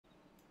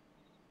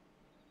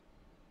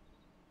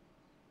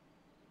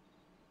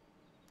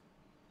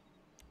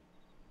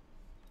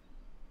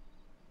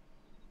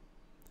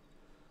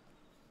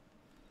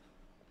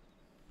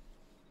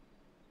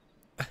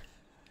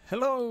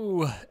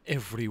Hello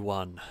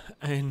everyone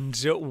and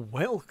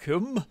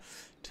welcome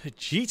to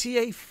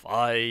GTA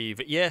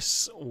 5.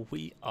 Yes,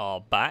 we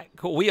are back.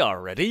 We are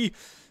ready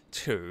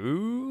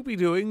to be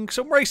doing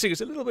some racing.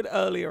 It's a little bit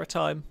earlier a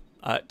time.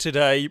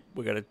 Today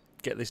we're going to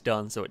get this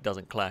done so it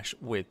doesn't clash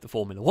with the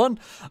Formula 1.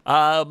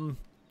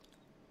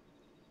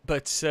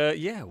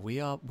 Yeah, we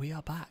are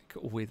back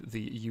with the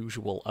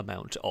usual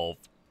amount of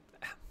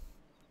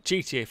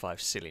GTA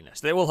 5 silliness.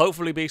 There will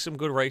hopefully be some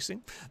good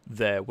racing.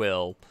 There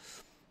will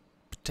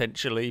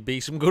potentially be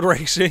some good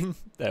racing.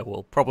 There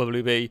will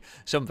probably be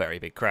some very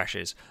big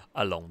crashes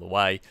along the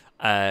way.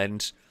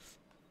 And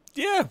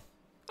yeah,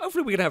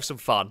 hopefully we can have some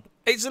fun.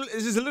 This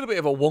is a little bit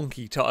of a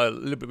wonky time, a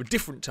little bit of a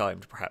different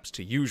time perhaps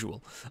to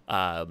usual.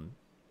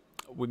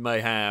 We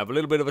may have a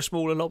little bit of a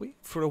smaller lobby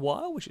for a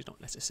while, which is not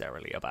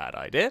necessarily a bad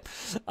idea.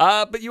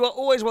 But you are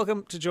always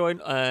welcome to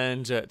join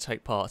and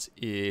take part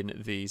in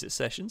these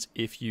sessions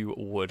if you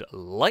would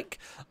like.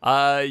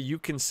 You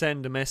can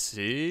send a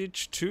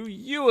message to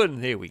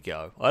Ewan, here we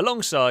go,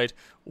 alongside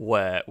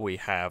where we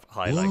have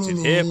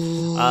highlighted here.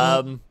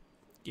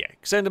 Yeah,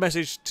 send a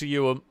message to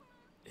Ewan.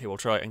 He will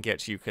try and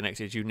get you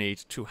connected. You need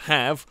to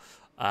have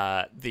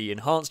the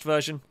enhanced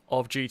version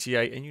of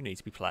GTA, and you need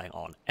to be playing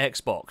on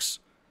Xbox.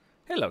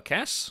 Hello,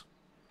 Cass.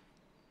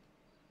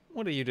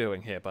 What are you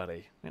doing here,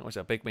 buddy? That was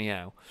a big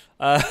meow.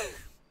 But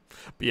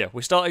yeah,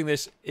 we're starting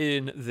this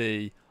in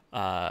the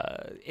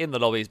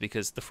lobbies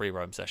because the free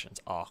roam sessions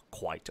are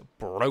quite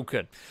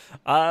broken.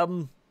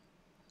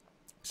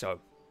 So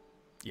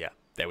yeah,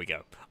 there we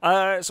go.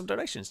 Some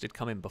donations did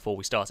come in before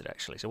we started,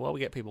 actually. So while we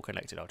get people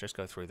connected, I'll just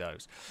go through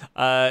those.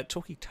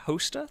 Talkie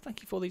Toaster,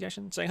 thank you for the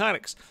donation. Saying, hi,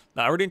 Alex.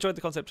 I really enjoyed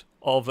the concept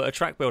of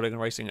track building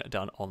and racing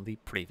done on the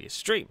previous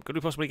stream. Could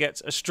we possibly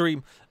get a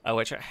stream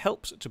which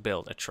helps to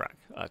build a track?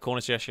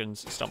 Corner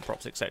sessions, stump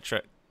props,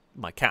 etc.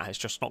 My cat has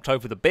just knocked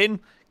over the bin.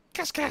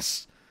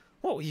 Cass,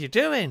 what were you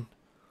doing?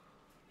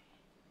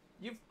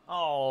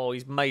 Oh,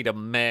 he's made a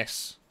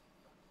mess.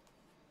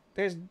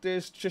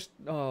 There's just...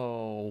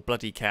 Oh,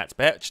 bloody cat.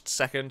 Bear, just a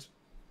second.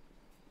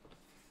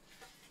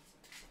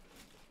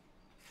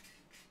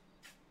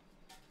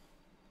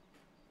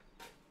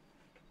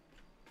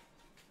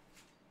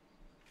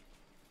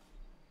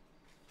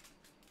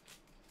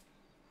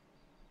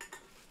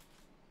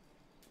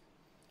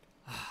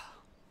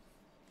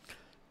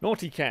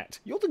 Naughty cat.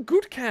 You're the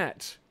good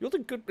cat. You're the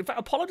good... In fact,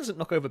 Apollo doesn't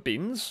knock over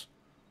bins.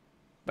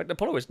 But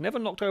Apollo has never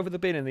knocked over the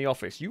bin in the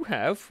office. You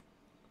have.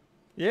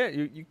 Yeah,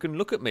 you can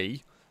look at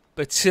me.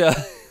 But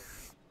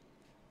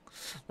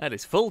that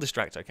is full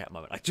distracto cat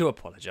moment. I do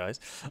apologise.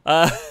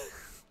 That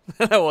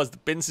was the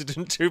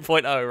Bincident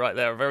 2.0 right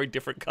there. A very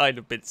different kind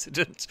of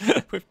Bincident.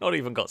 We've not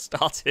even got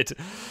started.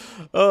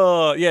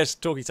 Oh, yes,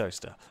 Talkie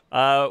Toaster.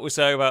 We're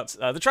saying about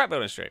the track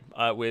building stream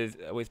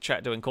with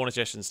chat doing corner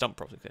sessions, stump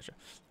props, etc.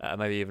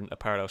 Maybe even a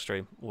parallel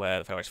stream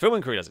where the FailRace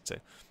filming crew does it too.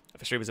 If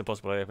the stream is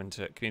impossible, open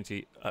to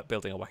community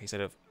building a wacky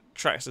set of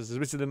tracks as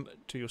submitted them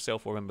to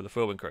yourself or member of the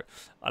filming crew.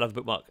 I love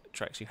the bookmark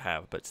tracks you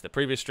have, but the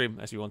previous stream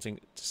as you're wanting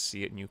to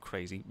see a new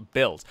crazy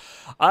build.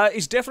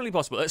 It's definitely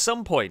possible. At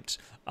some point,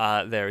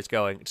 there is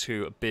going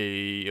to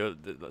be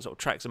sort of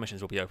track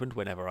submissions will be opened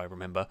whenever I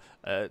remember.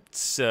 You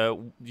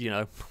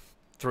know,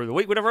 through the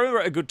week, whenever I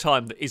remember at a good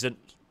time that isn't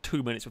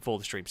 2 minutes before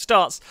the stream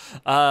starts.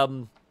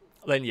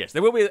 Then yes,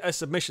 there will be a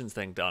submissions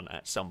thing done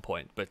at some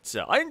point. But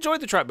I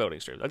enjoyed the track building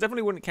stream. I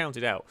definitely wouldn't count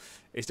it out.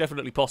 It's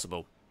definitely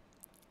possible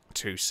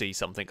to see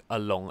something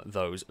along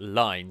those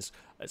lines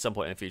at some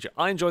point in the future.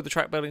 I enjoyed the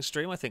track building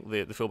stream. I think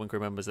the filming crew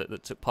members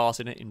that took part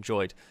in it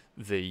enjoyed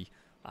the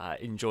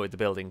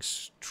building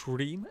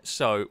stream.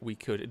 So we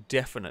could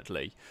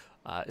definitely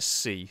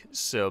see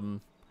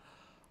some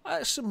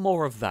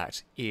more of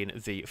that in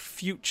the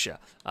future.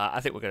 I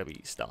think we're going to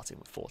be starting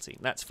with 14.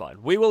 That's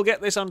fine. We will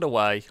get this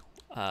underway.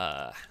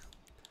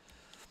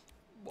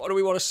 What do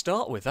we want to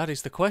start with? That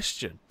is the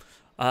question.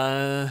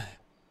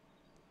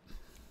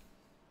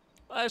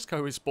 Let's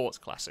go with Sports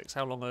Classics.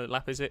 How long a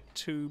lap is it?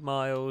 2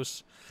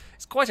 miles.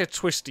 It's quite a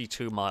twisty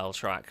 2-mile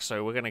track,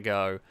 so we're going to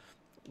go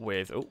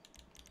with... Oh,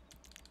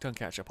 don't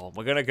catch up on.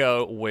 We're going to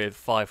go with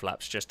 5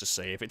 laps just to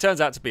see. If it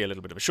turns out to be a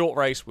little bit of a short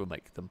race, we'll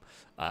make them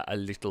a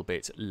little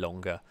bit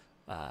longer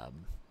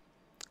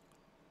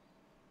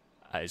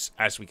as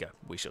we go.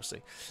 We shall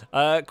see.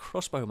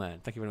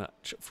 Crossbowman, thank you very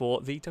much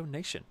for the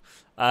donation.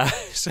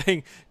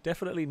 Saying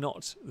definitely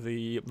not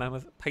the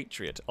Mammoth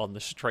Patriot on the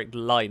straight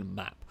line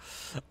map.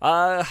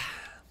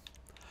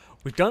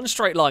 We've done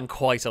straight line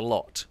quite a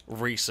lot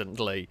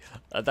recently.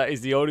 That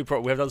is the only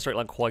problem. We have done straight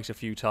line quite a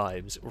few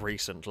times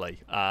recently.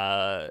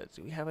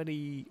 Do we have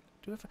any...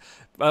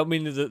 I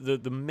mean,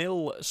 the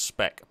mill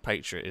spec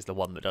Patriot is the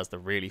one that does the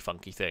really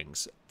funky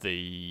things.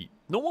 The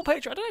normal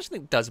Patriot, I don't actually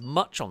think does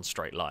much on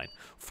straight line,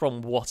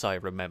 from what I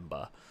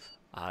remember,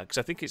 because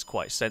I think it's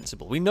quite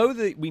sensible. We know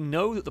that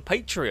the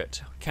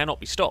Patriot cannot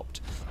be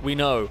stopped. We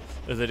know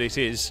that it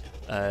is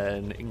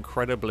an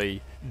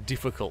incredibly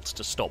difficult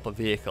to stop a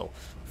vehicle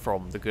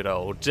from the good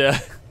old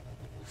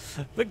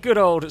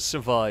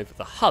survive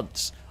the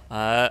hunts.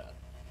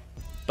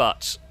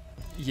 But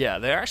yeah,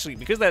 they're actually,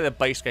 because they're the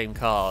base game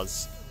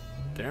cars,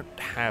 they don't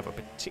have a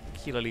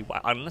particularly...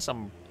 Unless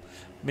I'm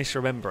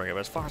misremembering it, but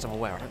as far as I'm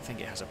aware, I don't think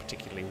it has a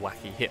particularly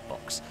wacky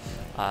hitbox.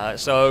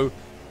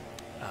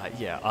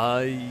 Yeah,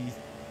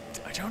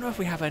 I don't know if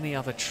we have any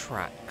other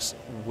tracks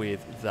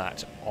with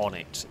that on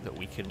it that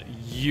we can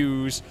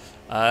use.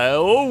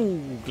 Oh,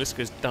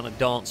 Gliska's done a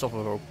dance off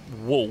of a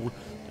wall.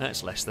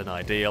 That's less than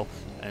ideal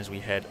as we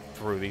head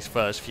through these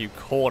first few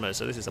corners.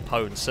 So this is a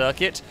Pone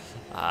circuit.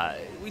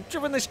 We've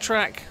driven this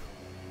track...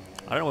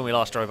 I don't know when we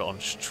last drove it on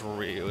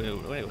street. When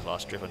it was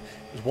last driven.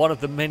 It was one of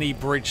the many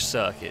bridge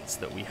circuits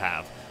that we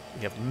have.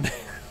 We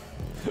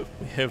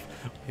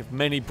have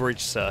many bridge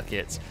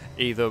circuits,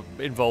 either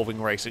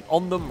involving racing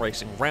on them,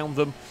 racing round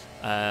them,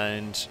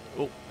 and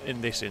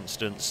in this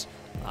instance,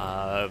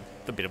 a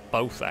bit of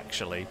both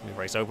actually. We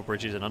race over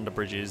bridges and under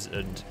bridges,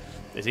 and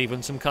there's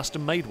even some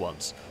custom-made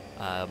ones.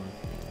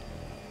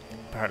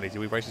 Apparently, did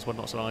we race this one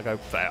not so long ago?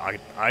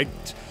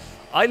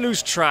 I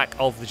lose track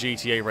of the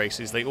GTA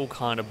races. They all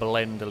kind of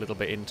blend a little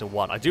bit into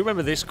one. I do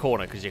remember this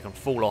corner because you can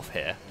fall off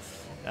here.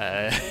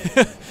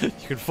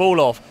 You can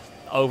fall off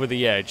over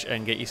the edge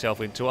and get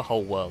yourself into a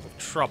whole world of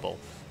trouble.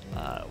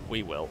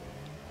 We will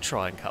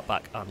try and cut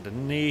back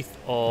underneath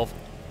of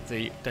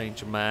the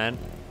Danger Man.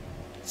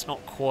 It's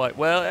not quite...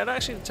 Well, and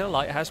actually the tail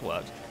light has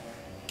worked.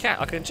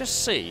 I can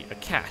just see a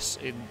Cass.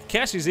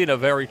 Cass is in a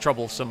very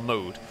troublesome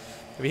mood.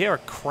 If you hear a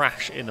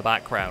crash in the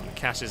background,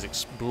 Cass is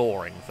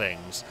exploring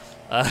things.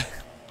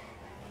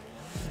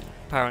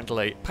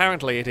 Apparently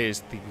it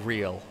is the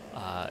real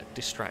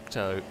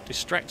Distracto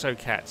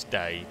Cat's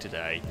day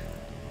today.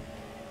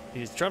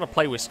 He's trying to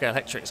play with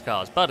electric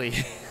cars, buddy.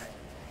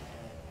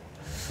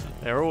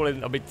 They're all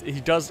in. I mean,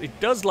 he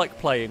does like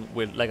playing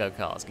with Lego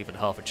cars, given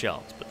half a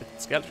chance. But the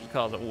electric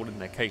cars are all in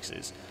their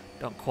cases.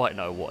 Don't quite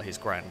know what his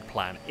grand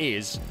plan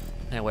is.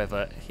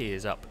 However, he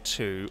is up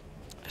to,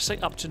 I say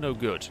up to no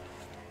good.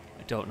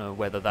 I don't know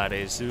whether that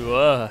is.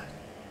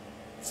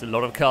 It's a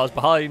lot of cars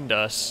behind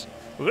us.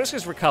 Well, this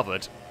is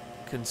recovered,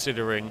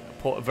 considering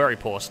a very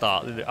poor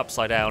start.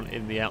 Upside down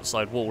in the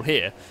outside wall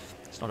here.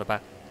 It's not a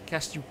bad.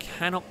 Cass, you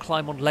cannot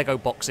climb on Lego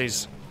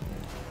boxes.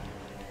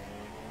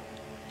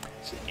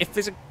 If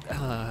there's a...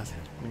 I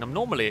mean, I'm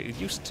normally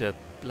used to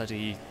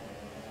bloody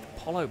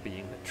Apollo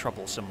being the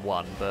troublesome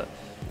one, but...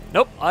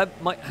 Nope, I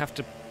might have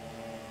to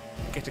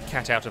get a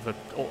cat out of a...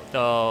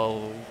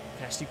 Oh,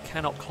 Cass, you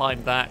cannot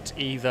climb that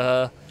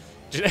either.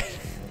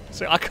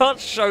 So I can't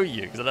show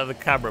you, because I don't have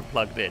the camera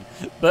plugged in,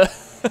 but...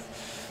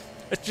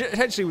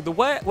 Essentially,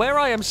 where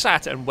I am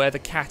sat and where the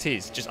cat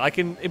is, just I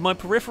can, in my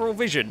peripheral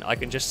vision, I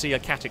can just see a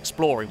cat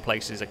exploring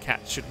places a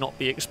cat should not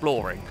be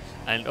exploring.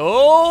 And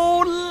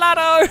oh,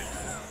 Lado!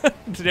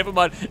 Never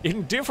mind,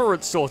 in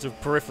different sort of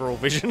peripheral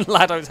vision,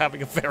 Lado's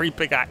having a very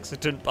big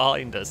accident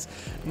behind us,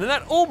 and then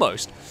that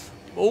almost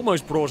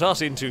brought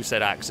us into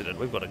said accident.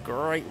 We've got a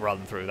great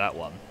run through that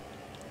one.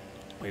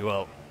 We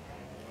will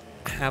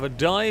have a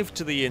dive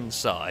to the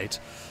inside.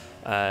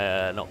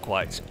 Not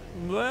quite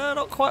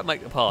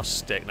make the pass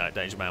stick. No,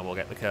 Danger Man will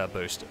get the curb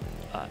boost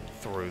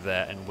through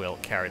there and will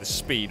carry the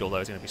speed, although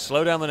it's going to be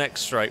slow down the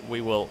next straight.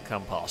 We will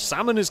come past.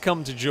 Salmon has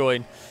come to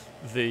join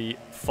the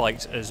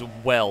fight as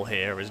well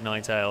here, as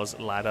Ninetales.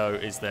 Lado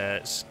is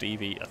there.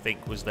 Stevie, I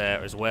think, was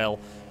there as well.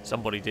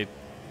 Somebody did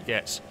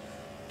get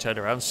turned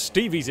around.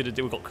 Stevie's in a...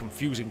 We've got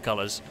confusing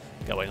colours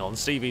going on.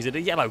 Stevie's in a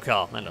yellow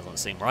car. That doesn't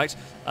seem right.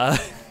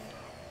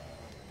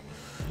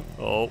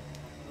 Oh...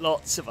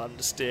 Lots of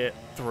understeer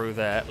through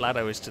there.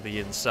 Lado is to the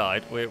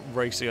inside. We're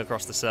racing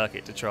across the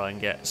circuit to try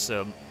and get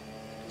some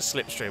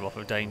slipstream off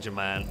of Danger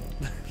Man.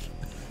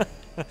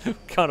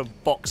 Kind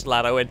of boxed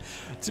Lado in.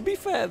 To be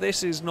fair,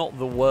 this is not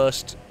the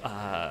worst.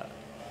 Not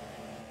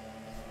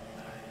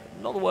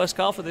the worst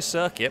car for this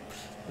circuit.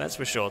 That's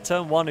for sure.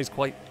 Turn 1 is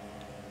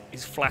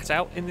flat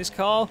out in this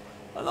car.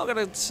 I'm not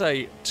going to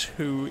say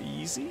too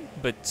easy,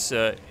 but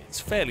it's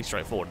fairly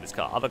straightforward in this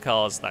car. Other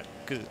cars,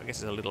 because I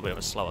guess it's a little bit of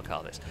a slower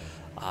car, this.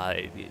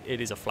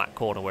 It is a flat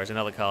corner, whereas in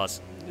other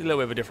cars, a little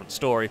bit of a different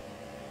story.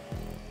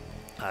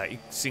 You've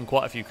seen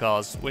quite a few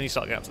cars, when you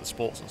start getting up to the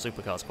sports and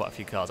supercars, quite a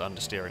few cars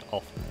understeering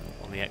off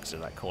on the exit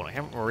of that corner. I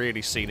haven't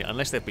really seen it,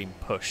 unless they've been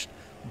pushed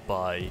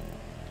by...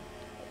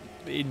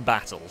 in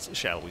battles,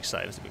 shall we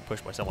say, unless they've been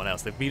pushed by someone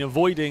else. They've been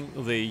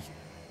avoiding the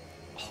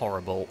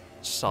horrible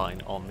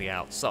sign on the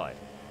outside.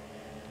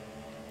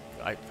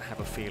 I have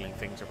a feeling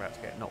things are about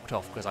to get knocked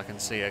off because I can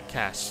see a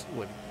Cass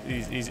with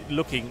he's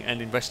looking and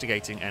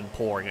investigating and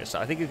pouring it. So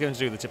I think he's going to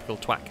do the typical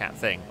twat cat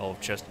thing of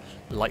just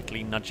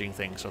lightly nudging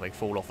things so they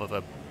fall off of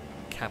a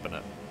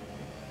cabinet.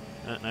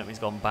 No, he's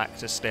gone back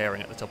to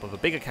staring at the top of a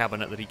bigger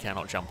cabinet that he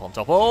cannot jump on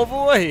top of. Oh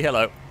boy,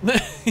 hello.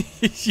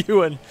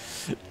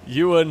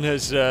 Ewan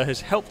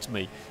has helped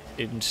me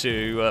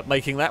into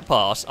making that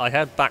pass. I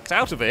had backed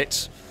out of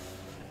it.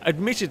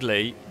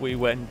 Admittedly, we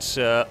went...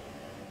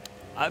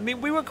 I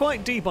mean, we were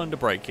quite deep under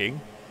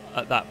braking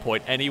at that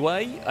point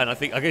anyway, and I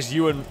guess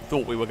Ewan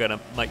thought we were going to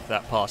make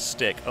that pass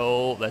stick.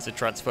 Oh, there's a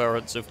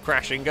transference of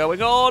crashing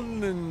going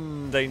on,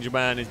 and Danger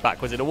Man is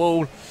backwards in a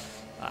wall.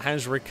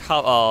 Has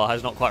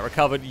not quite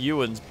recovered.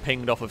 Ewan's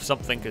pinged off of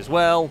something as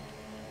well.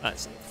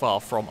 That's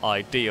far from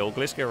ideal.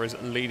 Gliska is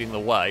leading the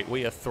way.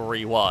 We are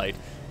 3 wide.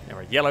 There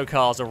are yellow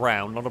cars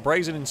around, not a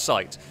Brazen in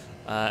sight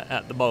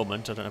at the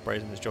moment. I don't know if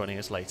Brazen is joining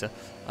us later.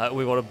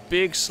 We've got a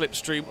big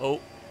slipstream. Oh,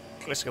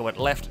 Gliska went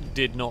left.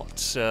 Did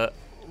not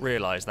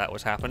realise that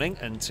was happening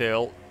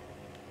until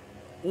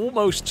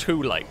almost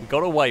too late. We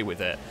got away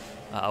with it.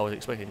 I was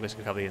expecting Gliska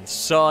to cover the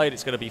inside.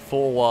 It's going to be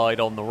 4 wide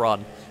on the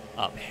run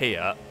up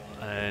here.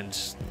 And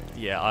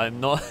yeah, I'm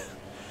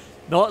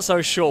not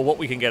so sure what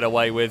we can get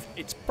away with.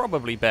 It's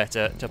probably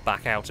better to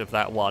back out of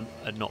that one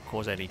and not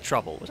cause any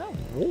trouble. Was that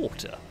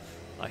water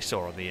I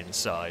saw on the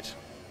inside?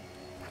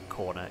 That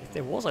corner. If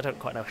there was, I don't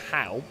quite know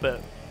how,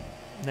 but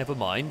never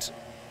mind.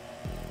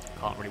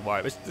 Can't really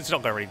worry. It's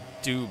not going to really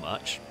do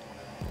much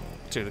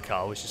to the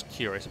car. I was just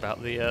curious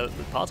about the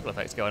particle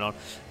effects going on.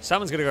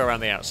 Salmon's going to go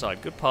around the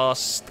outside. Good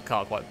pass. The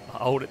car quite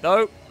hold it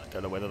though. I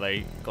don't know whether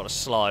they got a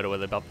slide or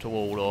whether they bumped a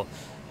wall or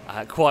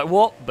quite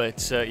what,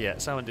 but yeah,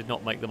 Salmon did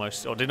not make the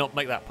most, or did not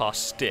make that pass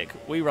stick.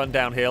 We run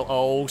downhill.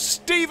 Oh,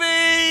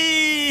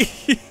 Stevie!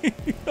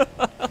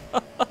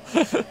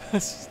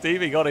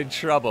 Stevie got in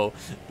trouble.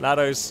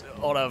 Lado's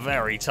on a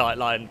very tight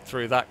line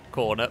through that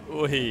corner.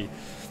 Ooh.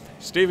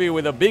 Stevie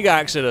with a big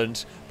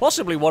accident.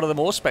 Possibly one of the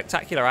more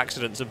spectacular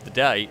accidents of the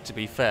day, to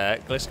be fair.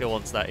 Gliska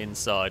wants that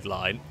inside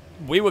line.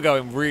 We were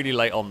going really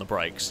late on the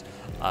brakes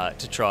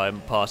to try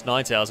and pass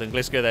Ninetales, and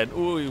Gliska then,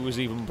 ooh, he was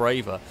even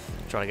braver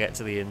trying to get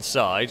to the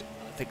inside.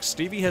 I think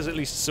Stevie has at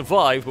least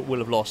survived, but will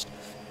have lost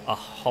a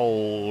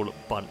whole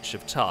bunch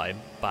of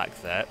time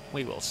back there.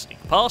 We will sneak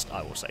past.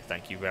 I will say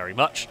thank you very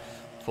much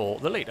for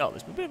the lead. Oh,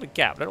 there's been a bit of a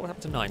gap. I don't know what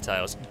happened to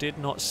Ninetales. Did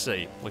not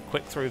see. We're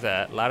quick through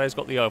there. Lado's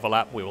got the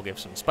overlap. We will give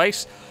some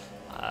space.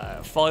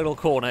 Final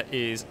corner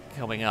is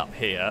coming up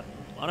here.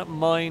 I don't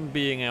mind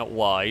being out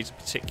wide,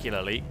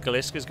 particularly.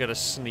 Gliska's going to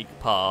sneak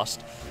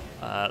past.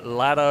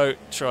 Lado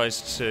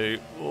tries to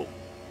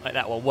make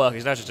that one work.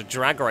 It's now just a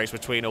drag race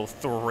between all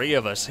 3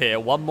 of us here.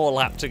 1 more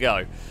lap to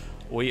go.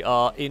 We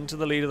are into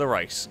the lead of the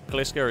race.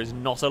 Gliska is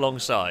not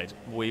alongside.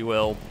 We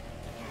will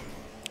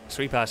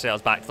sweep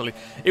ourselves back to the lead.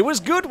 It was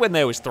good when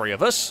there was 3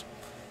 of us.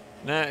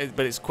 But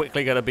it's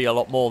quickly going to be a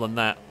lot more than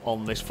that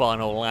on this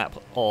final lap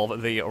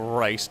of the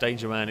race.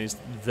 Danger Man is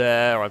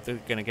there. I'm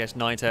going to guess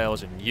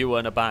Ninetales and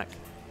Ewan are back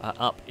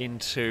up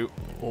into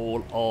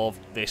all of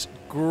this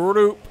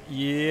group.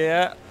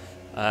 Yeah.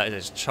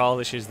 There's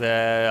Childish is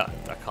there.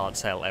 I can't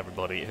tell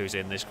everybody who's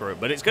in this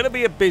group, but it's going to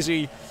be a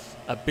busy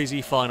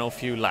final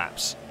few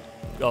laps.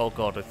 Oh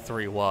god, a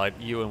 3 wide.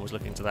 Ewan was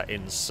looking to that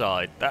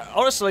inside.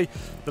 Honestly,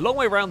 the long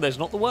way around there's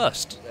not the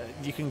worst.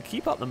 You can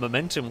keep up the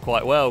momentum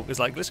quite well, because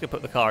like Gliska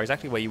put the car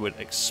exactly where you would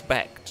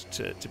expect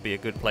to be a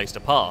good place to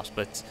pass,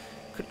 but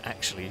couldn't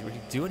actually really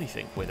do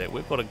anything with it.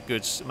 We've got a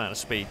good amount of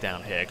speed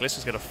down here.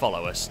 Gliska's going to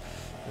follow us.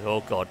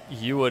 Oh god,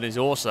 Ewan is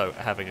also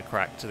having a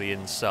crack to the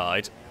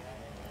inside.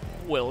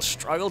 Will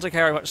struggle to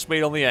carry much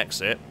speed on the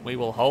exit. We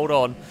will hold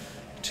on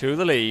to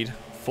the lead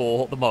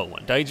for the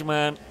moment. Danger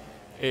Man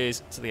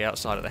is to the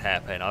outside of the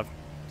hairpin. I've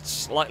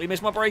slightly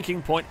missed my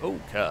braking point. Oh,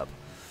 Curb.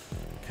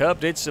 Curb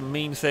did some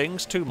mean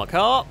things to my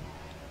car.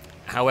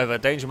 However,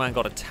 Danger Man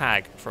got a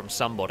tag from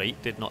somebody.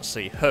 Did not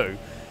see who.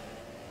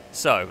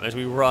 So, as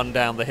we run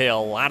down the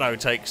hill, Lado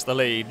takes the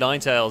lead.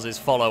 Ninetales is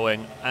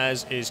following,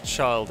 as is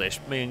Childish.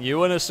 Me and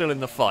Ewan are still in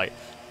the fight.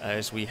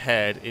 As we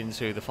head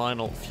into the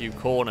final few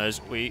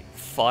corners, we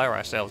fire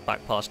ourselves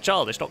back past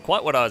Childish. Not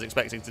quite what I was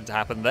expecting to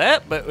happen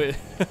there, but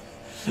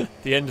at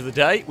the end of the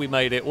day, we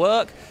made it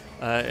work.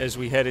 As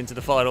we head into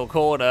the final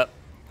corner,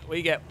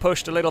 we get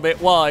pushed a little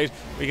bit wide.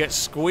 We get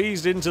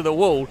squeezed into the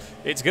wall.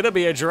 It's going to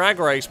be a drag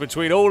race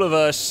between all of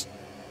us.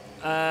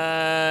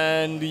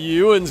 And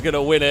Ewan's going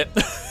to win it.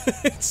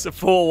 It's a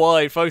 4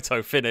 wide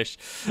photo finish.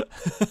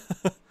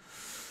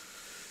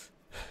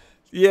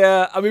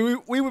 Yeah, I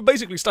mean, we were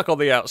basically stuck on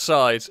the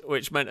outside,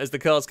 which meant as the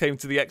cars came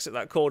to the exit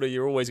that corner,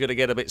 you're always going to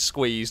get a bit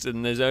squeezed,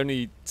 and there's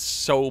only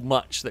so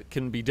much that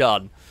can be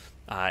done.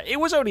 It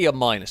was only a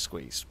minor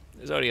squeeze.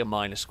 It was only a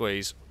minor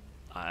squeeze.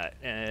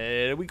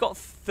 We got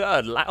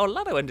 3rd.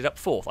 Lado ended up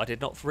 4th. I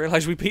did not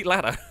realise we beat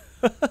Lado.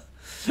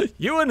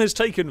 Ewan has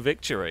taken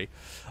victory.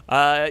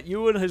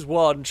 Ewan has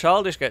won.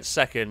 Childish gets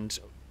 2nd.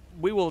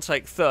 We will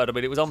take 3rd. I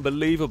mean, it was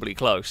unbelievably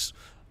close.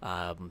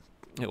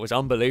 It was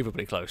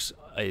unbelievably close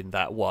in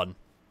that one.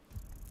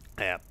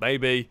 Yeah,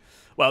 maybe.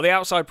 Well, the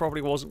outside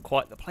probably wasn't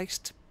quite the place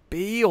to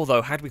be,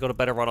 although had we got a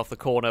better run off the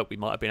corner, we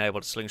might have been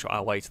able to slingshot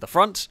our way to the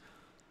front.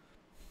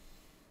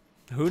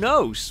 Who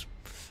knows?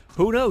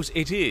 Who knows?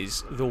 It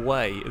is the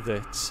way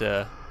that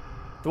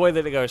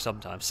it goes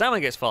sometimes.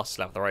 Salmon gets fastest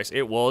lap of the race.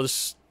 It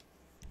was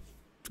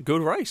a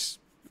good race.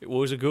 It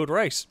was a good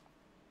race.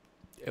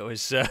 It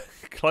was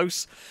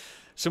close.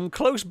 Some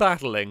close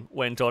battling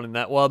went on in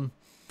that one.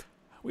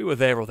 We were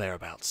there or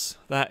thereabouts.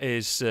 That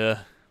is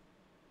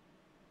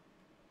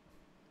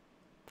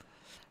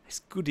it's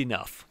good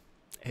enough.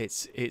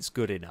 It's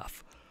good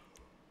enough.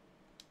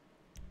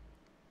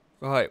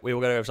 Right, we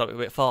will go something a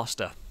bit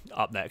faster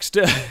up next.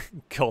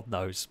 God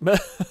knows.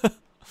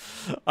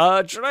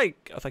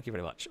 Drake, thank you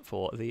very much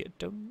for the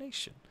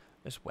donation.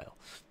 as well.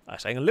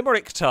 Saying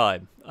limerick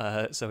time,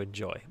 so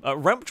enjoy.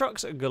 Ramp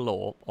trucks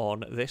galore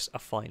on this a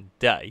fine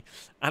day.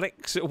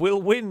 Alex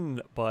will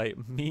win by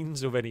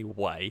means of any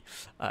way.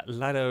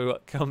 Lado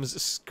comes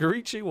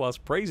screeching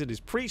whilst praising his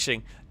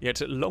preaching,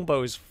 yet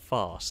Longbow is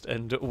fast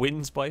and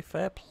wins by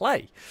fair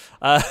play.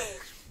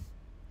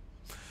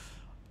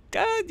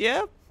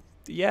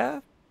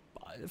 Yeah.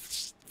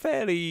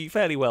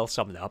 Fairly well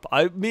summed up.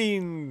 I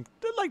mean,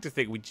 I'd like to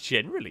think we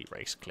generally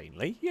race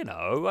cleanly. You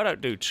know, I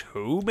don't do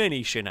too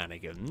many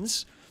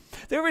shenanigans.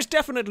 There is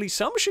definitely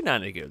some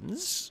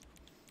shenanigans.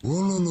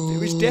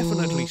 There is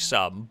definitely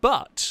some,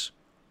 but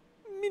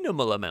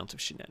minimal amount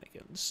of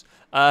shenanigans.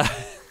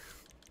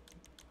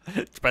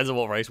 Depends on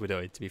what race we're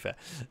doing, to be fair.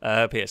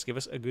 P.S. Give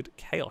us a good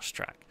chaos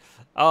track.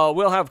 Oh,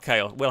 we'll have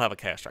chaos. We'll have a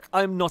chaos track.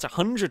 I'm not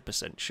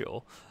 100%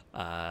 sure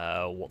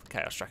what the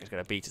chaos track is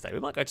going to be today. We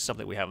might go to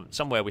something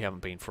somewhere we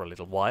haven't been for a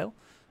little while.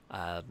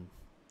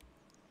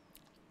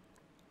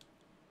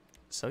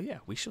 So yeah,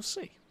 we shall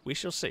see. We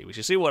shall see. We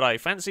shall see what I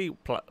fancy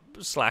 /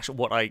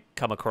 what I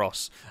come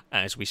across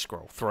as we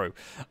scroll through.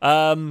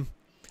 Kevlar,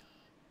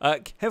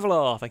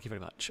 thank you very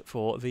much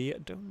for the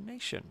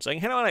donation.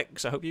 Saying hello,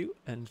 Alex. I hope you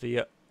and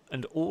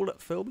all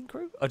filming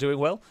crew are doing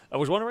well. I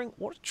was wondering,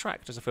 what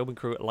track does a filming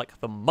crew like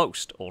the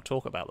most or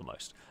talk about the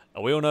most?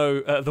 We all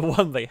know the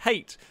one they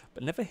hate,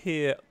 but never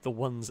hear the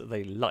ones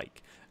they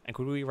like. And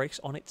could we race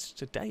on it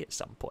today at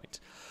some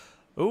point?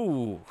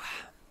 Ooh.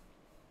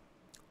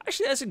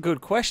 Actually, that's a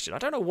good question. I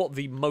don't know what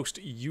the most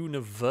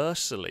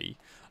universally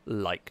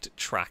liked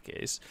track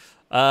is.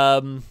 I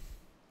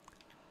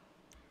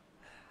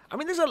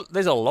mean,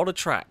 there's a lot of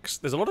tracks.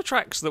 There's a lot of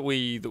tracks that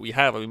we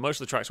have. I mean,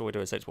 most of the tracks that we're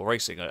doing sensible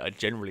racing are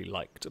generally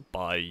liked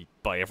by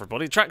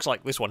everybody. Tracks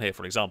like this one here,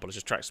 for example, is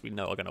just tracks we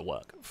know are going to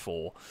work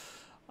for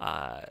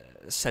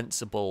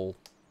sensible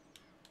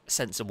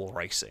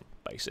racing,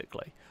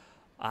 basically.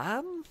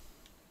 That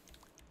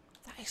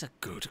is a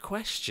good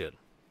question.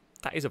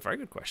 That is a very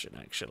good question,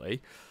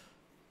 actually.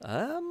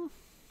 I'm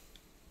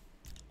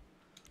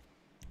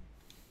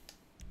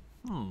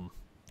gonna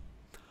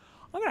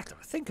have to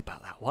think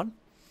about that one.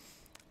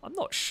 I'm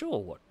not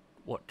sure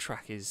what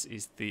track is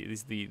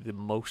the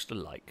most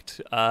liked.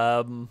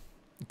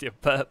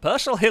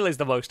 Personal Hill is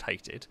the most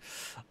hated.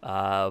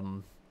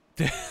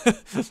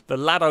 The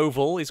Lad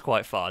Oval is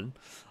quite fun,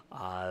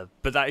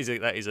 but that is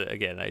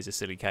a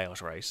silly chaos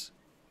race.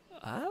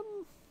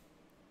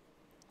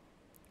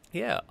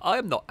 Yeah, I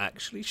am not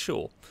actually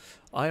sure.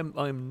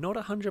 I'm not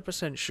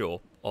 100% sure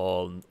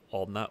on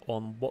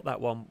what that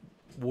one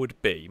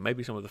would be.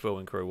 Maybe some of the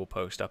filming crew will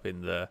post up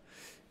in the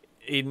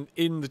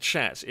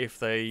chat if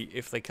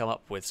they come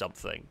up with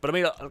something. But I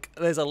mean,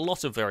 there's a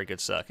lot of very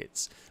good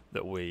circuits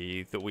that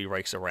we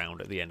race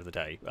around at the end of the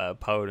day.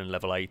 Pone and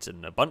Level 8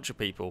 and a bunch of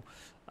people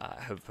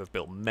have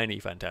built many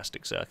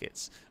fantastic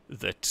circuits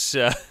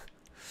that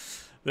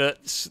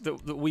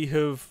we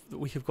have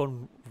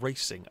gone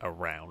racing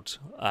around.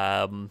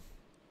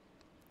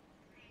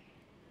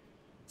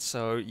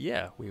 So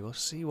yeah, we will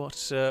see what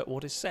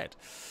is said.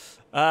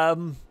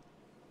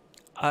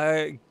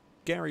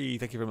 Gary,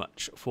 thank you very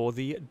much for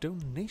the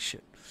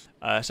donation.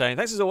 Saying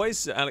thanks as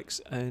always, Alex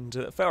and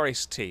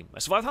FailRace team.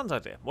 A survive hunt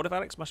idea. What if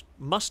Alex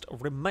must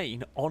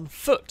remain on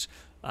foot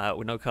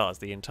with no cars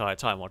the entire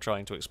time while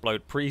trying to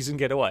explode prees and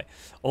get away?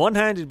 On one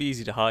hand, it'd be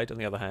easy to hide. On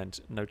the other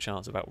hand, no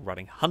chance of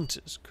outrunning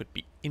hunters. Could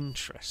be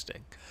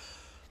interesting.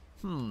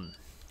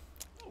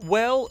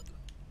 Well,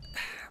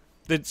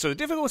 so the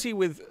difficulty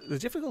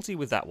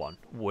with that one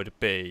would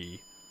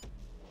be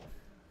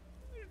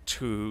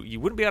you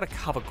wouldn't be able to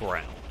cover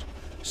ground.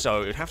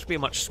 So it would have to be a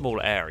much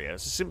smaller area.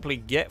 So simply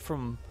get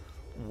from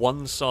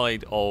one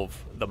side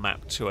of the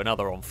map to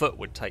another on foot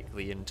would take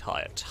the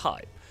entire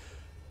time.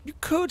 You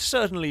could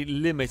certainly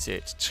limit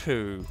it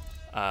to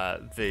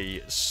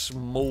the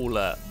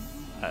smaller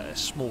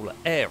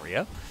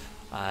area,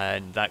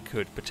 and that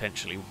could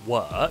potentially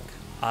work.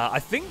 I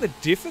think the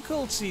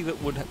difficulty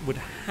that would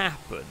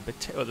happen,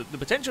 the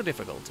potential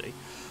difficulty,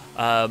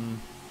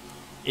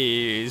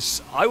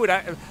 is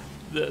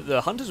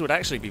the hunters would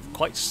actually be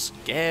quite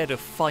scared of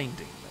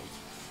finding me,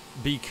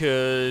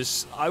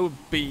 because I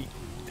would be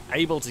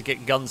able to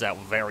get guns out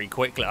very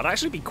quickly. I'd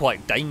actually be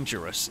quite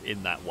dangerous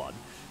in that one,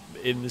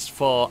 in as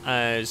far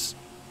as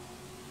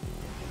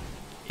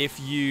if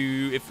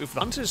the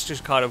hunters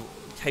just kind of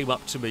came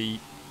up to me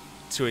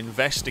to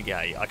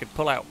investigate, I could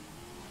pull out,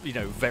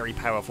 very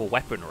powerful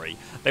weaponry.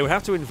 They would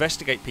have to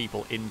investigate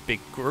people in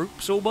big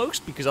groups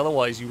almost, because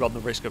otherwise you run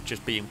the risk of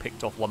just being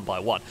picked off one by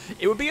one.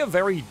 It would be a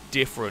very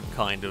different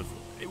kind of...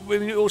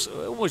 it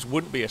almost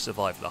wouldn't be a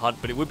survive the hunt,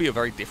 but it would be a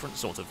very different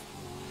sort of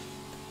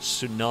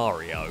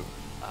scenario,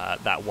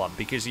 that one.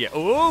 Because,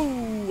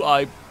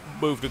 I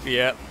moved...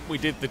 we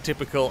did the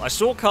typical... I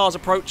saw cars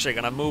approaching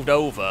and I moved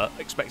over,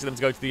 expecting them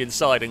to go to the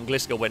inside, and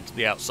Gliska went to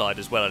the outside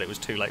as well, and it was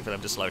too late for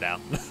them to slow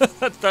down.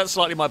 That's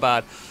slightly my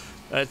bad.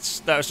 That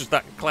was just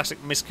that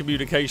classic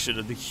miscommunication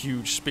and the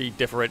huge speed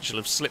differential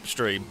of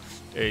Slipstream.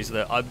 Is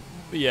that I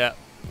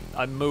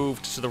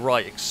moved to the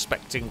right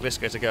expecting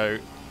Gliska to go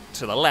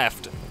to the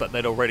left, but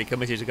they'd already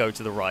committed to go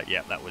to the right.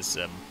 Yeah, that was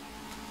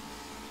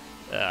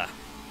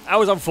That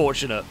was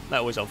unfortunate.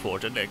 That was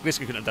unfortunate. This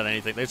couldn't have done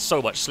anything. There's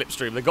so much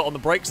slipstream. They got on the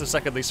brakes the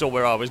second they saw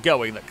where I was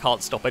going. That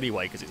can't stop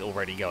anyway because it's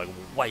already going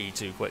way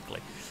too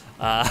quickly.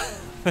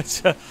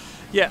 But,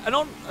 yeah, and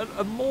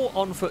a more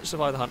on-foot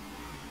survival hunt.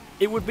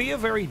 It would be a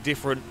very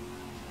different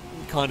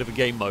kind of a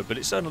game mode, but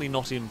it's certainly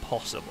not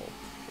impossible.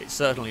 It's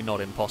certainly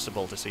not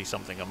impossible to see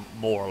something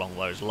more along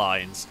those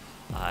lines.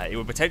 It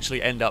would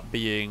potentially end up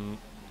being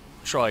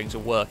trying to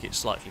work it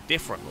slightly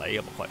differently.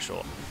 I'm not quite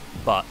sure,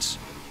 but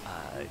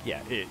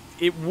yeah,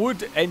 it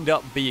would end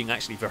up being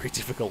actually very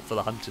difficult for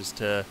the hunters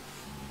to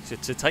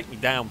take me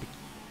down,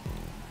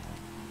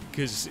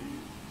 because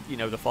you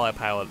know the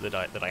firepower that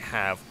I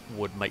have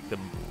would make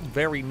them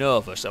very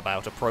nervous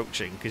about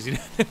approaching, because you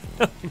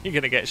know you're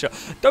going to get shot.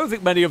 Don't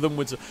think many of them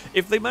would.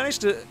 If they manage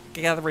to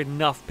gather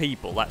enough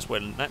people, that's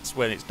when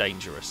it's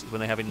dangerous.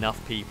 When they have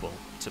enough people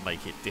to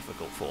make it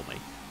difficult for me.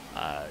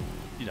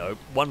 You know,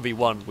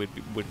 1v1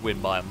 would win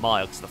by a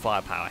mile because the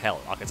firepower. Hell,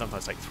 I can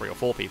sometimes take 3 or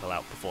 4 people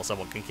out before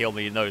someone can kill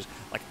me in those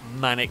like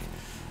manic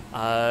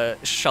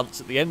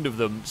shunts at the end of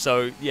them.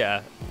 So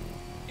yeah,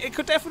 it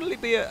could definitely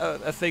be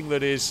a thing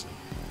that is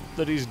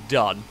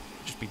done,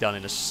 just be done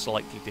in a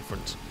slightly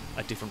different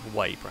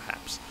way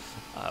perhaps.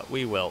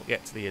 We will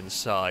get to the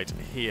inside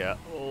here.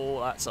 Oh,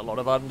 that's a lot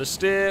of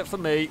understeer for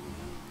me.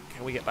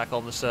 Can we get back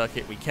on the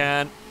circuit? We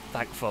can,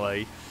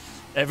 thankfully.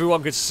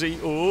 Everyone could see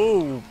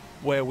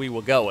where we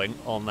were going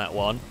on that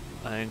one,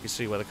 and could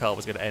see where the car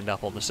was going to end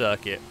up on the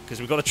circuit, because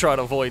we've got to try and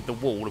avoid the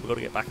wall, and we've got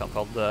to get back up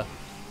on the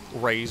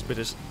raised bit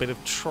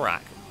of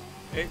track.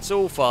 It's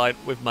all fine,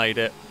 we've made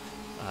it.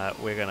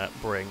 We're going to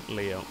bring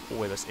Liam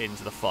with us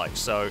into the fight.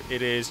 So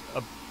it is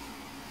a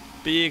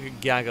big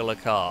gaggle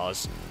of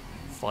cars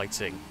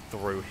fighting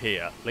through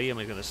here. Liam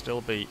is going to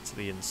still be to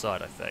the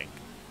inside, I think.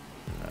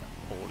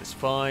 All is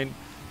fine.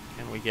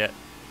 Can we get...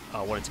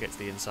 I wanted to get to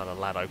the inside of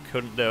Lado,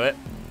 couldn't do it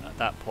at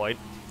that point.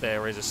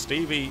 There is a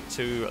Stevie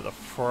to the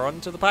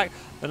front of the pack.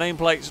 The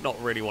nameplate's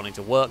not really wanting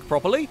to work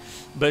properly,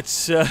 but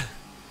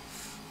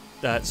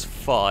that's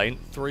fine.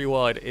 3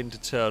 wide into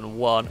turn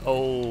 1.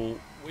 Oh,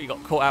 we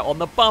got caught out on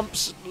the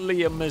bumps.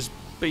 Liam has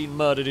been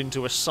murdered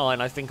into a sign.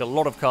 I think a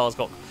lot of cars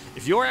got...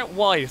 If you're out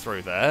wide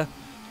through there,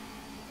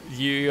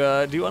 you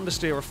do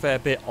understeer a fair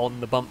bit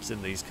on the bumps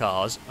in these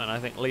cars, and I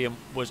think Liam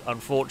was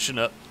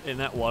unfortunate in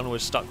that one,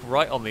 was stuck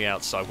right on the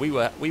outside. We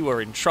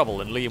were in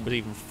trouble, and Liam was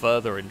even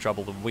further in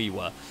trouble than we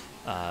were.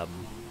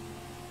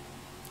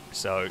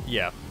 So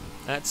yeah,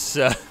 that's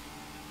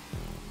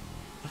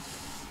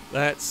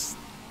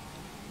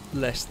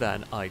less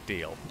than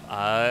ideal.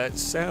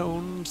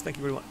 Sounds, thank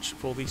you very much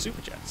for the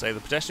super chat. Say the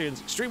pedestrians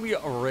extremely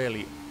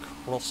rarely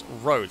cross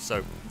roads,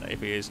 so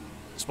if he is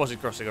spotted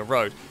crossing a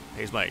road,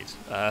 he's made.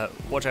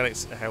 Watch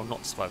Alex how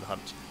not to survive the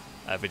hunt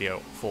video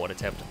for an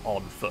attempt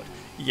on foot.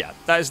 Yeah,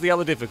 that is the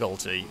other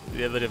difficulty.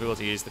 The other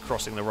difficulty is the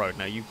crossing the road.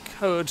 Now you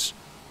could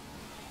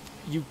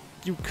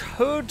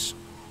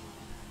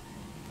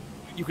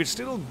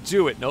still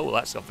do it. No,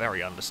 that's a very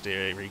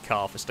understeery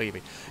car for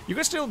Stevie. You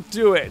could still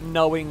do it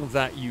knowing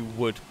that you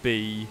would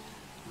be...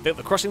 that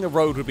the crossing the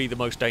road would be the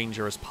most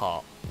dangerous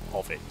part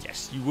of it.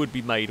 Yes, you would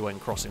be made when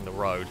crossing the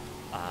road.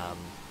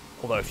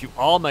 Although if you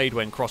are made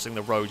when crossing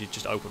the road, you'd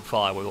just open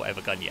fire with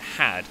whatever gun you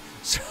had.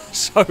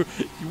 So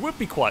you would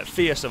be quite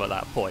fearsome at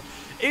that point.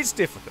 It's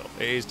difficult.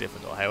 It is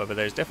difficult. However,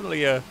 there's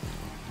definitely a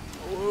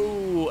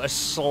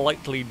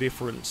slightly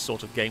different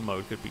sort of game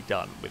mode could be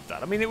done with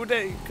that. I mean,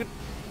 it could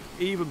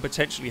even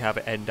potentially have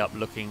it end up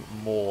looking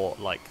more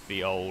like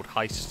the old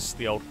heists,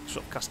 the old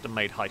sort of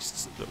custom-made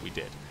heists that we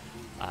did.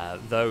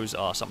 Those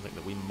are something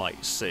that we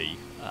might see.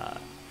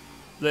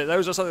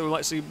 Those are something we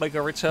might see make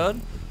a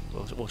return.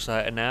 We'll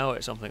say it now.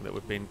 It's something that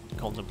we've been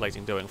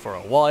contemplating doing for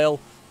a while.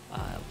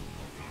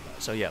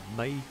 So yeah,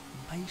 may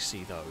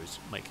see those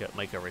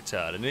make a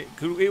return, and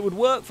it would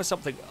work for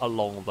something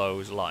along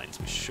those lines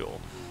for sure.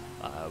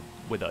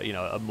 With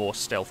a more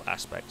stealth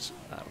aspect,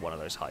 one of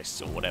those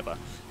heists or whatever.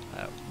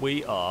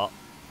 We are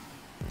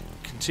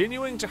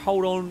continuing to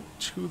hold on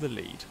to the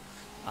lead.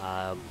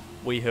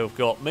 We have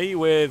got me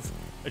with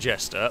a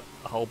Jester,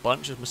 a whole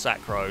bunch of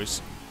Massacros.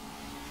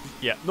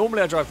 Yeah,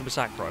 normally I drive the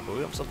Massacro, but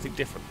we have something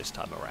different this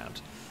time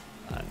around.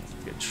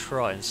 We're going to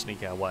try and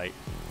sneak our way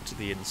to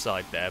the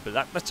inside there,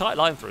 but the tight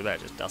line through there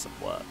just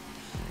doesn't work.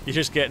 You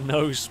just get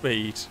no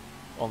speed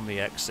on the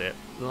exit.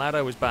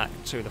 Lado is back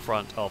to the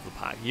front of the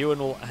pack. Ewan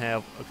will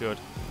have a good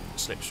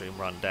slipstream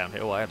run down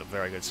here. Oh, I had a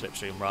very good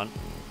slipstream run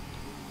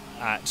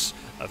at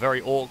a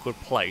very awkward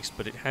place,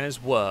 but it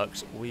has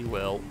worked. We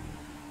will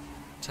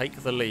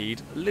take the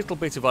lead. A little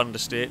bit of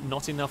understeer,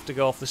 not enough to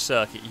go off the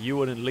circuit.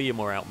 Ewan and Liam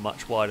were out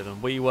much wider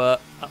than we were,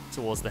 up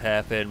towards the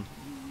hairpin.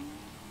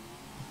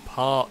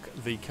 Park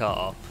the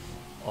car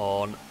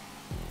on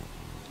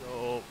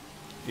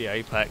the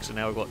apex, and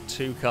now we've got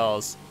 2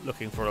 cars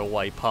looking for a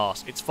way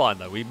past. It's fine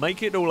though, we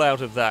make it all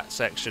out of that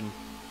section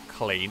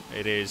clean.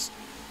 It is,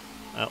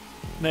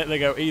 there they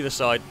go either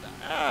side.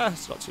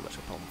 It's not too much of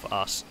a problem for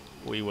us.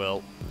 We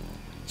will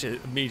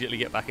immediately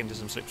get back into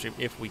some slipstream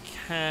if we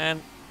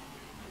can.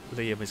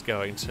 Liam is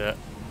going to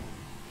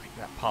make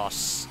that pass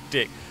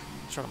stick.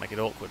 trying to make it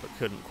awkward, but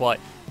couldn't quite.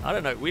 I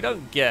don't know. We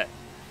don't get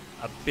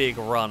a big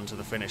run to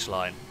the finish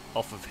line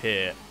off of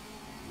here.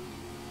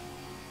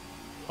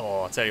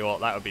 Oh, I'll tell you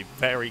what, that would be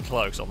very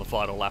close on the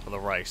final lap of the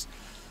race.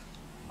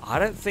 I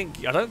don't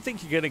think you're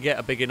going to get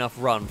a big enough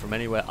run from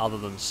anywhere other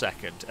than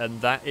second, and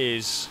that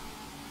is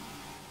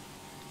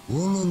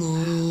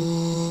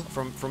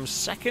from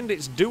second.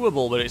 It's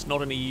doable, but it's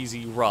not an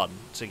easy run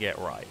to get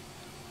right.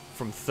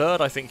 From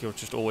third, I think you're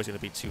just always going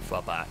to be too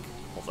far back.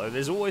 Although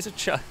there's always a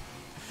chance.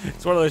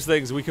 It's one of those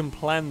things, we can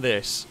plan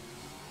this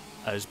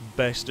as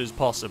best as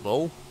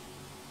possible,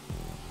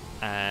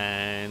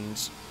 and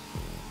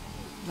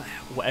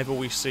whatever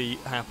we see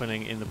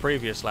happening in the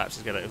previous laps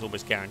is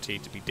almost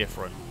guaranteed to be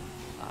different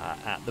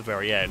at the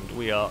very end.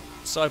 We are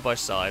side by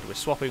side, we're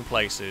swapping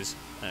places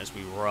as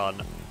we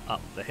run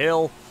up the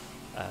hill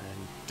and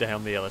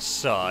down the other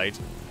side.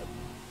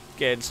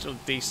 Again, still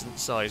a decent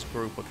sized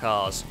group of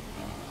cars.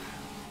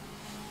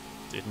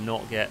 Did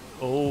not get...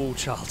 Oh,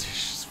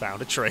 Childish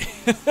found a tree.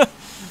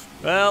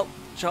 Well,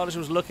 Childish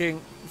was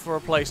looking for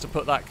a place to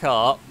put that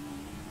car,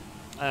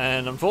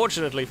 and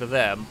unfortunately for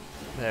them,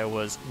 there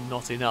was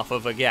not enough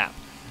of a gap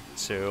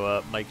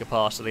to make a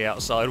pass to the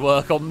outside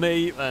work on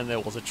me, and there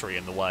was a tree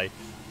in the way.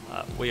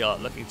 We are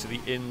looking to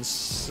the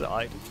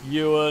inside of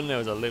Ewan. There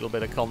was a little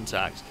bit of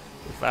contact.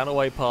 We found a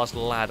way past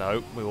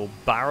Lado. We will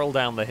barrel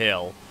down the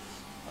hill.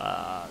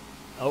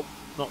 Oh,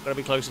 not going to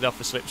be close enough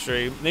for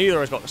Slipstream. Neither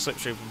has got a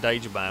Slipstream from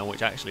Danger Man,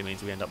 which actually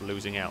means we end up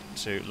losing out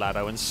to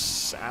Lado and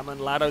Salmon.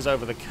 Lado's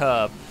over the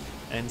curb.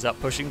 Ends up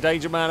pushing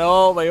Danger Man.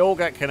 Oh, they all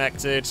get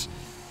connected.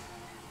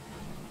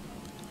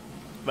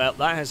 Well,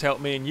 that has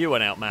helped me and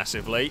Ewan out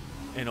massively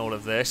in all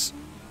of this.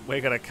 We're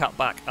going to cut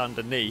back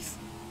underneath.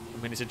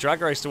 I mean, it's a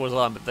drag race towards the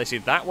line, but they see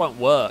that won't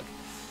work.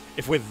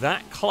 If we're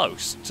that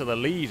close to the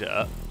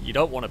leader, you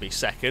don't want to be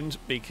second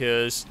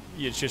because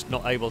you're just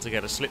not able to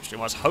get a slipstream.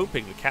 I was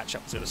hoping the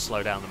catch-up was going to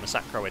slow down the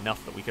Massacro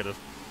enough that we could have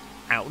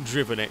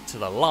outdriven it to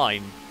the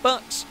line,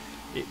 but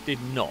it did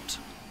not.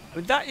 I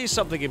mean, that is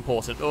something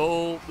important.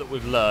 All that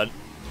we've learned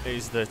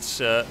is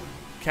that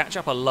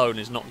catch-up alone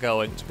is not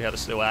going to be able to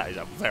slow out. It's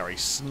a very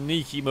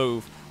sneaky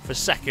move for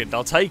second.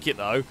 I'll take it,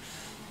 though.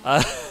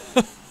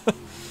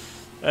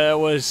 It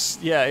was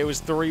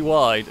 3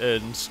 wide,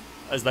 and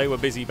as they were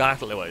busy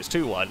battling, well, it was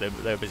 2 wide,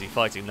 they were busy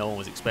fighting. No one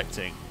was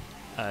expecting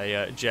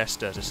a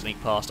Jester to sneak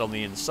past on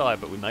the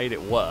inside, but we made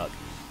it work.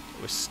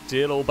 We're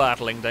still all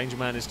battling. Danger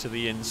Man is to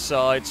the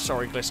inside.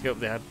 Sorry, Gliska,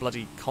 they had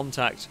bloody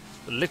contact.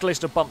 The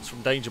littlest of bumps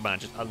from Danger Man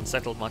just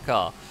unsettled my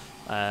car.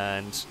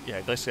 And,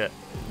 yeah, Gliska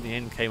in the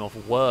end came off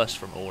worse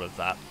from all of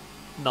that.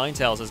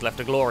 Ninetales has left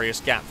a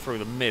glorious gap through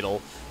the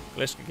middle.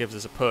 Gliska gives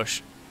us a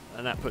push,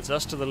 and that puts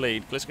us to the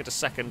lead. Gliska to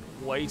second.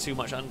 Way too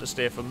much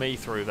understeer for me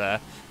through there.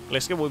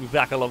 Gliska will be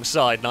back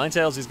alongside.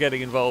 Ninetales is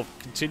getting involved,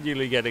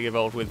 continually getting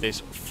involved with this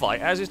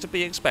fight, as is to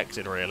be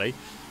expected, really.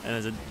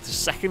 And the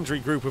secondary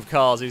group of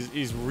cars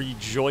is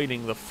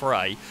rejoining the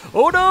fray.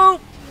 Oh,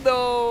 no!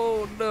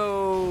 No,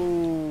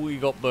 no! We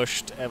got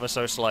bushed ever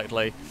so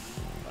slightly.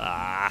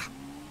 Ah.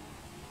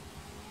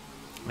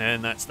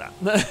 And that's that.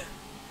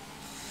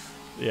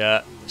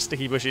 Yeah,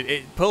 sticky bush.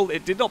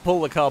 It did not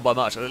pull the car by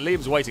much.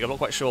 Liam's waiting. I'm not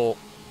quite sure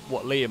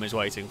what Liam is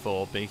waiting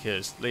for,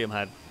 because Liam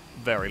had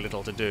very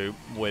little to do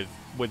with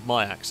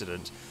my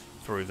accident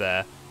through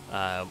there.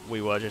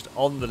 We were just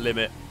on the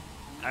limit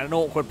at an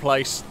awkward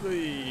place,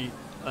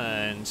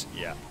 and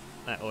yeah,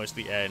 that was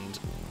the end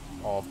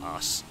of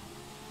us.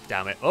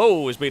 Damn it.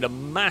 Oh, it's been a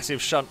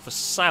massive shunt for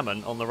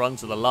Salmon on the run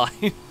to the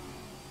line.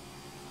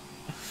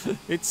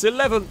 It's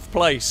 11th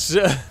place.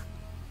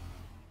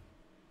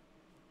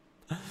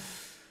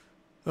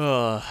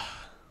 Oh.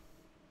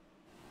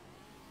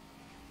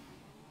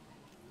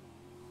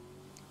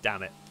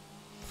 Damn it.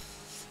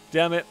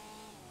 Damn it.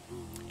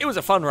 It was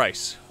a fun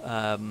race.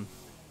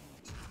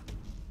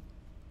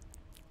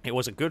 It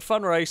was a good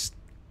fun race.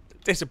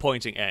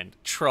 Disappointing end.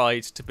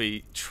 Tried to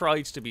be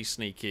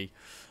sneaky,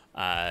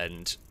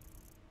 and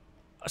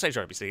I say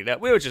tried to be sneaky. No,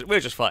 we were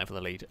just fighting for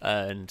the lead,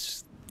 and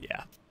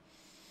yeah.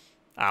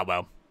 Ah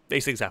well,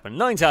 these things happen.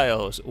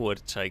 Ninetales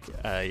would take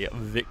a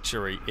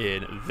victory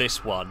in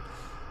this one.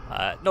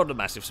 Not a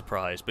massive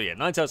surprise, but yeah,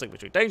 Ninetales take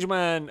victory. Danger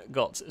Man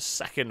got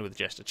second with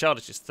Jester.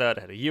 Childish is third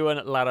ahead of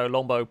Ewan, Lado,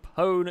 Lombo,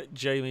 Pone,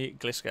 Jamie,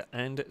 Gliska,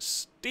 and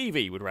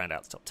Stevie would round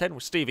out the top 10,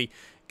 with Stevie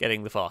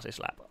getting the fastest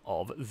lap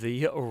of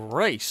the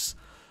race.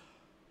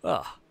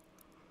 Ah.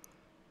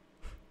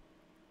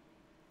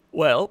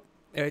 Well,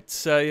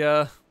 it's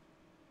a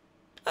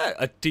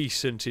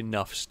decent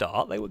enough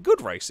start. They were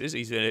good races,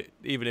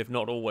 even if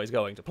not always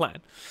going to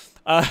plan.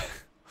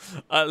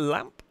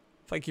 Lamp,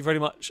 thank you very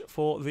much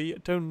for the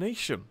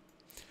donation.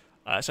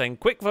 Saying,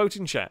 quick vote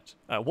in chat.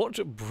 What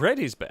bread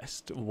is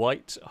best?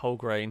 White, whole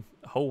grain,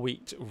 whole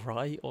wheat,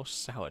 rye, or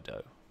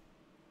sourdough?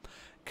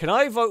 Can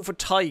I vote for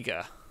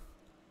Tiger?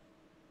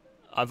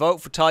 I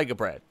vote for Tiger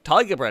bread.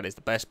 Tiger bread is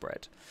the best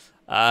bread.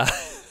 Well,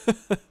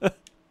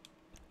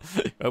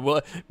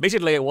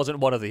 admittedly, it wasn't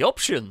one of the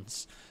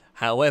options.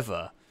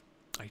 However,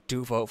 I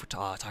do vote for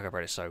Tiger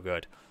bread. Is so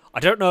good. I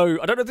don't know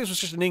if this was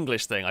just an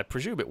English thing. I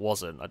presume it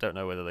wasn't. I don't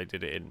know whether they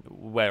did it in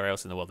where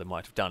else in the world they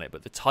might have done it.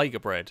 But the tiger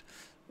bread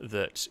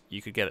that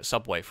you could get at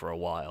Subway for a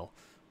while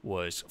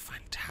was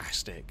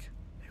fantastic.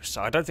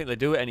 So I don't think they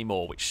do it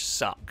anymore, which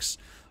sucks.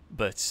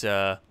 But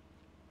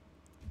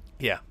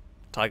yeah,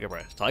 tiger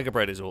bread. Tiger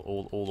bread is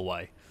all the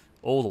way.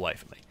 All the way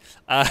for me.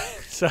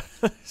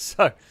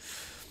 So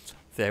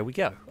there we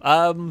go.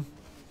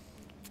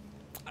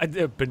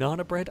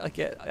 Banana bread, I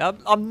get.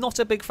 I'm not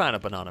a big fan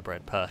of banana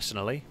bread,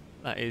 personally.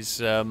 That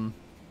is...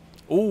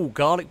 ooh,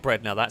 garlic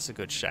bread. Now, that's a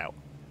good shout.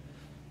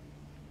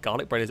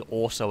 Garlic bread is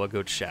also a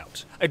good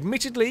shout.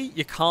 Admittedly,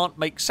 you can't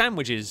make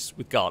sandwiches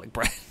with garlic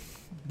bread.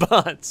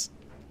 But...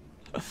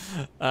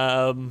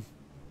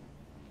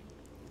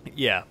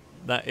 yeah,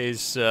 that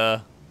is...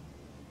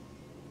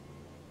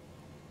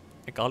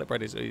 garlic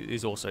bread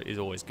is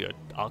always good.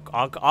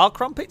 Are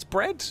crumpets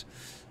bread?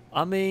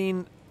 I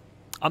mean...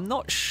 I'm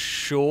not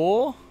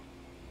sure.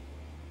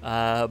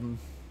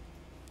 No,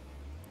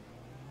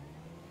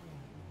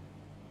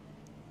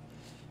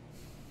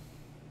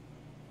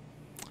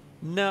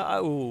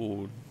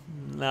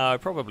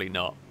 probably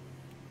not.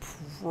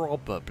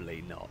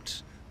 Probably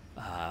not.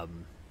 I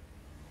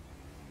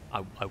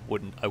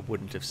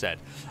wouldn't have said.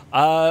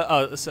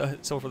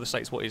 So for the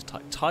States, what is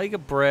tiger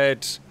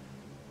bread?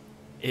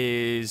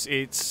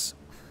 It's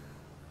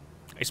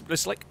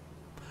like,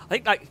 I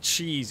think like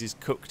cheese is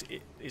cooked.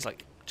 It's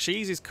like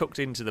cheese is cooked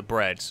into the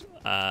bread.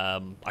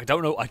 I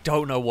don't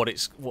know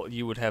what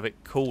you would have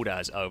it called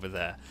as over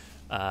there.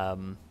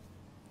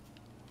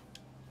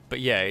 But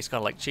yeah, it's kind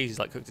of like cheese is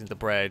like cooked into the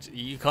bread.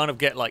 You kind of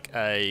get like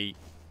a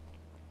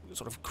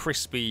sort of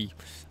crispy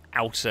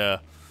outer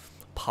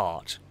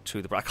part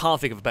to the bread. I can't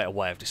think of a better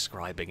way of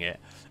describing it,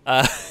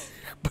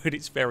 but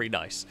it's very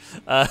nice.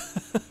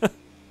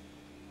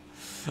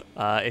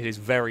 It is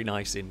very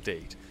nice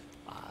indeed.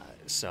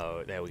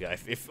 So there we go.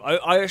 If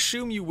I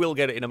assume you will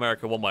get it in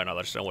America one way or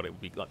another. I just don't know what it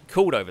would be like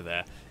called over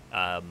there.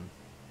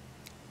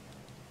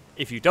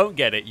 If you don't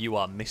get it, you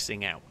are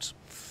missing out.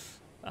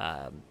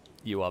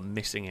 You are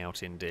missing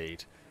out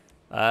indeed.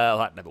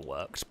 That never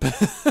worked.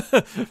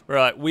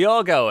 Right, we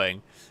are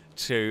going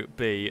to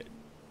be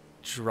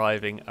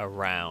driving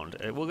around.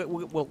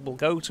 We'll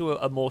go to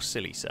a more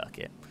silly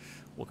circuit.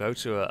 We'll go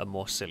to a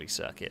more silly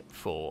circuit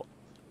for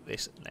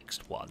this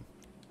next one.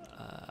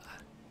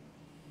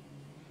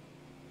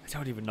 I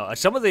don't even know.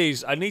 Some of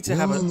these, I need to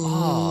have a...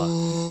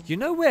 you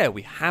know where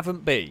we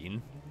haven't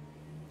been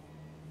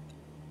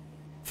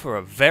for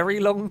a very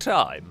long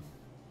time?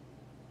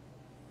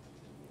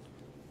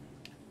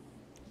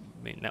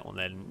 I mean, that one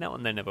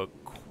then never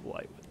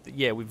quite...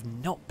 Yeah, we've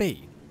not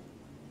been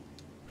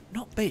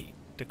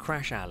to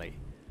Crash Alley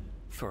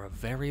for a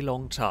very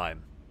long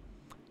time.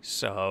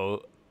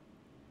 So,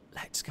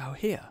 let's go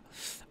here.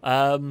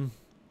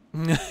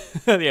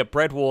 Yeah,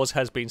 Bread Wars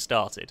has been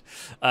started.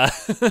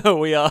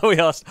 We are.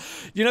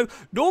 You know,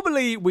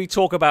 normally we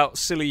talk about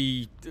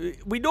silly...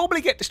 We normally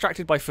get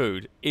distracted by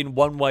food in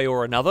one way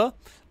or another.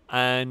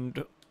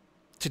 And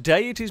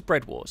today it is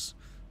Bread Wars.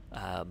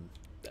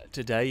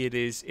 Today it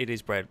is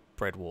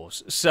Bread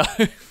Wars. So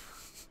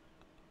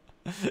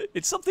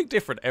it's something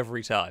different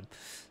every time.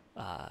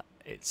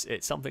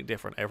 It's something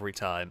different every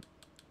time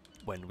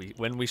when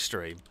we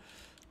stream.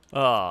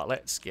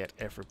 Let's get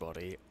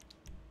everybody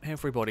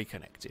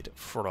connected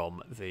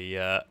from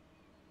the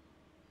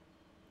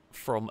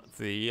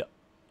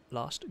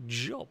last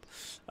job.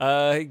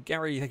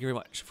 Gary, thank you very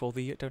much for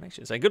the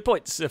donation. Saying good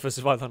points for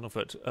Survival on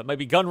Foot.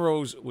 Maybe gun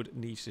rolls would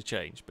need to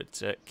change,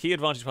 but key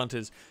advantage of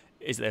hunters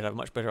is that they have a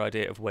much better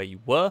idea of where you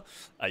were.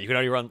 You can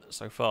only run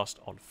so fast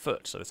on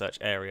foot, so the search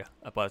area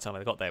by the time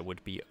I got there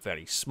would be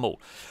very small.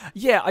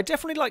 Yeah, I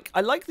definitely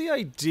like the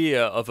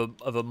idea of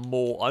a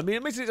more... I mean,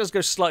 admittedly it does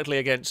go slightly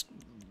against,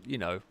 you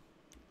know,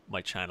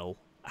 my channel.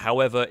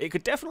 However, it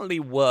could definitely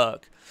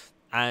work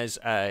as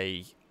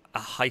a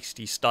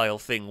heisty style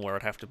thing where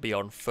I'd have to be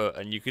on foot,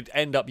 and you could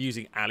end up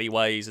using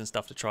alleyways and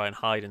stuff to try and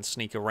hide and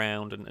sneak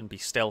around and be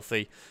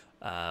stealthy.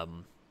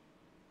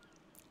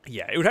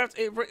 Yeah,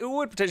 it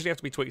would potentially have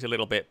to be tweaked a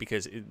little bit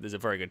because there's a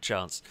very good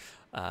chance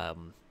that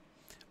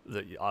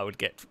I would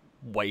get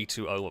way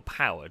too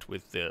overpowered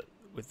with the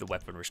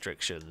weapon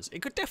restrictions.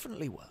 It could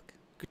definitely work.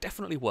 Could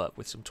definitely work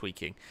with some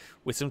tweaking,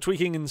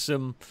 and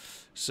some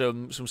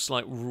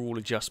slight rule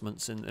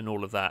adjustments and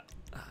all of that.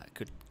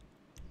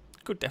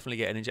 Could definitely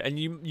get an ninja, and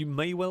you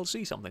may well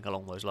see something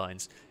along those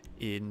lines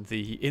in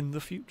the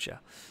future.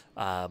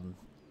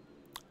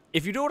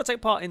 If you do want to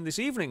take part in this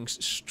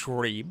evening's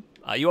stream,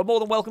 you are more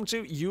than welcome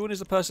to. Ewan is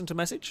the person to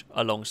message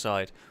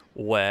alongside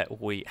where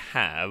we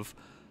have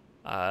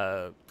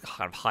kind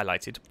of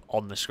highlighted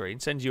on the screen.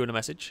 Send Ewan a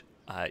message.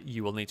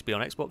 You will need to be on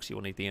Xbox. You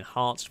will need the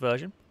enhanced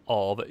version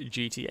of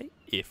GTA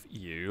if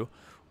you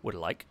would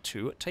like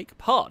to take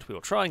part. We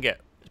will try and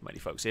get as many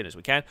folks in as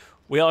we can.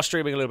 We are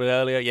streaming a little bit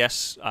earlier,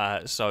 yes,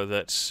 so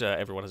that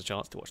everyone has a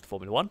chance to watch the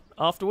Formula 1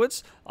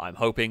 afterwards. I'm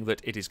hoping that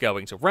it is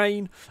going to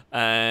rain,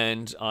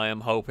 and I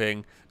am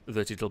hoping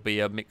that it'll be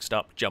a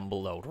mixed-up,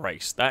 jumbled old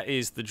race. That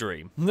is the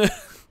dream.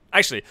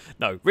 Actually,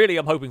 no, really,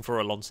 I'm hoping for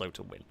Alonso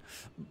to win.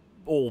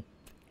 or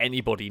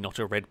anybody not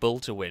a Red Bull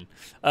to win.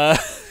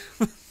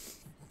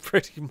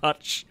 Pretty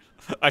much.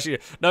 Actually,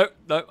 no,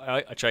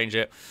 I change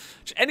it.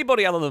 Just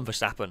anybody other than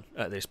Verstappen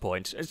at this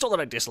point. It's not that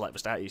I dislike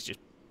Verstappen, he's just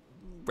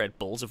Red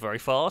Bulls are very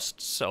fast,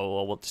 so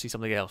I want to see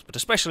something else. But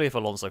especially if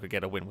Alonso could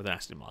get a win with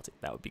Aston Martin,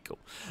 that would be cool.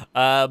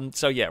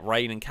 So yeah,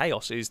 rain and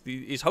chaos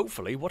is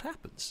hopefully what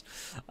happens.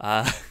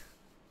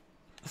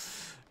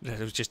 It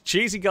was just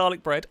cheesy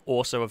garlic bread,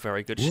 also a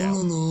very good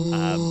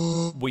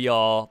shout. We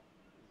are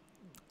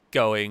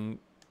going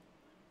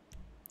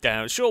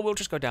down. Sure, we'll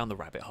just go down the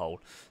rabbit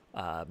hole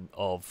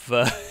of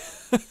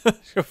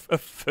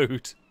of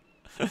food.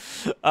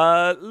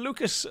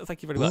 Lucas,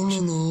 thank you very much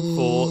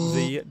for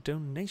the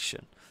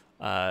donation.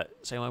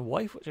 Saying my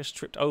wife just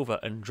tripped over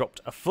and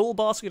dropped a full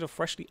basket of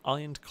freshly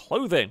ironed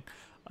clothing.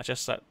 I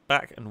just sat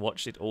back and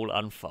watched it all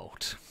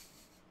unfold.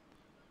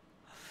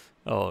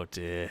 Oh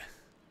dear.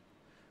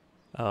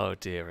 Oh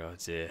dear, oh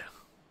dear.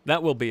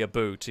 That will be a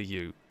boo to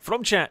you.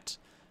 From chat,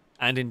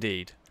 and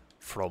indeed,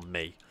 from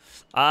me.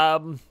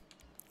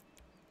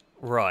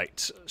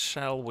 Right,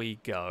 shall we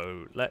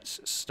go? Let's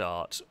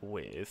start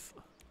with...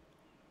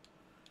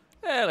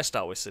 let's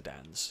start with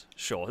sedans.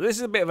 Sure, this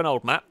is a bit of an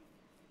old map.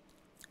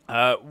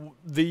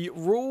 The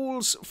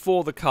rules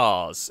for the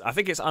cars, I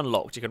think it's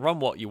unlocked. You can run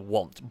what you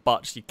want,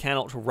 but you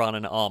cannot run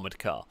an armoured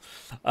car.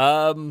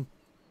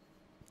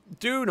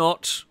 Do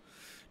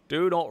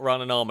not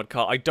run an armoured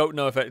car. I don't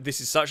know if...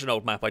 this is such an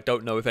old map, I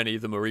don't know if any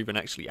of them are even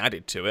actually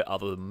added to it,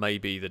 other than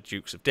maybe the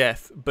Dukes of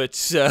Death.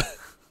 But,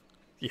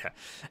 yeah.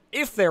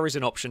 If there is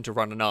an option to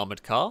run an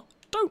armoured car,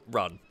 don't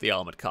run the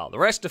armoured car. The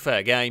rest are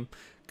fair game.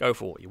 Go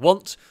for what you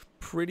want,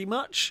 pretty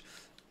much.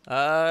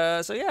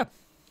 So, yeah.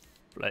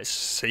 Let's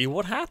see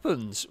what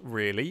happens,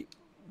 really,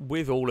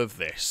 with all of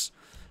this.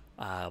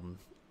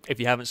 If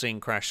you haven't seen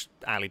Crash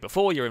Alley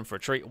before, you're in for a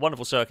treat. A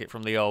wonderful circuit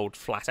from the old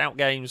Flat Out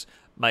games.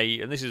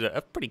 And this is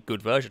a pretty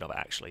good version of it,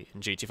 actually,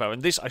 in GT4.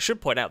 And this, I should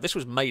point out, this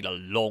was made a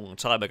long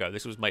time ago.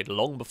 This was made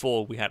long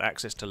before we had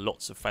access to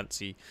lots of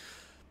fancy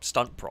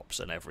stunt props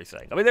and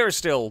everything. I mean, there is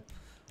still...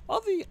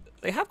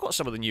 they have got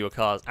some of the newer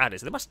cars added.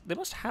 So they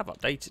must have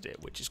updated it,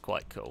 which is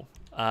quite cool.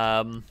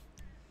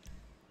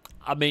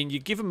 I mean, you're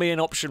giving me an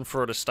option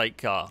for an estate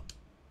car.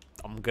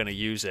 I'm going to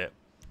use it.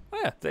 Oh,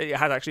 yeah, it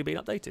has actually been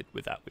updated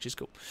with that, which is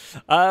cool.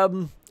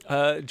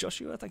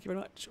 Joshua, thank you very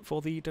much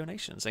for the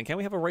donations. And can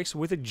we have a race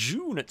with a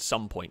June at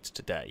some point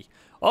today?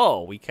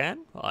 Oh, we can?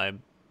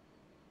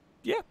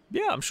 Yeah,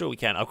 I'm sure we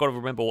can. I've got to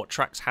remember what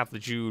tracks have the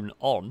June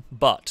on,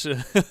 but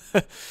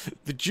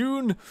the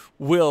June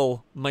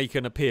will make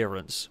an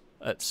appearance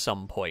at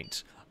some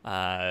point. We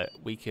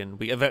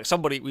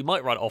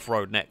might run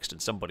off-road next,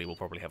 and somebody will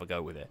probably have a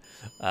go with it.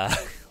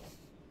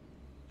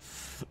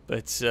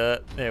 But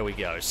there we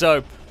go.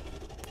 So,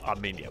 I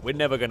mean, yeah, we're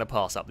never going to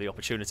pass up the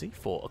opportunity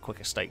for a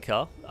quick estate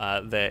car.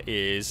 There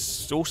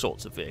is all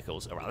sorts of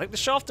vehicles around. I think the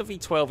Shafter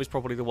V12 is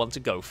probably the one to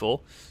go for,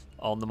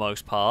 on the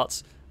most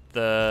part.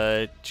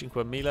 The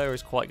Cinque Mille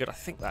is quite good. I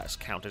think that's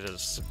counted as a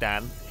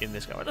sedan in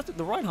this car. I don't think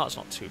the Reinhardt's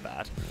not too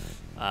bad.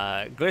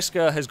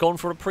 Gliska has gone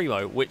for a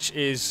Primo, which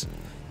is...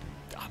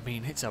 I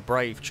mean, it's a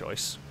brave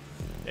choice.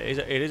 It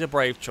is a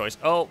brave choice.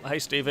 Oh, hey,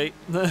 Stevie.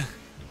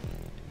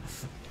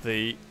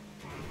 The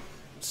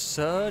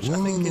Surge, I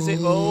think, is it?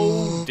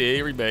 Oh,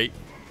 dearie me.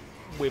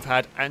 We've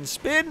had... And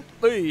spin!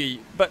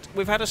 But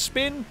we've had a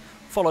spin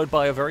followed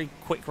by a very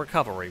quick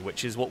recovery,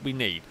 which is what we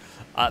need.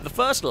 The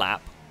first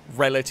lap,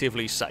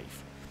 relatively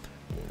safe.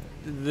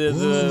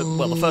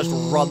 The first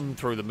run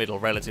through the middle,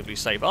 relatively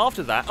safe.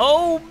 After that...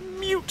 Oh,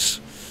 Mute!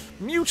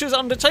 Mute has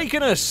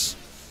undertaken us!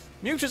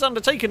 Mute has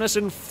undertaken us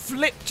and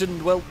flipped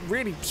and, well,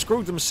 really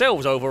screwed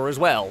themselves over as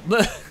well.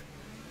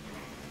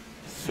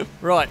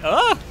 Right.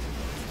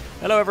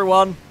 Hello,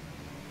 everyone.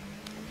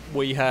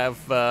 We have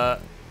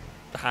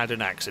had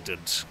an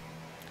accident.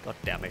 God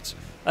damn it.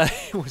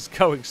 It was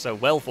going so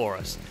well for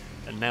us,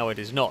 and now it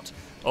is not.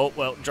 Oh,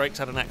 well, Drake's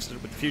had an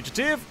accident with the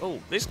Fugitive. Oh,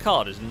 this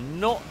car does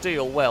not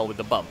deal well with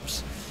the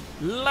bumps.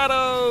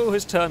 Lado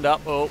has turned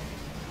up. Oh,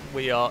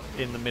 we are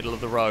in the middle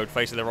of the road,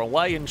 facing the wrong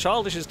way, and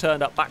Childish has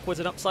turned up backwards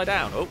and upside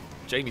down. Oh,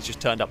 Jamie's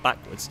just turned up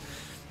backwards.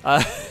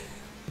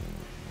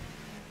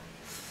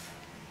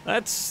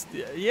 That's...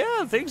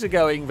 Yeah, things are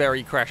going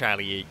very Crash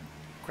Alley-y.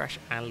 Crash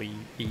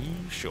Alley-y?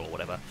 Sure,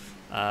 whatever.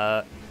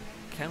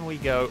 Can we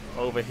go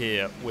over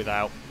here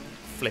without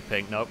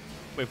flipping? Nope.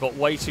 We've got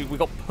way too... We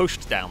got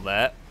pushed down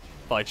there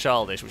by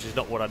Childish, which is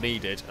not what I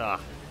needed. I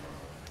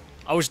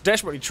was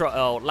desperately trying...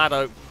 Oh,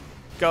 Lado,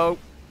 go.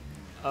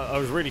 I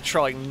was really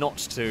trying not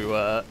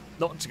to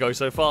go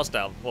so fast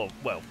down.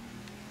 Well,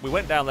 we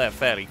went down there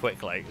fairly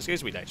quickly.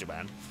 Excuse me, Nature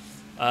Man.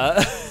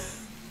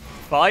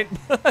 Fine.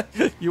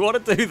 You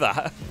want to do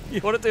that?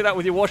 You want to do that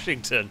with your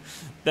Washington?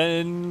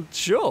 Then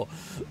sure,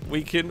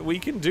 we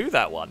can do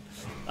that one.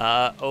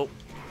 Oh,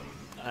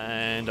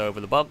 and over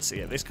the bumps.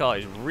 Yeah, this car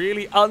is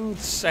really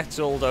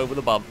unsettled over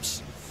the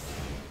bumps.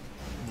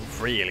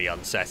 Really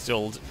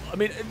unsettled. I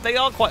mean, they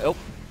are quite... Oh,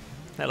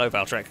 hello,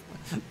 Valtrek.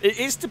 It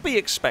is to be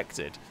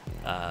expected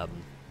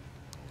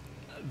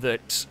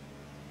that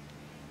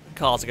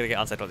cars are going to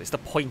get unsettled. It's the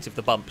point of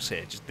the bumps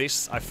here. Just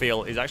this, I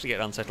feel, is actually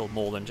getting unsettled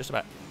more than just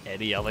about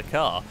any other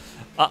car.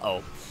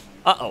 Uh-oh.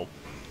 Uh-oh.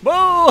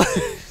 Whoa!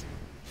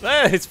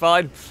 There, it's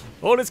fine.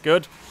 All is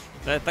good.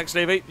 Thanks,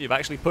 Stevie. You've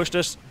actually pushed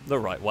us the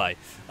right way.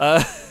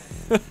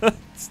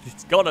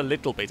 It's gone a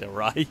little bit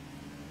awry.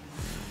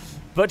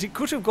 But it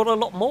could have gone a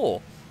lot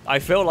more. I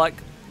feel like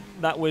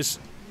that was...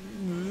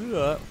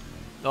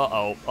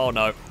 Uh-oh. Oh,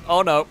 no.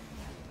 Oh, no.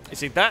 You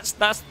see, that's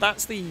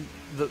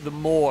the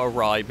more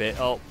awry bit.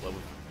 Oh, well,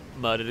 we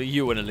murdered a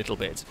Ewan a little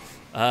bit.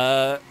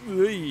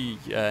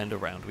 And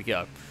around we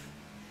go.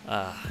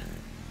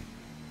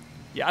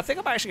 Yeah, I think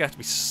I'm actually going to have to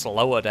be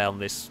slower down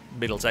this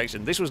middle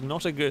section. This was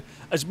not a good...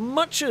 As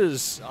much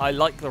as I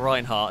like the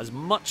Reinhardt, as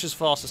much as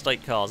Fast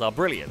Estate cars are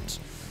brilliant,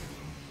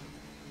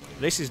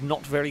 this is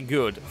not very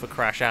good for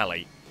Crash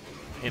Alley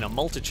in a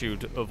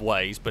multitude of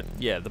ways, but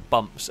yeah, the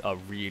bumps are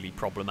really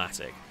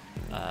problematic.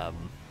 I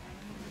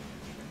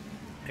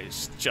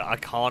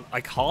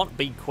can't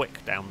be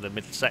quick down the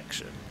middle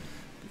section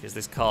because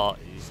this car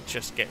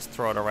just gets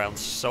thrown around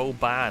so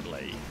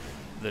badly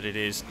that it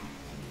is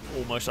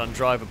almost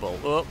undrivable.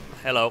 Oh,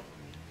 hello.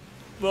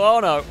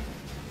 Oh no.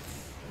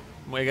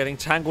 We're getting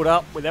tangled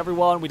up with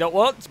everyone. We don't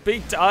want to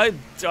be... I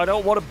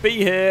don't want to be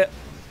here.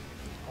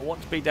 I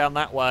want to be down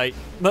that way.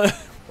 I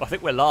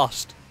think we're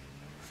last.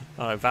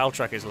 Oh no,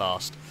 Valtrek is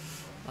last.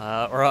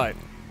 Right.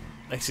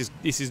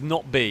 This has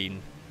not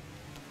been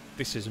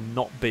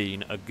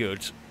a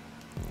good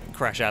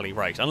Crash Alley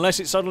race. Unless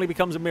it suddenly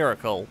becomes a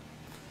miracle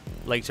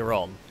later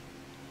on.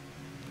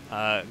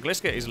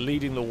 Gliska is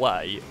leading the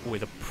way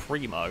with a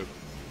Primo,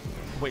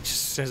 which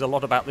says a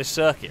lot about this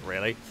circuit,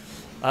 really.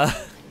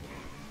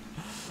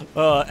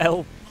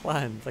 L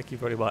Plan, thank you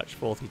very much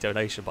for the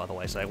donation, by the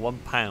way. Saying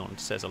 £1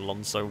 says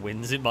Alonso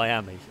wins in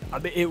Miami. I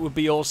mean, it would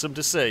be awesome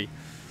to see.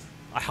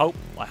 I hope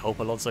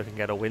Alonso can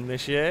get a win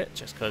this year,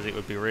 just because it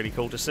would be really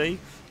cool to see.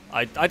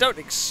 I don't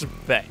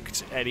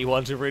expect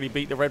anyone to really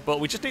beat the Red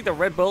Bull. We just need the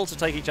Red Bull to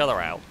take each other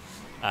out,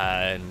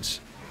 and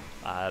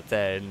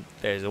then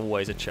there's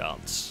always a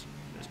chance.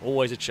 There's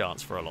always a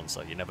chance for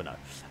Alonso. You never know.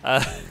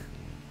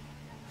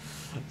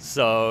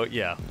 So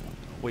yeah,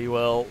 we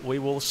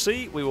will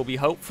see. We will be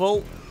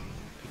hopeful.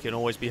 You can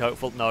always be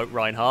hopeful. No,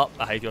 Reinhardt,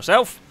 behave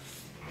yourself.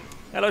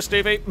 Hello,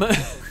 Stevie.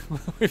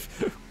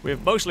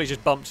 We've mostly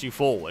just bumped you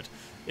forward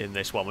in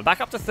this one. We're back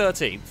up to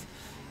 13th,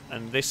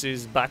 and this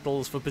is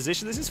battles for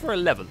position. This is for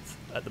 11th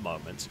at the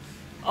moment.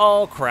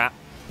 Oh crap.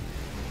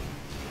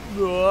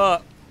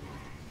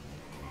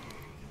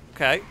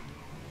 Okay.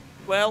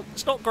 Well,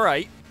 it's not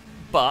great,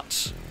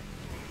 but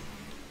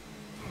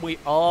we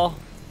are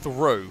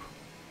through.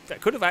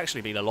 That could have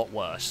actually been a lot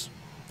worse.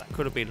 That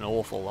could have been an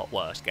awful lot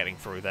worse getting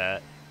through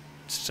there.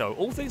 So,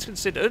 all things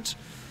considered,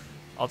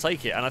 I'll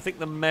take it. And I think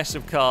the mess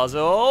of cars...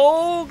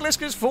 Oh,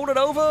 Gliska's fallen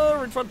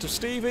over in front of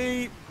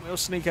Stevie. We'll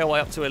sneak our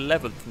way up to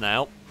 11th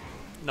now.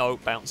 No,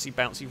 bouncy,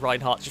 bouncy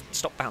Reinhardt. Just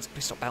stop bouncing.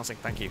 Please stop bouncing.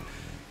 Thank you.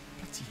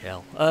 Bloody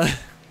hell.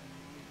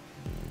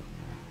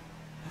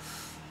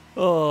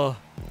 Oh,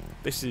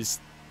 this is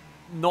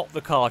not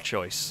the car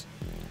choice.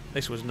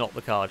 This was not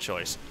the car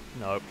choice.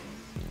 No.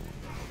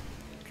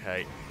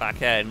 Okay,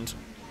 back end.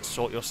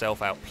 Sort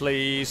yourself out,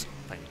 please.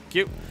 Thank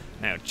you.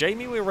 Now,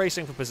 Jamie, we're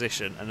racing for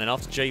position, and then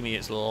after Jamie,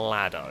 it's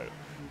Lado.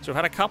 So we've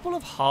had a couple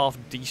of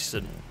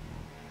half-decent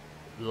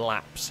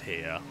laps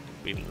here.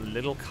 Been a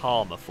little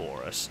calmer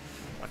for us.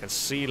 I can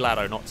see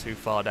Lado not too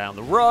far down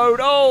the road.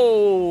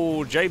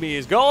 Oh, Jamie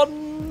is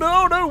gone.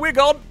 No, no, we're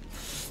gone.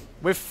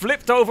 We've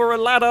flipped over a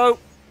Lado.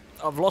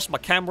 I've lost my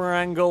camera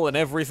angle and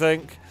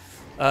everything.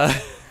 Oh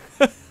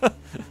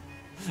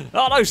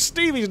no,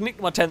 Stevie's nicked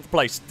my 10th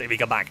place. Stevie,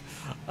 come back.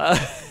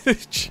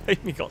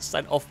 Jamie got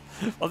sent off.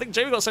 I think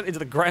Jamie got sent into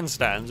the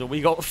grandstands and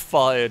we got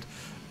fired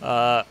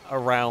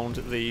around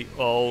the...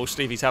 Oh,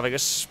 Stevie's having a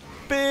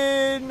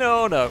spin.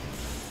 Oh no.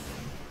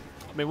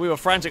 I mean, we were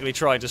frantically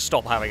trying to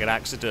stop having an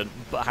accident,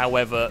 but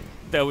however,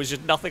 there was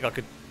just nothing I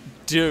could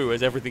do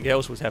as everything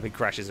else was having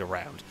crashes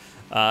around,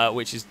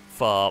 which is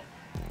far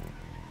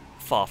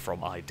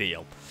from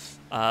ideal.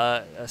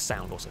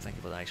 Sound also, thank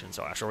you for the donation.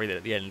 Sorry, I shall read it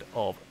at the end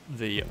of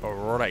the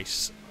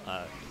race.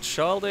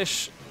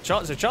 Childish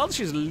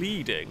is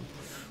leading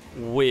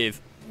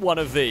with one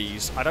of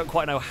these. I don't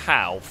quite know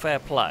how. Fair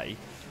play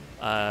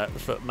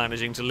for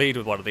managing to lead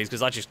with one of these,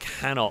 because I just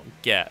cannot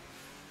get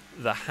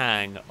the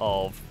hang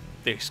of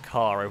this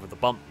car over the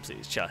bumps.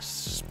 It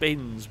just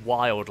spins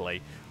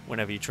wildly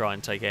whenever you try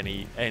and take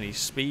any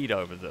speed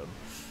over them.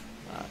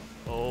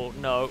 Oh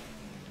no.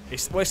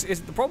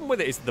 The problem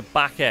with it is the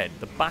back end.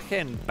 The back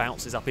end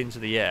bounces up into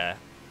the air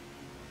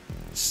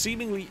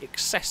seemingly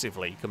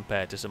excessively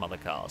compared to some other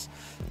cars.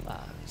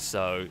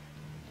 So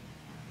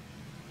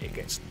it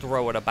gets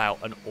thrown about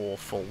an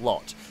awful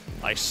lot.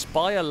 I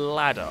spy a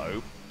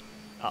Lado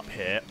up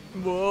here.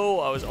 Whoa,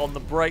 I was on the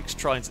brakes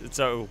trying to...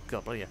 So,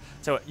 God, yeah.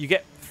 So you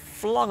get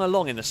flung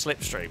along in the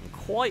slipstream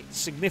quite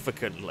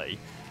significantly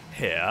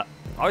here.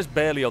 I was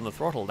barely on the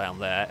throttle down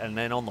there, and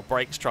then on the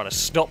brakes trying to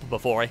stop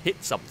before I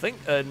hit something,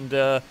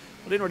 and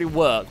It didn't really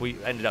work. We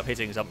ended up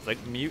hitting something.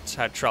 Mutes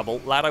had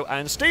trouble. Lado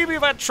and Stevie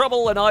have had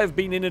trouble, and I've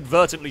been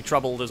inadvertently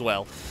troubled as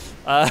well.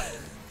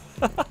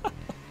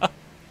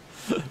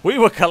 We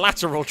were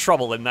collateral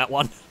trouble in that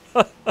one.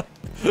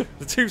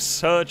 The two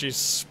surges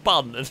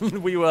spun,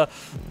 and we were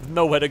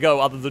nowhere to go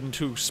other than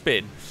to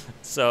spin.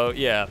 So,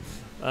 yeah.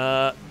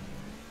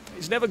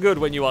 It's never good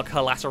when you are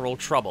collateral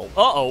trouble.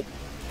 Uh-oh.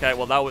 Okay,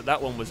 well,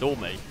 that one was all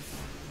me.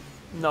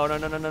 No.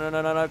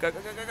 Go.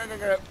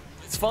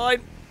 It's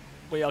fine.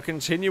 We are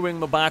continuing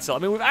the battle. I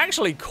mean, we've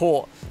actually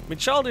caught... I mean,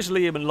 Childish,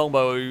 Liam, and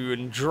Longbow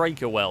and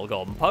Drake are well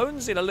gone.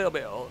 Pones in a little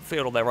bit of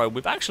field on their own.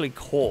 We've actually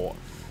caught,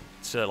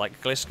 like,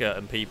 Gliska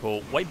and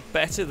people way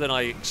better than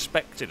I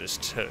expected us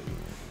to.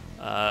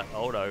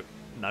 Oh, no.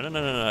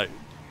 No.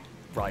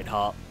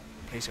 Reinhardt,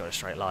 please go in a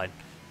straight line.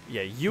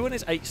 Yeah, Ewan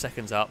is 8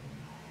 seconds up.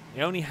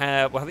 We only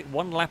have... Well, I think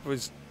one lap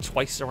was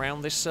twice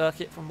around this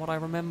circuit, from what I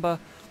remember.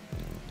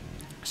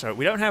 So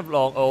we don't have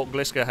long. Oh,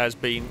 Gliska has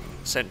been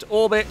sent to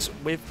orbit.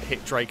 We've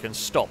hit Drake and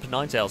stopped.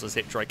 Ninetales has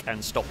hit Drake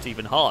and stopped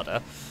even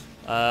harder.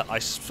 I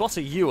spot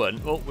a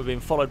Ewan. Oh, we've been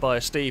followed by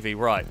a Stevie.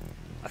 Right.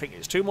 I think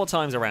it's 2 more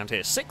times around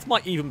here. 6th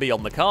might even be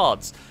on the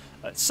cards.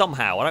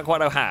 Somehow. I don't quite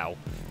know how.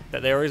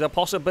 That there is a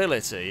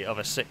possibility of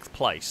a 6th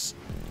place.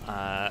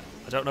 I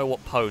don't know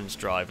what Pone's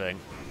driving.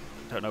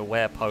 I don't know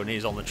where Pone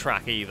is on the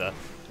track either.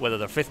 Whether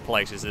the 5th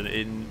place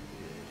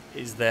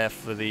is there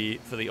for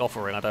the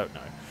offering, I don't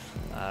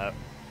know.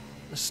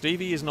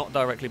 Stevie is not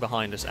directly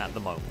behind us at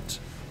the moment.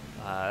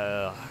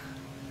 I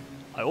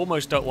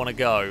almost don't want to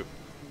go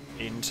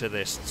into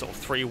this sort of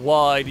 3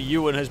 wide.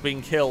 Ewan has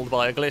been killed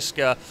by a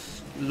Gliska.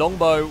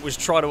 Longbow was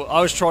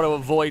I was trying to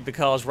avoid the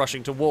cars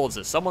rushing towards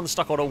us. Someone's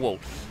stuck on a wall.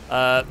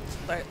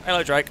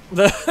 Hello, Drake.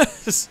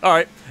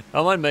 Alright,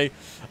 don't mind me.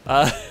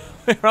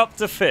 We're up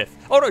to 5th.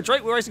 Oh no,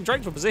 Drake, we're racing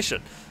Drake for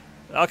position.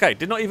 Okay,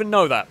 did not even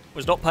know that.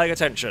 Was not paying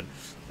attention.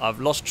 I've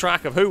lost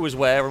track of who was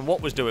where and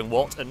what was doing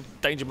what, and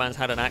Danger Man's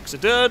had an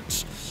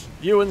accident.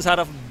 Ewan's had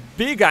a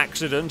big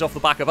accident off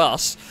the back of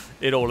us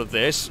in all of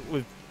this.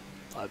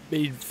 I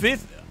mean,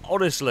 5th,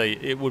 honestly,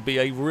 it would be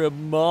a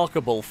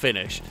remarkable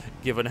finish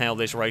given how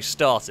this race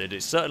started.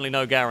 It's certainly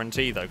no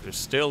guarantee, though, because we've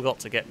still got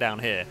to get down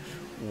here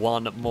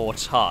one more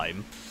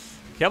time.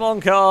 Come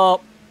on,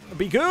 car.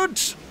 Be good.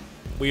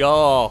 We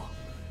are.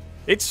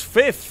 It's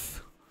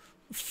 5th.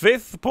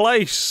 5th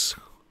place.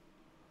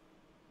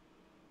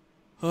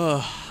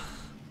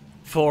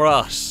 For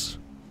us.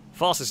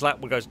 Fastest lap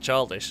will go to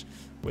Childish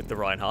with the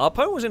Reinhardt.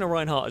 Poe was in a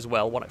Reinhardt as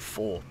well,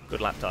 1:04. Good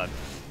lap time.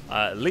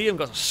 Liam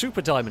got a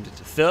super diamond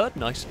into 3rd.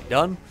 Nicely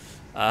done.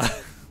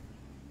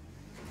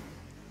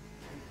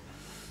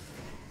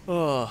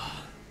 Oh.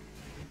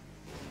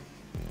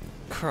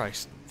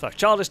 Christ. So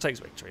Childish takes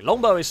victory.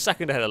 Longbow is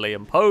 2nd ahead of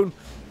Liam. Pone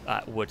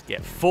would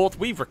get 4th.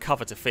 We've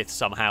recovered to 5th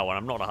somehow, and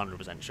I'm not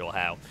 100% sure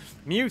how.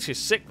 Mute is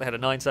 6th ahead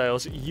of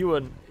Ninetales.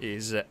 Ewan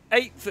is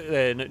 8th,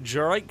 then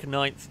Drake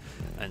 9th,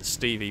 and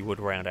Stevie would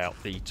round out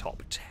the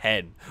top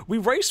 10. We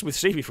raced with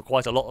Stevie for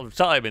quite a lot of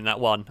time in that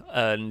one,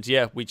 and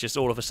yeah, we just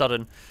all of a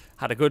sudden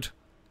had a good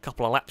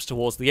couple of laps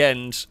towards the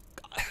end.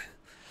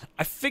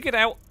 I figured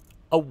out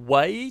a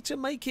way to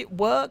make it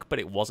work, but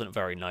it wasn't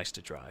very nice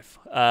to drive.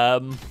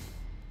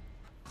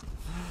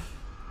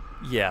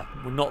 Yeah,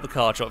 we're not the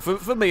car choice.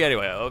 For me,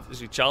 anyway,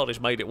 obviously Childish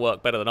made it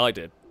work better than I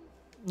did.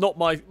 Not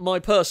my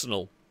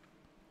personal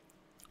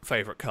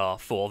favourite car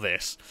for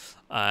this.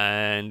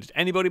 And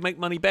anybody make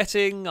money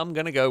betting? I'm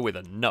going to go with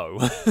a no.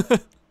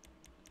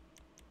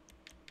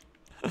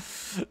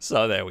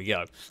 So there we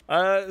go.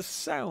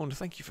 Sound,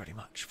 thank you very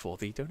much for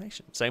the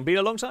donation. Saying been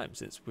a long time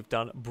since we've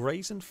done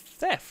Brazen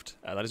Theft.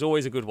 That is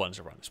always a good one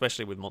to run,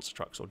 especially with monster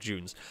trucks or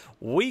dunes.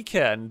 We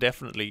can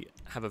definitely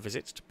have a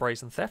visit to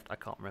Brazen Theft. I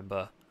can't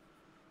remember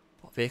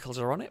what vehicles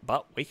are on it,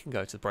 but we can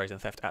go to the Brazen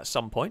Theft at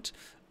some point.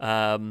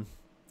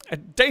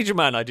 Danger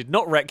Man, I did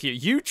not wreck you.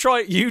 You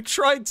tried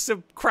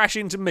to crash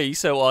into me,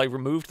 so I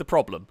removed the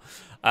problem,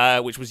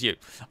 which was you.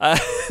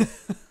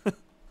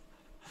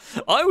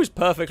 I was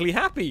perfectly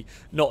happy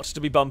not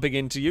to be bumping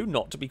into you,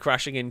 not to be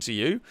crashing into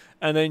you,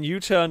 and then you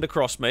turned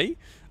across me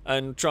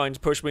and trying to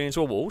push me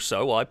into a wall,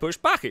 so I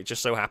pushed back. It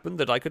just so happened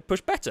that I could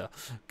push better,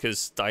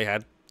 because I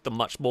had the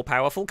much more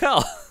powerful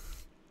car.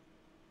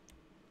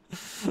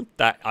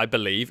 That, I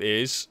believe,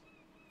 is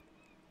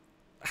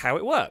how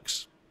it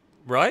works.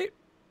 Right?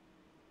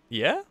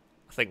 Yeah?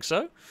 I think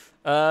so.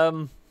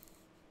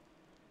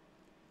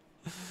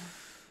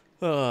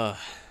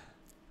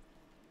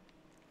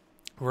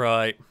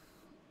 Right.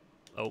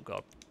 Oh,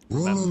 God.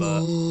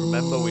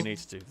 Remember we need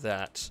to do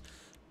that.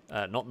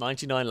 Not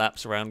 99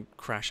 laps around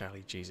Crash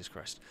Alley. Jesus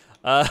Christ.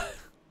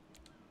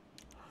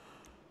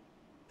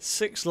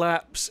 6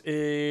 laps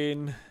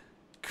in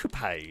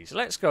coupes.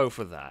 Let's go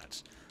for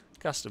that.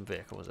 Custom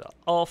vehicles are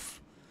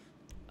off.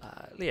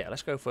 Yeah,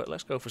 let's go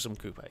for some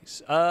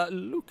coupes.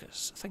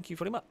 Lucas, thank you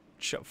very much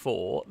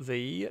for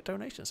the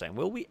donation. Saying,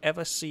 will we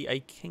ever see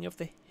a King of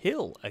the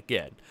Hill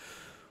again?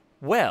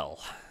 Well,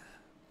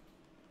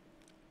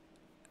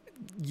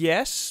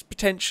 yes,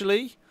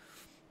 potentially.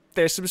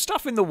 There's some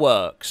stuff in the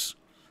works.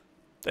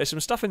 There's some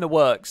stuff in the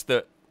works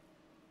that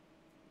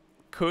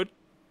could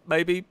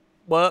maybe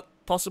work,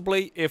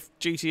 possibly, if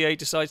GTA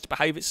decides to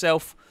behave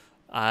itself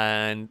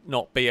and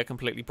not be a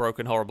completely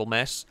broken, horrible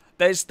mess.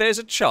 There's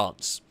a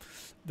chance.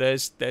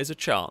 There's a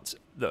chance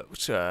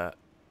that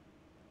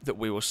that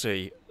we will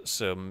see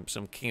some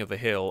King of the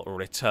Hill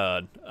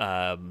return.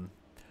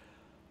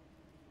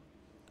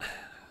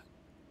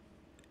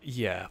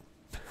 Yeah.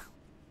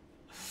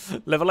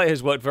 Level 8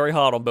 has worked very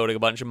hard on building a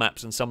bunch of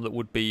maps, and some that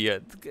would be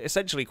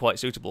essentially quite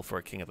suitable for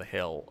a King of the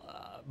Hill.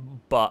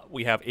 But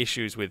we have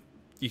issues with,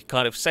 you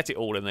kind of set it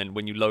all, and then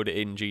when you load it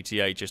in,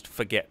 GTA just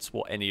forgets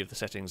what any of the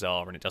settings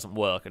are, and it doesn't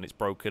work, and it's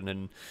broken,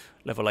 and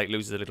Level 8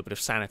 loses a little bit of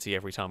sanity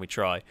every time we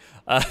try.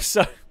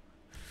 So,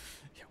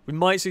 we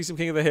might see some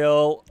King of the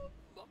Hill,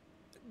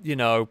 you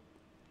know,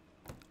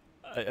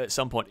 at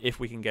some point, if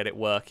we can get it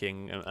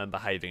working and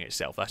behaving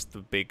itself. That's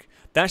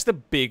the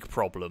big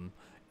problem,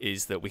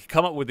 is that we can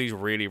come up with these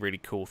really, really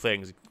cool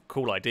things,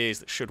 cool ideas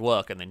that should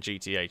work, and then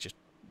GTA just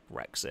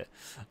wrecks it.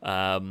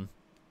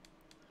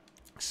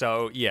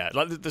 So, yeah,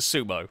 like the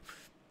sumo,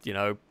 you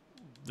know,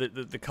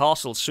 the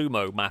castle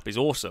sumo map is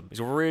awesome. It's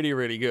really,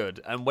 really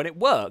good. And when it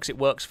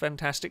works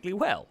fantastically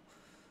well.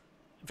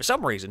 For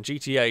some reason,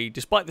 GTA,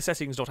 despite the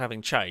settings not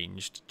having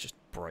changed, just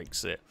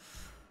breaks it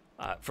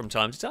from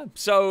time to time.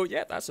 So,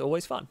 yeah, that's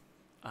always fun.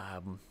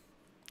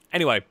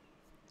 Anyway,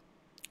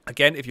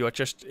 again, if you are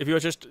just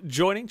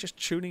joining, just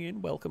tuning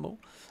in, welcome all.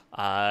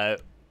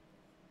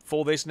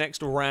 For this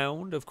next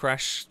round of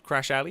Crash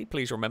Alley,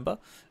 please remember,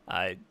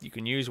 you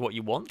can use what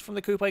you want from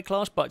the coupe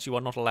class, but you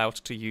are not allowed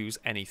to use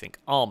anything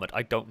armoured.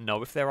 I don't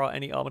know if there are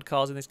any armoured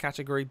cars in this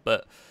category,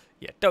 but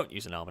yeah, don't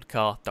use an armoured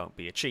car. Don't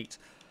be a cheat.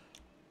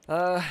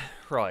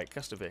 Right,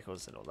 custom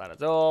vehicles and all that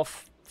is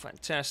off.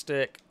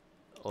 Fantastic.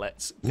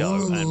 Let's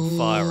go and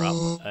fire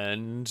up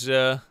and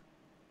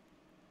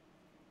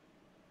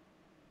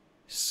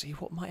see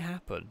what might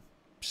happen.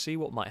 See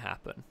what might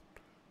happen.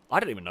 I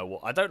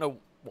don't know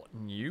what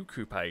new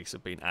coupes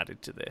have been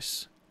added to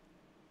this.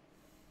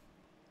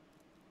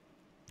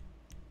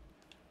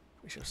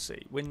 We shall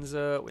see.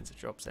 Windsor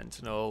Drop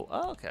Sentinel.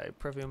 Oh, okay.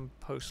 Premium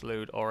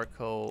Postlude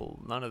Oracle.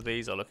 None of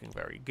these are looking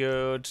very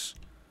good.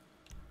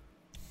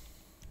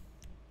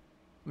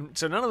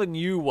 So none of the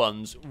new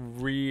ones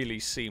really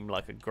seem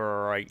like a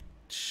great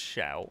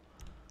shout.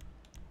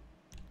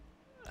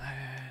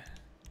 I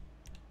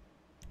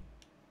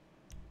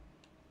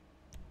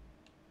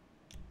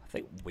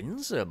think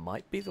Windsor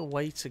might be the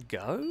way to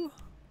go.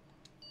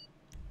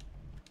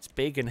 It's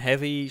big and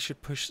heavy.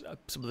 Should push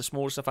some of the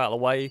smaller stuff out of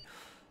the way.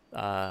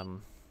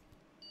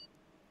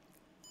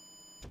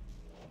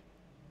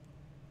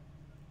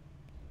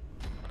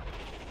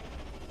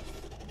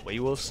 We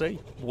will see.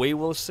 We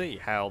will see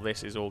how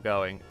this is all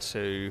going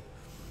to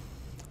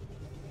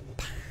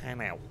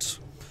pan out.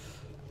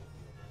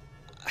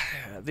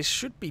 This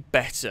should be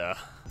better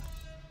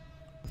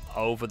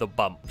over the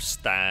bumps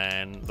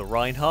than the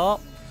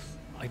Reinhardt.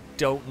 I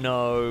don't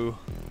know.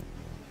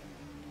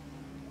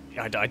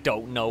 I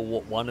don't know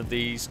what one of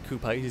these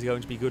coupes is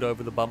going to be good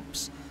over the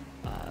bumps.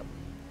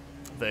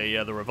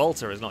 The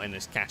Revolta is not in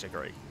this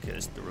category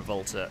because the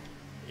Revolta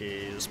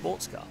is a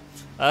sports car.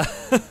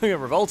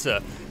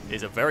 Revolta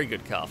is a very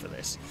good car for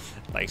this,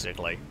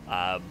 basically.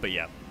 But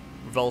yeah,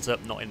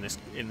 Revolta not in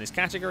this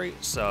category,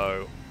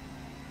 so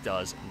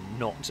does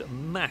not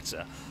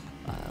matter.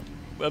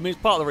 I mean,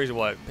 it's part of the reason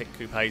why I picked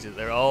coupes is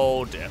they're,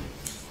 oh dear.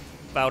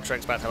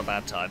 Valtrek's about to have a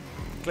bad time.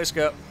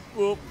 Gliska,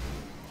 whoop.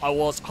 I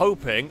was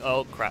hoping,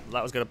 oh crap,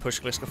 that was going to push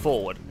Gliska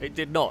forward. It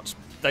did not.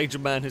 Danger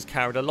Man has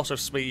carried a lot of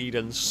speed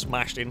and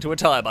smashed into a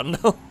tyre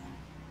bundle.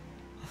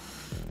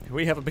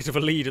 We have a bit of a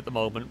lead at the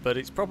moment, but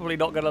it's probably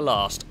not going to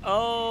last.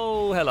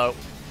 Oh, hello.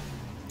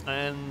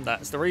 And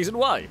that's the reason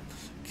why.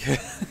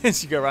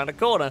 As you go around a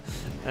corner,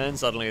 and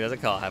suddenly there's a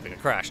car having a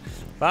crash.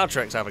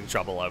 Valtrek's having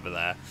trouble over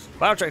there.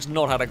 Valtrek's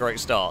not had a great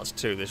start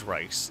to this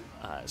race.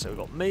 So we've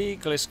got me,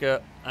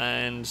 Gliska,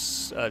 and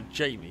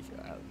Jamie,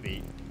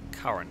 the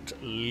current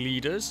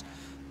leaders.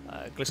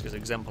 Gliska's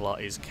Exemplar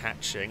is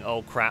catching.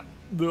 Oh, crap.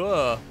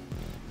 Ugh.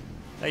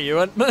 Hey,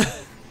 Ewan.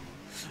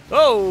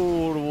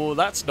 Oh,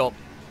 that's not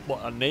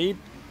what I need.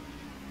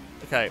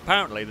 Okay,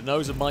 apparently the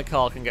nose of my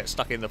car can get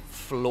stuck in the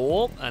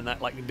floor, and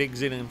that like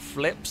digs in and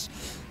flips.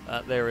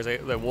 There was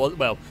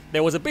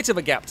a bit of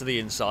a gap to the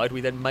inside.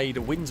 We then made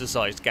a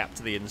Windsor-sized gap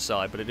to the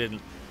inside, but it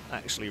didn't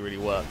actually really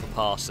work for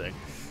passing.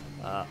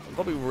 I've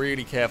got to be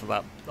really careful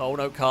about. Oh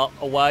no, car,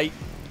 away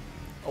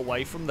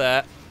from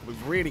there. Be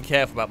really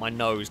careful about my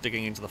nose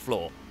digging into the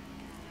floor,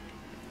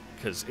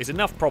 because it's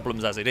enough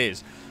problems as it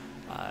is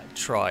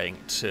trying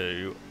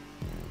to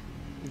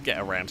get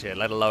around here,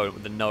 let alone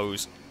with the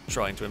nose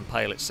trying to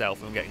impale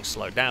itself and getting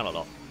slowed down a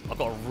lot. I've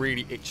got a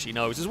really itchy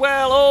nose as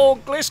well. Oh,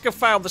 Gliska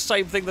found the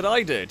same thing that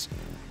I did.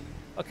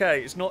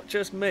 Okay, it's not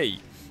just me.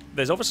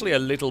 There's obviously a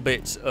little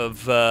bit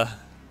of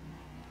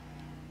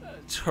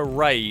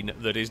terrain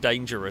that is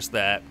dangerous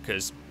there,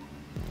 because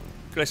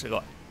Gliska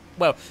got...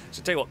 Well,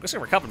 so tell you what,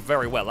 Gliska recovered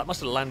very well. That must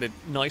have landed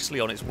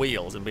nicely on its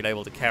wheels and been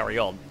able to carry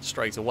on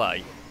straight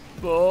away.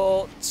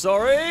 Oh,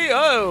 sorry.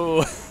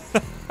 Oh!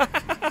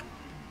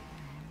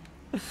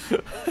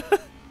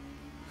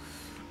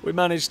 We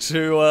managed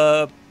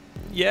to,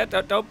 yeah,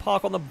 don't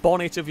park on the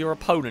bonnet of your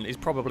opponent is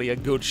probably a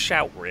good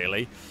shout,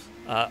 really.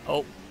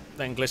 Oh,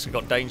 then Gliska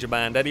got danger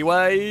manned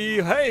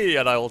anyway. Hey,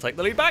 and I will take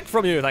the lead back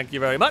from you. Thank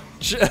you very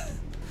much.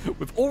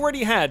 We've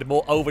already had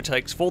more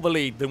overtakes for the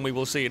lead than we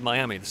will see in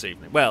Miami this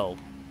evening. Well,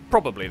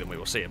 probably than we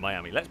will see in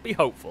Miami. Let's be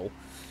hopeful.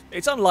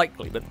 It's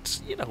unlikely,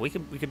 but, you know, we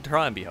can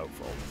try and be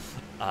hopeful.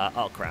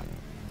 Oh, crap.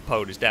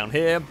 Pode is down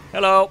here.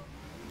 Hello.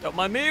 Don't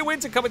mind me.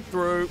 Winds are coming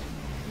through.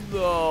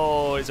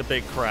 Oh, it's a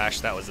big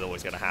crash. That was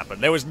always going to happen.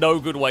 There was no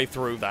good way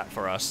through that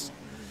for us.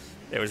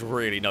 There was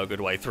really no good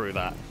way through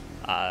that.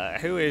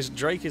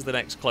 Drake is the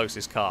next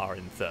closest car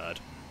in third.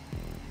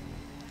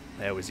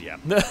 There was, yeah.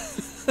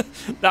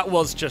 That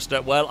was just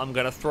a, well, I'm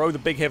going to throw the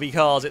big heavy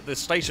cars at the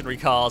stationary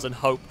cars and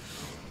hope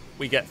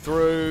we get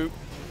through.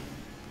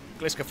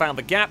 Gliska found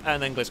the gap,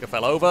 and then Gliska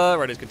fell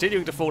over, and is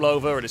continuing to fall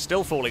over, and is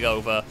still falling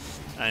over,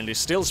 and is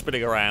still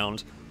spinning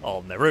around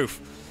on the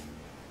roof.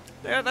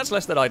 Yeah, that's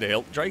less than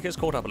ideal. Drake has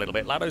caught up a little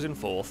bit. Lado's in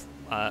fourth.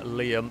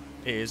 Liam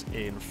is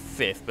in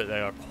fifth, but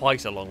they are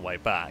quite a long way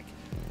back.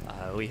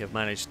 We have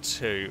managed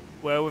to...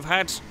 Well, we've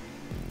had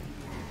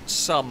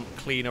some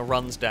cleaner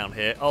runs down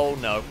here. Oh,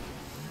 no.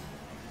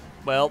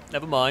 Well,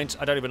 never mind.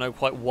 I don't even know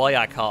quite why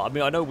our car... I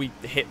mean, I know we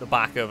hit the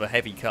back of a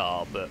heavy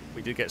car, but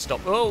we did get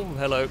stopped. Oh,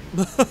 hello.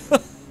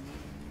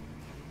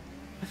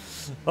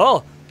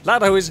 Oh,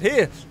 Lado is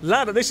here.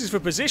 Lado, this is for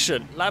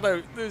position.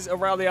 Lado is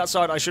around the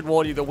outside. I should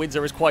warn you, the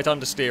Windsor is quite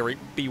understeery.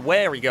 Be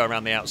wary going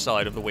around the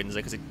outside of the Windsor,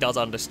 because it does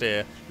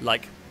understeer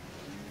like...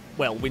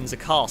 Well, Windsor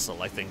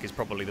Castle, I think, is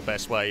probably the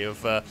best way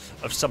of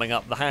summing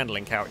up the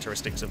handling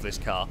characteristics of this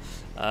car.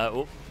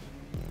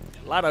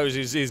 Lado's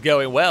is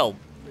going well.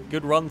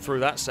 Good run through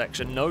that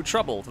section. No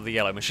trouble for the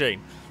yellow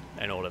machine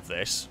in all of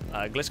this.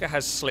 Gliska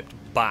has slipped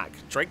back.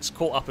 Drake's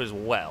caught up as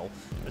well.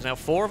 There's now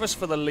 4 of us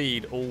for the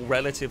lead, all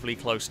relatively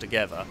close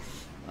together.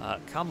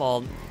 Come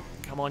on.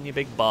 Come on, you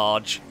big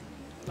barge.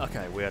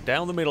 Okay, we are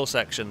down the middle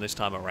section this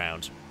time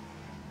around.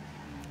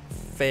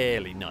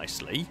 Fairly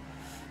nicely.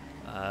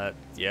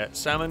 Yeah,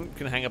 Salmon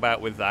can hang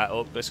about with that.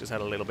 Oh, Gliska's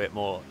had a little bit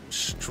more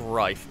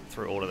strife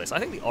through all of this. I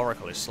think the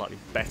Oracle is slightly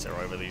better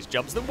over these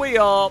jumps than we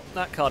are.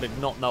 That car did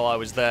not know I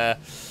was there.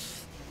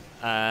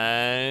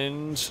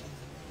 And...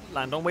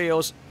 Land on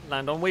wheels.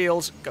 Land on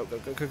wheels. Go, go,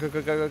 go, go, go,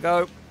 go, go, go,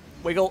 go.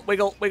 Wiggle,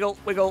 wiggle, wiggle,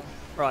 wiggle.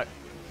 Right.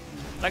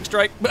 Thanks,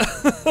 Drake.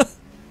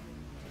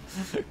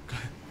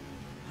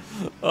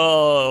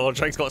 Oh,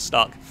 Drake's got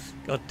stuck.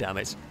 God damn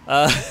it.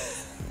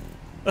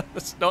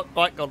 It's not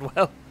quite gone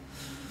well.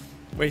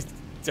 We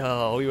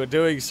were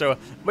doing so... I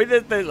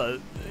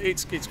mean,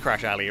 it's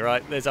Crash Alley,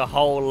 right? There's a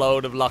whole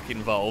load of luck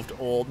involved,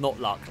 or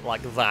not luck,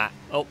 like that.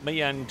 Oh,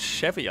 me and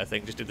Chevy, I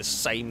think, just did the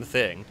same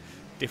thing.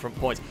 Different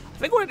points. I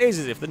think what it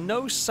is if the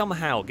nose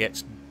somehow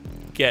is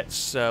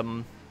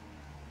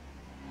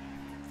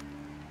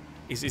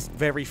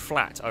very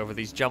flat over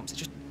these jumps, it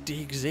just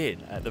digs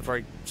in at the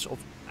very sort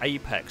of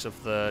apex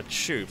of the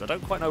tubes. I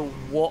don't quite know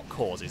what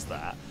causes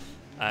that.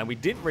 And we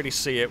didn't really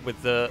see it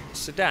with the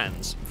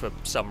sedans for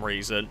some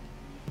reason.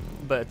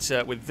 But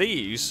with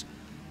these,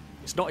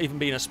 it's not even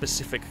been a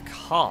specific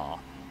car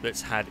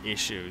that's had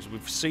issues.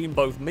 We've seen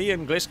both me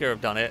and Gliska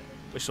have done it.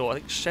 We saw, I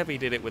think Chevy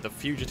did it with a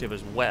Fugitive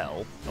as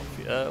well.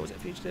 Was it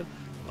Fugitive?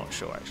 Not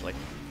sure, actually.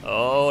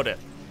 Oh, dear.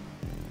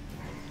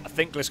 I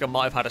think Gliska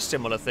might have had a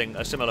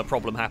similar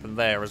problem happen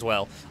there as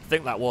well. I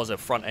think that was a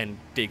front-end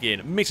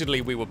dig-in.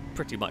 Admittedly, we were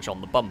pretty much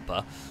on the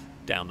bumper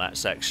down that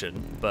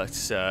section.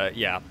 But,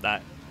 yeah,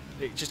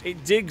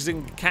 it digs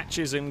and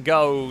catches and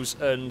goes,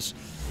 and...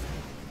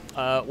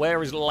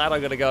 where is Lado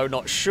going to go?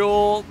 Not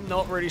sure.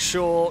 Not really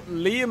sure.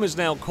 Liam has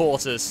now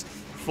caught us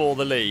for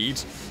the lead.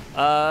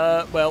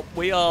 Well,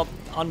 we are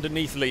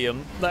underneath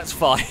Liam. That's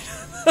fine.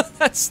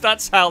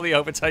 that's how the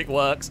overtake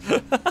works.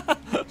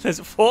 There's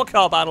a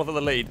 4-car battle for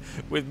the lead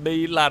with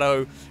me,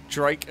 Lado,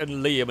 Drake, and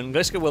Liam. And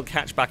Gliska will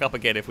catch back up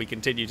again if we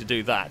continue to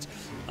do that.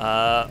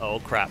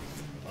 Oh, crap.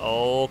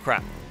 Oh,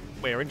 crap.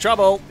 We're in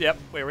trouble. Yep,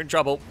 we're in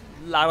trouble.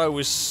 Lado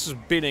was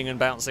spinning and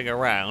bouncing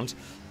around.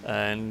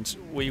 And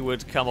we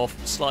would come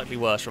off slightly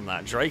worse from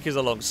that. Drake is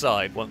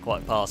alongside, won't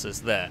quite pass us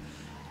there.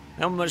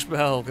 How much...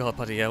 Oh, God,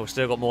 buddy, yeah, we've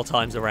still got more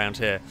times around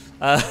here.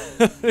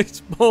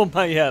 It's more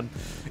mayhem.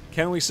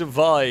 Can we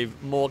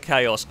survive more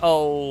chaos?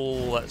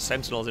 Oh, that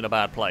Sentinel's in a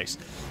bad place.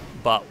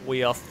 But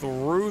we are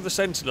through the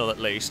Sentinel, at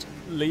least.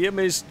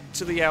 Liam is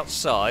to the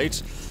outside.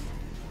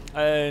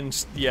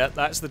 And, yeah,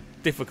 that's the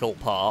difficult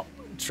part.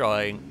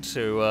 Trying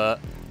to...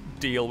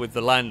 deal with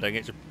the landing.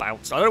 It just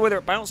bounced. I don't know whether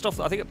it bounced off.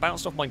 I think it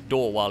bounced off my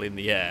door while in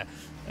the air.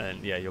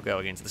 And yeah, you're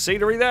going into the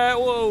scenery there.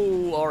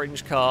 Whoa,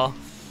 orange car.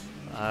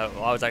 I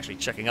was actually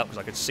checking up because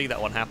I could see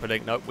that one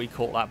happening. Nope, we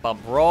caught that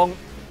bump wrong.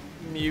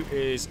 Mute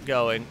is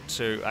going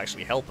to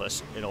actually help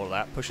us in all of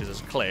that. Pushes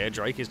us clear.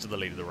 Drake is to the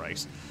lead of the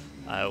race.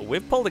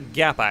 We've pulled a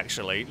gap,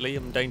 actually.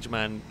 Liam,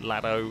 Dangerman,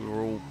 Lado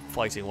are all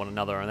fighting one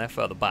another, and they're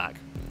further back.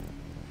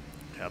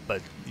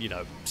 But, you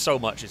know, so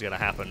much is going to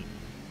happen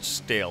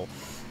still.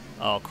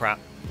 Oh, crap.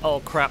 Oh,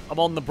 crap. I'm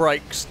on the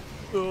brakes.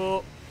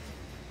 Oh,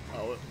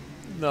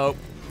 no.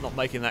 not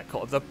making that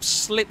cut. The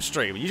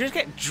slipstream, you just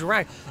get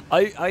dragged.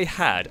 I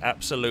had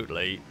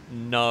absolutely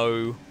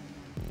no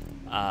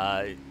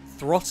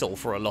throttle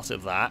for a lot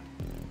of that,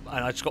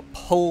 and I just got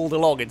pulled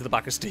along into the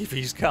back of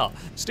Stevie's car.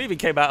 Stevie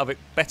came out of it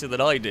better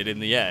than I did in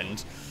the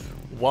end.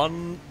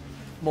 One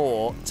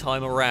more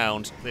time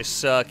around this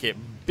circuit,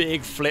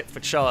 big flip for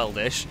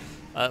Childish.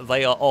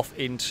 They are off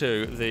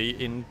into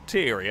the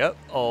interior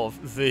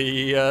of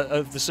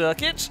the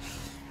circuit.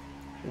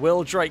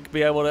 Will Drake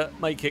be able to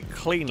make it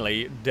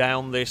cleanly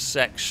down this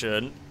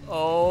section?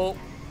 Oh,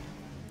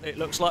 it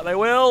looks like they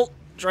will.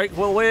 Drake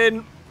will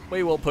win.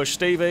 We will push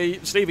Stevie.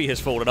 Stevie has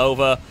fallen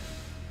over.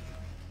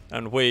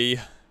 And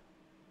we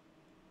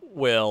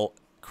will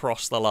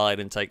cross the line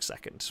and take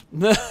second.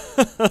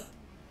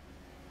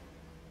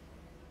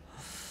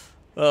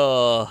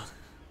 Oh.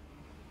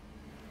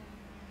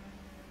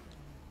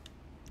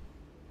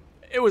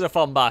 It was a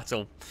fun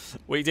battle.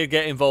 We did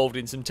get involved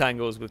in some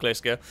tangles with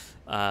Gliska.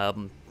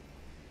 Tell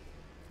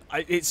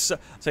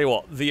you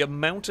what, the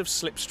amount of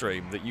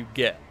slipstream that you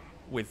get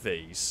with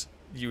these,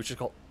 you just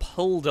got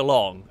pulled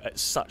along at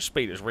such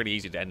speed. It's really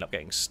easy to end up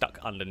getting stuck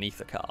underneath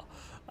a car,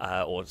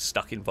 or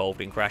stuck involved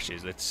in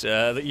crashes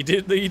that you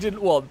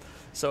didn't want.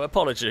 So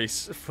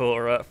apologies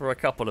for a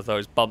couple of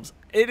those bumps.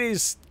 It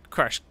is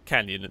Crash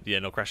Canyon at the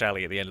end, or Crash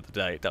Alley at the end of the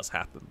day. It does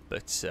happen,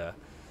 but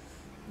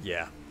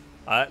yeah.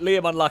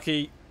 Liam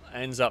unlucky.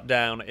 Ends up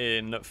down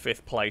in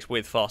 5th place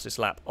with fastest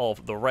lap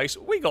of the race.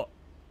 We got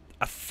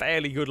a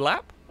fairly good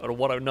lap at a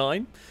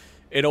 109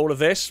 in all of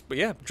this. But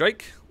yeah,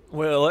 Drake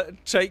will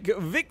take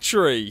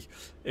victory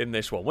in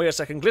this one. We are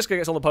second. Gliska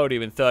gets on the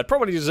podium in 3rd.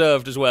 Probably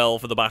deserved as well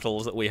for the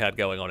battles that we had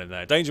going on in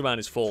there. Danger Man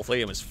is 4th.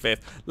 Liam is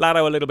 5th.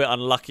 Lado a little bit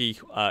unlucky.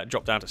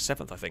 Dropped down to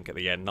 7th, I think, at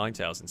the end.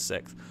 9,000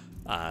 6th.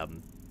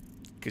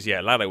 Because,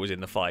 yeah, Lado was in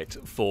the fight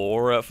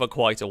for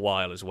quite a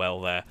while as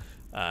well there.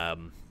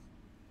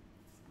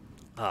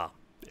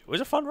 It was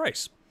a fun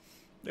race.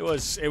 It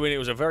was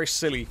a very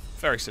silly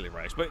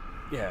race. But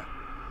yeah,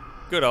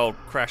 good old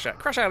Crash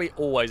Alley,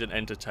 always an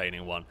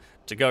entertaining one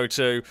to go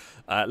to.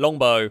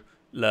 Longbow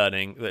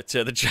learning that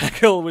the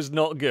Jackal was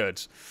not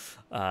good.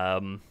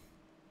 Yeah.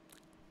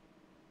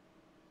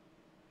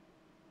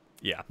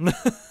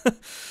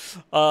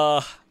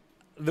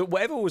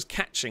 Whatever was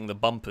catching the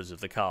bumpers of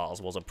the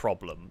cars was a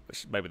problem,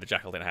 which maybe the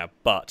Jackal didn't have.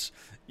 But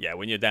yeah,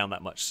 when you're down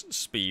that much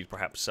speed,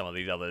 perhaps some of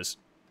these others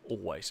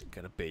always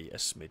going to be a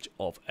smidge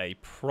of a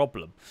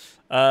problem.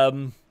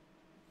 Gary,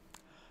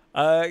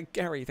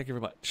 thank you very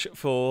much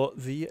for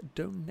the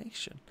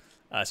donation.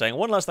 Saying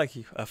one last thank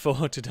you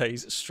for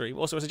today's stream.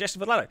 Also a suggestion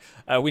for Lado.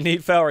 We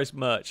need FailRace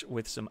merch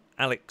with some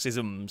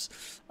Alexisms.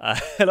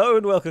 Hello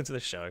and welcome to the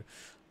show.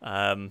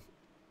 I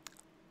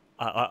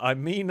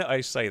mean, I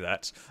say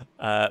that.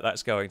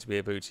 That's going to be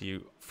a boo to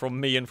you from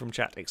me and from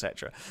chat,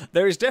 etc.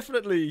 There is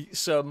definitely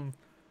some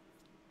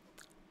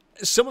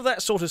of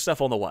that sort of stuff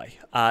on the way.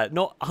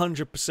 Not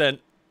 100%.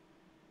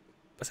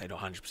 I say not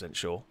 100%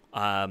 sure.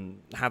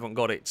 Haven't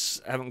got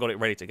it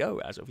ready to go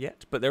as of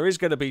yet. But there is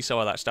going to be some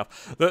of that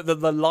stuff.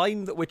 The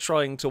line that we're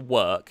trying to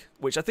work,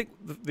 which I think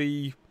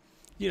the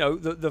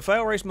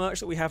FailRace merch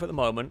that we have at the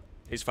moment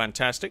is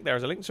fantastic. There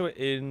is a link to it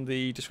in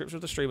the description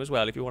of the stream as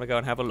well if you want to go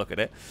and have a look at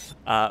it,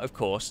 of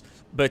course.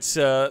 But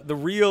the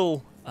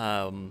real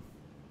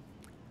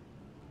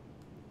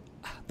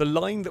the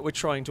line that we're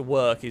trying to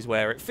work is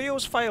where it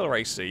feels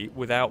FailRacey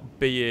without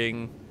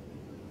being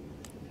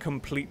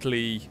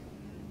completely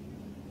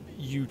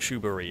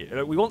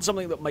YouTuber-y. We want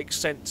something that makes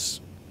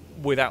sense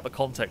without the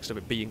context of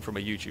it being from a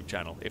YouTube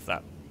channel, if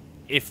that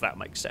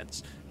makes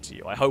sense to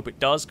you. I hope it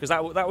does, because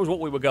that was what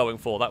we were going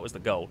for. That was the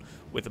goal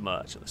with the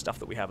merch. And the stuff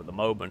that we have at the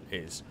moment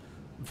is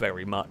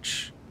very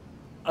much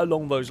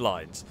along those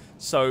lines.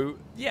 So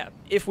yeah,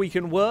 if we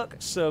can work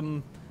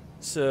some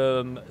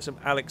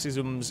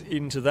Alexisms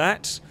into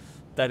that,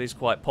 that is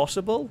quite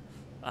possible.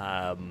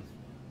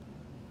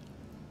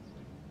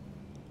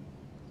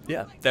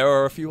 Yeah, there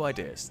are a few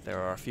ideas. There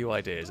are a few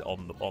ideas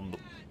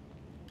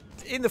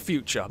in the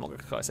future. I'm not going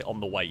to quite say on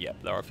the way yet.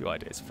 But there are a few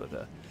ideas for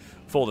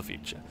the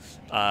future.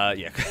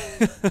 Yeah.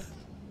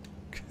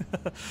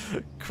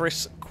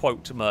 Chris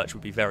quote merch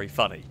would be very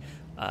funny.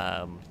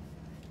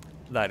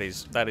 That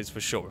is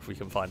for sure, if we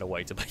can find a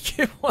way to make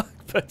it work.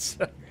 But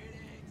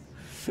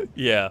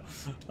yeah,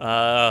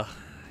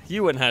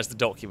 Ewan has the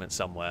document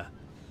somewhere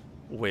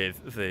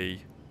with the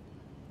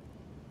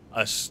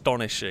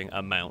astonishing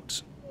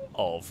amount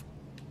of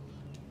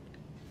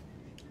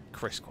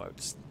Chris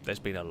quotes. There's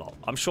been a lot.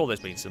 I'm sure there's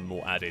been some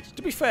more added.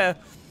 To be fair,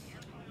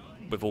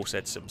 we've all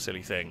said some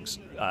silly things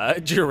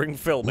during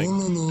filming,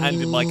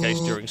 and in my case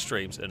during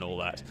streams and all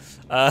that.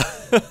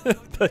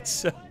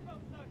 But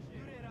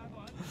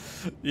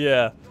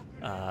yeah,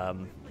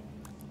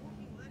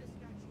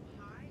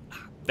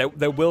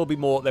 there will be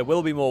more. There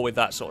will be more with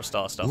that sort of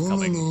star stuff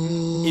coming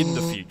in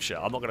the future.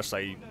 I'm not going to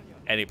say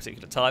any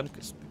particular time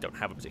because we don't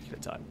have a particular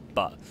time.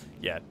 But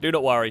yeah, do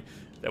not worry.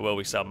 There will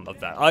be some of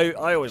that.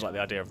 I always like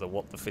the idea of the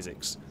what the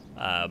physics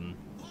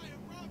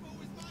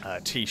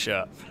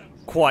t-shirt.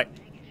 Quite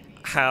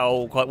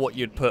what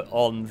you'd put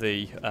on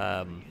the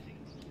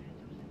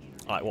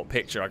like what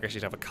picture. I guess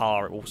you'd have a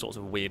car at all sorts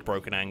of weird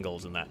broken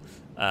angles and that.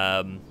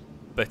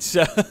 But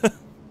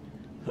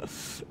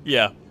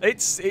yeah,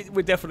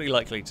 we're definitely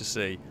likely to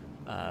see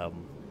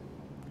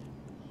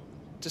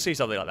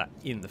something like that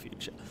in the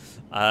future.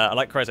 I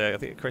like Chris. I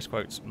think Chris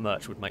quotes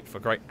merch would make for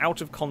great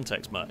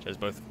out-of-context merch as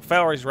both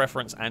FailRace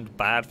reference and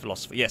bad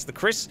philosophy. Yes, the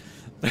Chris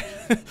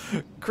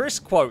Chris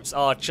quotes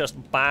are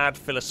just bad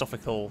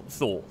philosophical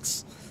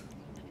thoughts.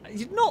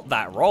 You're not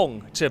that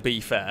wrong, to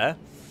be fair.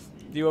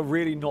 You are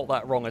really not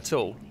that wrong at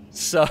all.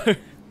 So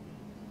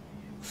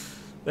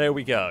there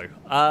we go.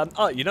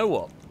 Oh, you know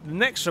what?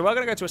 Next, so we're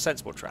going to go to a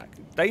sensible track.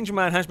 Danger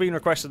Man has been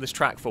requested this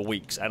track for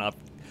weeks, and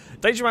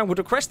Danger Man would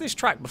request this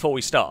track before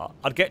we start.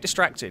 I'd get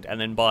distracted, and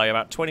then by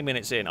about 20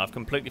 minutes in, I've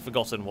completely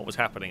forgotten what was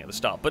happening at the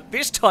start. But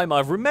this time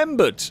I've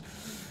remembered.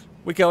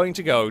 We're going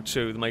to go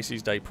to the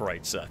Macy's Day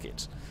Parade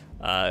circuit.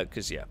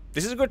 Because, yeah,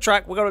 this is a good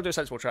track. We're going to do a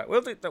sensible track.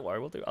 Don't worry,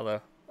 we'll do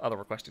other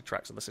requested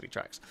tracks on the city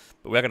tracks.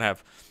 But we're going to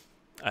have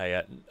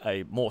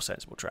a more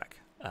sensible track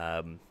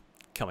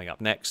coming up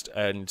next.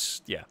 And,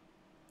 yeah,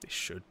 this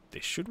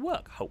should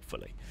work,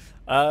 hopefully.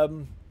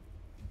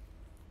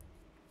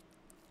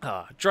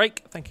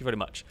 Drake, thank you very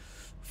much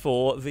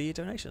for the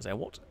donations. Now,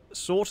 what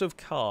sort of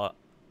car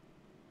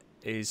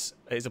is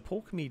a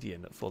poor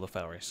comedian for the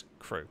FailRace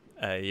crew?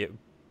 A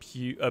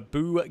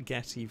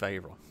Bugatti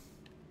Veyron.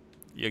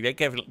 You're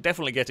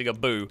definitely getting a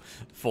boo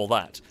for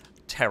that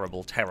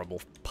terrible,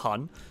 terrible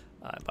pun.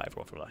 By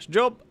everyone for a last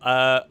job.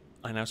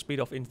 I now speed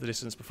off into the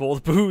distance before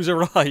the boos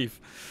arrive.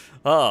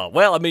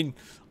 Well, I mean,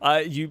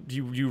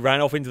 you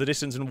ran off into the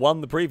distance and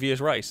won the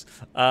previous race.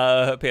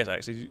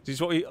 PSX, did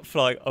somebody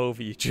flying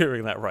over you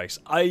during that race?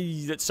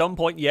 At some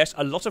point, yes,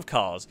 a lot of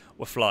cars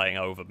were flying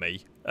over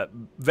me at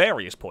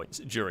various points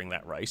during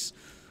that race.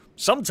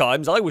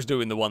 Sometimes I was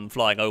doing the one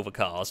flying over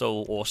cars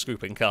or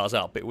scooping cars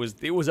up. It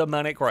was a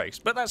manic race,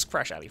 but that's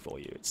Crash Alley for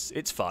you.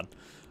 It's fun.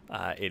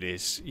 It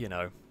is, you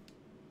know,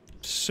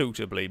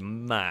 suitably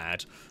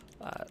mad.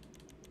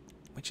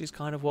 Which is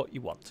kind of what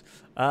you want.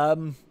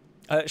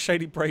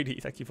 Shady Brady,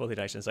 thank you for the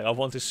donation. Saying, I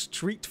want a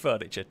street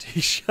furniture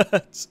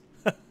t-shirt.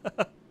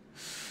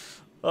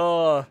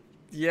 Oh,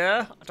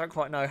 yeah. I don't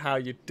quite know how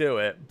you do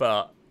it,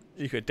 but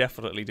you could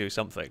definitely do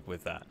something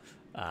with that.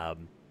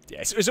 Yeah,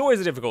 it's always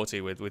the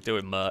difficulty with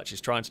doing merch, is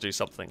trying to do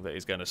something that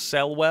is going to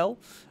sell well.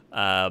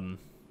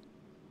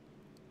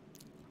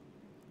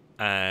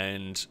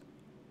 And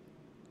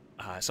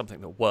something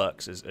that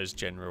works as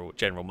general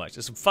merch.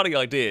 There's some funny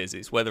ideas.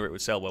 It's whether it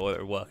would sell well, whether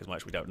it would work as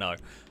much, we don't know.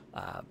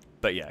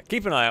 But yeah,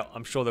 keep an eye out.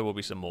 I'm sure there will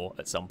be some more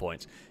at some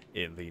point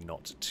in the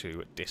not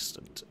too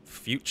distant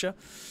future.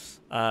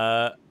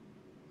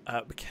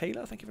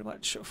 Michaela, thank you very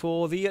much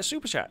for the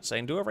super chat,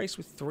 saying, do a race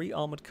with 3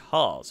 armoured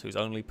cars whose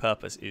only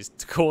purpose is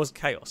to cause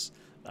chaos.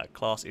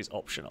 Class is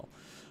optional.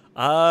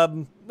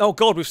 Oh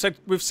god,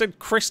 we've said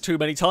Chris too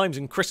many times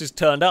and Chris has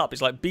turned up.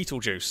 It's like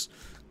Beetlejuice.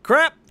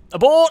 Crap!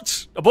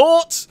 Abort!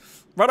 Abort!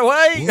 Run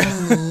away!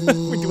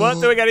 We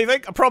weren't doing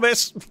anything, I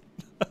promise.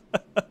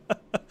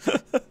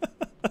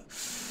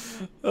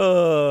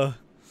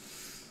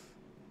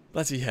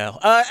 Bloody hell.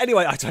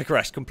 Anyway, I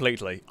digress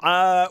completely.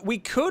 We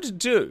could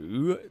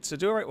do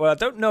well, I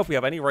don't know if we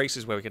have any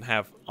races where we can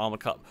have armor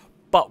cut,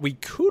 but we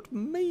could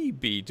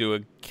maybe do a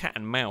cat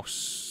and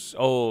mouse.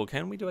 Oh,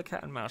 can we do a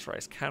cat and mouse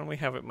race? Can we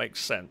have it make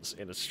sense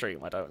in a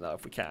stream? I don't know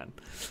if we can.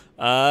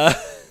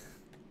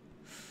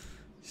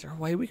 Is there a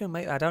way we can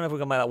make that? I don't know if we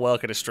can make that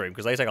work in a stream,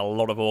 because they take a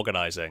lot of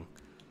organising.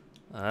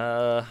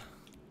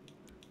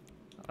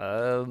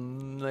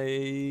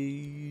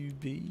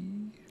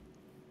 Maybe.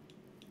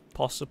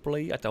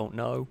 Possibly. I don't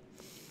know.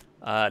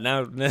 Now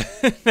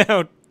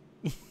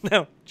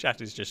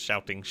chat is just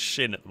shouting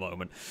shin at the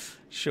moment.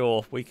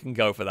 Sure, we can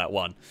go for that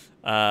one.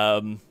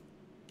 Yeah,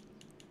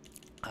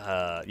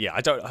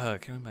 I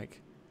don't... can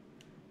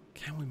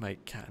we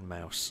make cat and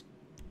mouse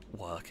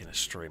work in a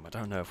stream? I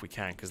don't know if we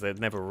can, because they're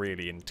never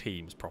really in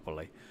teams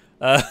properly.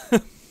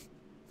 Because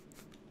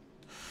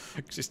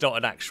it's not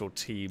an actual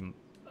team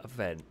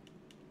event.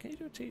 Can you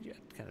do a team? Yeah,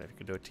 I don't know if you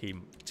can do a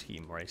team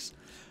race.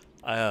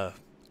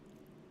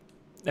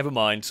 Never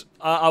mind.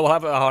 I'll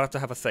have to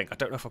have a think. I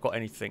don't know if I've got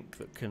anything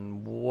that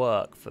can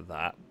work for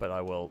that, but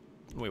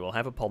we will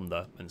have a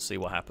ponder and see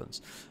what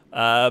happens.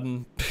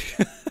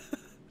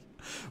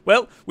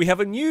 Well, we have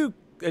a new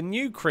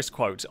Chris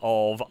quote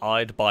of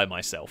 "I'd buy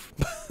myself."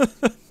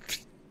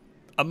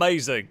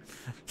 Amazing.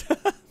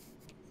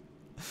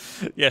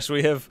 Yes,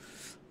 we have.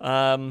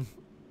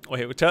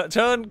 We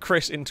turn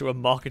Chris into a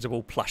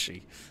marketable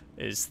plushie.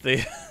 Is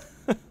the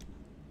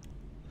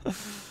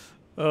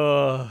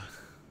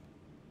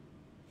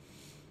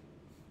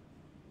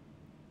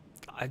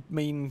I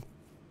mean,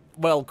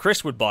 well,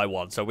 Chris would buy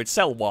one, so we'd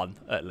sell one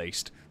at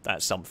least.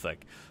 That's something.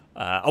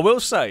 I will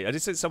say, I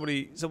did say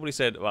somebody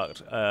said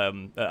about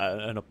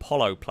an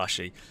Apollo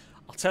plushie.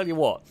 I'll tell you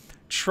what,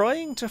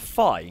 trying to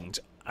find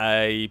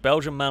a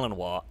Belgian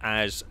Malinois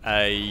as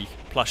a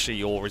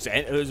plushie or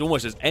as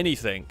almost as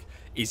anything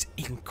is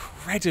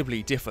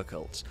incredibly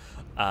difficult.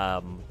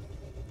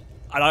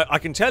 And I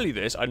can tell you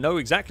this, I know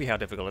exactly how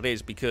difficult it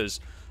is because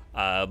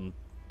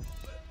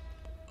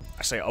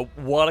I say a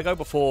while ago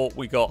before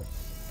we got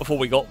the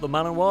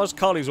Malinois.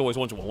 Carly's always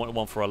wanted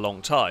one for a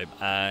long time,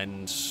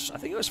 and I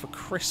think it was for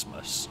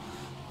Christmas.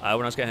 When I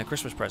was getting her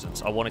Christmas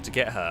presents, I wanted to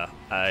get her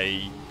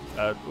a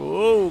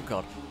Malinois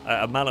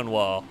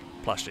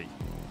plushie,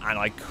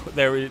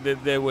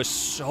 and they were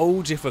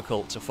so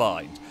difficult to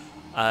find.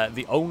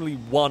 The only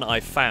one I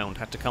found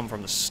had to come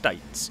from the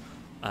States.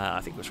 I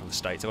think it was from the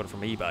States. I got it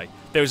from eBay.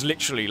 There was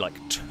literally like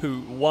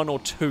one or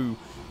two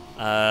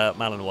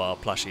Malinois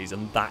plushies,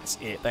 and that's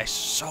it. They're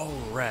so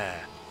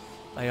rare.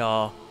 They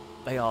are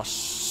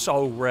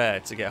so rare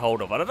to get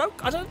hold of. I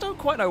don't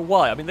quite know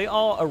why. I mean, they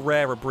are a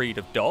rarer breed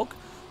of dog,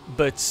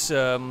 but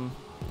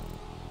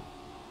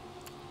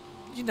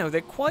you know, they're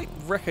quite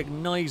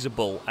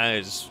recognisable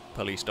as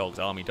police dogs,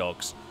 army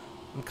dogs.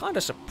 I'm kind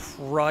of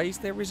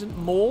surprised there isn't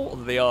more.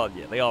 They are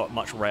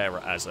much rarer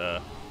as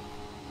a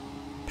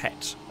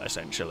pet,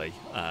 essentially.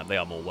 They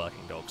are more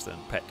working dogs than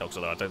pet dogs,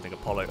 although I don't think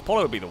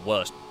Apollo would be the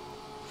worst.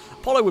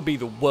 Apollo would be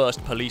the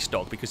worst police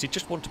dog because he'd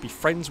just want to be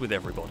friends with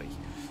everybody.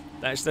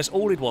 That's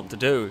all he'd want to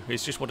do,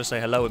 is just want to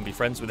say hello and be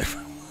friends with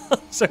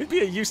everyone. So he'd be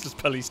a useless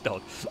police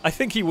dog. I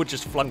think he would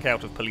just flunk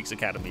out of police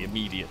academy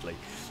immediately.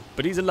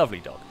 But he's a lovely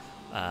dog.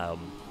 But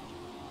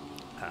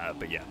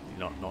yeah,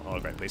 not a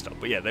great police dog.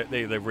 But yeah,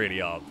 they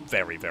really are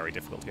very, very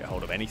difficult to get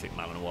hold of. Anything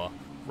Malinois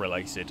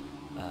related.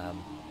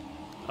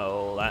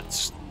 Oh,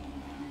 that's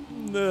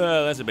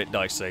a bit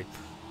dicey.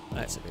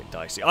 That's a bit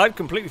dicey. I'd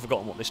completely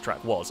forgotten what this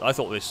track was. I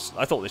thought this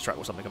track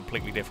was something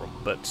completely different,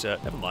 but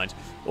never mind.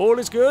 All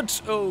is good.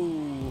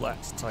 Oh,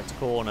 that's a tight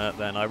corner.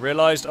 Then I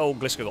realised, oh,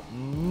 Gliska got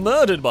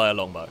murdered by a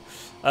longbow.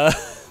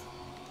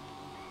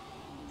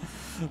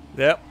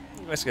 Yep,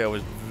 Gliska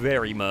was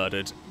very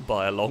murdered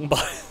by a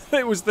longbow.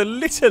 It was the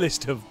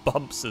littlest of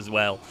bumps as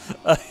well.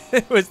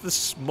 It was the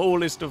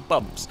smallest of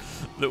bumps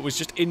that was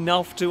just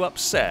enough to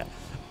upset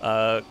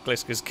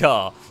Gliska's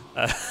car.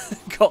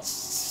 Got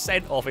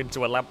sent off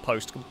into a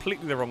lamppost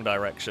completely the wrong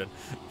direction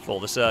for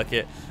the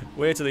circuit.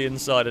 We're to the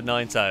inside of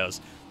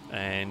Ninetales,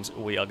 and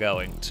we are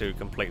going to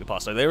complete the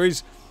pass. So there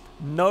is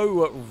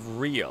no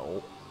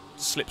real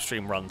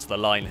slipstream run to the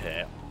line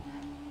here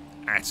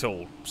at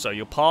all. So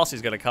your pass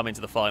is going to come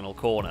into the final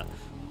corner,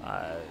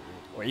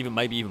 or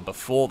maybe even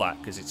before that,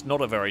 because it's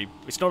not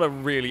a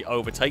really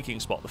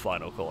overtaking spot, the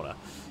final corner.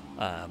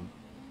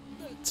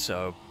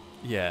 So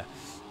yeah.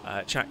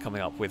 Chat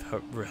coming up with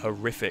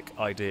horrific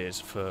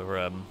ideas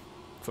for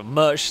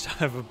merch to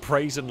have a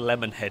brazen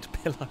lemon head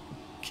pillow.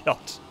 God,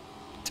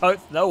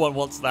 no one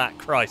wants that.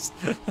 Christ,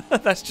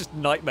 that's just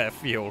nightmare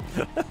fuel.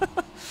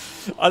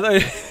 I know,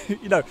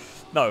 you know.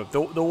 No,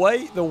 the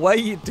way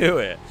you do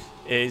it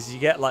is you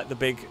get like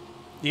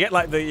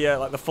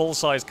the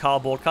full-size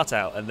cardboard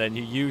cutout, and then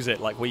you use it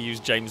like we use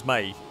James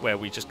May, where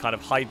we just kind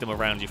of hide them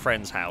around your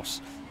friend's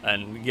house.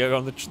 And you're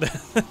on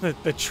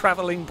the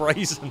travelling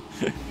brazen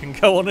and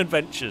go on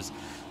adventures.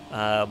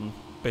 Yeah,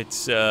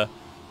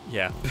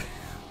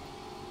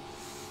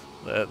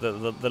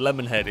 the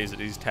lemon head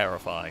is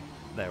terrifying.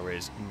 There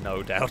is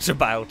no doubt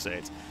about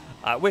it.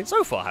 We're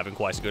so far having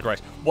quite a good race.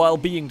 While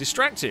being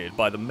distracted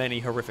by the many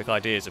horrific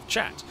ideas of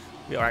chat,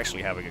 we are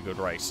actually having a good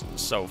race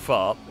so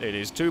far. It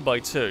is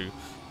 2x2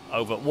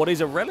 over what is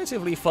a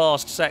relatively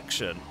fast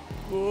section.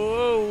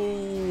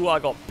 Whoa, I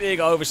got big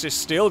oversteer,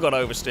 still got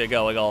oversteer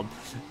going on.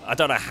 I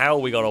don't know how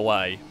we got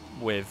away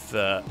with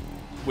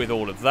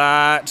all of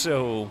that.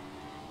 Oh,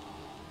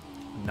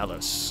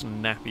 another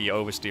snappy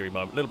oversteering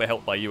moment. A little bit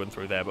helped by Ewan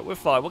through there, but we're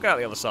fine. We'll get out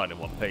the other side in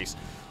one piece.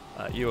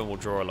 Ewan will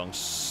draw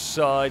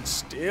alongside.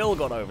 Still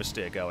got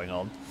oversteer going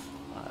on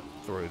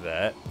through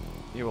there.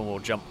 Ewan will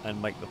jump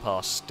and make the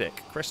pass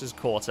stick. Chris is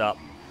caught up.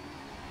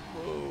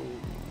 Whoa,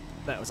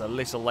 that was a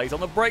little late on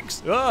the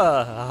brakes.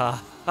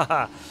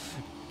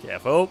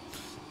 Careful.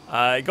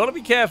 You got to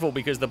be careful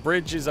because the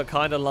bridges are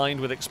kind of lined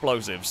with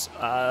explosives.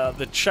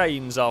 The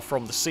chains are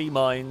from the sea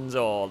mines,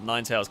 or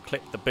Ninetales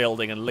clipped the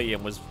building, and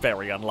Liam was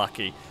very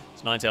unlucky.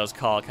 So Ninetales'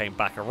 car came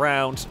back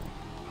around.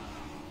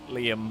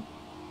 Liam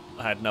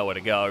had nowhere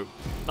to go.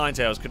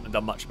 Ninetales couldn't have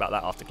done much about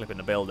that after clipping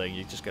the building.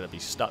 You're just going to be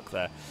stuck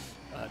there.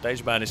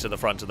 Danger Man is to the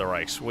front of the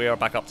race. We are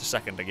back up to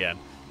second again.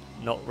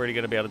 Not really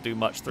going to be able to do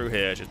much through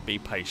here. Just be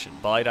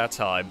patient. Bide our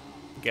time.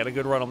 Get a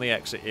good run on the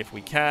exit if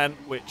we can,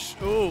 which...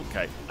 Ooh,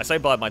 okay. I say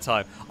bide my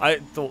time. I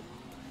thought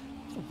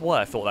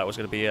that was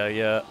going to be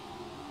a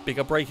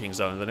bigger braking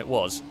zone than it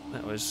was.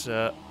 That was,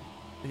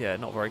 yeah,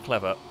 not very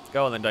clever.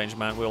 Go on then, Danger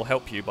Man. We'll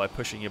help you by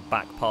pushing you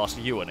back past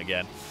Ewan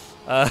again.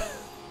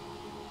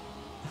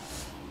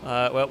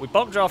 Well, we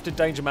bump drafted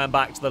Danger Man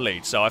back to the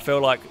lead, so I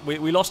feel like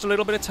we lost a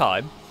little bit of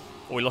time.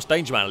 Or we lost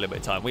Danger Man a little bit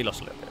of time. We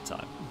lost a little bit of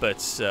time.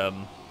 But,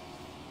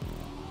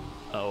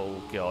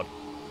 oh, God.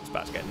 It's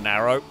about to get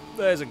narrow.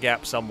 There's a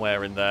gap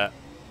somewhere in there.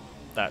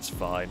 That's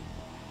fine.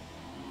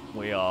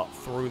 We are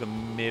through the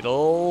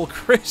middle.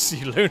 Chris,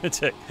 you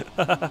lunatic.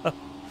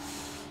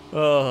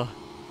 Oh,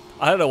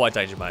 I don't know why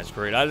Danger Man's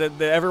green.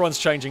 Everyone's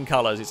changing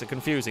colours. It's a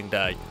confusing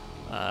day,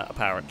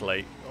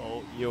 apparently.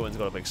 Oh, Ewan's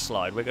got a big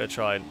slide. We're going to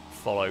try and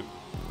follow...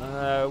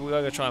 we're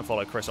going to try and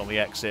follow Chris on the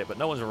exit, but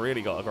no one's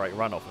really got a great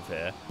run off of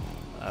here.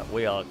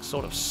 We are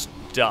sort of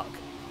stuck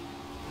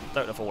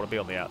don't know if I want to be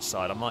on the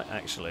outside. I might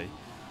actually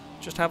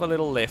just have a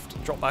little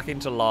lift, drop back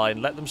into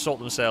line, let them sort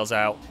themselves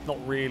out. Not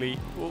really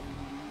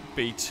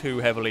be too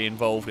heavily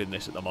involved in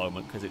this at the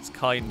moment because it's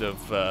kind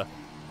of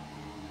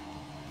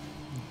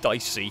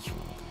dicey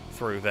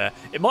through there.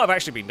 It might have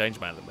actually been Danger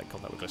Man that made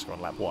contact with Glisker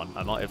on lap 1.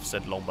 I might have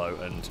said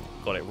Longbow and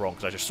got it wrong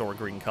because I just saw a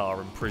green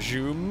car and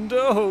presumed,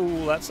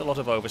 oh, that's a lot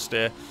of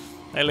oversteer.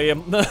 Hey,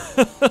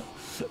 Liam.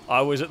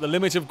 I was at the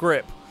limit of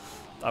grip.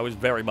 I was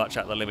very much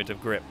at the limit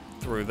of grip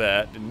through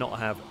there. Did not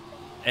have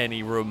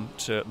any room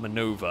to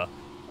manoeuvre.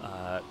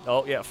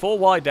 Oh, yeah, 4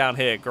 wide down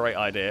here. Great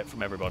idea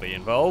from everybody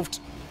involved.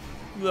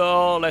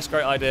 Oh, less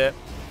great idea.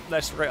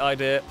 Less great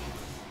idea.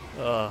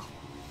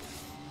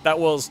 That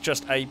was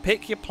just a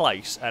pick your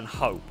place and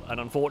hope. And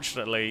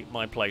unfortunately,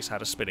 my place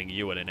had a spinning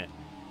Ewan in it.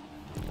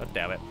 God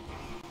damn it.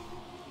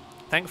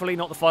 Thankfully,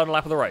 not the final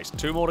lap of the race.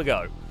 2 more to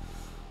go.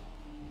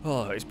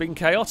 Oh, it's been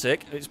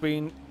chaotic. It's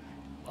been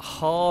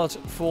hard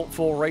fought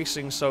for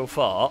racing so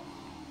far.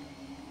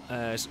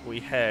 As we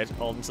head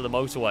onto the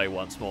motorway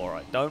once more.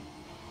 Right, don't...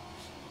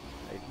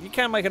 You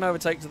can make an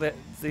overtake to the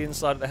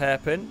inside of the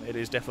hairpin. It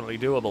is definitely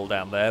doable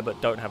down there,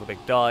 but don't have a big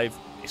dive.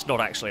 It's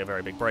not actually a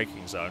very big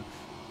braking zone.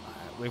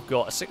 We've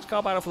got a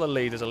 6-car battle for the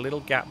lead. There's a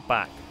little gap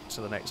back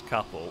to the next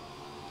couple.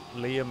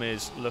 Liam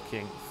is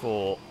looking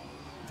for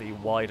the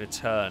wider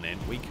turn in.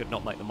 We could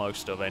not make the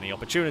most of any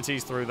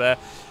opportunities through there.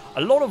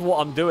 A lot of what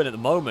I'm doing at the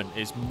moment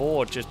is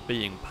more just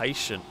being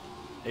patient.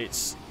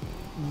 It's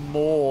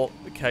more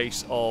the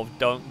case of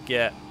don't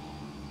get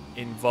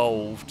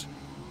involved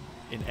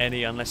in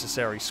any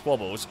unnecessary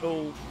squabbles.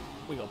 Oh,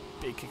 we got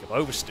a big kick of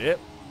oversteer.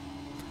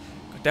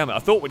 God damn it, I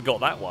thought we'd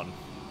got that one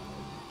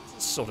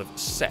sort of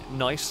set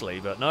nicely,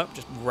 but nope,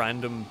 just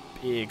random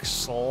big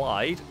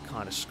slide.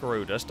 Kind of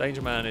screwed us.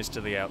 Danger Man is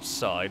to the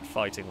outside,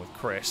 fighting with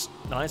Chris.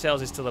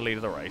 Ninetails is to the lead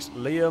of the race.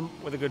 Liam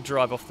with a good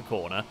drive off the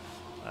corner.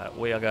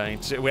 We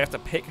have to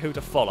pick who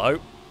to follow,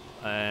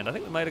 and I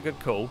think we made a good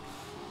call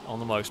on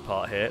the most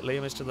part here.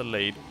 Liam is to the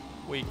lead.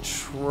 We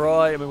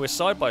try, I mean, we're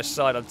side by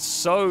side. I'm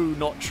so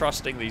not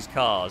trusting these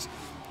cars.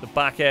 The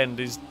back end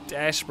is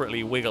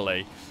desperately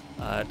wiggly.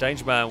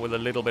 Danger Man with a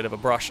little bit of a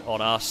brush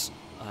on us.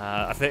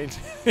 I think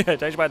yeah,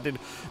 Danger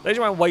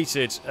Man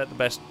waited at the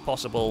best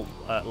possible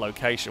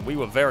location. We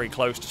were very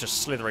close to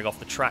just slithering off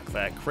the track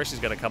there. Chris is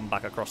going to come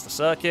back across the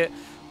circuit.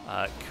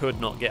 Could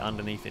not get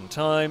underneath in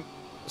time,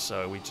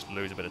 so we just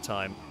lose a bit of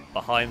time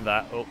behind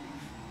that. Oh,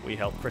 we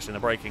help Chris in the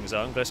braking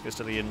zone. Glisker's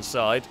to the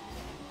inside.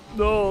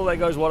 Oh, there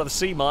goes one of the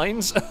sea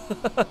mines.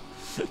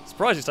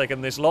 Surprised it's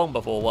taken this long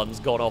before one's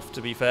gone off,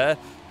 to be fair.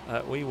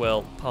 We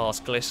will pass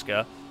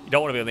Glisker. You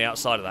don't want to be on the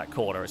outside of that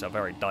corner. It's a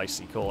very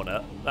dicey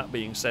corner. That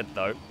being said,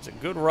 though, it's a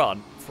good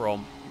run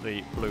from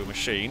the blue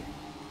machine.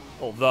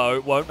 Although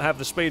it won't have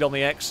the speed on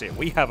the exit.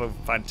 We have a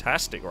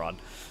fantastic run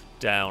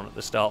down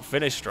the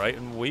start-finish straight,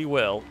 and we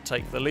will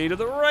take the lead of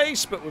the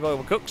race, but we've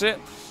overcooked it.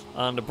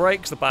 Under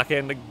brakes, the back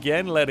end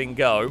again letting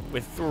go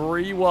with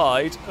 3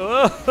 wide.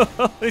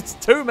 Oh, it's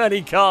too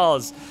many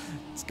cars.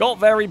 It's got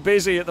very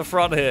busy at the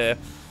front here.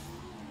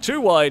 2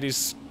 wide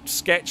is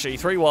sketchy.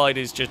 3 wide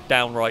is just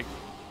downright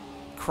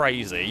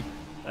crazy.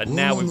 And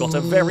now we've got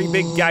a very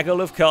big gaggle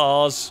of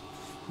cars.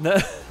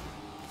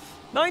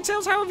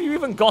 Ninetails, how have you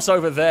even got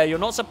over there? You're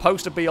not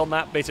supposed to be on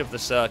that bit of the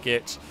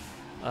circuit.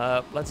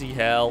 Bloody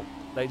hell.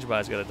 Danger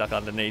Man's going to duck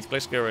underneath.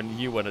 Glisker and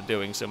Ewan are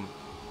doing some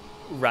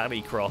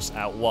rally cross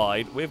out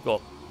wide. We've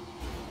got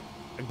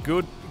a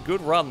good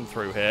run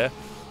through here.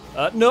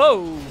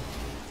 No!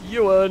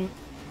 Ewan!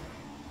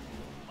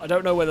 I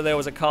don't know whether there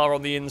was a car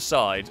on the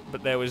inside,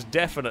 but there was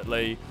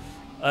definitely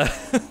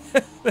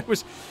there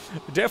was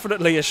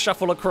definitely a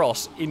shuffle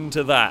across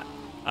into that.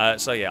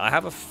 So yeah, I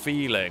have a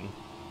feeling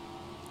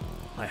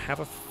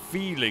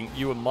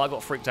Ewan might have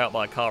got freaked out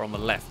by a car on the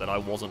left that I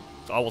wasn't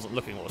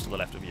looking what was to the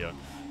left of Ewan.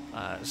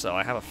 So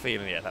I have a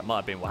feeling, yeah, that might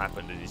have been what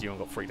happened, is Ewan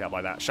got freaked out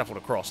by that, shuffled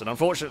across, and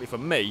unfortunately for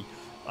me,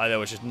 there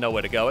was just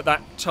nowhere to go. At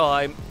that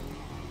time,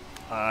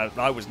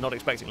 I was not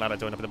expecting Lado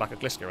to end up in the back of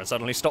Glisker and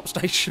suddenly stop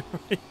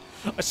stationary.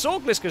 I saw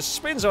Glisker's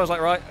spin, so I was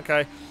like, right,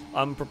 okay,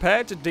 I'm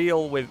prepared to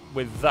deal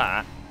with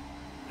that,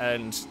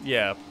 and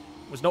yeah,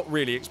 was not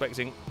really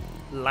expecting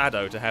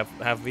Lado to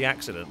have the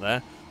accident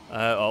there.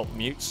 Oh,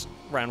 Mutes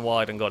ran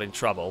wide and got in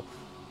trouble.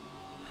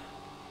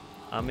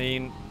 I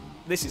mean,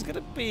 this is going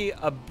to be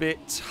a bit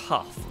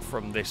tough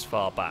from this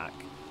far back,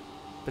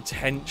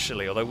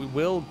 potentially, although we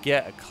will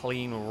get a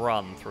clean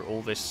run through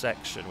all this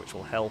section, which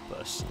will help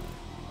us.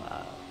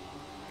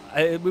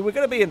 We were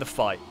going to be in the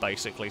fight,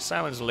 basically.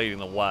 Salmon's leading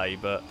the way,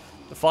 but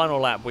the final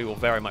lap we will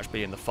very much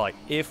be in the fight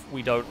if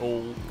we don't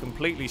all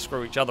completely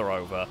screw each other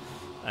over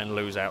and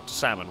lose out to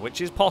Salmon, which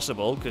is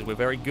possible because we're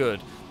very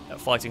good at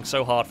fighting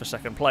so hard for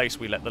second place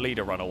we let the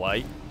leader run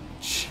away.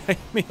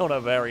 Jamie on a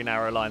very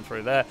narrow line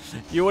through there.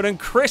 Ewan and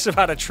Chris have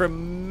had a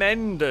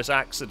tremendous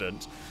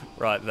accident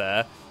right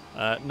there.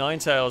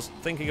 Ninetails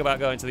thinking about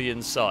going to the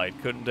inside.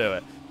 Couldn't do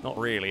it. Not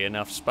really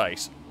enough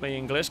space. Me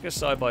and Glisker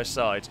side by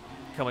side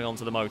coming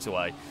onto the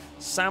motorway.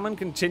 Salmon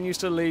continues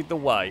to lead the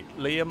way.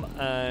 Liam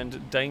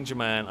and Danger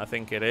Man, I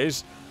think it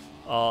is,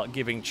 are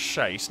giving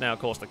chase. Now, of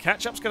course, the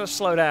catch-up's going to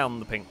slow down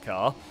the pink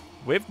car.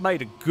 We've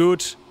made a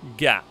good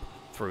gap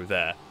through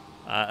there.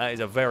 That is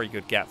a very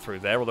good gap through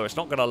there, although it's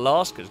not going to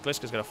last because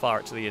Gliska's going to fire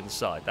it to the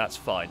inside. That's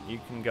fine. You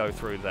can go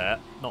through there.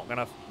 Not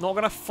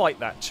gonna fight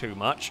that too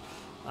much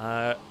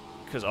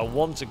because I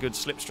want a good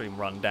slipstream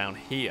run down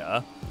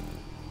here,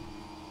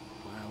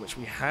 which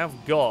we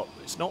have got.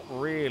 It's not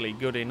really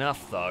good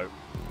enough, though.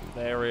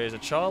 There is a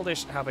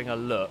Childish having a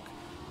look.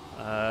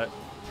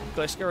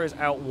 Gliska is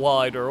out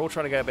wide. We're all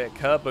trying to get a bit of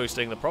curb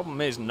boosting. The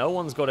problem is no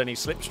one's got any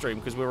slipstream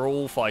because we're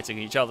all fighting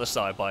each other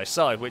side by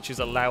side, which is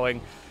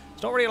allowing...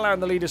 It's not really allowing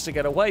the leaders to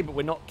get away, but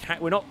we're not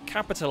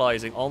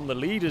capitalising on the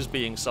leaders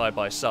being side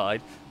by side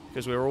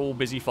because we're all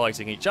busy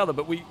fighting each other.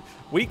 But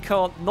we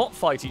can't not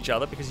fight each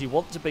other because you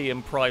want to be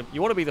in prime.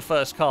 You want to be the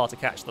first car to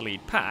catch the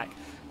lead pack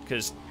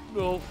because,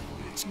 well,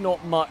 it's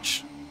not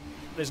much.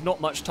 There's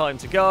not much time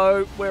to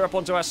go. We're up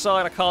onto our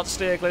side. I can't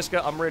steer,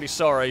 Gliska. I'm really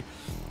sorry.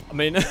 I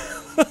mean,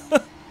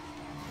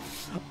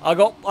 I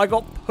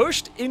got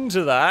pushed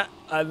into that,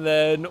 and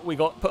then we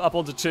got put up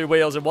onto two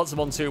wheels, and once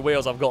I'm on two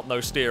wheels, I've got no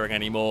steering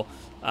anymore.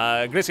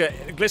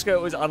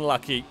 Gliska was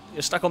unlucky.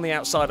 You're stuck on the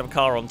outside of a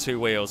car on two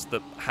wheels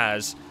that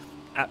has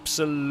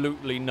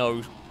absolutely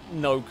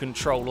no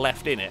control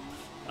left in it.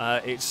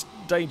 It's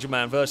Danger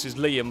Man versus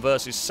Liam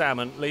versus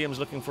Salmon. Liam's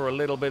looking for a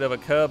little bit of a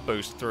curb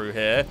boost through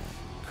here.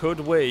 Could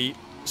we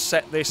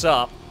set this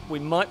up? We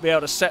might be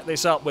able to set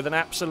this up with an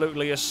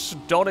absolutely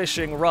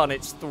astonishing run.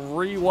 It's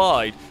 3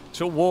 wide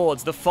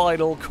towards the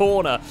final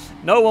corner.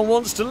 No one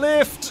wants to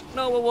lift.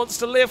 No one wants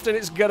to lift, and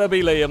it's going to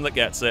be Liam that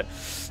gets it.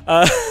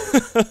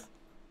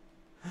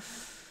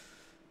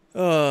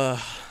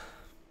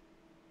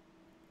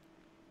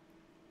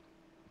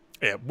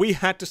 Yeah, we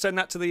had to send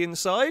that to the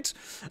inside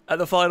at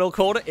the final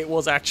corner. It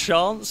was our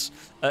chance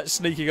at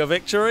sneaking a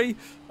victory.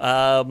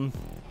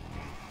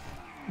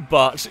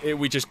 But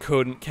we just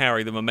couldn't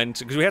carry the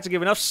momentum because we had to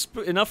give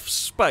enough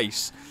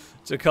space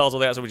to cars on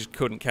the outside. We just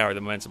couldn't carry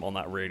the momentum on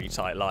that really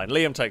tight line.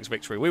 Liam takes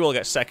victory. We will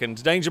get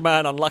second. Danger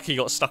Man, unlucky,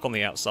 got stuck on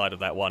the outside of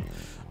that one.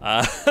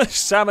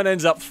 Salmon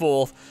ends up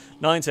 4th.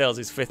 Ninetales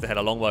is 5th ahead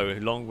of Longbow.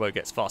 Longbow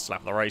gets fast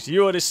lap of the race.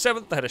 Ewan is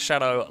 7th ahead of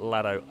Shadow,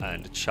 Lado,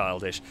 and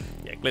Childish.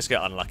 Yeah,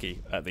 Gliska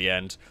unlucky at the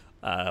end.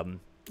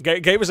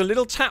 Gave us a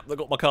little tap that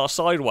got my car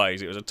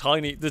sideways. It was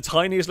the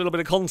tiniest little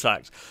bit of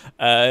contact,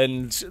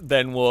 and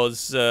then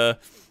was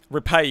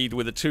repaid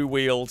with a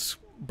 2-wheeled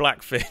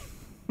Blackfin.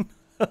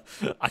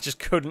 I just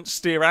couldn't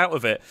steer out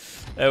of it.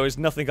 There was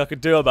nothing I could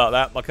do about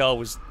that. My car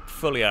was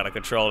fully out of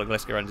control, and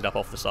Gliska ended up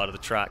off the side of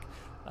the track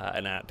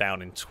and out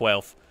down in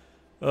 12th.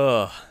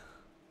 Ugh.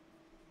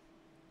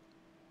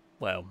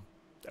 Well,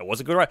 it was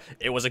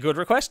a good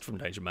request from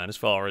Danger Man as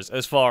far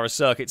as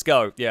circuits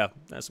go. Yeah,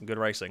 there's some good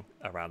racing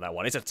around that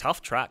one. It's a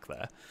tough track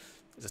there.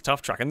 It's a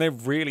tough track, and there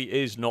really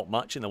is not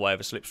much in the way of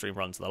a slipstream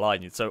run to the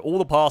line. So all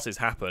the passes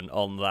happen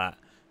on that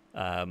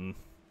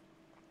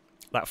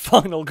that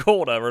final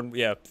corner, and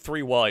yeah,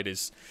 3 wide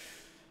is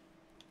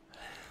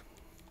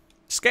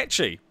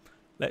sketchy.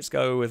 Let's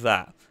go with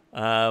that.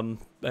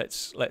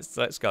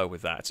 Let's go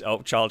with that.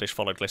 Oh, Childish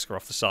followed Gliska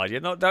off the side. Yeah,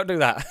 no, don't do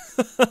that.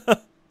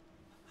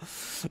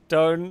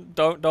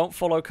 Don't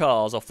follow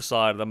cars off the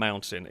side of the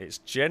mountain. It's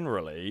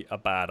generally a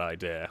bad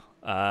idea.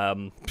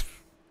 Yeah.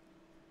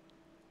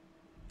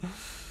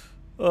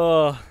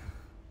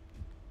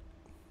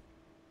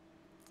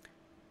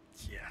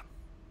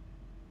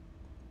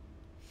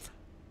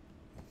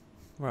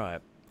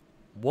 Right.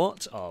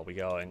 What are we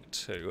going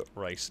to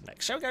race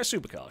next? Shall we go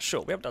supercars?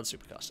 Sure, we haven't done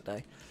supercars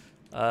today.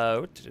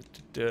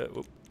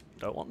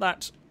 Don't want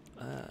that.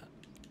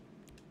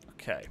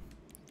 Okay.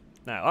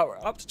 Now, we're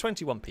up to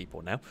 21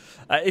 people now.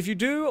 If you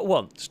do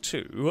want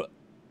to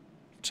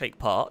take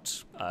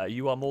part,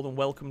 you are more than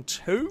welcome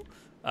to.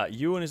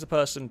 Ewan is the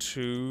person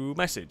to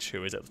message,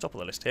 who is at the top of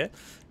the list here.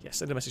 Yes,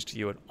 send a message to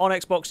Ewan. On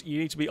Xbox, you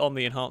need to be on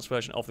the enhanced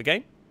version of the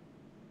game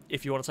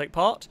if you want to take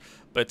part.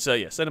 But,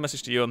 yeah, send a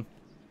message to Ewan,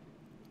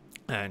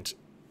 and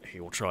he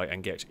will try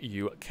and get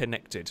you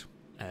connected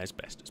as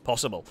best as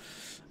possible.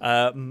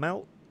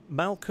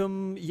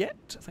 Malcolm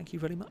Yet, thank you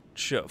very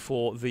much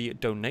for the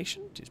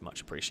donation. It is much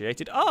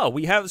appreciated. Ah,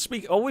 we have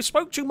we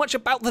spoke too much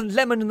about the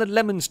lemon and the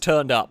lemons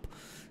turned up.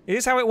 It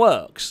is how it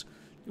works.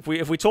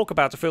 If we talk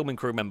about a filming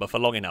crew member for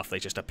long enough, they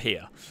just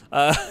appear.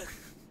 But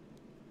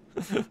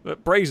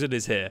Brazen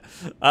is here.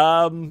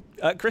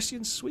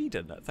 Christian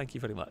Sweden, thank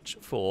you very much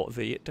for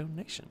the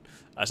donation.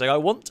 So I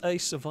want a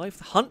Survive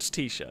the Hunt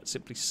t-shirt,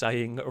 simply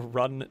saying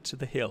run to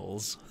the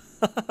hills.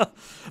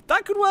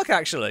 That could work,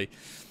 actually.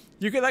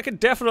 That could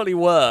definitely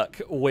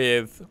work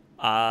with,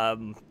 I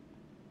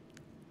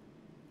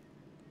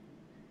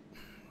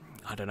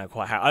don't know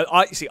quite how.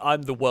 I see,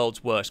 I'm the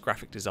world's worst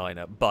graphic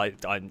designer,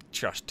 but I'm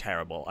just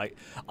terrible.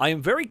 I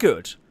am very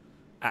good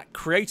at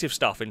creative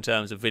stuff in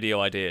terms of video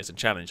ideas and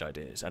challenge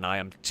ideas, and I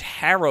am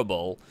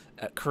terrible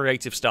at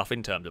creative stuff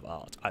in terms of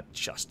art. I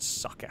just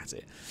suck at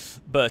it.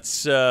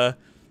 But,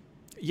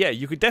 yeah,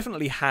 you could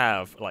definitely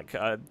have, like,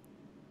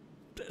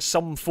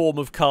 some form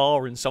of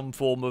car and some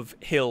form of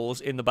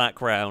hills in the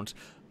background,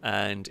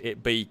 and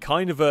it be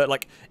kind of a,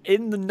 like,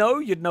 in the know,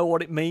 you'd know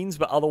what it means,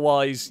 but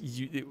otherwise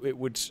it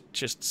would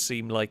just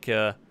seem like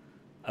a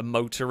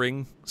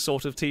motoring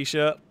sort of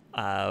t-shirt.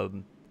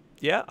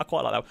 Yeah, I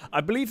quite like that.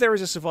 I believe there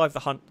is a Survive the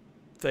Hunt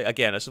thing.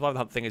 Again, a Survive the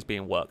Hunt thing is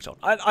being worked on.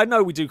 I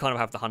know we do kind of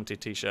have the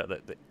hunted t-shirt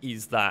that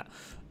is that.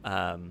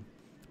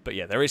 But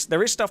yeah, there is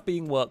stuff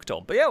being worked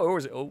on. But yeah,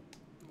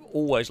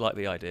 always like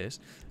the ideas.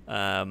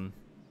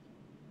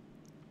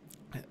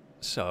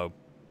 So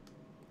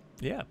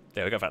yeah,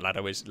 there we go. In fact,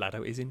 Lado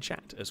is in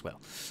chat as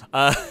well.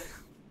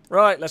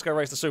 Right, let's go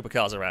race the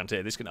supercars around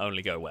here. This can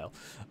only go well.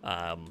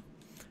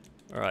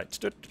 Right,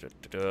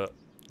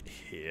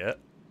 here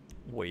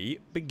we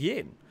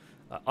begin.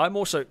 I'm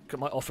also,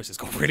 my office has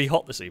got really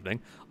hot this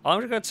evening. I'm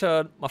going to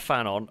turn my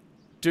fan on.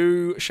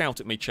 Do shout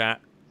at me,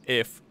 chat,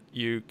 if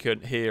you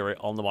can hear it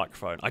on the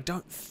microphone. I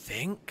don't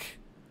think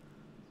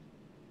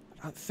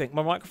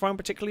my microphone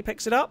particularly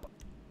picks it up.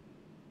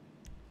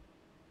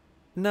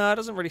 No, it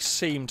doesn't really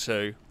seem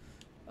to.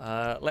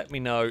 Let me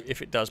know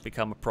if it does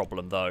become a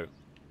problem, though.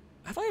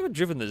 Have I ever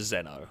driven the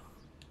Zeno?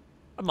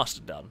 I must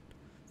have done.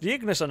 The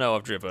Ignis I know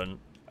I've driven.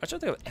 I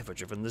don't think I've ever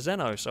driven the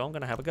Zeno, so I'm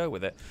going to have a go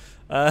with it.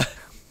 That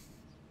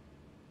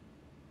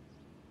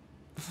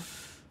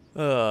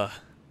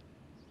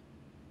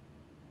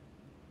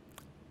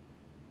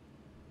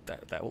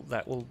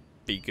will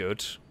be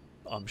good,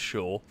 I'm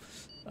sure.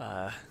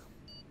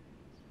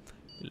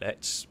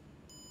 Let's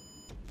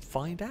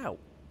find out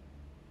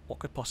what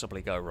could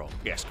possibly go wrong.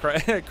 Yes,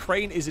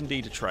 Crane is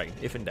indeed a train,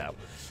 if in doubt.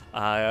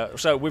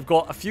 So we've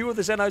got a few of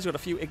the Zenos, we've got a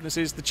few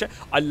Ignises.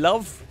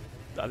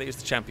 I think it's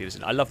the Champion,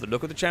 isn't it? I love the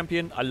look of the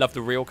Champion. I love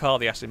the real car,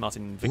 the Aston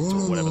Martin Victor,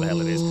 or whatever the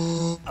hell it is.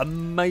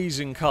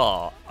 Amazing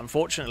car.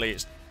 Unfortunately,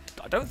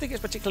 I don't think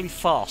it's particularly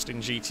fast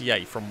in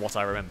GTA, from what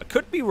I remember.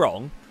 Could be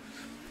wrong.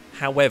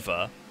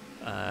 However,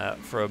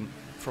 from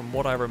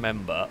what I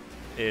remember,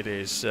 it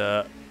is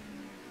not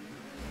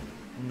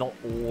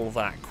all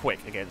that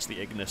quick against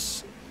the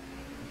Ignis.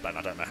 But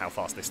I don't know how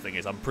fast this thing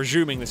is. I'm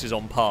presuming this is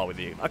on par with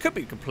the Ignis. I could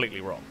be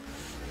completely wrong.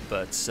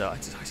 But I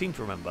seem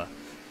to remember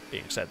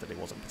being said that it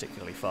wasn't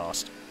particularly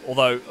fast.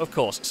 Although, of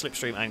course,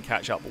 Slipstream and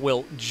Catch-Up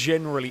will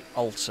generally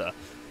alter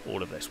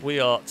all of this. We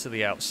are to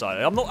the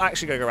outside. I'm not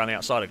actually going to go around the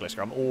outside of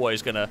Gliska. I'm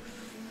always going to,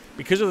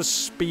 because of the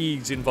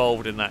speeds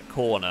involved in that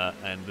corner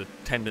and the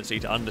tendency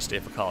to understeer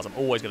for cars, I'm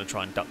always going to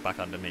try and duck back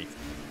underneath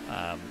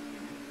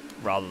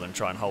rather than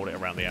try and hold it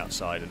around the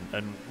outside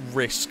and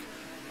risk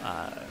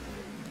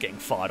getting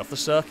fired off the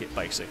circuit,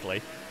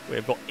 basically.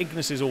 We've got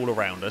Ignises all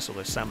around us,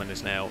 although Salmon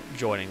is now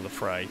joining the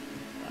fray.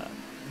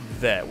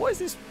 There. What is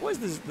this? What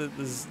is the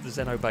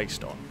Zeno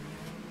based on?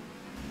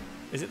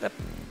 Is it the...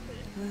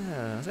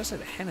 I was going to say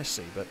the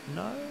Hennessy, but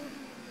no.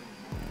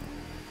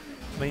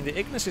 I mean, the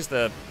Ignis is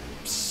the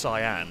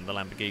Cyan, the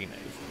Lamborghini.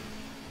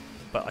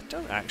 But I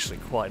don't actually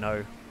quite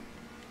know.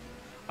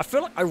 I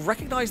feel like I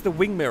recognise the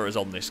wing mirrors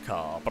on this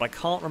car, but I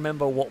can't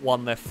remember what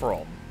one they're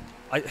from.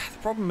 The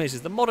problem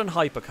is the modern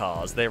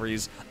hypercars, there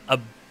is a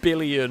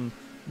billion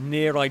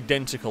near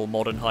identical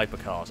modern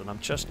hypercars, and I'm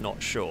just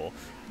not sure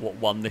what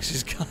one this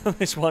is.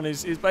 This one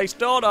is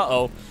based on.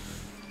 Uh-oh.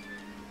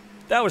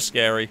 That was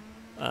scary.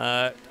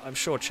 I'm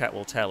sure chat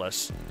will tell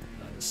us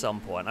at some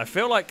point. I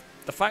feel like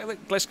the fact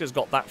that Gliska's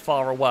got that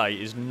far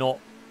away is not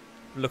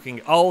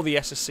looking... Oh, the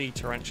SSC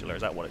Tarantula.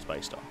 Is that what it's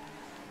based on?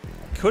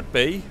 Could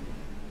be.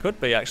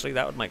 Could be, actually.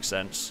 That would make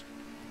sense.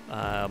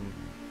 I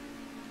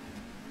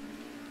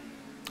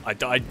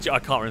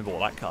can't remember what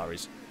that car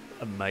is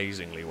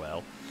amazingly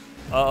well.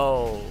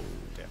 Oh,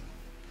 dear.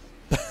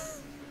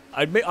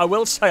 I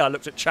will say I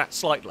looked at chat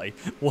slightly.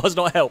 Was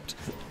not helped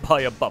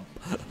by a bump.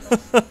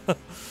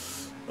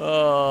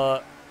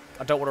 I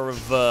don't want to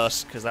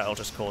reverse because that'll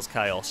just cause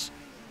chaos.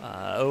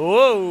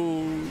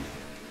 Whoa!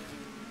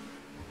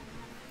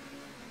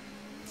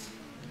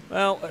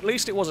 Well, at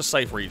least it was a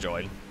safe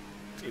rejoin.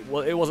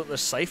 It wasn't the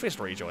safest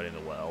rejoin in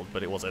the world,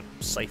 but it was a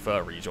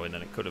safer rejoin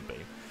than it could have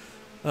been.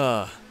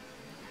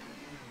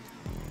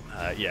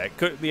 Yeah,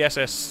 the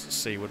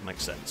SSC would make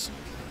sense.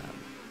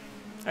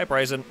 Hey,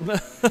 Brazen.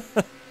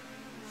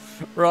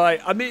 Right,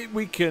 I mean,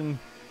 we can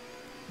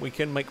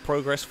make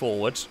progress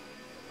forward,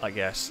 I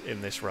guess,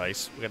 in this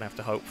race. We're going to have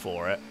to hope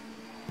for it.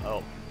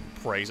 Oh,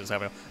 Brazen's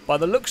having... By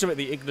the looks of it,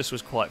 the Ignis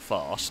was quite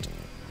fast.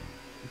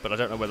 But I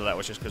don't know whether that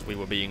was just because we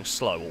were being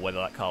slow or whether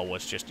that car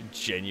was just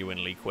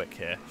genuinely quick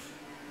here.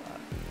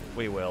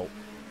 We will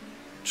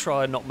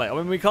try and not make... I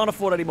mean, we can't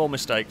afford any more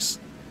mistakes.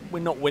 We're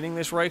not winning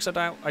this race,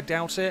 I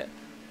doubt it.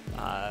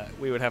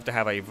 We would have to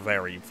have a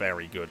very,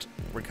 very good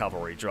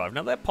recovery drive.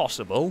 Now, they're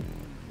possible.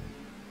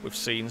 We've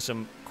seen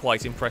some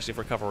quite impressive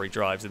recovery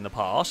drives in the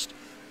past.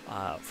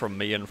 From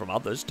me and from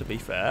others, to be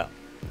fair.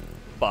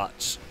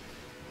 But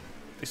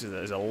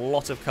there's a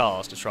lot of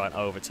cars to try and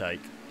overtake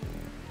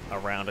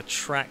around a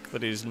track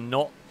that is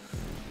not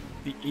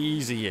the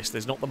easiest.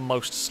 There's not the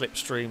most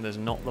slipstream. There's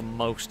not the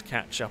most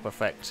catch-up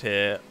effect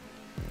here.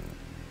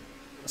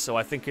 So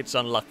I think it's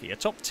unlucky. A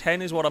top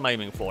 10 is what I'm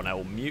aiming for now.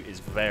 Well, Mute is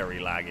very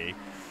laggy.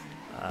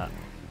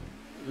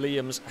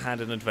 Liam's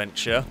had an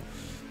adventure.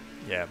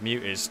 Yeah,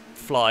 Mute is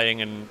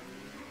flying and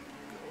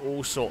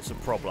all sorts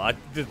of problems.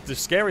 The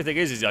scary thing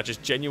is I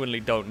just genuinely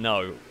don't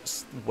know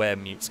where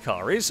Mute's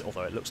car is,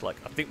 although it looks like,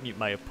 I think Mute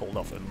may have pulled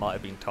off and might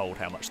have been told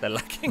how much they're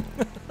lacking.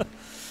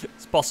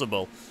 It's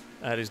possible.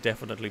 That is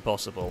definitely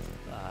possible.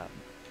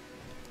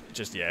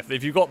 Just, yeah,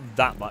 if you've got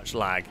that much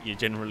lag, you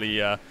generally...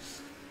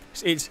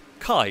 it's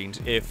kind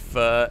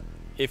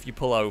if you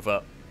pull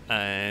over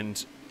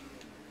and...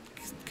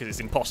 because it's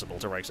impossible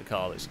to race a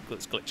car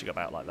that's glitching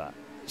about like that.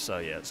 So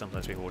yeah,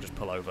 sometimes people will just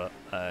pull over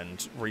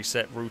and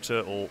reset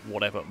router or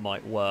whatever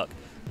might work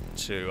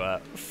to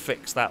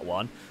fix that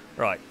one.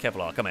 Right,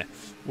 Kevlar, come here.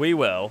 We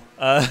will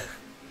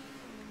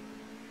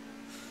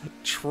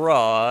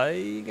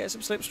try get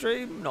some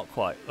slipstream. Not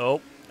quite.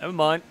 Oh, never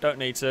mind. Don't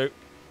need to.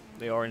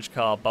 The orange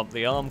car bumped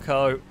the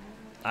Armco.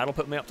 That'll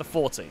put me up to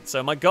 14th.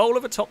 So my goal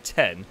of a top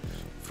 10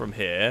 from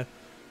here.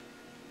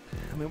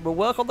 I mean, we'll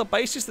work on the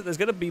basis that there's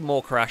going to be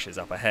more crashes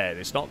up ahead.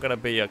 It's not going to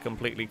be a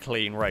completely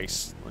clean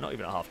race. We're not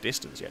even at half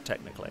distance yet,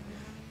 technically.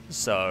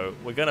 So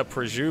we're going to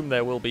presume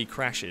there will be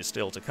crashes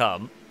still to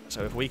come.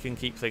 So if we can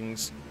keep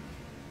things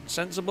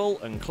sensible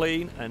and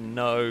clean and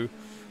no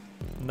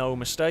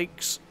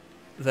mistakes,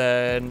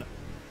 then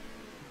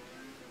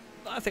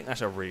I think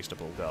that's a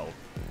reasonable goal.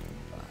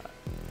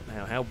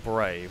 Now, how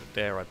brave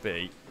dare I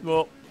be?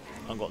 Well,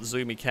 I've got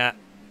Zoomy Cat.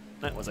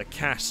 That was a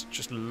Cass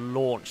just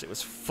launched. It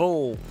was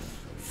full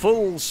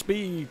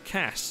speed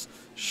Cass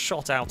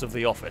shot out of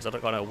the office. I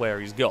don't know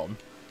where he's gone.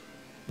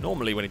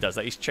 Normally when he does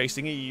that, he's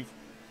chasing Eve.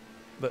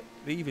 But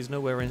Eve is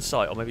nowhere in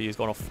sight. Or maybe he's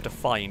gone off to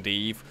find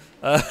Eve.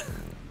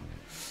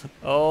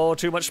 Oh,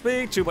 too much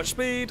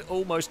speed.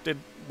 Almost did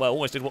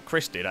what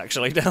Chris did,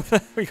 actually, down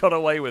there. We got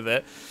away with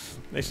it.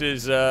 This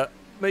is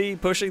me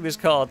pushing this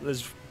car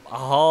as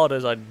hard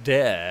as I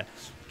dare,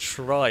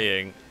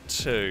 trying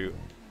to...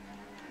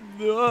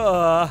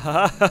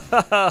 That's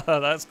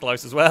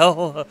close as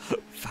well.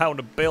 Found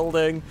a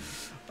building.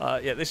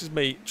 Yeah, this is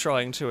me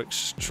trying to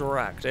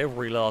extract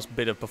every last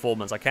bit of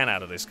performance I can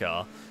out of this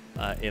car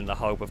in the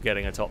hope of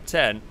getting a top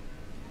 10.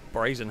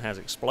 Brazen has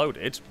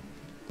exploded,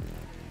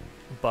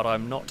 but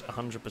I'm not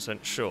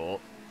 100% sure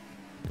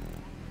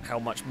how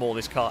much more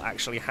this car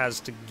actually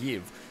has to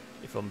give,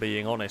 if I'm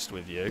being honest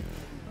with you.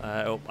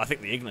 I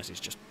think the Ignis is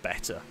just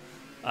better.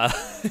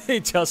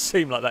 It does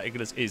seem like that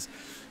Ignis is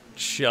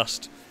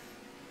just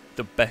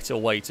the better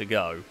way to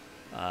go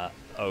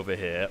over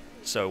here.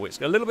 So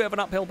it's a little bit of an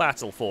uphill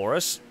battle for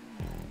us,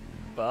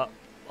 but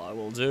I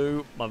will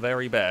do my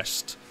very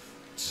best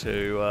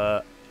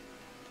to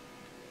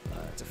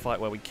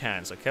fight where we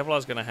can. So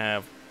Kevlar's going to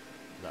have...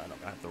 No, not going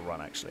to have the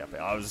run actually up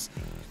here. I was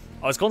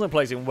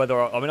contemplating whether...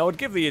 I mean, I would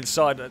give the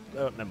inside...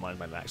 never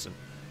mind, I made an accident.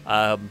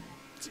 I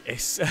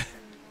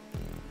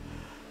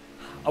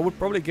would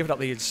probably give it up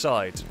the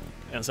inside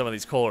in some of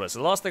these corners.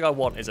 The last thing I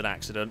want is an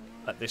accident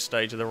at this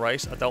stage of the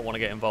race. I don't want to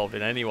get involved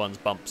in anyone's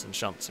bumps and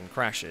shunts and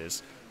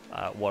crashes.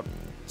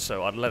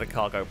 So I'd let a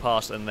car go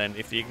past, and then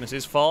if the Ignis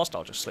is fast,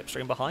 I'll just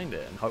slipstream behind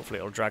it, and hopefully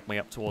it'll drag me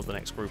up towards the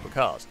next group of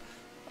cars.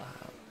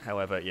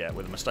 However, yeah,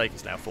 with a mistake,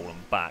 it's now fallen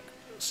back.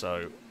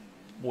 So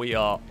we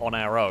are on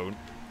our own,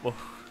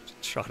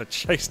 trying to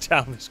chase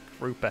down this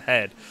group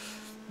ahead,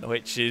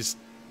 which is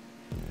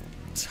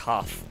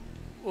tough.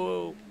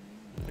 Whoa.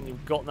 When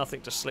you've got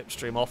nothing to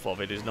slipstream off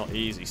of, it is not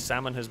easy.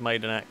 Salmon has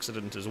made an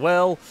accident as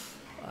well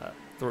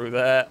through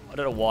there. I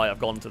don't know why I've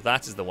gone to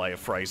that as the way of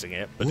phrasing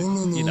it, but,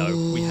 you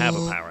know, we have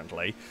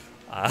apparently.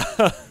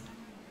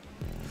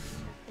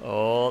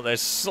 Oh,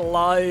 there's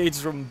slides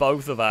from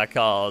both of our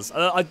cars.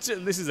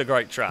 This is a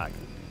great track.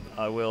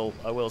 I will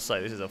say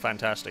this is a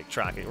fantastic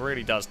track. It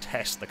really does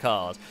test the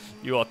cars.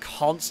 You are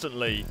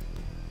constantly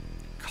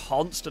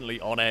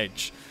on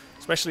edge,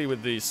 especially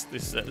with this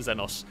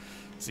Xenos,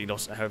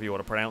 however you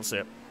want to pronounce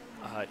it.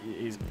 It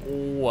is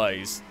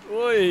always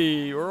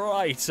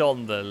right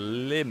on the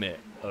limit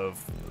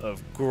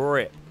of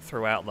grip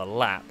throughout the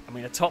lap. I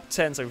mean, a top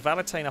 10, so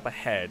Valentine up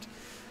ahead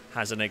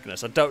has an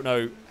Ignis. I don't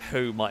know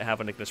who might have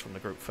an Ignis from the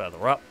group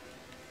further up.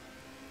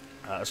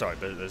 Sorry,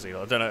 there's,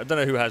 I don't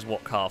know who has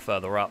what car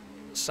further up.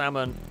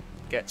 Salmon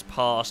gets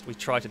past. We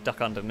try to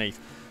duck underneath.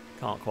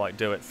 Can't quite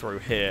do it through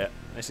here.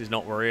 This is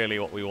not really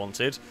what we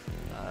wanted.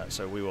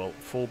 So we will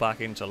fall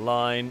back into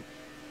line.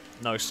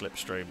 No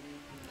slipstream.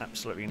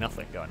 Absolutely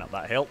nothing going up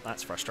that hill.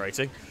 That's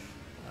frustrating.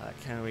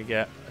 Can we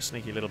get a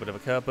sneaky little bit of a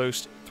curb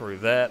boost through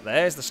there?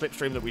 There's the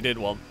slipstream that we did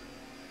want.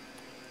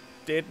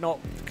 Did not,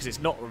 because it's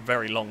not a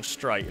very long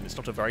straight, and it's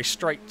not a very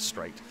straight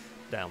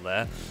down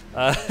there.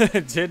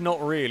 Did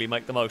not really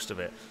make the most of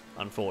it,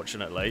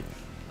 unfortunately.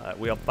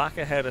 We are back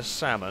ahead of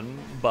Salmon,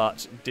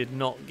 but did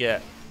not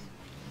get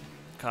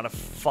kind of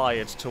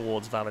fired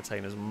towards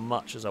Valentine as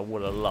much as I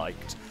would have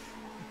liked.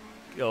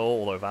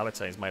 Although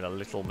Valentine's made a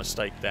little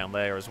mistake down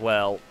there as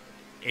well.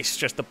 It's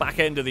just the back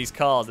end of these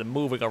cars, they're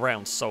moving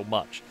around so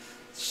much.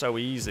 It's so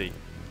easy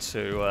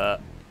to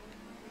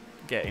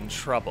get in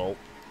trouble.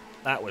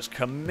 That was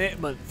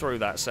commitment through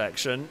that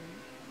section.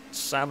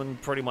 Salmon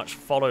pretty much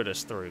followed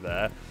us through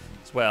there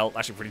as well.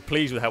 Actually pretty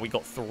pleased with how we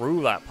got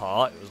through that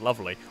part. It was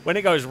lovely. When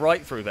it goes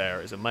right through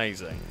there, it's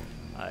amazing.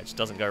 It just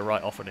doesn't go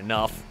right often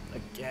enough.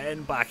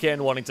 Again, back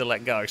end wanting to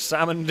let go.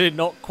 Salmon did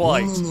not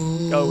quite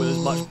go with as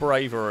much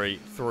bravery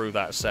through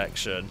that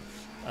section.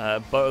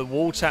 But a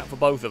wall tap for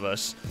both of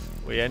us.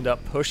 We end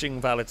up pushing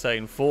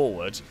Valentine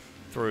forward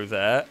through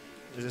there.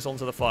 Is this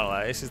onto the final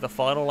lap? This is the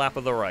final lap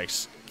of the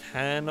race.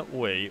 Can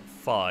we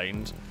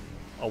find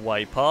a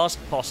way past?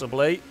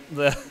 Possibly.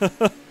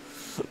 The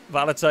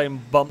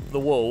Valentine bumped the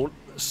wall.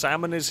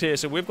 Salmon is here,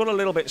 so we've got a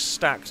little bit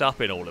stacked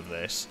up in all of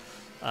this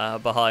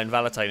behind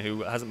Valentine,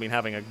 who hasn't been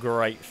having a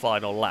great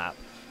final lap.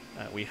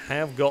 We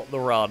have got the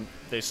run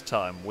this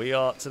time. We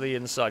are to the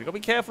inside. You've got to be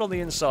careful on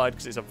the inside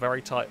because it's a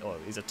very tight, or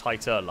it's a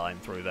tighter line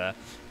through there.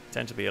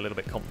 Tend to be a little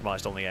bit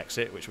compromised on the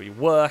exit, which we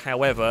were.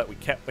 However, we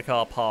kept the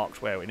car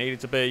parked where we needed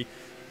to be.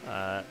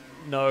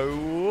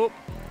 No.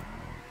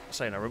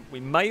 Say no. We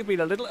may have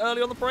been a little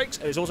early on the brakes.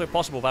 It's also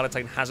possible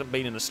Valentine hasn't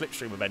been in the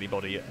slipstream of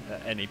anybody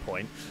at any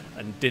point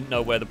and didn't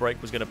know where the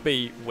brake was going to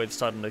be with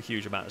suddenly a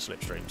huge amount of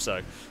slipstream.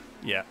 So,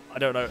 yeah, I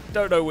don't know.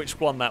 Don't know which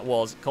one that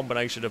was.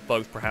 Combination of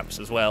both, perhaps,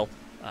 as well.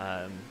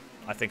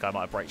 I think I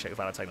might have brake checked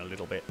Valentine a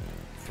little bit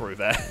through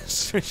there,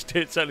 which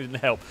certainly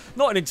didn't help.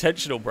 Not an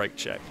intentional brake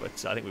check,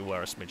 but I think we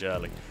were a smidge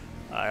early.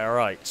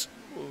 Alright.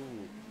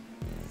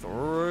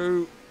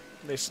 Through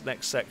this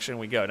next section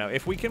we go. Now,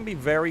 if we can be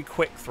very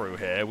quick through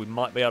here, we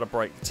might be able to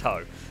break the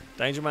toe.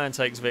 Danger Man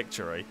takes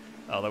victory.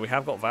 Although we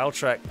have got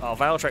Valtrek. Our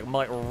Valtrek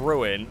might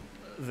ruin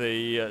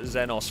the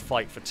Xenos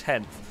fight for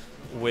 10th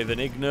with an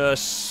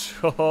Ignis.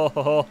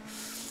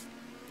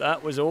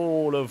 That was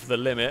all of the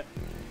limit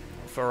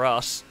for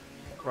us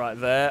right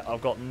there.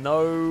 I've got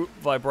no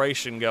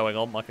vibration going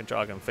on. I can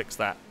try and fix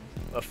that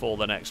before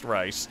the next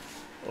race.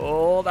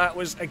 Oh, that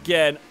was,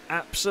 again,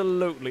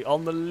 absolutely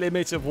on the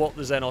limit of what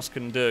the Xenos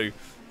can do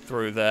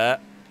through there.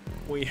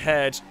 We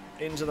head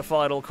into the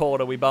final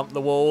corner. We bump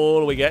the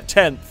wall. We get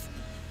 10th.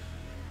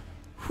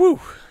 Whew.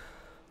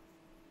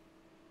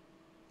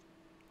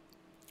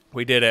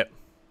 We did it.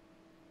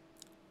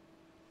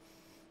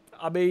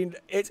 I mean,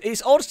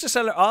 it's odd to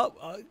sell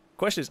it.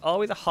 Question is, are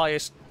we the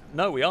highest?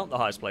 No, we aren't the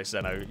highest place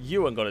Zeno.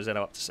 Ewan got a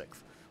Zeno up to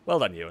 6th. Well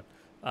done, Ewan.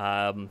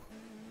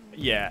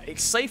 Yeah,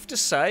 it's safe to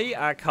say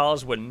our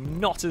cars were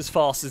not as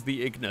fast as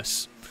the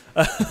Ignis.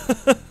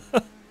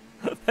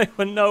 They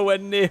were nowhere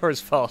near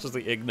as fast as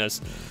the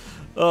Ignis.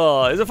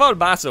 Oh, it was a fun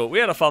battle. We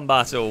had a fun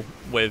battle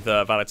with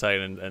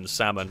Valentine and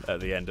Salmon at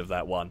the end of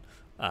that one.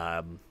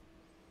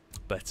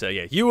 But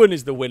yeah, Ewan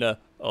is the winner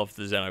of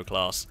the Zeno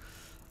class.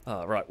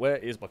 Right, where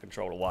is my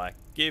controller wire?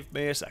 Give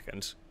me a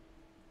second.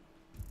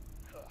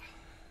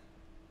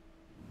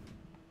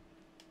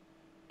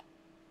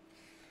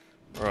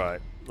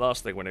 Right,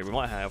 last thing we need. We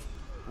might have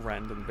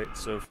random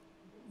bits of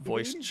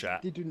voice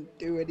chat didn't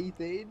do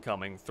anything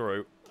coming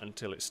through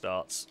until it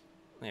starts.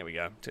 There we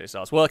go, until it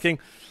starts working.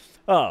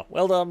 Ah,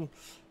 well done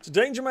to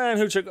Danger Man,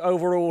 who took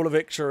overall a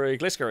victory.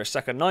 Glisker is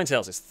second.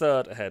 Ninetales is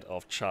third, ahead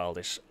of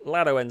Childish.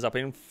 Lado ends up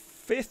in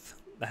 5th,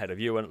 ahead of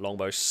Ewan,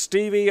 Longbow,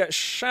 Stevie,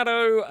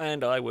 Shadow,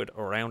 and I would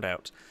round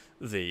out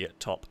the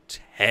top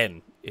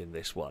 10 in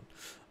this one.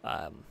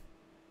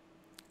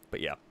 But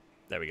yeah,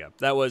 there we go.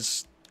 That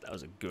was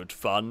a good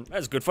fun. That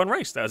was a good fun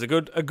race. That was a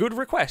good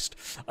request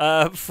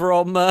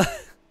from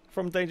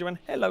Danger Man.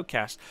 Hello,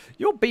 Cass.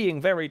 You're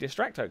being very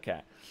distracto,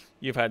 Cat.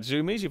 You've had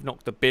zoomies. You've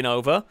knocked the bin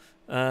over.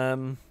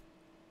 Yeah,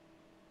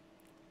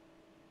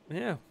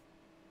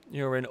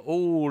 you're in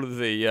all of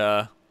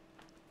the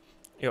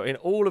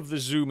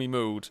zoomy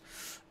mood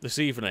this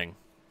evening.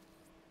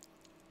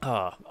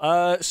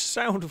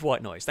 Sound of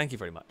White Noise. Thank you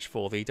very much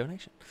for the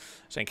donation.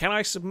 Saying, can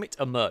I submit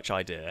a merch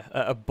idea?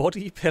 A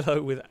body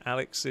pillow with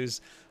Alex's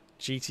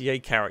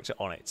GTA character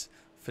on it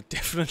for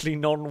definitely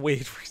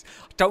non-weird reasons.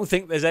 I don't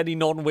think there's any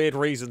non-weird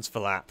reasons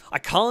for that. I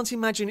can't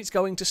imagine it's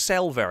going to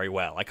sell very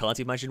well. I can't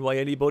imagine why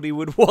anybody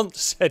would want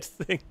said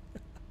thing.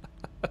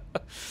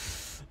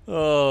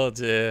 Oh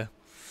dear.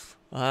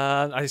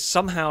 I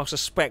somehow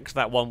suspect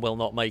that one will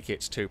not make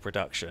it to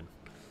production.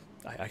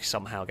 I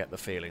somehow get the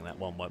feeling that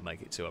one won't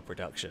make it to a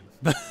production.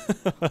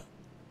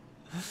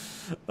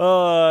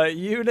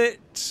 Unit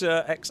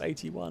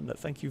X81,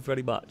 thank you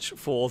very much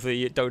for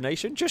the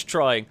donation. Just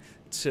trying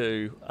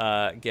to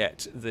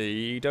get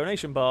the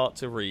donation bar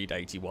to read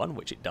 81,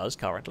 which it does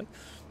currently.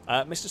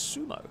 Mr.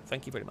 Sumo,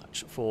 thank you very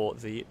much for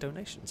the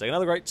donation. Saying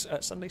another great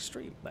Sunday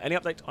stream. Any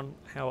update on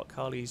how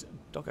Carly's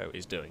doggo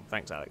is doing?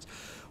 Thanks, Alex.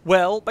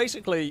 Well,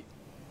 basically,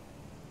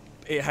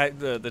 it had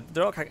the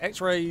dog had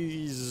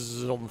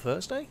X-rays on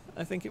Thursday,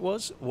 I think it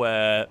was,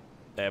 where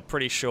they're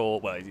pretty sure.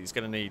 Well, he's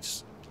going to need,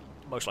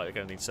 most likely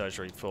going to need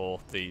surgery for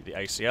the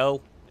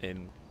ACL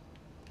in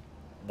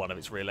one of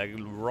its rear leg,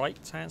 right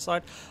hand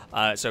side.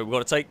 So we've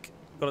got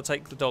to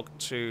take the dog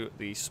to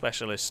the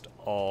specialist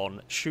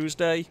on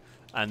Tuesday,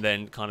 and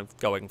then kind of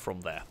going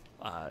from there.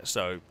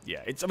 So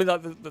yeah, I mean,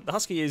 like, the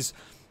husky is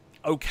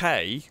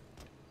okay.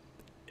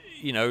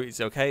 You know, it's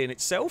okay in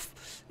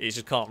itself. It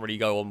just can't really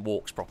go on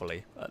walks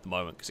properly at the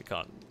moment because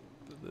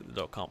the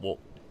dog can't walk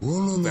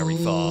very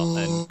far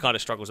and kind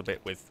of struggles a bit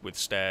with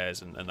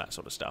stairs and that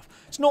sort of stuff.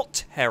 It's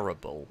not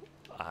terrible.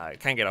 It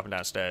can get up and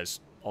down stairs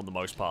on the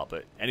most part,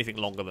 but anything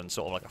longer than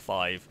sort of like a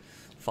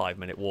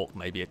 5-minute walk,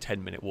 maybe a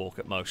 10-minute walk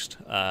at most,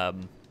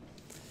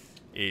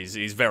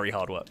 is very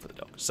hard work for the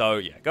dog. So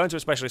yeah, going to a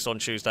specialist on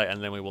Tuesday,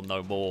 and then we will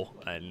know more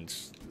and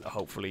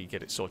hopefully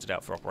get it sorted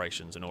out for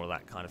operations and all of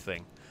that kind of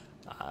thing.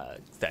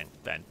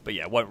 Then, but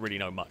yeah, won't really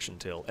know much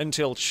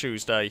until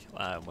Tuesday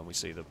when we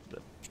see the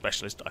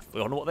specialist. I've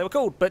forgotten what they were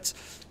called, but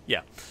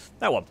yeah,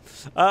 that one.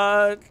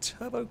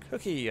 Turbo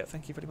Cookie,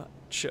 thank you very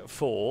much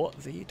for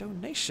the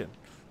donation.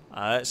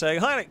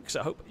 Saying, hi Alex,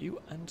 I hope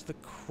you and the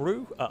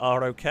crew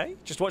are okay.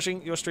 Just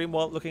watching your stream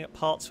while looking at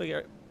parts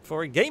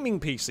for a gaming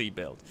PC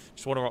build.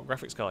 Just wondering what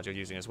graphics card you're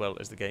using as well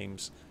as the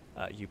games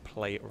you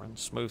play run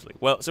smoothly.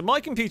 Well, so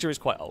my computer is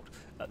quite old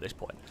at this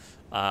point.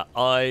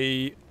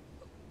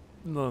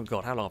 Oh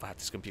god, how long have I had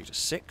this computer?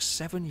 6,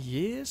 7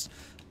 years?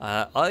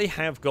 I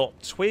have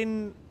got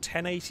twin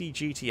 1080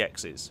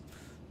 GTXs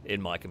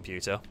in my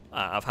computer.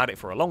 I've had it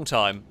for a long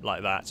time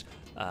like that.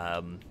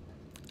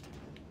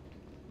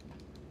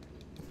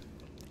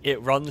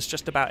 It runs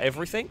just about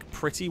everything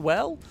pretty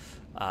well.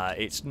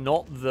 It's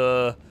not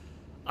the...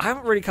 I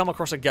haven't really come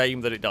across a game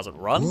that it doesn't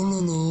run.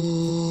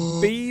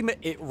 Beam,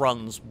 it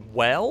runs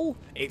well.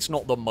 It's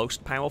not the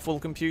most powerful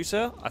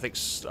computer. I think...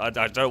 I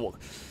don't know what...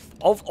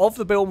 Of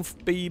the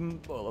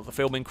Beam, well, of the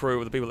filming crew,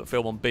 of the people that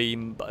film on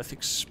Beam, but I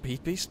think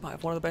Speed Beast might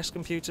have one of the best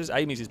computers.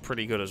 Amy's is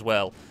pretty good as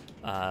well.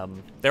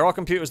 There are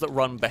computers that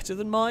run better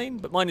than mine,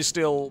 but mine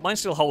still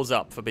holds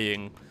up for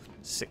being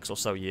 6 or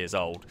so years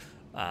old.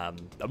 I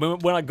mean,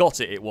 when I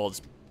got it, it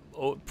was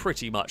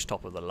pretty much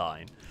top of the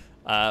line.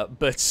 Yeah,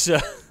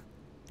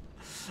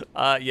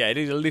 it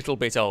is a little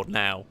bit old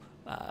now.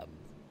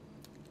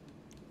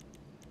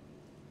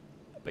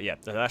 But yeah,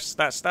 that's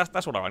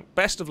what I want.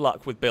 Best of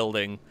luck with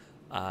building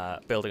on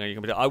your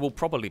computer. I will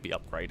probably be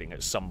upgrading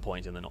at some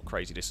point in the not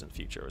crazy distant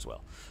future as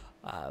well.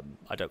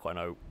 I don't quite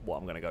know what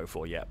I'm going to go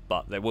for yet,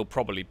 but there will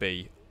probably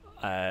be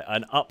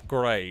an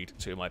upgrade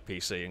to my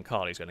PC, and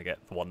Carly's going to get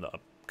the one that I'm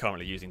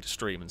currently using to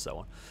stream and so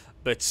on.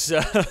 But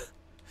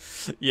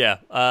yeah,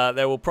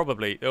 there will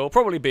probably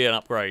be an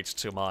upgrade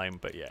to mine.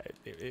 But yeah,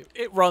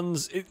 it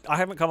runs. I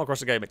haven't come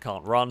across a game it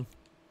can't run.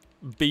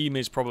 Beam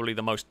is probably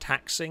the most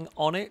taxing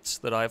on it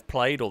that I've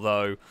played,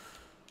 although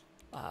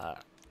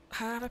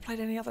have I played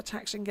any other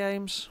taxing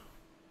games?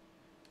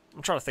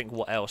 I'm trying to think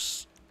what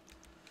else.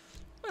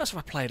 What else have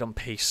I played on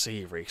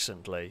PC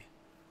recently?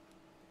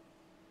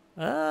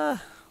 Well,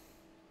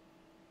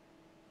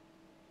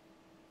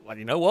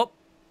 you know what?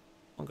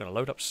 I'm going to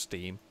load up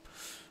Steam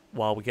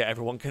while we get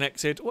everyone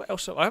connected. What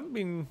else? I haven't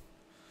been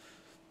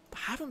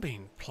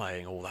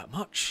playing all that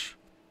much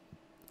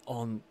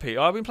on PC.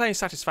 I've been playing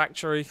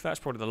Satisfactory. That's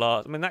probably the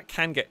last. I mean, that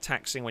can get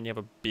taxing when you have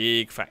a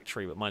big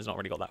factory, but mine's not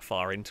really got that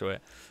far into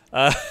it.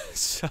 But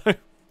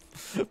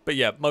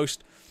yeah,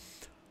 most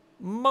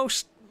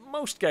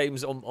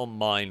games on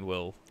mine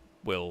will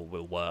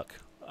work.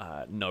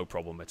 No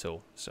problem at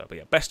all. So, but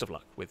yeah, best of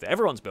luck with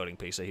everyone's building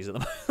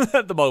PCs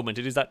at the moment.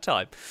 It is that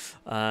time.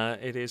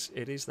 It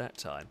is that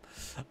time.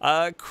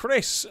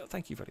 Chris,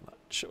 thank you very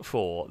much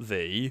for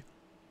the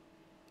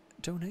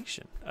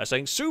donation.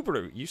 Saying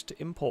Subaru used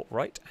to import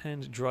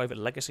right-hand drive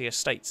legacy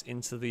estates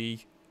into the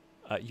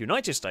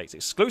United States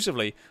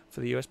exclusively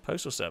for the US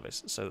Postal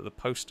Service, so that the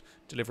post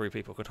delivery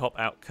people could hop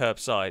out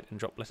curbside and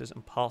drop letters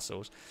and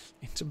parcels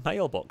into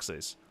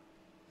mailboxes.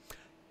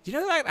 You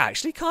know, that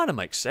actually kind of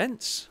makes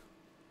sense.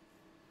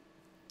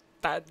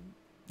 That,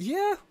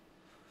 yeah,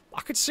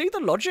 I could see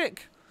the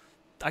logic.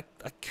 I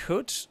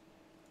could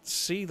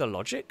see the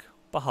logic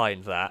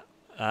behind that.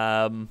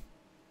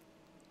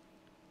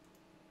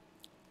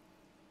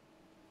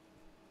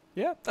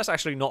 Yeah, that's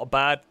actually not a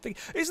bad thing.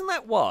 Isn't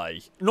that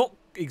why? Not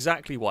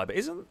exactly why, but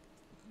isn't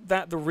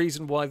that the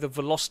reason why the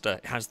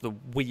Veloster has the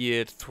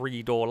weird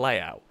 3-door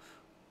layout,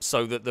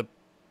 so that the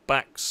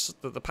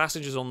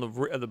passengers on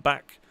the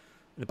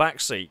back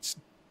seats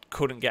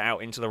couldn't get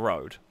out into the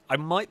road? I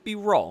might be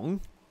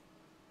wrong.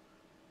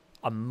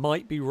 On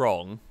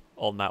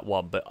that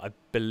one, but I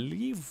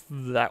believe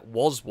that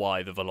was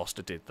why the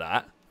Veloster did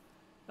that.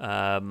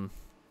 But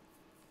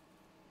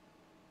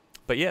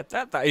yeah,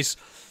 that is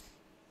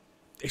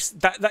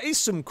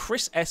some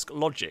Chris-esque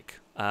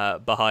logic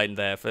behind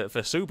there for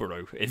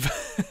Subaru. In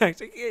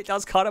fact, it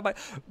does kind of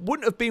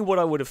wouldn't have been what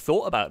I would have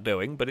thought about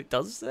doing, but it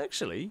does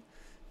actually,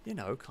 you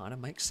know, kind of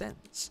make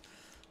sense.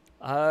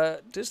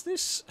 Does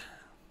this...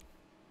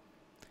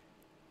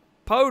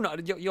 Pone,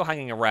 you're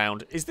hanging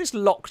around. Is this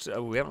locked?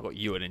 Oh, we haven't got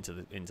Ewan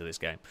into this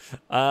game.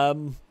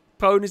 Pone,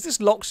 is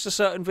this locked to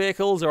certain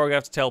vehicles, or are we going to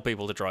have to tell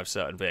people to drive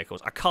certain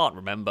vehicles? I can't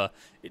remember.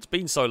 It's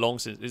been so long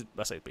since... It's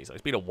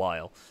been a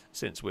while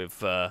since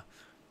we've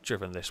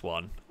driven this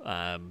one.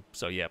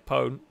 So yeah,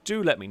 Pone,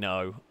 do let me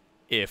know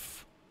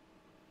if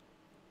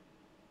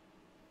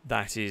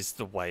that is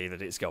the way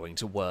that it's going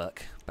to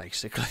work,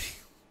 basically.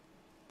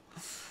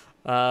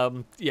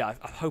 Yeah,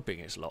 I'm hoping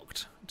it's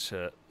locked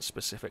to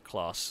specific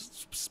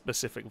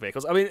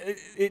vehicles. I mean,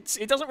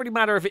 it doesn't really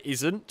matter if it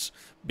isn't,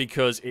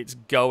 because it's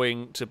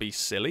going to be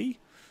silly.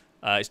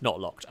 It's not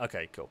locked.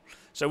 Okay, cool.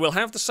 So we'll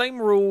have the same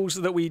rules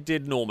that we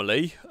did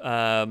normally.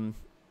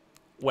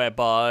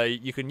 whereby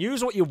you can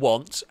use what you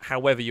want,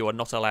 however you are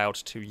not allowed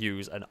to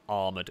use an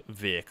armoured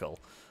vehicle.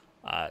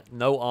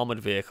 No armoured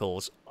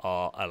vehicles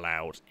are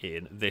allowed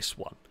in this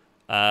one.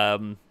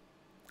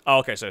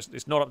 Okay, so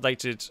it's not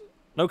updated.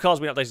 No cars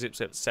have been updated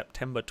since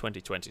September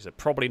 2020, so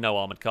probably no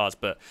armoured cars.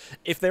 But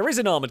if there is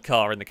an armoured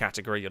car in the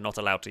category, you're not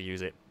allowed to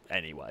use it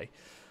anyway.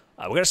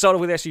 We're going to start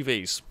off with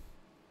SUVs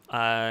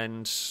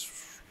and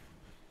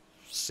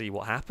see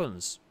what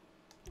happens,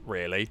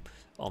 really,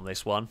 on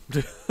this one.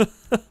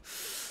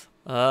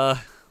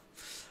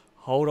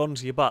 Hold on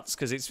to your butts,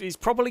 because it's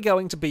probably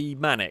going to be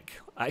manic.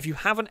 If you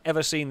haven't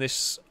ever seen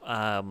this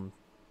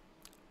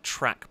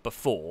track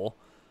before,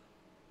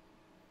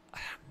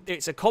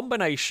 it's a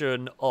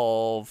combination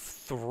of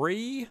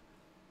 3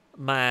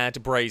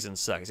 mad brazen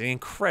circuits. An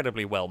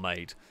incredibly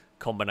well-made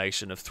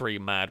combination of 3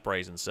 mad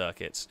brazen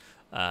circuits.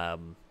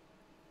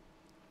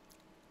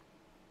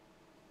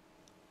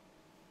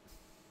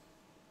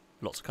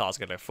 Lots of cars are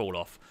going to fall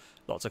off.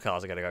 Lots of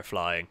cars are going to go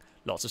flying.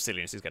 Lots of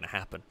silliness is going to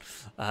happen.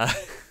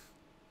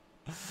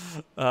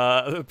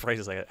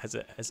 Praises like,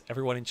 has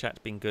everyone in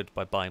chat been good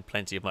by buying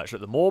plenty of merch?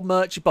 Look, the more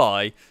merch you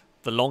buy,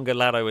 the longer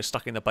Lado is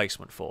stuck in the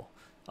basement for.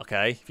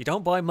 Okay? If you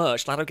don't buy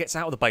merch, Lado gets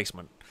out of the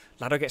basement.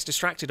 Lado gets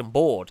distracted and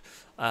bored,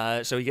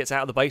 so he gets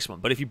out of the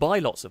basement. But if you buy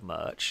lots of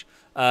merch,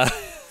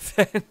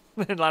 then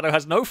Lado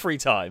has no free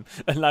time,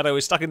 and Lado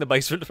is stuck in the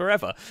basement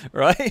forever,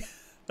 right?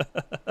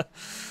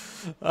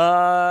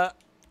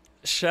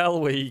 Shall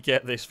we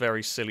get this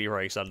very silly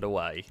race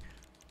underway?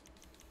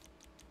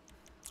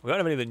 We don't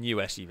have any of the new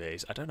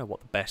SUVs. I don't know what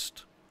the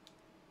best...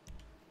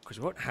 Because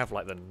we won't have,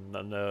 like, the...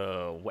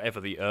 whatever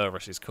the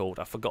Urus is called.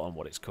 I've forgotten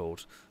what it's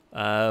called.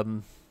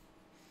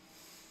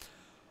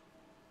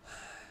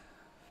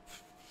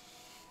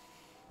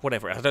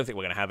 Whatever. I don't think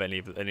we're going to have any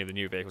of the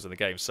new vehicles in the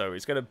game. So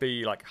it's going to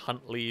be, like,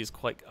 Huntley is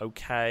quite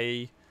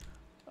okay.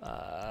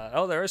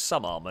 Oh, there is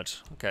some armoured.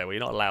 Okay, well, you're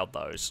not allowed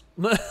those.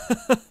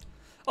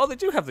 Oh, they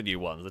do have the new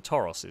ones. The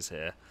Taurus is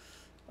here.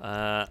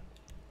 The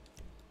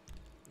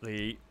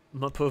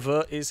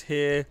Mpv is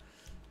here.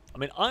 I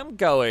mean, I'm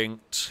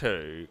going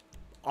to...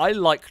 I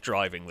like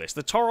driving this.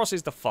 The Taurus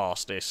is the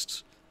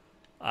fastest.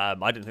 I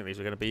didn't think these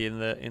were going to be in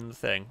the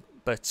thing,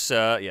 but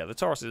yeah, the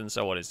Taurus and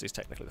so on is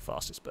technically the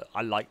fastest. But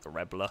I like the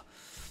Rebler.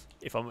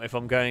 If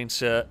I'm going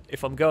to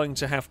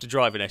have to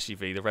drive an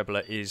SUV, the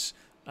Rebler is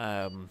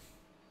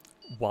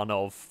one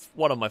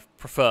of my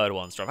preferred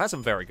ones to drive. It has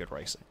some very good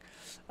racing.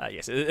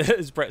 Yes,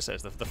 as Brett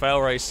says, the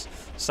FailRace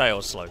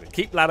sales slogan: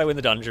 keep Lado in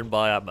the dungeon,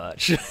 buy our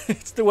merch.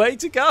 It's the way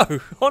to go,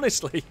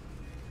 honestly.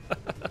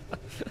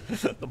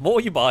 The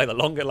more you buy, the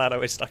longer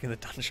Lado is stuck in the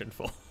dungeon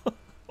for.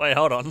 Wait,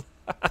 hold on.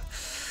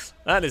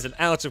 That is an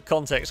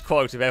out-of-context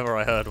quote if ever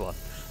I heard one.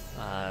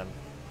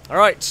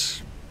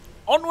 Alright,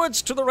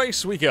 onwards to the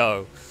race we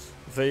go.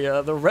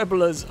 The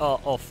Rebelers are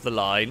off the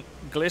line.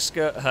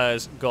 Gliska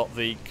has got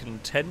the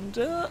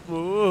contender.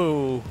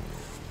 Ooh.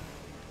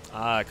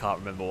 I can't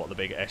remember what the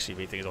big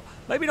SUV thing is.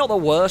 Maybe not the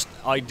worst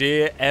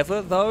idea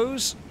ever,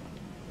 those.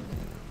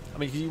 I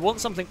mean, you want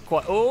something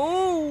quite...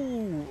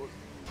 Oh!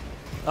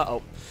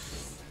 Uh-oh.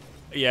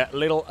 Yeah, a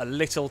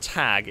little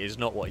tag is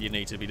not what you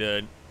need to be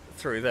doing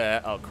through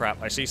there. Oh,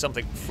 crap. I see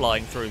something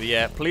flying through the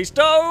air. Please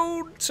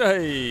don't!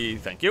 Hey,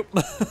 thank you.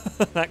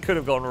 That could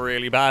have gone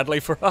really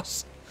badly for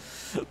us.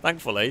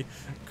 Thankfully,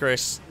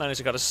 Chris managed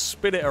to kind of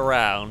spin it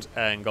around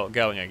and got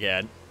going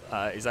again.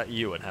 Is that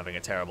Ewan having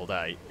a terrible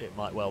day? It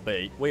might well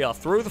be. We are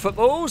through the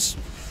footballs.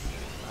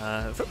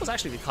 The footballs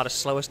actually kind of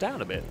slow us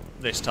down a bit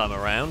this time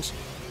around.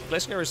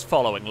 Gliska is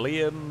following.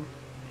 Liam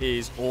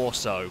is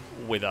also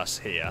with us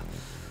here.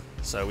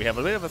 So we have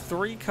a bit of a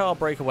 3-car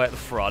breakaway at the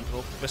front.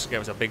 Oh, Gliska gave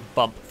us a big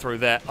bump through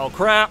there. Oh,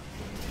 crap.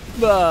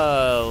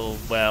 Oh,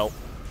 well.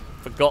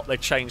 Forgot they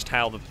changed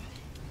how the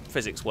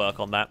physics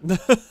work on that.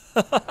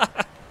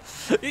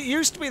 It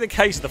used to be the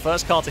case the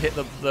first car to hit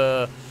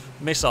the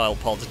missile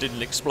pods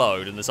didn't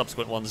explode and the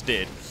subsequent ones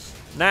did.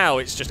 Now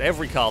it's just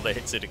every car that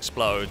hits it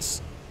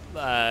explodes.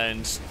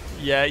 And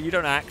yeah, you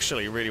don't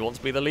actually really want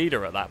to be the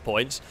leader at that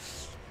point.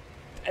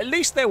 At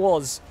least there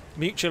was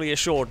mutually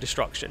assured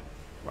destruction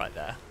right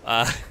there.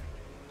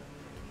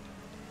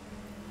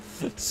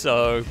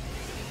 So,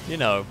 you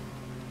know,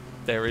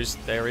 there is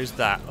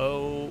that.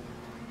 Oh,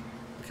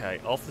 okay,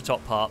 off the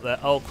top part there.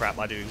 Oh crap,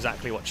 I did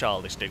exactly what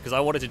Childish did because I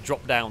wanted to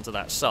drop down to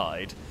that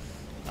side.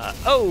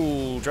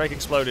 Oh, Drake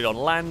exploded on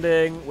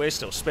landing. We're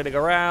still spinning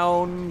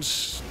around.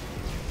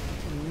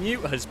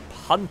 Mute has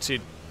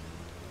punted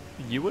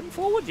Ewan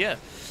forward? Yeah.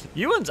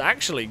 Ewan's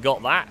actually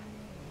got that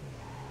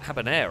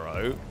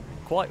habanero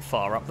quite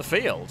far up the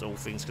field, all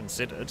things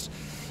considered.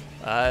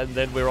 And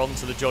then we're on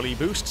to the Jolly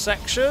Boost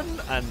section,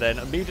 and then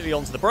immediately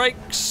onto the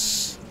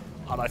brakes.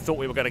 And I thought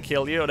we were going to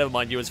kill you. Never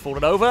mind, Ewan's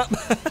fallen over.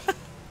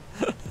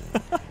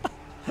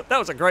 That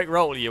was a great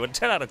roll, Ewan.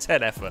 10 out of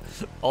 10 effort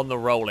on the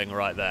rolling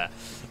right there.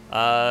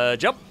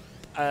 Jump.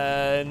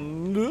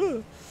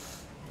 And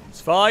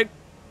it's fine.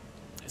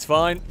 It's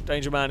fine.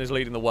 Danger Man is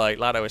leading the way.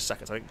 Lado is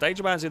second. So I think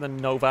Danger Man's in the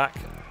Novak.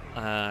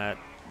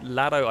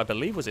 Lado, I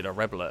believe, was in a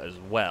Rebler as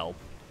well.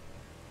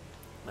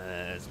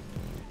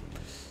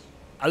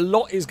 a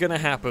lot is going to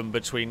happen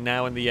between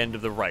now and the end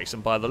of the race,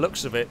 and by the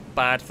looks of it,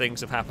 bad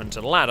things have happened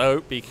to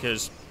Lado,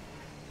 because,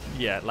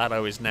 yeah,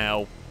 Lado is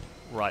now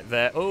right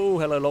there. Oh,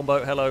 hello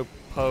Longboat, hello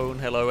Pone,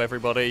 hello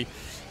everybody.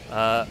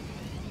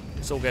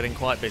 It's all getting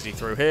quite busy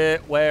through here.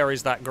 Where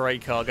is that grey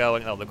car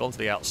going? Oh, they've gone to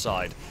the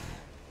outside.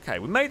 Okay,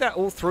 we made that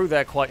all through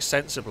there quite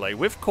sensibly.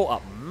 We've caught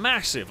up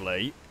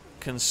massively,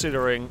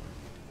 considering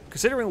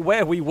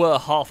where we were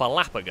half a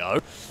lap ago.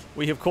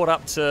 We have caught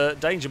up to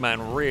Danger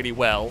Man really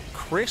well.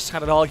 Chris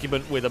had an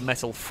argument with a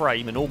metal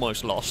frame and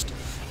almost lost.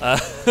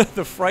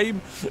 The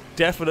frame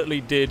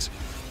definitely did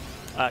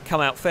come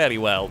out fairly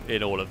well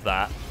in all of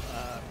that.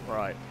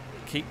 Right,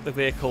 keep the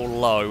vehicle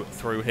low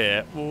through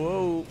here.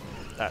 Whoa,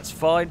 that's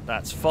fine,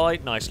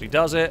 nicely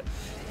does it.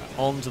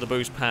 Onto the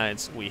boost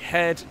pads we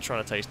head,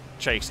 trying to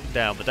chase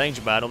down the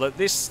Danger Man. Although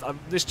this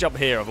jump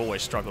here I've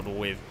always struggled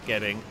with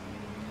getting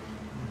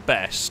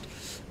best.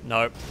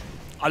 No,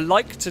 I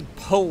like to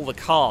pull the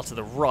car to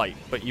the right,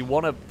 but you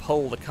want to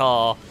pull the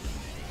car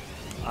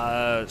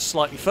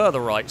slightly further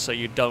right so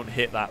you don't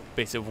hit that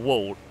bit of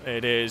wall.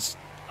 It is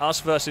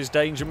us versus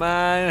Danger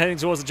Man heading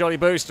towards the Jolly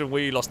Boost, and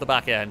we lost the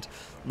back end.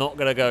 Not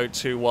going to go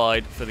too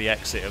wide for the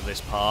exit of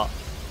this part.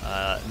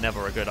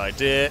 Never a good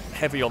idea.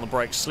 Heavy on the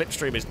brakes.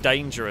 Slipstream is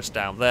dangerous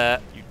down there.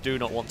 You do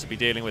not want to be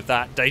dealing with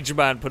that. Danger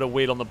Man put a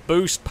wheel on the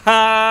boost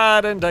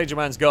pad, and Danger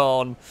Man's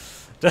gone.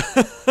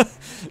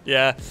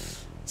 Yeah.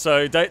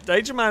 So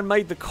Danger Man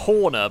made the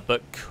corner,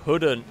 but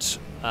couldn't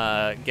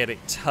get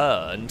it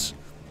turned.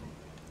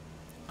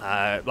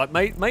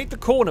 Made the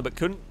corner, but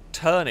couldn't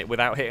turn it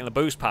without hitting the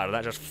boost pad, and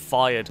that just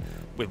fired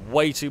with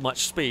way too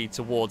much speed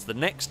towards the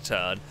next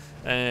turn.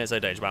 And so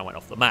Danger Man went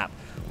off the map.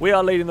 We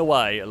are leading the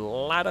way.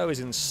 Lado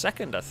is in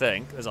second, I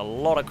think. There's a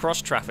lot of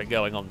cross traffic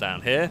going on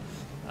down here.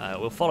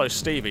 We'll follow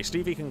Stevie.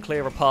 Stevie can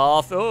clear a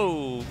path.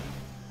 Oh,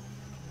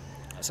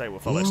 I say we'll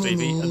follow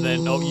Stevie, and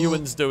then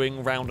Ewan's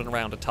doing round and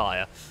round a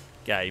tyre.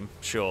 Game,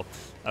 sure.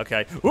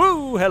 Okay.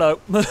 Woo! Hello.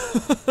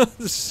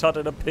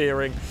 Sudden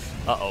appearing.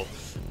 Uh-oh.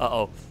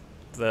 Uh-oh.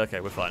 Okay,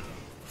 we're fine.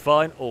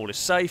 Fine. All is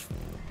safe.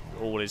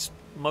 All is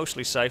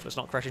mostly safe. Let's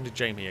not crash into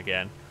Jamie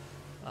again.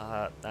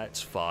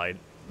 That's fine.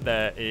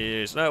 There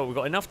is... No, we've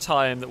got enough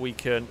time that we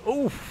can...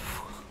 Ooh!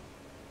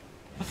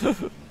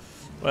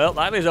 Well,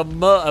 that is a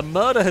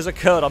murder has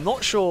occurred. I'm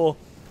not sure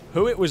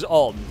who it was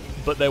on,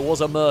 but there was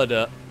a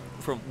murder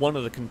from one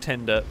of the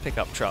contender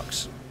pickup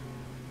trucks.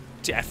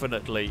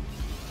 Definitely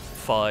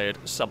fired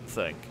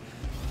something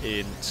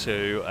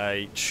into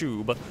a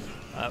tube.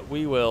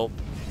 We will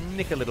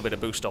nick a little bit of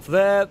boost off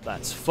there.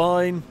 That's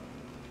fine.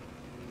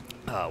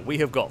 We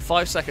have got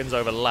 5 seconds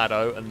over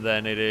Lado, and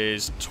then it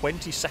is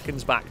 20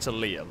 seconds back to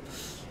Liam.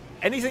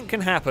 Anything can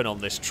happen on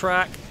this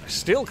track. I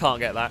still can't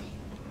get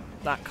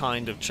that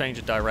kind of change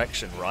of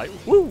direction right.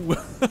 Woo!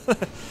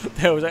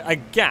 There was a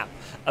gap.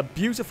 A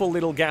beautiful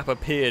little gap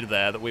appeared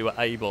there that we were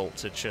able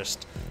to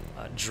just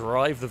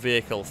drive the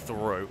vehicle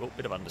through. Oh,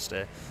 bit of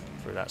understeer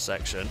through that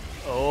section.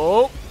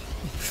 Oh!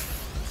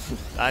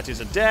 That is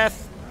a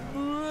death.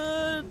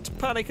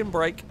 Panic and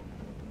brake.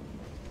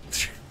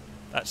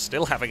 That's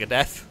still having a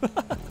death.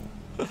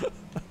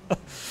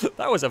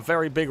 That was a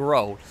very big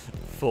roll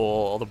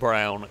for the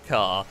brown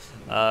car.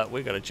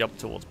 We're going to jump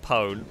towards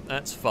Pone.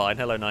 That's fine.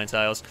 Hello,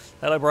 Ninetails.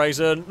 Hello,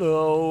 Brazen.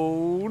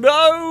 Oh,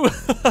 no!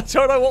 I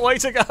don't know what way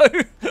to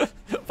go.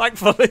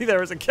 Thankfully,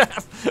 there is a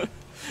gap.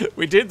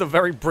 We did the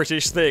very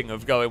British thing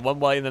of going one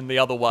way and then the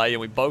other way,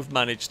 and we both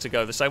managed to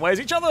go the same way as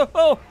each other.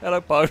 Oh, hello,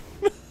 Pone.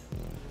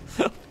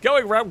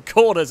 Going round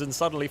corners and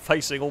suddenly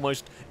facing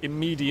almost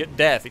immediate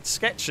death. It's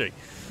sketchy.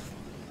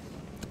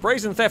 The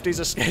Brazen Theft is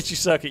a sketchy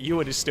circuit.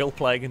 Ewan is still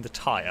playing in the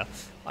tyre.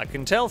 I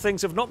can tell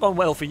things have not gone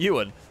well for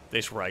Ewan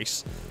this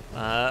race.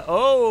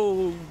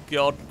 Oh,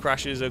 God,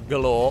 crashes are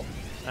galore.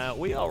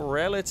 We are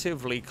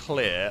relatively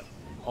clear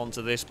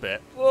onto this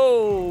bit.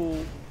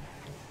 Whoa!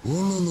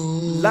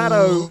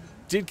 Lado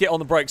did get on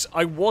the brakes.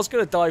 I was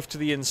going to dive to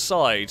the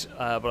inside,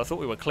 but I thought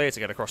we were clear to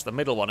get across the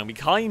middle one, and we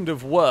kind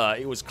of were.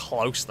 It was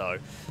close, though.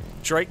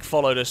 Drake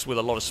followed us with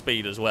a lot of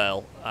speed as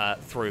well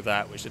through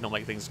that, which did not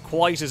make things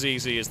quite as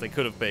easy as they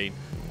could have been.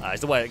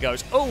 Is the way it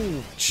goes. Oh,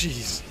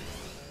 jeez.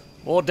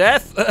 More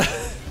death.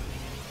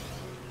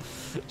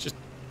 Just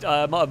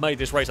might have made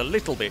this race a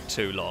little bit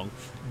too long.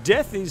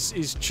 Death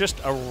is just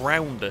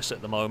around us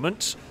at the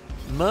moment,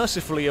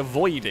 mercifully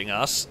avoiding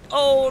us.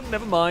 Oh,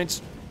 never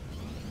mind.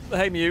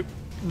 Hey, Mew.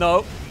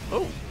 No.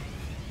 Oh.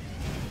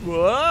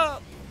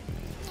 What?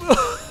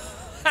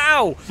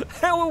 How?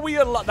 How are we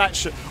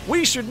unlucky?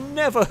 We should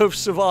never have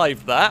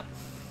survived that.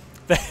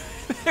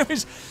 There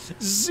is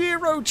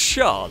zero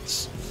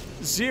chance.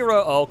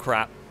 Zero. Oh,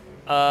 crap.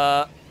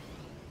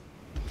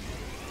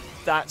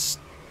 That's...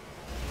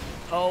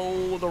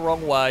 Oh, the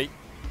wrong way.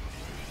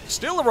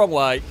 Still the wrong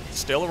way.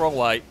 Still the wrong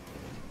way.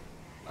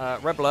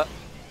 Rebler.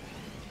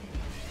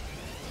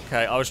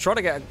 Okay, I was trying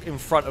to get in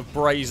front of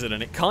Brazen,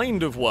 and it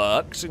kind of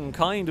worked, and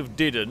kind of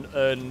didn't,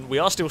 and we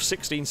are still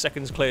 16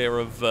 seconds clear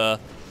of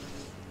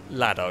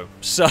Lado.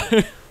 So,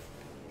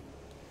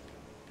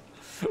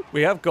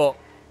 we have got...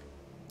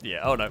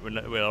 Yeah, oh no,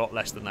 we're a lot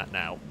less than that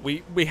now.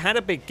 We had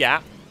a big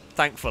gap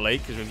thankfully,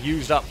 because we've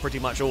used up pretty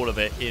much all of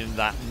it in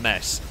that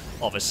mess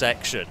of a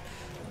section.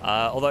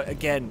 Although,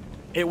 again,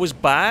 it was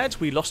bad.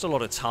 We lost a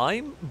lot of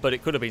time, but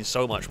it could have been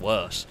so much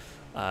worse.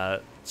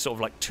 Sort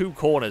of like 2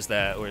 corners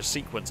there were a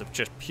sequence of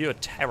just pure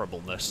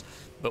terribleness,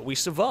 but we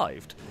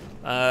survived.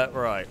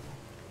 Right,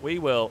 we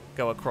will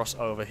go across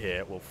over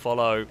here. We'll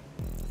follow,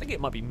 I think it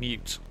might be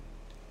Mute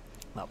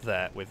up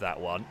there with that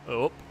one.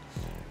 Oh,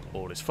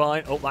 all is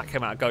fine. Oh, that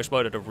came out of ghost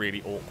mode at a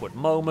really awkward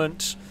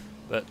moment.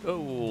 But,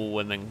 oh,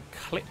 and then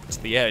clipped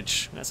to the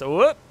edge. That's a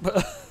whoop.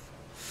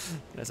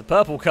 There's a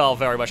purple car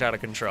very much out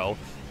of control.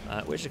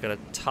 We're just going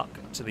to tuck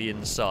to the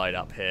inside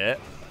up here.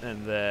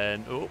 And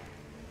then, oh,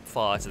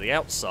 fire to the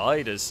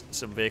outside as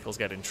some vehicles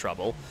get in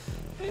trouble.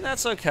 I mean,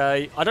 that's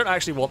okay. I don't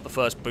actually want the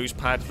first boost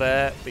pad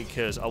there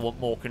because I want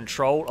more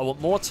control. I want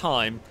more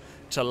time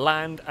to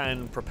land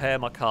and prepare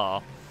my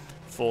car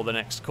for the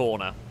next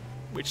corner,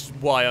 which is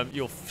why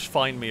you'll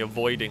find me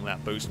avoiding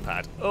that boost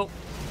pad. Oh,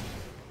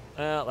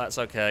 that's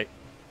okay.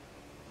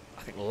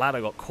 I think Ladder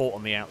got caught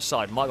on the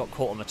outside. Mike got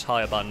caught on the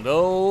tyre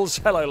bundles.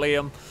 Hello,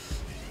 Liam.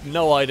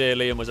 No idea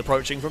Liam was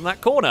approaching from that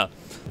corner.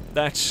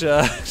 That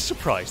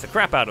surprised the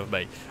crap out of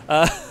me.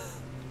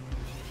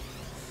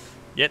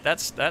 Yeah,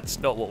 that's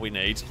not what we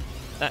need.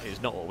 That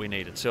is not what we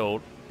need at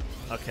all.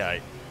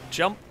 Okay,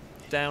 jump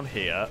down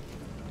here.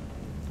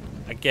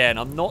 Again,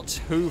 I'm not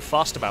too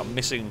fussed about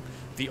missing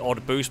the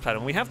odd boost pad.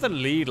 When we have the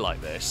lead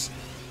like this,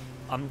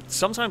 I'm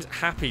sometimes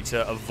happy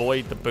to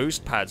avoid the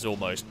boost pads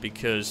almost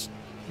because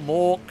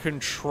more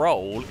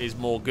control is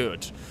more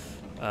good.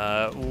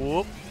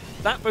 Whoop.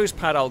 That boost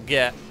pad I'll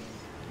get,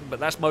 but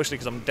that's mostly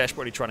because I'm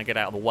desperately trying to get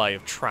out of the way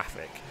of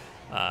traffic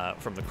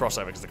from the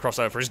crossover, because the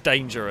crossover is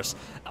dangerous.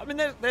 I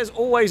mean, there's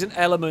always an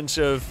element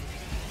of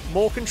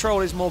more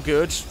control is more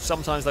good.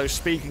 Sometimes those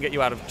speed can get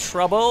you out of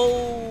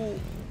trouble.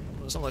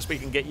 Sometimes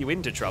speed can get you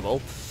into trouble,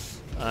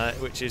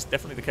 which is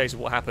definitely the case of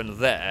what happened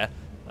there.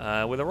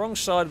 We're the wrong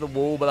side of the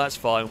wall, but that's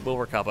fine. We'll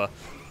recover.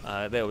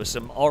 There was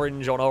some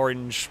orange on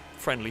orange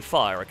friendly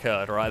fire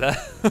occurred right there.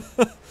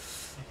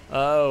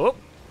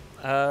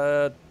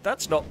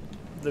 That's not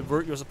the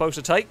route you're supposed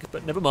to take,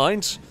 but never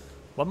mind.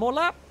 One more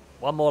lap.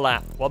 One more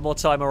lap. One more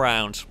time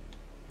around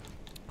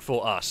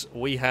for us.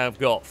 We have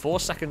got 4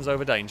 seconds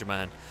over Danger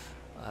Man.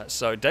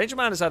 So Danger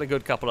Man has had a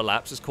good couple of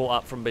laps. Has caught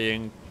up from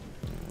being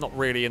not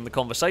really in the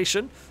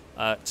conversation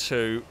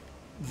to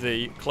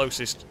the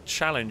closest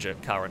challenger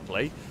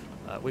currently.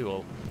 I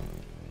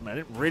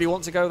didn't really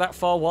want to go that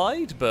far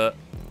wide, but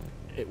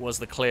it was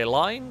the clear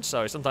line.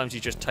 So sometimes you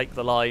just take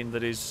the line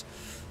that is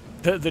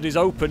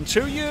open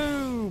to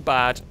you.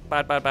 Bad.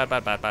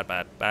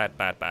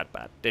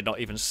 Did not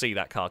even see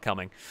that car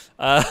coming.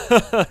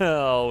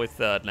 Oh, we're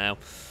third now.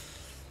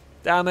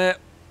 Damn it.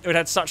 It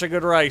had such a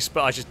good race,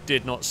 but I just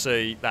did not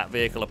see that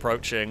vehicle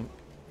approaching.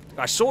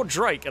 I saw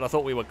Drake and I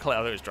thought we were clear.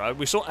 I thought it was Drake.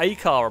 We saw a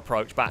car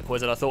approach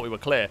backwards and I thought we were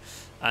clear.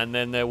 And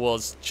then there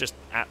was just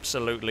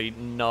absolutely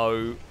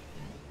no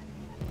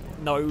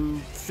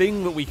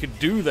thing that we could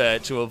do there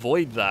to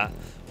avoid that.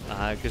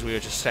 Because we were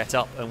just set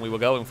up and we were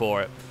going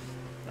for it.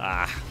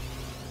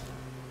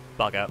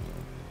 Bugger.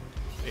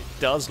 It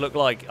does look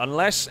like,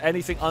 unless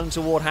anything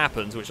untoward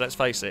happens, which, let's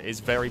face it, is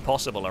very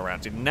possible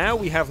around it, now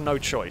we have no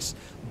choice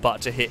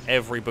but to hit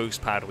every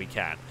boost pad we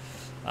can.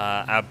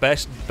 Our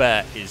best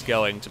bet is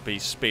going to be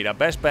speed. Our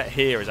best bet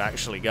here is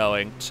actually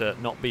going to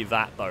not be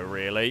that, though,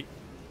 really.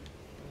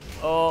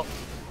 Oh,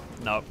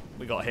 no,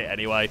 we got hit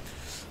anyway.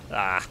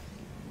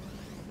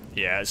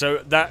 Yeah, so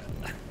that...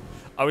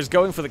 I was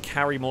going for the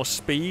carry more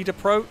speed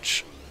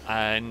approach,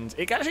 and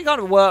it actually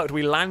kind of worked.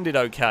 We landed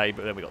okay,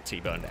 but then we got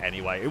T-burned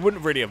anyway. It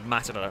wouldn't really have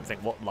mattered, I don't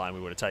think, what line we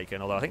would have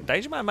taken, although I think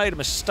Danger Man made a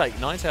mistake.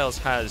 Ninetales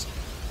has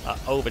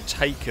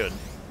overtaken.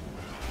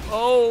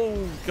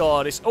 Oh,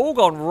 God, it's all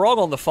gone wrong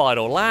on the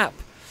final lap.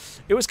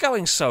 It was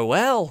going so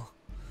well.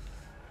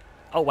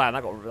 Oh, wow,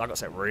 that got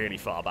set really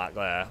far back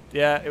there.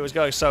 Yeah, it was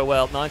going so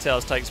well.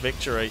 Ninetales takes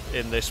victory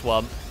in this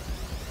one.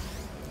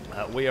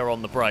 We are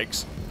on the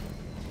brakes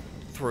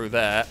through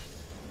there.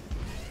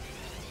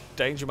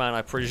 Danger Man,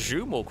 I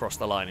presume, will cross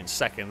the line in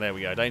second. There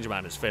we go. Danger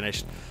Man is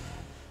finished.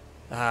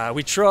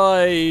 We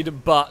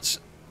tried, but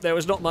there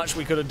was not much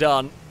we could have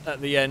done at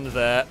the end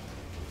there.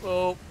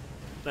 Oh,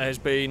 there's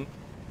been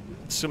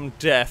some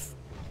death.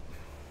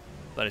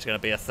 But it's going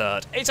to be a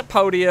third. It's a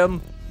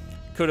podium.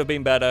 Could have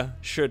been better.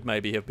 Should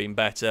maybe have been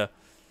better.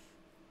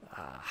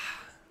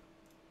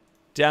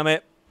 Damn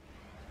it.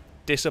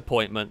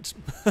 Disappointment.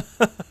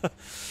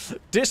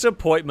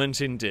 Disappointment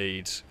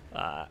indeed.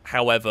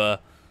 However...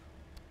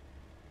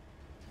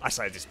 I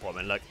say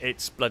disappointment. Look,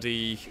 it's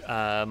bloody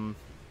a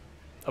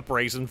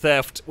brazen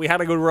theft. We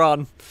had a good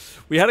run.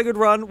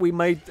 We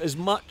made as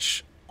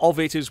much of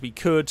it as we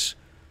could,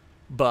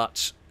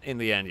 but in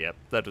the end, yeah,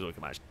 that was a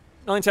good match.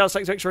 Ninetales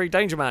takes victory.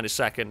 Danger Man is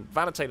second.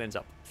 Valentine ends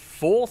up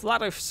fourth.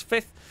 Lado's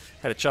fifth.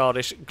 Head of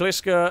Childish.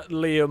 Gliska,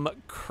 Liam,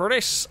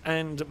 Chris,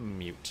 and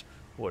Mute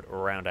would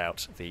round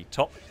out the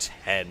top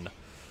 10.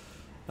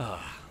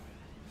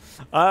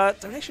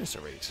 Donations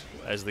to read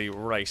as the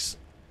race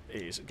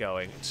is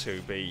going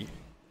to be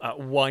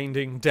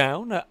winding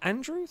down.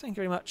 Andrew, thank you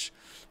very much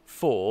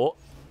for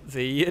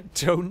the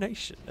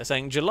donation. They're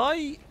saying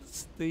July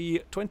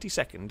the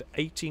 22nd,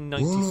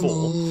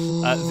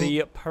 1894,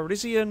 the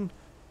Parisian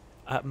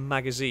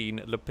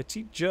magazine Le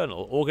Petit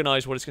Journal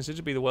organised what is considered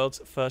to be the world's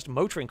first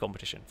motoring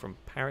competition from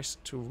Paris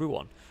to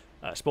Rouen.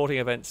 Sporting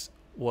events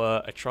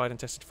were a tried and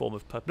tested form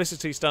of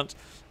publicity stunt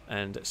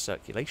and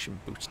circulation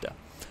booster.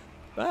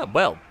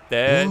 Well,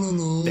 there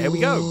we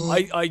go.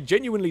 I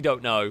genuinely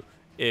don't know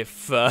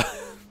if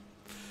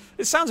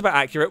it sounds about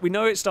accurate. We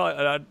know it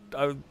started.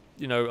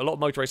 You know, a lot of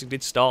motor racing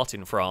did start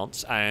in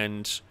France,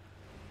 and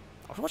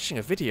I was watching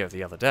a video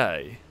the other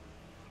day.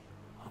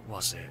 What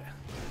was it?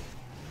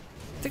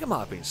 I think it might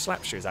have been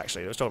Slapshoes,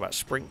 actually. It was talking about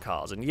sprint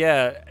cars. And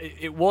yeah,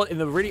 it was in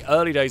the really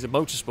early days of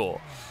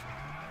motorsport.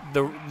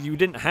 You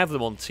didn't have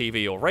them on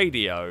TV or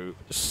radio,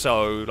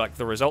 so like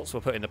the results were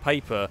put in the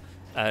paper,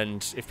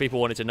 and if people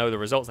wanted to know the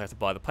results, they had to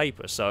buy the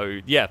paper. So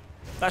yeah,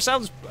 that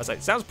sounds,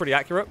 it sounds pretty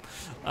accurate.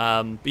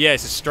 But yeah,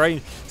 it's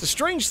a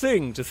strange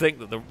thing to think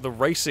that the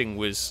racing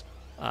was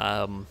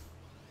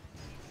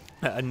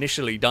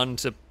initially done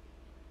to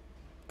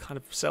kind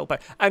of sell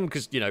back, and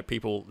because, you know,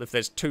 people, if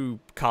there's two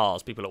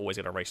cars, people are always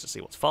going to race to see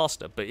what's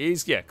faster. But it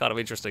is, yeah, kind of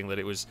interesting that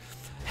it was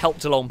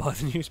helped along by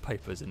the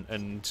newspapers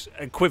and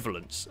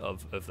equivalents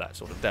of that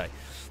sort of day.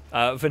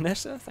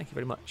 Vanessa, thank you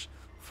very much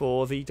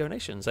for the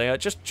donations. They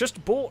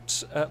just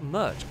bought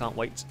merch. Can't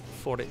wait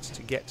for it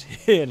to get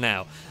here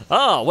now.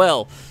 Ah,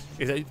 well,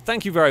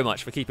 thank you very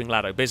much for keeping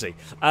Lado busy.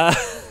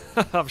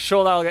 I'm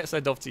sure that'll get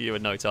sent off to you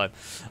in no time.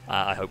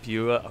 I hope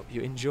you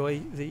enjoy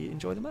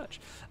the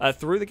merch.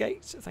 Through the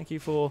Gate, thank you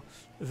for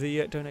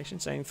the donation,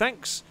 saying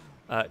thanks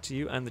to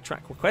you and the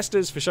track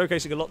requesters for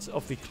showcasing a lot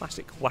of the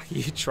classic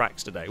wacky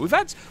tracks today. We've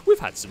had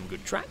some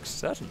good tracks,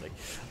 certainly.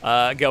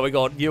 Going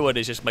on, Ewan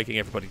is just making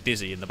everybody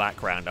dizzy in the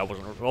background. I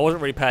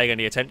wasn't really paying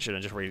any attention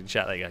and just reading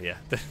chat. There you go. Yeah,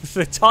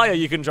 the tyre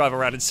you can drive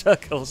around in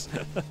circles.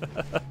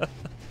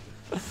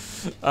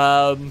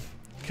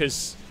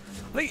 Because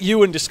I think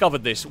Ewan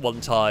discovered this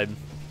one time,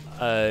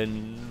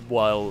 and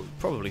while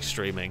probably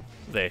streaming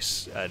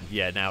this, and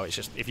yeah, now it's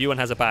just if Ewan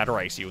has a bad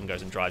race, Ewan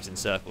goes and drives in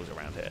circles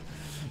around here.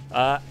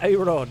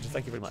 A-Rod,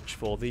 thank you very much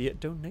for the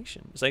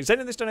donation. Saying,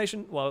 sending this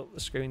donation while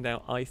screaming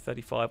down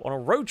I-35 on a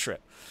road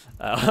trip.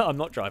 I'm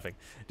not driving.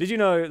 Did you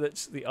know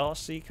that the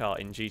RC car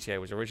in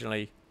GTA was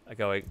originally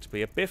going to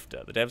be a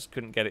Bifter? The devs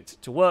couldn't get it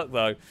to work,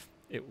 though.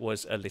 It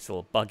was a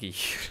little buggy.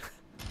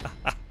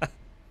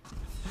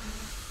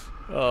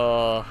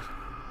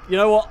 You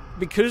know what?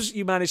 Because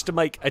you managed to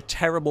make a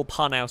terrible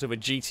pun out of a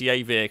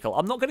GTA vehicle,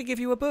 I'm not going to give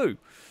you a boo.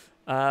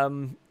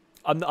 I'm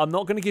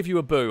not going to give you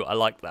a boo. I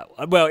like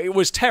that. Well, it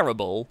was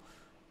terrible,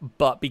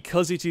 but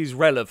because it is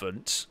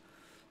relevant,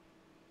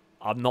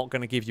 I'm not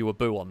going to give you a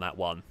boo on that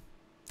one.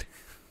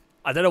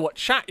 I don't know what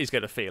chat is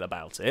going to feel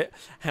about it.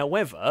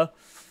 However,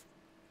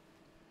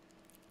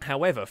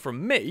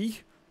 from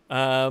me,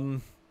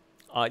 you're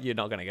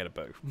not going to get a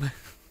boo.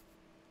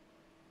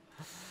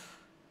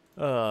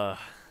 But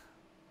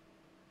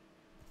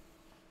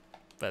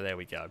there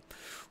we go.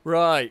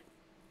 Right.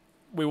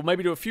 We will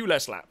maybe do a few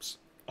less laps.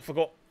 I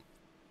forgot.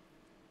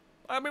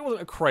 I mean, it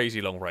wasn't a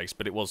crazy long race,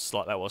 but it was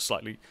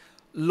slightly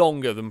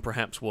longer than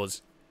perhaps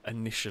was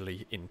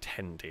initially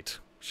intended,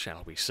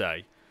 shall we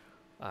say.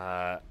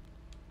 Right,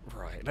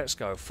 let's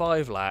go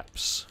 5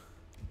 laps.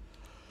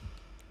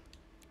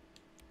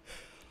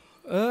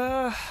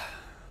 Let's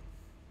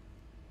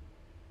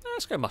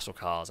go muscle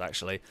cars,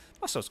 actually.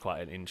 Muscle's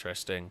quite an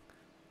interesting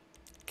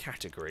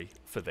category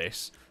for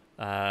this.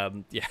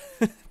 Yeah,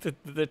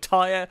 the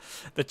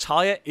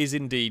tyre is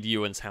indeed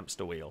Ewan's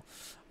hamster wheel.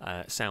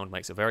 Sound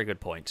makes a very good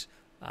point.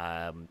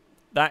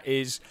 That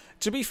is,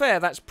 to be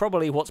fair, that's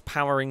probably what's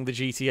powering the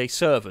GTA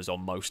servers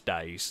on most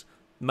days.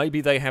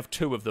 Maybe they have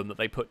 2 of them that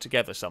they put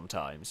together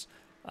sometimes,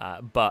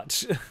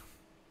 but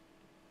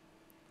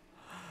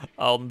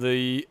on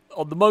the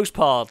most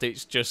part,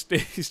 it's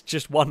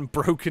just one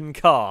broken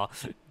car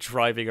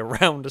driving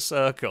around a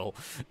circle,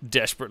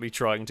 desperately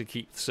trying to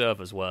keep the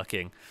servers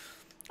working.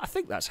 I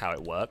think that's how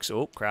it works.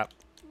 Oh, crap.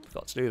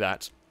 Forgot to do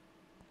that.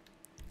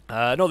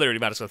 Not that it really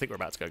matters, so I think we're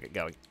about to get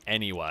going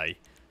anyway.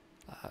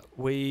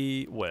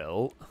 We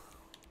will...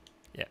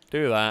 Yeah,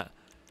 do that.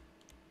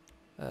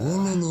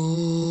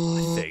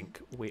 I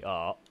think we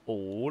are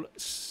all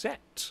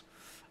set.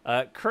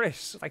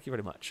 Chris, thank you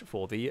very much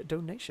for the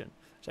donation.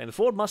 Saying the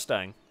Ford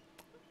Mustang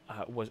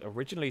was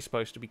originally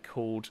supposed to be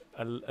called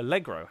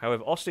Allegro.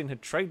 However, Austin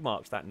had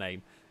trademarked that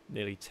name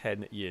nearly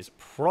 10 years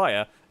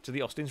prior to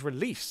the Austin's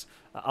release.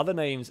 Other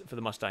names for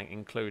the Mustang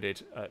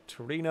included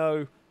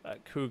Torino,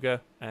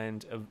 Cougar,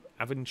 and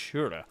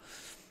Aventura.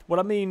 Well,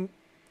 I mean,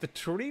 the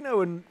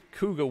Torino and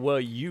Cougar were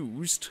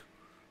used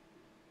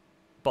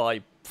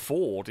by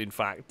Ford, in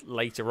fact,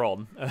 later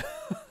on.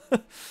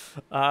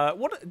 I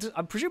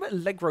presume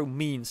Allegro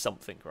means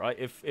something, right?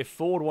 If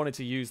Ford wanted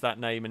to use that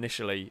name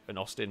initially and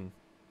Austin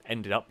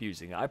ended up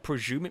using it, I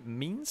presume it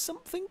means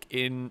something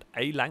in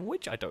a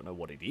language. I don't know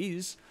what it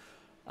is.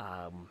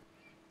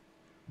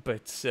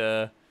 But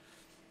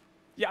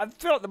yeah, I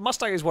feel like the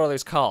Mustang is one of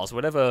those cars.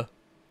 Whenever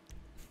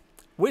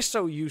we're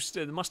so used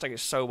to the Mustang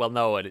is so well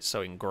known, it's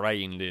so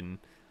ingrained in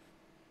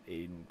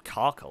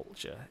car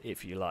culture,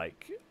 if you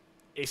like.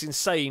 It's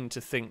insane to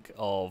think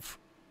of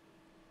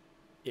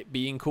it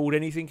being called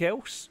anything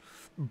else.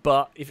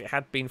 But if it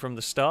had been from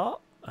the start,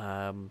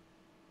 we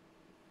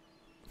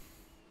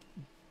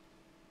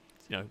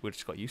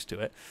just got used to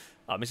it.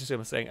 Mrs.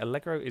 Silver saying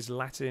Allegro is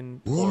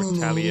Latin or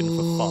Italian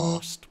for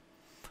fast.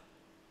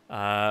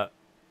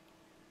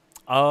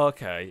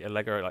 Okay,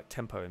 Allegro like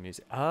tempo in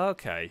music.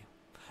 Okay,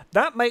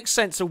 that makes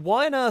sense. So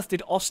why on earth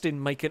did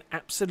Austin make an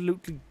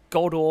absolutely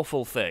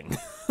god-awful thing?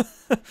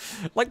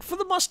 Like for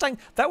the Mustang,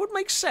 that would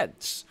make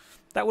sense.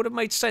 That would have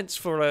made sense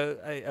for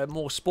a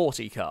more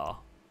sporty car.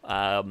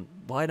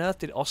 Why on earth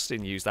did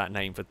Austin use that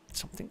name for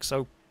something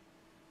so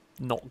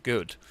not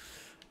good?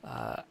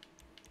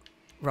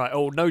 Right,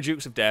 oh, no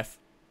Dukes of Death.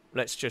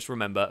 Let's just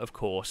remember, of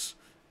course.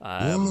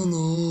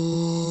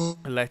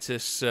 Let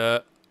us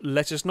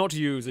not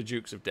use the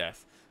Dukes of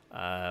Death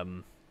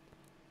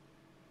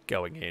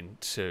going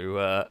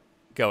into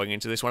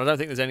this one. I don't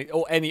think there's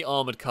any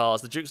armoured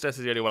cars. The Dukes of Death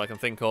is the only one I can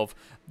think of.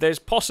 There's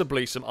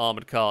possibly some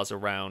armoured cars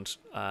around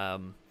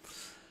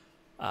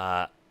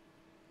the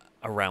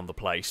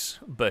place,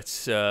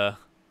 but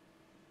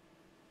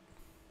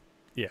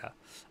yeah.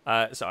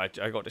 Sorry,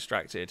 I got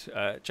distracted.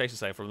 Chase is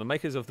saying, from the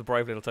makers of the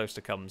Brave Little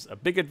Toaster comes a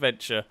big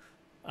adventure.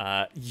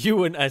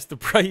 Ewan as the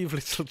brave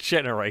little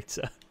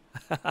generator.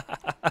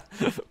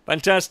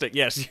 Fantastic.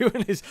 Yes,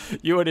 Ewan is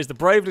the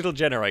brave little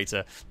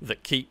generator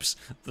that keeps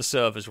the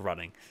servers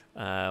running.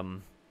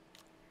 Right.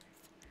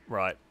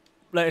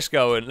 Let's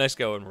go and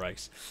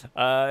race.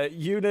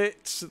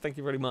 Units, thank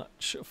you very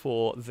much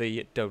for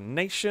the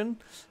donation.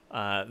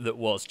 That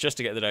was just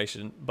to get the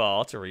donation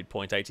bar to read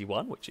point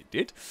 81, which it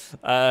did.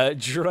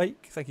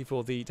 Drake, thank you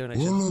for the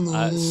donation.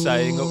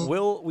 Saying,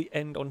 will we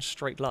end on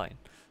straight line?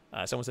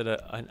 Someone said,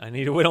 I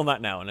need a win on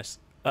that now,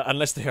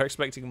 unless they are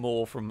expecting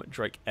more from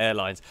Drake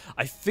Airlines.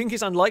 I think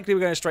it's unlikely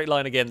we're going to straight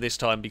line again this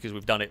time because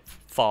we've done it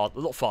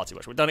not far too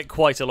much. We've done it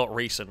quite a lot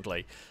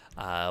recently.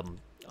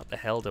 What the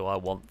hell do I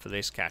want for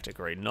this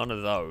category? None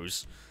of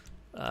those.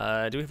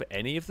 Do we have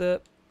any of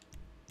the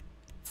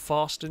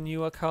faster,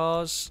 newer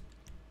cars?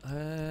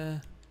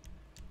 Actually,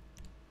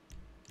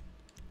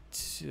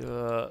 you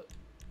know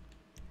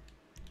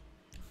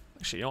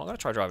what? I'm going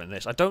to try driving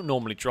this. I don't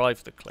normally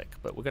drive the Click,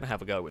 but we're going to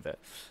have a go with it.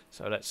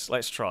 So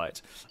let's try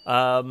it.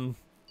 I'm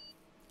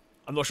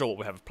not sure what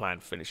we have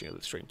planned for finishing of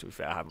the stream, to be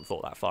fair. I haven't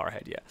thought that far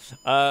ahead yet.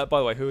 By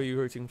the way, who are you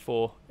rooting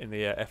for in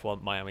the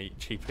F1 Miami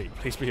GP?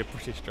 Please be a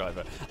British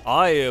driver.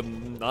 I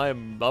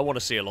want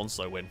to see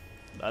Alonso win.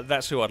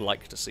 That's who I'd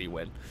like to see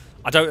win.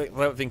 I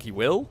don't think he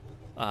will,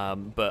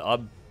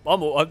 but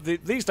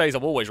these days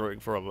I'm always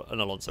rooting for an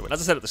Alonso win. As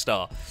I said at the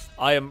start,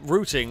 I am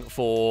rooting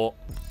for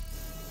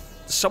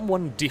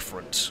someone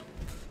different.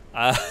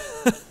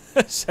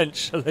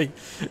 Essentially,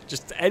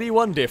 just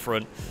anyone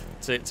different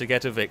to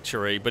get a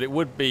victory. But it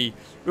would be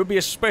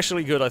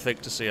especially good, I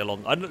think, to see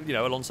Alonso.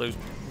 Alonso's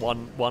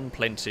won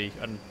plenty,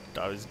 and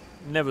I was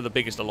never the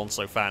biggest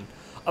Alonso fan.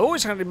 I've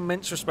always had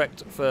immense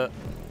respect for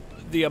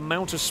the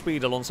amount of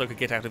speed Alonso could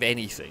get out of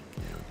anything.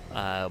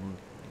 But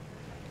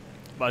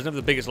I was never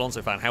the biggest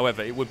Alonso fan.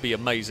 However, it would be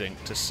amazing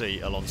to see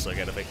Alonso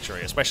get a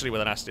victory, especially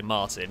with an Aston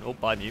Martin. Oh,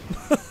 bye, Mute.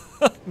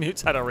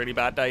 Mute's had a really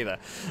bad day there.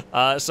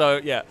 So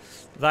yeah,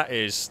 that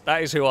is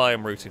who I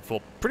am rooting for.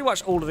 Pretty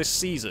much all of this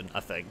season, I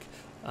think.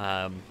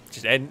 That's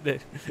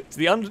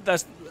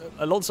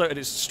Alonso, and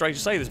it's strange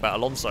to say this about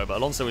Alonso, but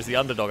Alonso is the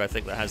underdog, I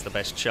think, that has the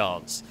best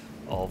chance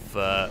of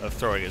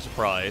throwing a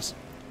surprise.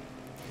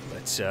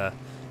 But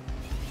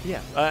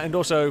yeah, and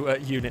also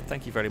Unit,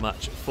 thank you very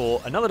much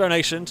for another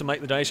donation to make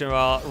the donation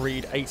bar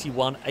read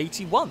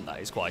 8181. That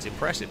is quite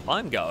impressive.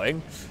 I'm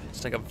going to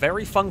take a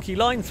very funky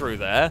line through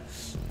there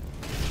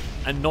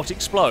and not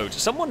explode.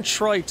 Someone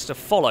tried to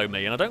follow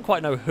me, and I don't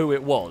quite know who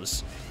it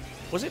was.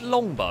 Was it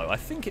Longbow? I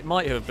think it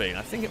might have been.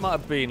 I think it might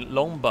have been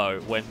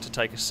Longbow went to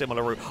take a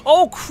similar route.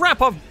 Oh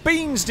crap, I've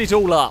beansed it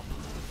all up!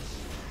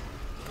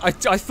 I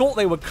thought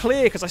they were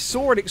clear because I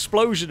saw an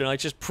explosion and I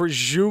just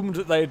presumed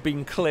that they had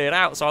been cleared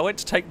out, so I went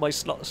to take my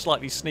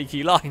slightly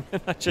sneaky line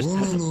and I just...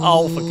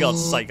 Oh, for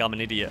God's sake, I'm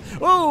an idiot.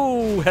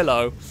 Oh,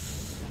 hello.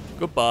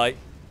 Goodbye.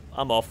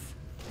 I'm off.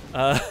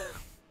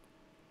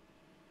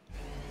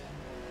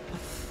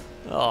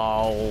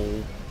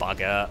 Oh,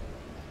 bugger.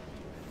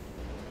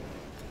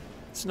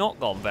 It's not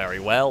gone very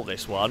well,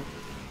 this one.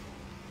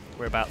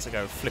 We're about to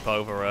go flip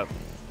over a...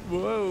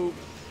 Whoa.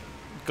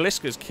 Chris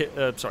has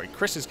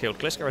killed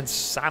Gliska and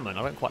Salmon.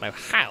 I don't quite know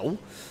how,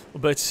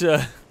 but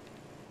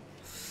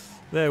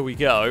there we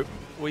go.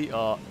 We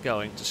are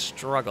going to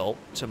struggle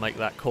to make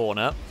that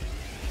corner.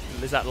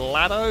 Is that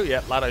Lado?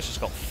 Yep, Lado's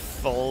just got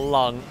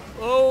flung.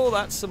 Oh,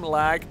 that's some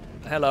lag.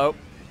 Hello.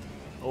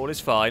 All is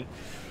fine.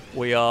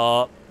 We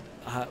are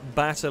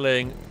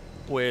battling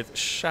with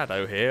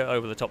Shadow here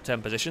over the top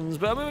 10 positions,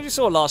 but I mean, we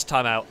saw last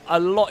time out, a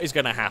lot is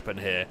going to happen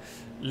here.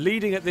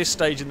 Leading at this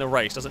stage in the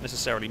race doesn't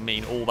necessarily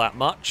mean all that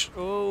much.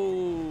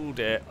 Oh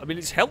dear. I mean,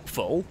 it's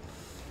helpful,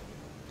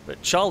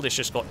 but Childish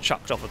just got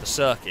chucked off of the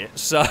circuit,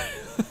 so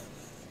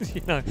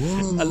You know,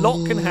 a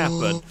lot can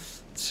happen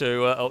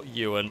to oh,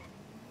 Ewan.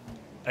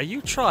 Are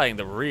you trying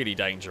the really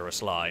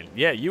dangerous line?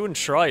 Yeah, Ewan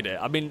tried it.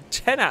 I mean,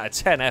 10 out of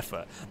 10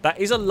 effort. That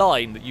is a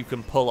line that you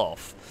can pull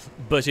off,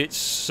 but it's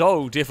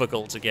so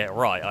difficult to get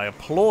right. I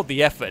applaud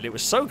the effort. It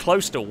was so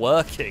close to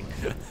working.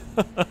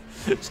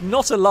 It's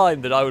not a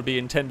line that I would be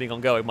intending on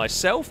going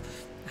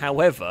myself.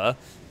 However,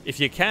 if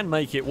you can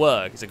make it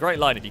work, it's a great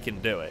line if you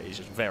can do it. It's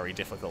just very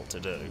difficult to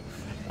do.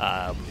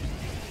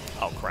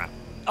 Oh, crap.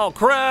 Oh,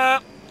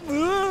 crap!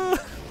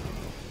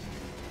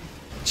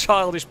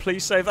 Childish,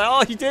 please save that.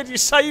 Oh, you did. You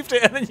saved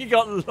it, and then you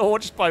got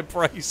launched by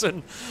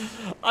Brazen.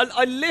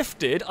 I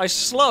lifted, I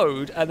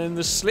slowed, and then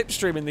the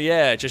slipstream in the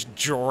air just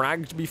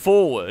dragged me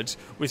forward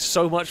with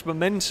so much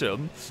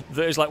momentum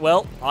that it's like,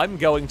 well, I'm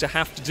going to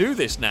have to do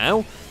this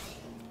now.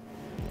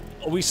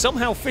 We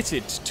somehow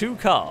fitted 2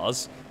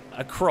 cars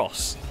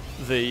across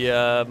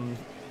the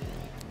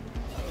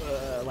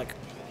like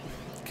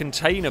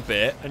container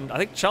bit, and I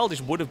think Childish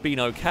would have been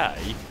okay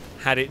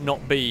had it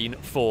not been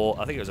for,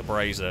 I think it was a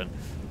Brazen.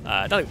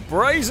 No,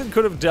 Brazen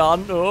could have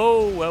done.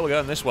 Oh, well, we're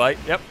going this way.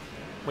 Yep,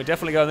 we're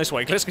definitely going this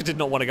way. Gliska did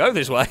not want to go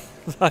this way.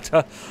 But,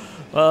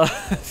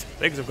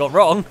 things have gone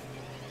wrong.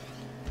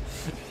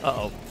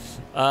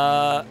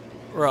 Uh-oh.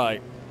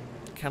 Right.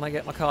 Can I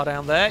get my car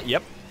down there?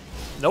 Yep.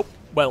 Nope.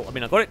 Well, I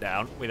mean, I got it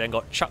down. We then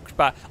got chucked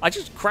back. I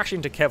just crash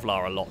into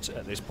Kevlar a lot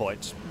at this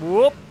point.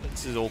 Whoop.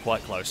 This is all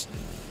quite close.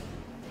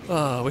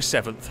 Oh, we're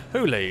 7th.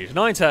 Who lead?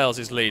 Ninetales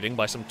is leading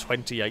by some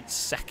 28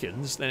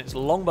 seconds. Then it's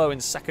Longbow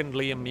in second,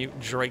 Liam, Mute,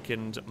 Drake,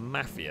 and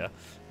Mafia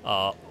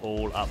are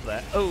all up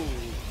there. Oh,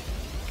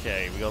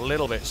 okay, we got a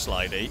little bit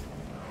slidey.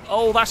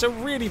 Oh, that's a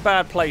really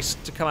bad place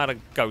to come out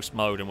of Ghost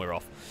mode, and we're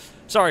off.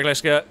 Sorry,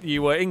 Gliska,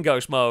 you were in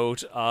Ghost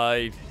mode.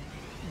 I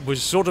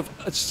was sort of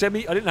I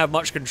didn't have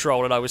much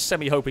control, and I was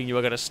semi-hoping you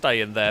were going to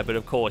stay in there, but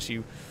of course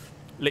you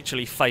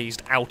literally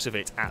phased out of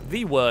it at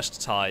the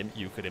worst time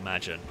you could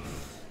imagine.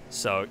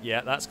 So,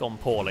 yeah, that's gone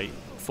poorly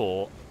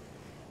for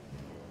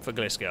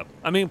Gliska.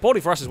 I mean, poorly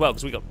for us as well,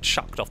 because we got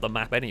chucked off the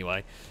map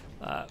anyway.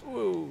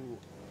 Ooh.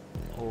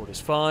 All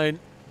is fine.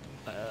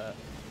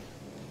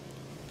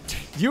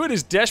 Ewan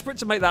is desperate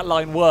to make that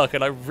line work,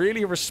 and I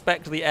really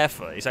respect the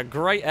effort. It's a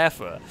great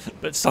effort,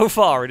 but so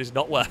far it is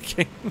not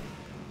working.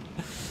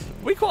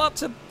 We caught up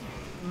to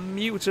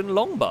Mute and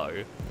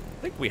Longbow.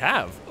 I think we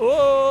have.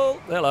 Oh,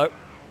 hello.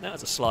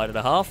 That's a slide and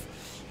a half.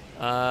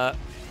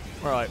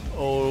 Right.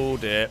 Oh,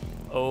 dear.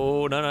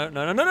 Oh, no,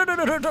 don't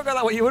go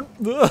that way, Ewan.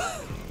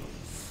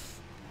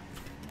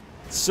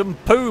 Some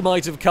poo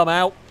might have come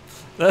out.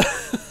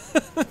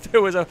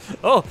 There was a...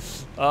 Oh,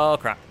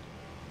 crap.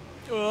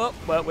 Oh,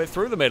 well, we're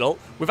through the middle.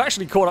 We've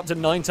actually caught up to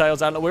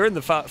Ninetales, and we're in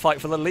the fight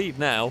for the lead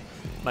now,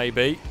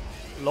 maybe.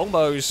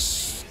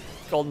 Longbow's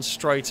gone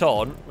straight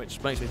on,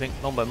 which makes me think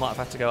Longbow might have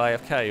had to go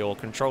AFK or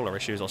controller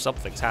issues or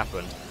something's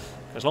happened.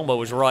 Because Longbow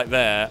was right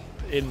there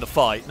in the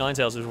fight.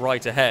 Ninetales was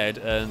right ahead,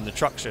 and the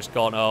truck's just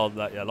gone, oh,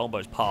 yeah,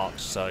 Longbow's parked,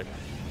 so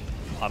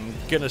I'm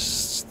going to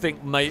think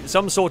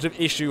some sort of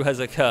issue has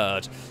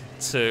occurred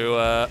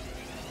to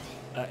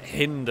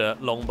hinder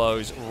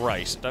Longbow's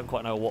race. I don't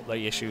quite know what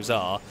the issues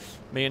are.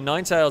 Me and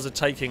Ninetales are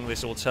taking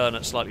this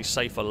alternate, slightly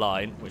safer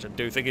line, which I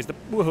do think is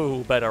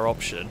the better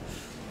option.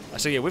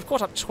 So yeah, we've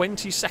caught up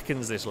 20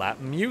 seconds this lap.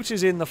 Mute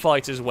is in the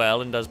fight as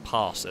well and does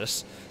pass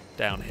us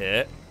down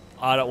here.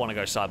 I don't want to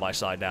go side by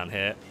side down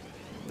here.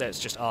 That's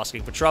just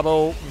asking for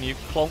trouble. Mute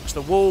clonks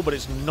the wall, but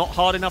it's not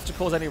hard enough to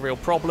cause any real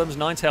problems.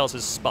 Ninetales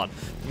has spun.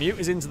 Mute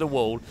is into the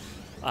wall,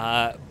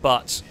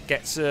 but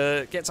gets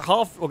a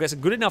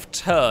good enough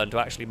turn to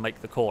actually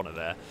make the corner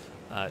there.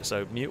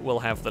 So Mute will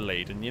have the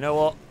lead, and you know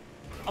what?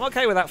 I'm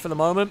okay with that for the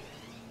moment.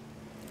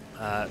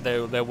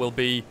 There will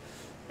be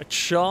a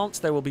chance,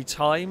 there will be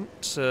time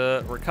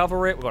to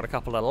recover it. We've got a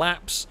couple of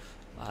laps.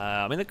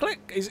 I mean, the Click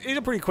is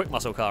a pretty quick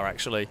muscle car,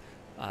 actually.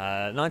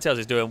 Ninetales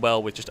is doing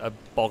well with just a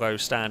Boggo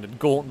standard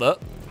gauntlet.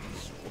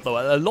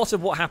 Although a lot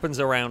of what happens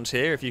around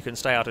here, if you can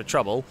stay out of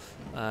trouble,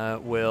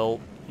 will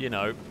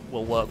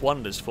work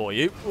wonders for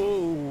you.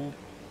 Ooh,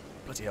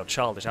 bloody hell,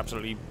 Childish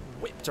absolutely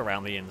whipped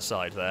around the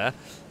inside there.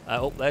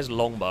 Oh, there's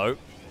Longbow.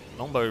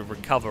 Longbow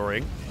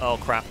recovering. Oh,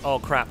 crap. Oh,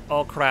 crap.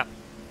 Oh, crap.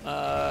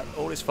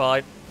 All is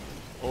fine.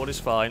 All is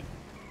fine.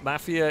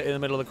 Mafia in the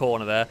middle of the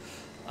corner there.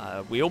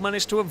 We all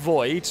managed to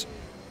avoid...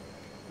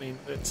 I mean,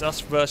 it's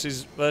us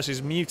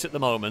versus Mute at the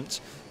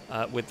moment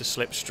with the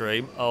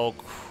slipstream. Oh,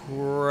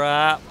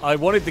 crap. I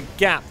wanted the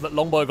gap that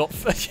Longbow got...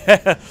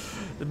 Yeah.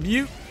 The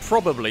Mute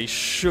probably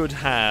should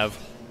have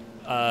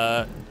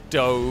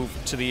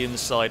dove to the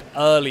inside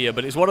earlier,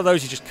 but it's one of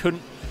those you just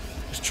couldn't...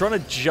 Just trying to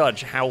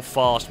judge how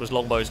fast was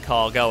Longbow's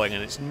car going,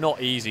 and it's not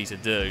easy to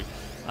do.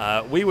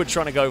 We were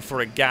trying to go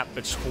for a gap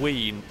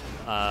between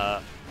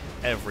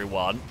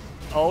everyone.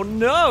 Oh,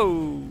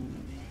 no!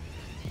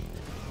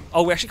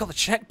 Oh, we actually got the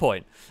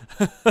checkpoint.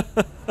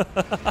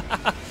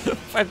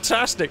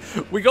 Fantastic.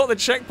 We got the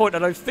checkpoint,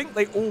 and I think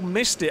they all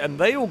missed it, and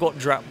they all got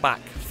dragged back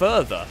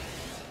further.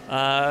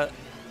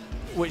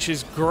 Which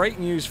is great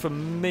news for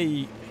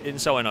me in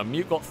so I know.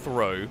 Mute got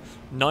through.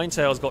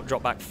 Ninetales got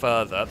dropped back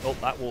further. Oh,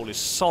 that wall is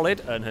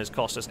solid and has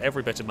cost us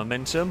every bit of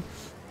momentum.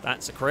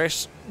 That's a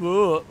Chris.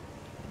 Ugh.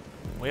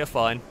 We are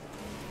fine.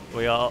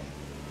 We are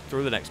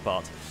through the next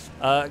part.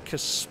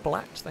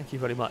 Kasplat, thank you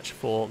very much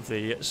for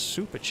the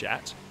super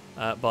chat.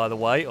 By the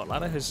way,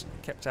 Orlando has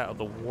kept out of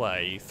the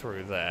way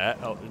through there.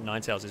 Oh,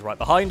 Ninetales is right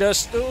behind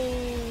us.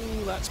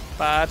 Oh, that's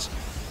bad.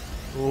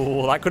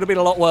 Oh, that could have been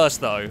a lot worse,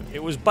 though.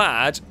 It was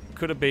bad.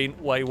 Could have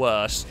been way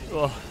worse.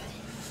 Oh,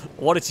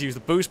 I wanted to use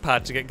the boost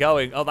pad to get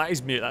going. Oh, that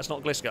is Mute. That's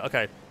not Gliska.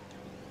 Okay.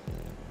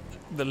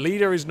 The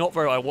leader is not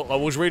very... I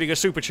was reading a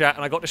super chat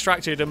and I got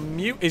distracted, and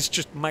Mute is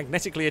just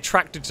magnetically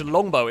attracted to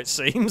Longbow, it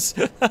seems.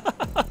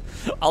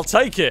 I'll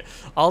take it.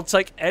 I'll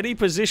take any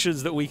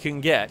positions that we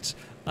can get.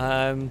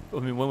 I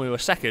mean, when we were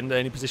second,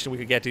 any position we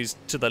could get is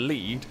to the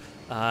lead.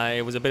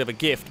 It was a bit of a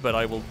gift, but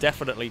I will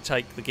definitely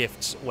take the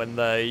gifts when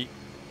they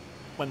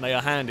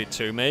are handed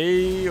to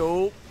me.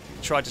 Oh,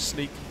 tried to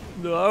sneak.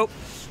 No.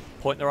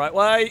 Point the right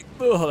way.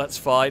 Oh, that's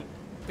fine.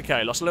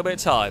 Okay, lost a little bit of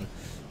time.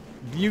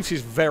 Mute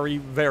is very,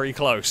 very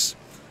close.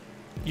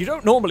 You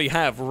don't normally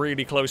have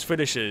really close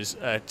finishes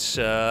at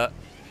a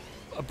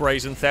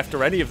Brazen Theft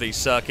or any of these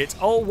circuits.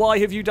 Oh, why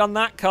have you done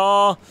that,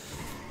 car?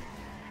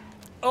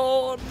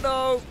 Oh,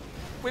 no.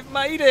 We've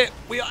made it.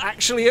 We are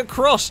actually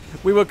across.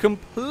 We were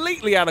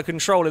completely out of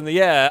control in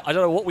the air. I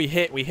don't know what we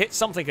hit. We hit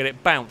something and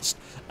it bounced.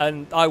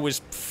 And I was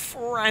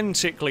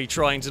frantically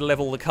trying to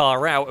level the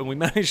car out, and we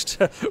managed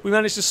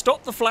to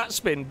stop the flat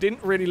spin.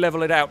 Didn't really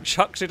level it out.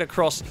 Chucked it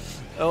across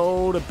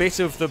the bit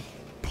of the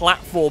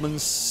platform, and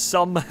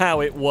somehow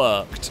it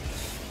worked.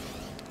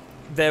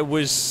 That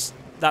was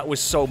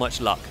so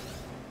much luck.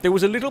 There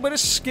was a little bit of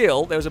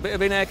skill. There was a bit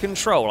of in-air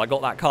control. I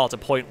got that car to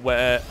point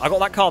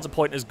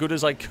as good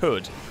as I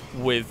could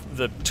with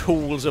the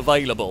tools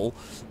available,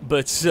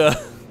 but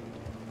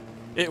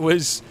it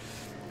was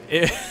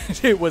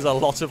a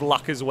lot of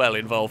luck as well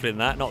involved in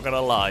that. Not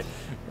gonna lie.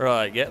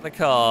 Right, get the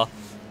car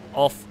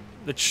off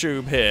the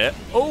tube here.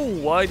 Oh,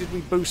 why did we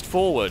boost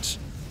forward?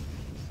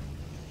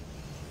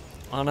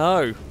 I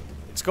know.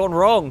 It's gone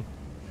wrong.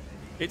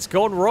 It's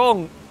gone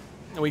wrong.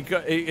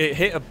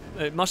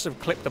 It must have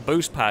clipped the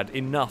boost pad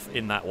enough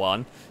in that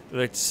one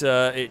that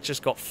it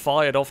just got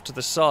fired off to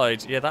the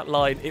side. Yeah, that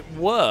line, it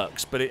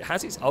works, but it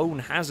has its own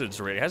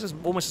hazards, really. It has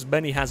almost as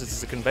many hazards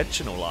as a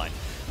conventional line.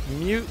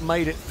 Mute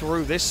made it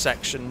through this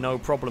section no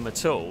problem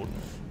at all.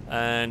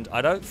 And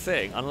I don't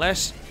think,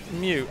 unless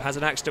Mute has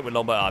an accident with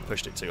Lombo... I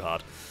pushed it too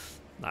hard.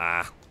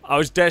 Nah. I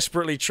was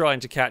desperately trying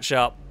to catch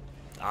up.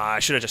 I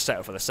should have just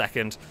settled for the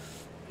second.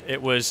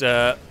 It was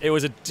a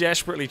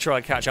desperately try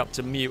and catch up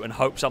to Mute and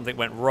hope something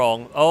went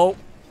wrong. Oh,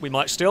 we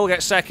might still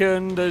get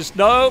second.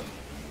 No,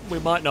 we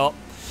might not.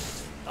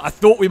 I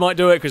thought we might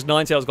do it because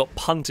Ninetales got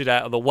punted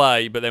out of the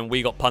way, but then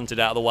we got punted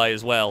out of the way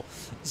as well.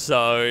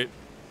 So,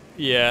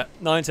 yeah,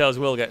 Ninetales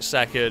will get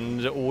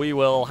second. We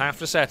will have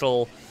to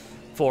settle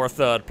for a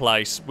third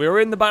place. We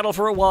were in the battle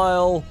for a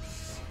while.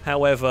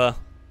 However,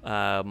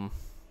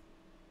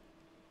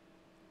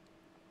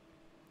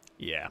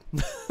 yeah.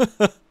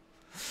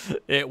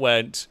 It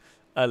went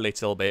a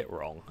little bit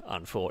wrong,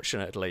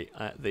 unfortunately,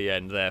 at the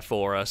end there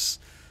for us.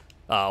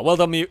 Well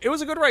done, Mute. It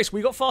was a good race.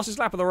 We got fastest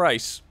lap of the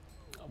race.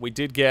 We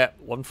did get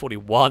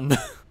 141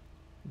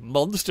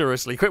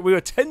 monstrously quick. We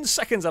were 10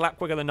 seconds a lap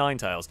quicker than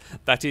Ninetales.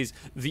 That is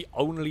the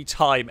only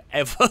time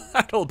ever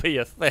that'll be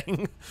a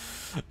thing.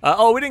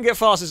 Oh, we didn't get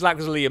fastest lap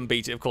because Liam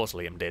beat it. Of course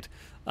Liam did.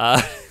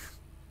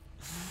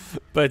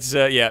 But,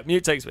 yeah,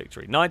 Mute takes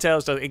victory.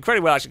 Ninetales does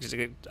incredibly well, actually, to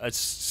get a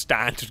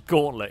standard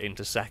gauntlet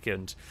into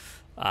second.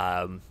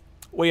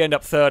 We end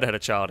up third ahead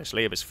of Childish.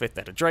 Liam is fifth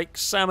ahead of Drake.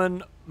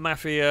 Salmon,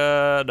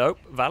 Mafia... Nope,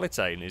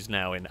 Valitane is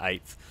now in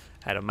eighth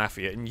ahead of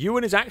Mafia. And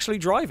Ewan is actually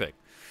driving.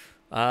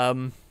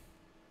 Hello,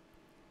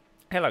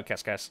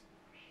 Cascas.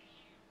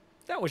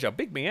 That was your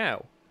big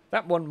meow.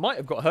 That one might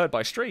have got heard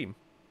by stream.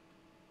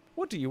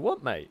 What do you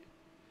want, mate?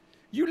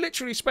 You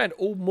literally spent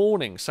all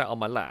morning sat on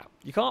my lap.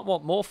 You can't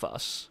want more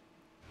fuss.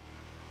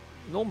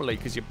 Normally,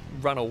 because you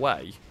run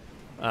away.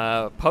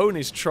 Pone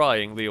is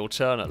trying the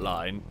alternate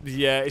line.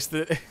 Yeah, it's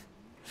the...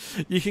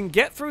 You can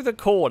get through the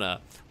corner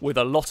with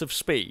a lot of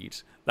speed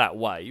that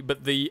way,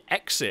 but the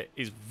exit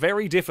is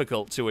very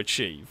difficult to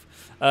achieve.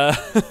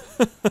 The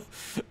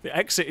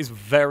exit is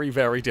very,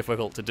 very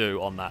difficult to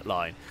do on that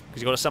line,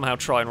 because you've got to somehow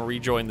try and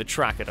rejoin the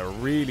track at a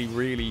really,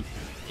 really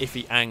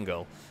iffy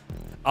angle.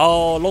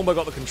 Oh, Longbow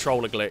got the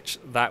controller glitch.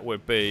 That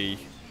would be...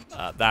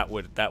 that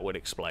would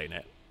explain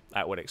it.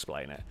 That would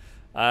explain it.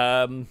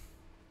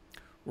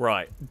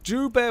 Right,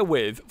 do bear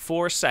with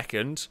for a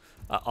second.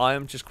 I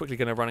am just quickly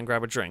going to run and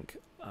grab a drink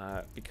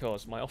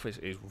because my office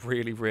is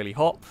really, really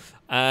hot.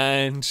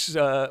 And,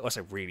 well, I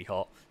say really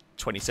hot,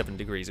 27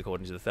 degrees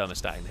according to the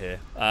thermostat in here.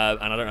 And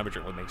I don't have a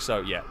drink with me.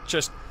 So, yeah,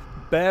 just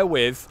bear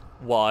with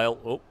while...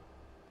 Oh,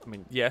 I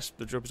mean, yes,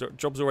 the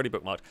job's already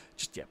bookmarked.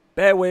 Just, yeah,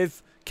 bear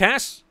with.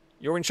 Cass,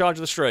 you're in charge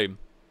of the stream.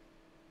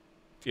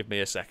 Give me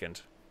a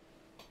second.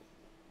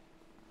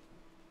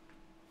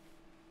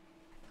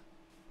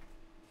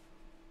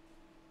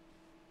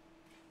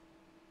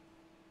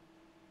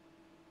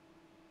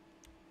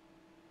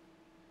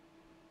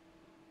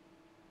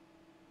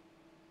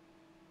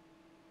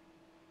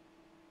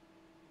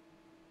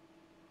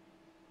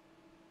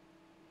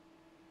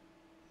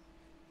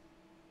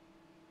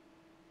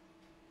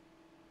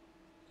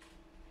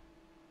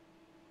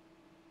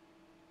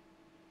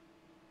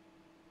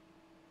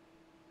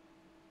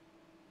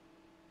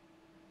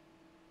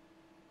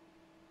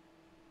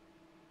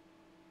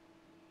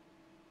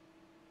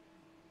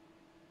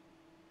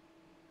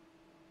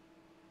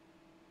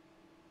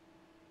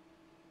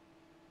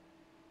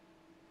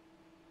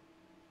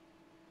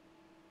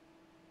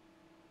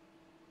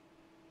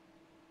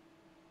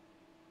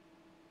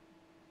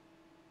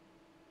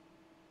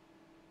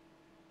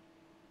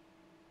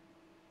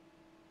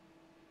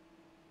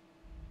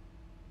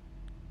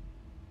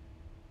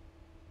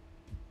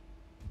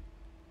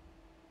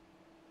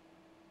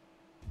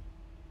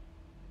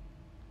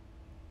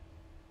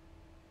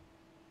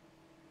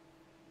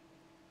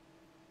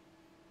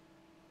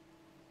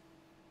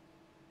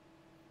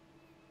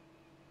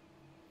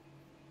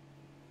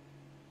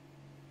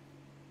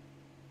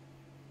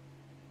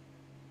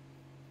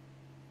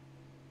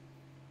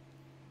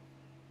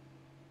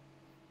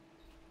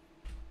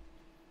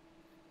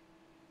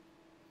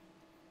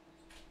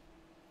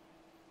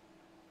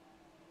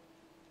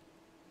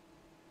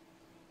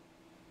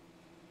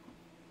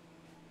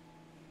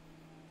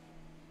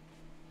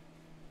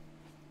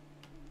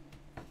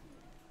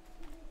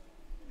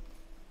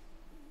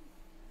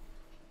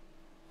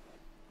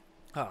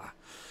 Ah,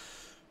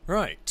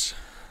 right.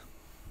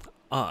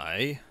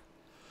 I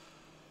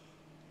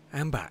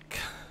am back.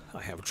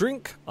 I have a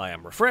drink. I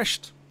am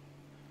refreshed.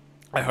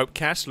 I hope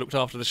Cass looked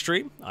after the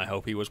stream. I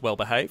hope he was well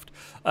behaved.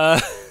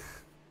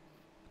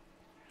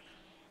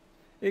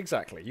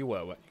 Exactly, you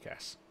were, weren't you,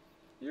 Cass?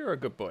 You're a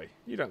good boy.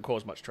 You don't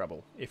cause much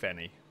trouble, if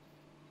any.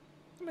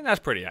 I mean, that's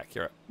pretty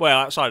accurate. Well,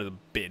 outside of the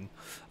bin.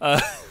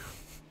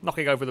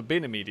 Knocking over the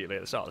bin immediately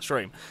at the start of the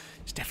stream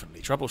is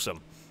definitely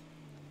troublesome.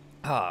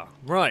 Ah,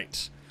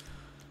 right.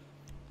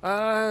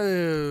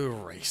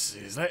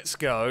 Races. Let's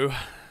go.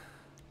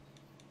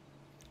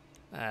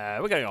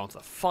 We're going on to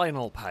the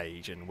final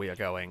page, and we are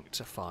going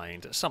to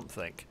find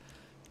something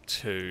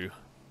to...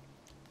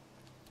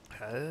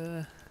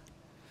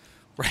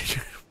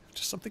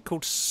 just something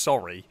called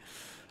sorry.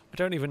 I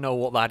don't even know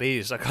what that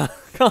is. I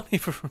can't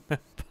even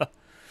remember.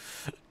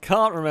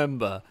 Can't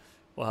remember.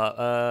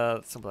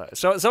 Well, some of that.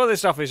 So some of this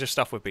stuff is just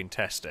stuff we've been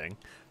testing.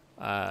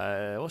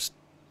 What's...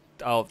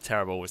 Oh,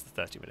 terrible was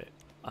the 30-minute.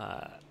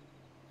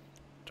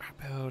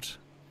 Build.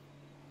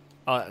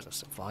 Oh, that was a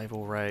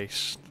survival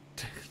race.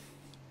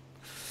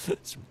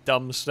 Some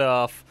dumb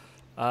stuff.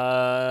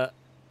 The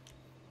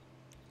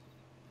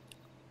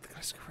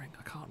guy's ring.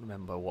 I can't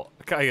remember what.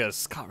 I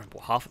guess can't remember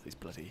what half of these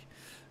bloody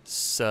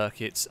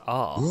circuits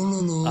are.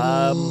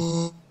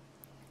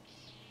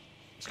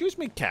 Excuse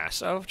me,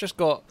 Cass. I've just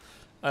got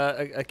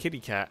a kitty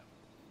cat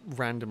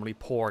randomly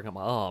pawing at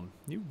my arm.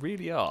 You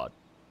really are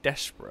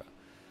desperate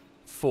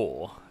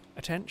for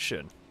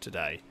attention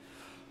today.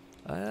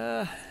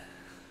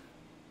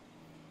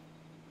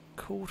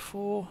 Called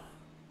for...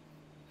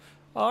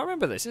 Oh, I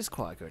remember this. This is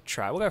quite a good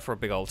track. We'll go for a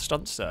big old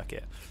stunt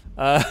circuit.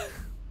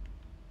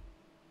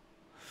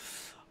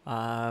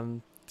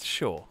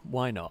 Sure,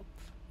 why not?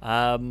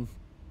 No,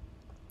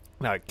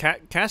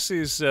 Cass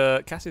is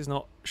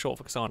not short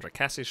for Cassandra.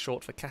 Cass is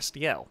short for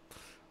Castiel.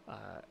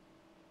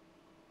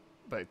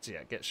 But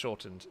yeah, get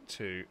shortened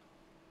to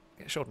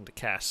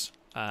Cass.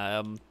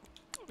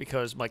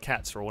 Because my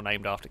cats are all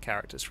named after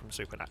characters from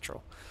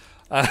Supernatural,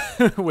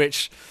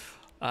 which,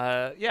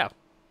 yeah,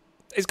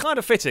 is kind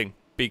of fitting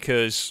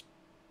because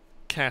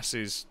Cass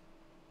the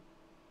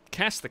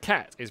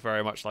cat is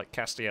very much like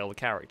Castiel the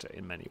character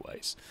in many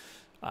ways.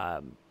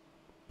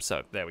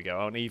 So there we go.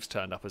 Oh, and Eve's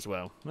turned up as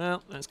well.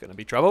 Well, that's going to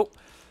be trouble.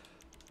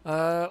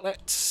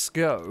 Let's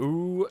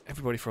go.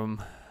 Everybody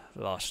from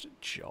the last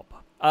job.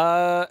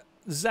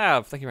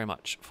 Zav, thank you very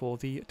much for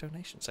the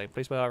donation. Saying,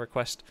 please may I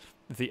request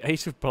the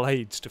 8 of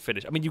Blades to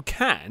finish. I mean, you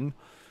can.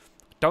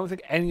 Don't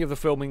think any of the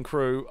filming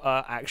crew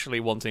are actually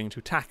wanting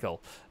to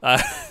tackle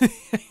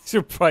Ace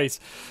of Blades.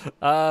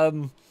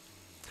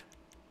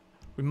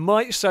 We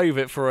might save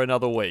it for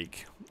another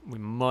week.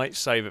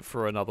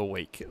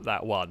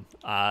 That one.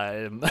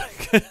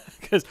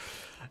 Because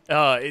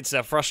it's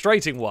a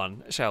frustrating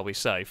one, shall we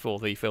say, for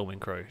the filming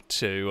crew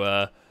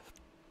to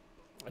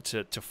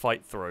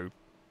fight through.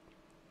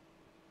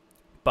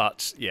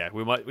 But yeah,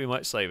 we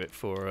might save it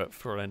for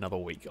another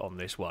week on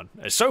this one.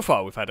 So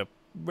far, we've had a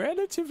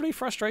relatively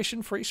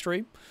frustration-free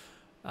stream.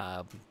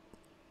 Hello,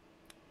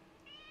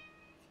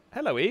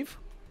 Eve.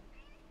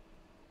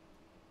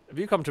 Have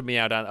you come to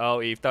meow down?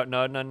 Oh, Eve, don't.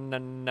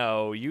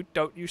 No. You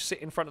don't. You sit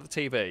in front of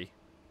the TV.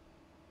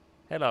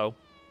 Hello.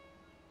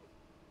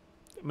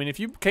 I mean, if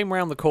you came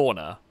around the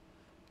corner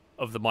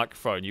of the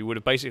microphone, you would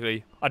have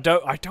basically. I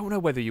don't know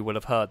whether you would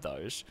have heard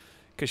those.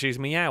 Because she's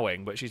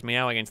meowing, but she's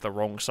meowing into the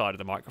wrong side of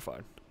the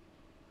microphone.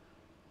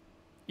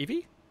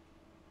 Evie?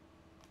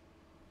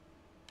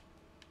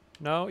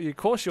 No, of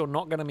course you're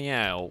not going to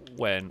meow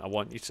when I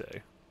want you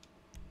to.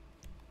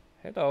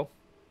 Hello.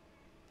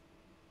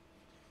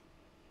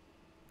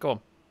 Go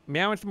on.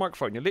 Meow into the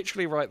microphone. You're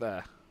literally right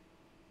there.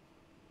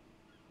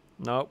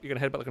 No, you're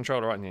going to headbutt the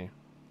controller, aren't you?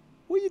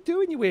 What are you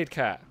doing, you weird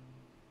cat?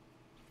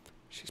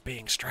 She's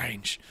being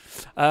strange.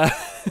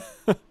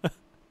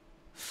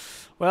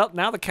 Well,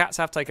 now the cats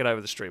have taken over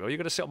the stream. Are you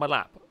going to sit on my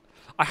lap?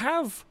 I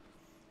have...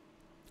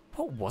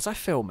 What was I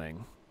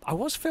filming? I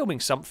was filming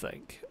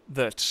something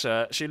that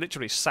she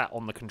literally sat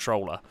on the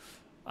controller.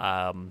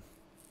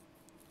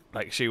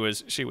 Like she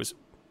was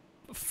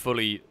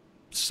fully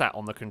sat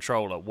on the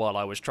controller while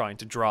I was trying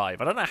to drive.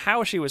 I don't know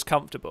how she was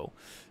comfortable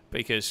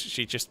because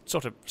she just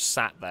sort of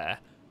sat there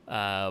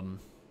while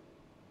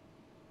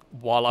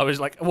I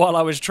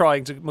was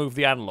trying to move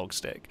the analog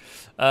stick.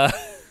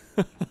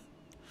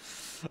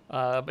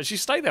 But she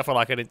stayed there for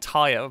like an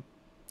entire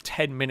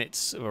 10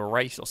 minutes of a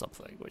race or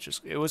something,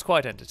 it was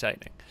quite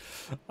entertaining.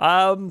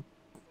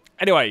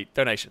 Anyway,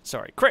 donation.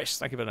 Sorry. Chris,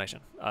 thank you for the donation.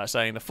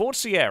 Saying the Ford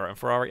Sierra and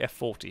Ferrari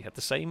F40 have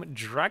the same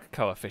drag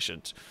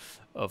coefficient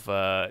of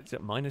is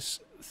it minus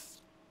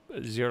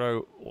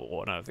 0,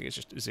 or no, I think it's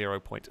just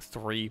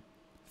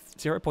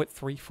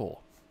 0.34.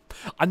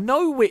 I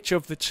know which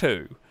of the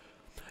two.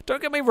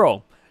 Don't get me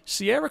wrong.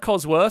 Sierra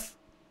Cosworth,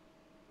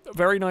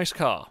 very nice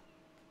car.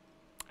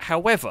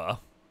 However,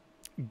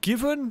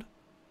 given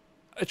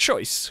a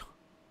choice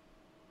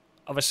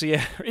of a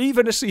Sierra,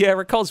 even a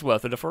Sierra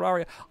Cosworth and a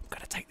Ferrari, I'm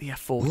going to take the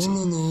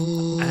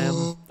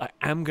F40. I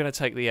am going to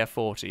take the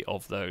F40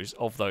 of those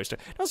two.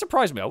 That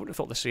surprised me. I wouldn't have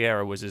thought the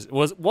Sierra was as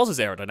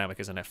aerodynamic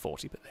as an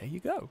F40, but there you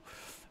go.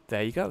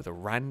 There you go. The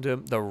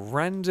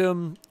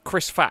random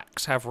Chris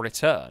facts have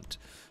returned.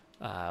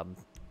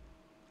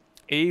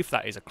 Eve,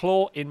 that is a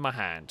claw in my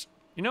hand.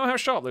 You know how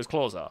sharp those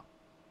claws are?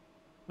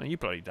 No, you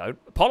probably don't.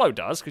 Apollo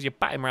does, because you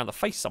bat him around the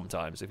face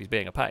sometimes if he's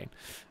being a pain.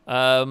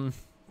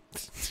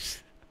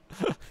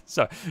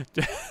 So,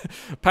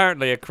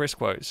 apparently a Chris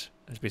quote,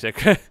 as we said,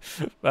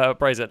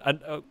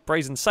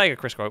 Brazen saying a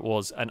Chris quote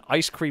was, "An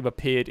ice cream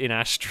appeared in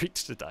our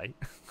streets today."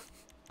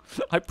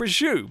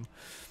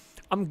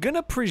 I'm going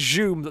to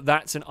presume that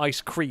that's an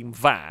ice cream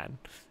van,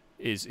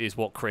 is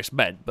what Chris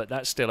meant, but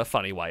that's still a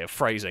funny way of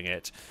phrasing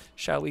it.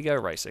 Shall we go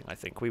racing? I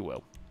think we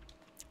will.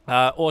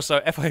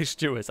 Also, FIA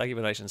Stewards, thank you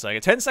for the nation, saying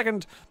a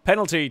 10-second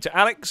penalty to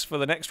Alex for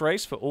the next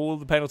race for all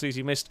the penalties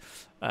he missed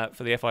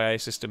for the FIA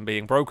system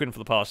being broken for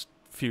the past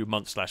few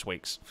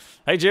months/weeks.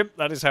 Hey Jim,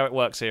 that is how it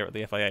works here at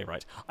the FIA,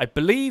 right? I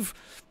believe,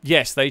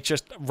 yes, they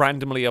just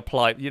randomly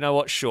apply. You know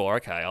what? Sure,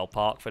 okay, I'll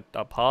park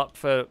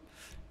for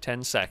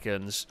 10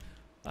 seconds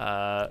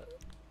at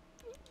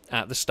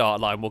the start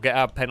line. We'll get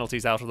our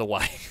penalties out of the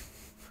way.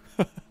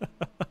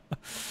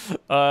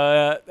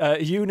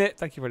 Unit,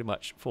 thank you very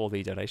much for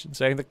the donation,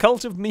 saying the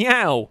cult of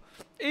meow.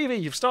 Evie,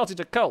 you've started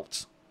a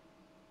cult.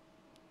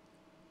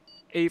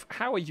 Eve,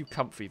 how are you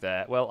comfy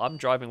there? Well, I'm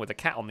driving with a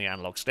cat on the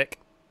analog stick.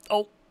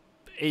 Oh,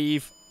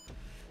 Eve,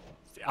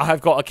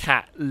 I've got a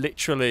cat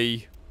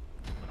literally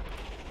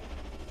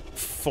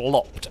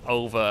flopped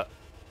over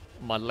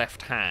my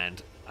left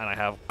hand, and I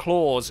have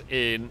claws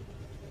in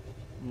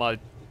my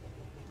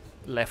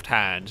left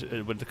hand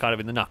with the kind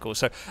of in the knuckles,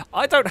 so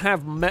I don't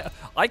have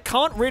I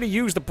can't really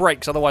use the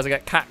brakes, otherwise I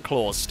get cat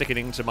claws sticking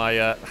into my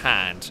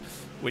hand,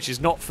 which is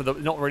not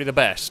really the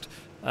best.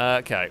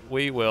 Okay,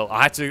 we will.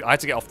 I had to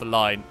get off the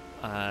line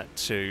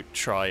to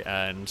try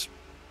and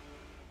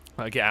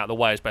get out of the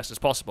way as best as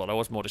possible. I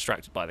was more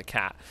distracted by the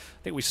cat.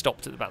 I think we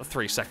stopped at about the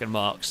 3-second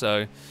mark,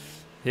 so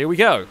here we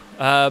go.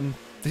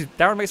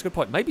 Darren makes a good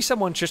point. Maybe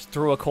someone just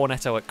threw a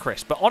cornetto at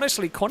Chris, but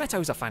honestly,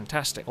 cornettos are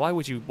fantastic. Why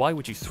would you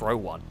throw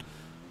one?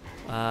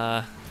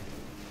 I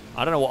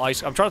don't know what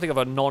ice. I'm trying to think of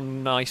a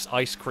non-nice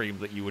ice cream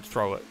that you would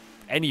throw at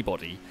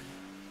anybody,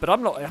 but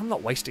I'm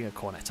not wasting a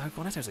cornetto.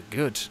 Cornettos are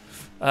good,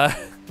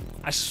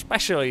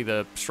 especially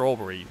the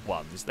strawberry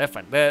ones. They're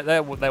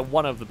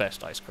one of the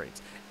best ice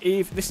creams.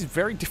 Eve, this is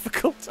very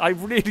difficult. I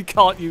really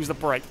can't use the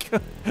brake.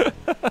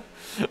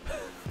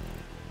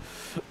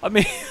 I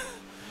mean,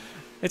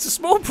 it's a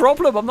small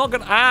problem. I'm not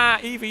gonna.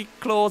 Evie,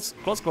 claws.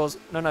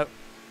 No.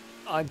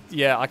 I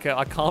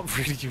can't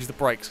really use the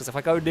brakes, because if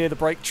I go near the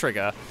brake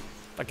trigger,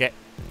 I get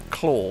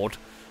clawed.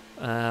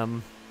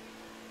 Yeah,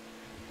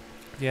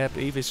 but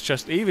Eve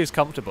is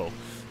comfortable.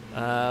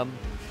 My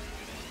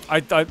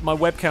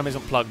webcam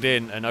isn't plugged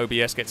in, and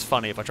OBS gets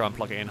funny if I try and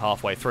plug it in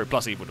halfway through.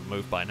 Plus, Eve would have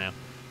moved by now.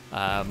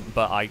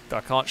 But I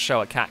can't show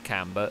a cat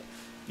cam. But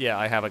yeah,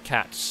 I have a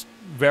cat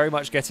very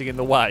much getting in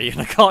the way, and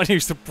I can't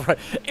use the brake.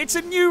 It's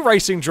a new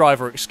racing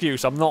driver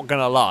excuse, I'm not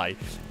gonna lie.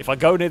 If I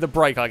go near the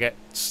brake, I get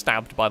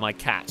stabbed by my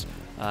cat.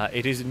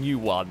 It is a new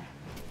one,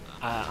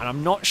 and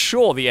I'm not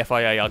sure the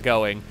FIA are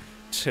going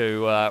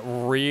to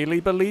really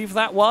believe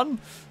that one.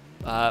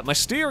 My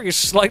steering is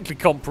slightly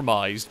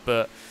compromised,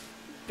 but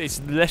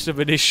it's less of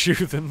an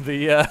issue than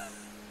the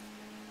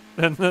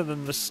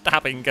than the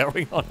stabbing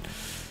going on.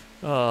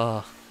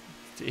 Oh,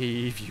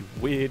 Eve, you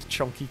weird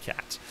chunky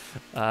cat.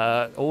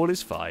 All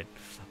is fine.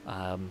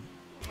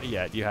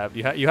 Yeah, you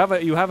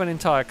have an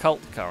entire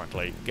cult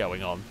currently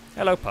going on.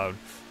 Hello, Pone.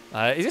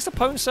 Is this a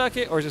Pone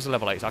circuit or is this a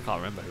level 8? I can't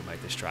remember who made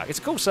this track. It's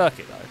a cool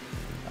circuit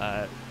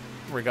though.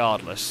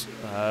 Regardless.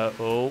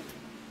 Oh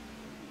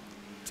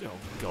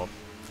god.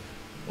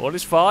 All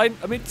is fine.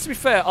 I mean, to be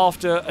fair,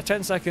 after a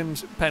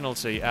 10-second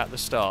penalty at the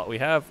start, we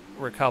have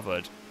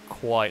recovered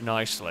quite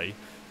nicely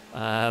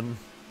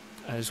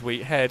as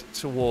we head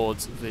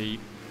towards the...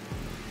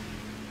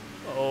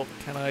 Oh,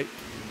 can I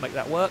make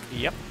that work?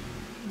 Yep.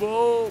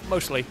 Whoa,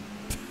 mostly.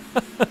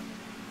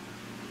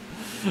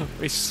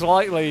 We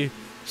slightly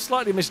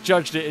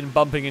misjudged it in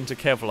bumping into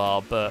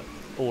Kevlar, but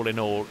all in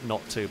all,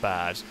 not too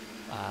bad.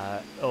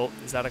 Oh,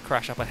 is that a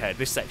crash up ahead?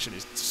 This section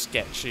is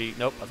sketchy.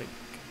 Nope, I think...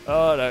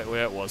 Oh, no,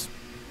 where it was.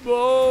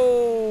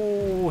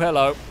 Whoa,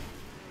 hello.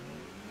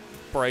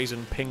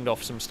 Brazen pinged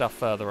off some stuff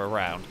further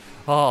around.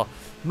 Ah,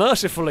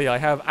 mercifully, I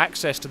have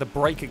access to the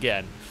brake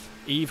again.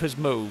 Eve has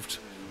moved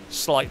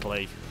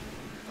slightly.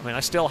 I mean, I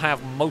still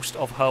have most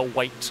of her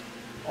weight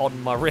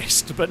on my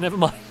wrist, but never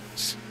mind.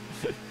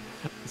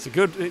 It's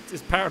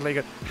apparently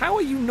good. How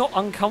are you not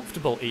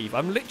uncomfortable, Eve?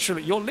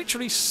 You're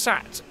literally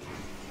sat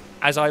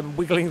as I'm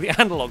wiggling the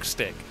analog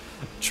stick,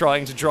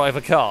 trying to drive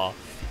a car.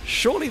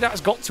 Surely that's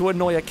got to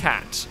annoy a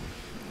cat.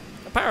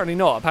 Apparently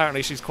not.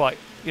 Apparently she's quite,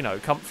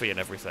 comfy and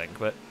everything,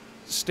 but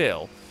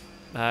still.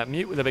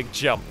 Mute with a big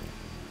jump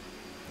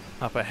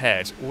up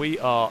ahead. We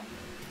are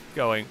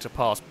going to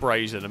pass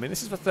Brazen. I mean,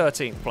 this is for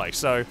 13th place,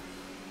 so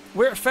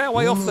we're a fair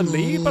way off the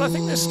lead, but I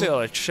think there's still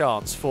a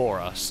chance for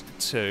us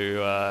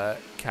to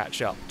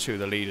catch up to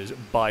the leaders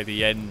by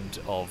the end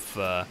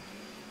of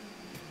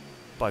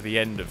by the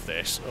end of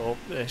this. Oh,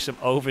 there's some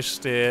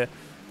oversteer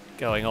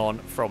going on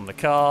from the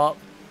car.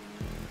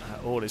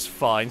 All is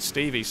fine.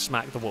 Stevie's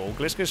smacked the wall.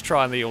 Gliska's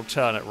trying the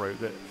alternate route.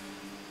 That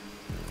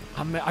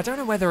I don't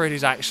know whether it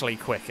is actually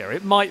quicker.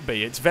 It might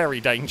be. It's very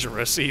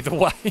dangerous either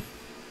way.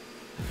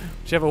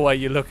 Whichever way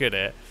you look at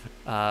it.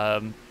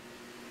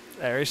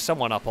 There is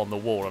someone up on the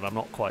wall, and I'm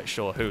not quite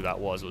sure who that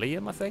was.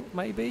 Liam, I think,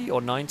 maybe?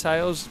 Or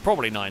Ninetales?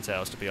 Probably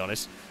Ninetales, to be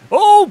honest.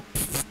 Oh!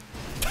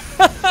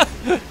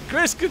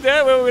 Chris,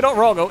 there, we're not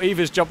wrong. Oh,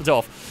 Eva's jumped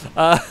off.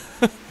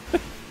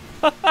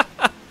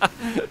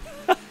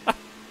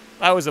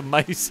 That was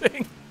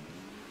amazing.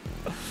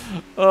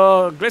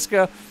 Oh,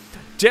 Gliska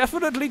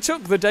definitely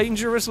took the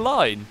dangerous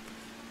line.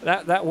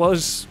 That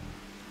was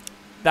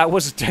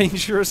a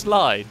dangerous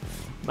line.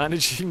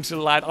 Managing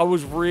to land. I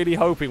was really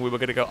hoping we were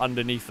going to go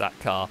underneath that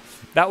car.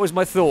 That was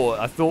my thought.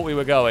 I thought we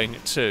were going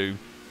to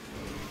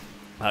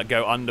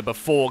go under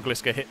before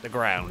Gliska hit the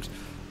ground.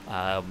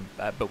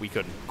 But we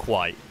couldn't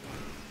quite.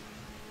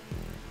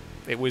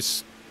 I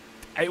was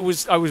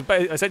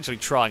essentially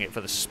trying it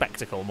for the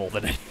spectacle more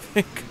than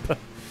anything. But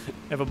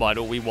never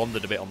mind. We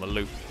wandered a bit on the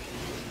loop.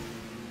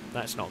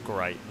 That's not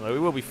great. Although we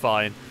will be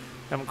fine.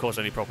 Haven't caused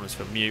any problems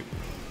for Mute.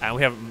 And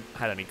we haven't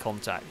had any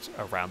contact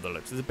around the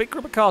loops. There's a big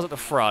group of cars at the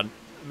front.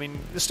 I mean,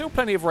 there's still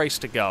plenty of race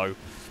to go.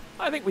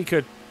 I think we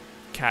could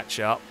catch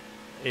up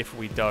if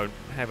we don't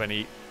have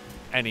any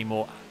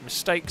more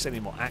mistakes, any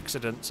more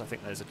accidents. I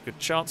think there's a good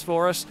chance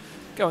for us.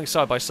 Going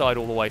side by side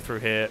all the way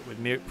through here with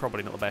Mute,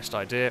 probably not the best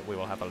idea. We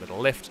will have a little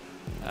lift,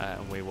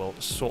 and we will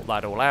sort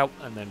that all out,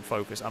 and then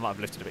focus. I might have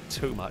lifted a bit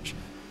too much.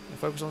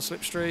 Focus on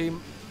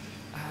Slipstream.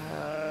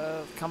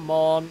 Come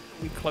on,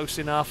 we close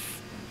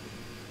enough.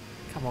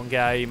 Come on,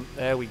 game.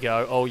 There we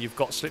go. Oh, you've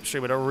got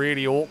Slipstream at a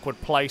really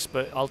awkward place,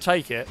 but I'll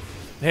take it.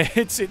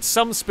 It's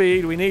some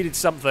speed. We needed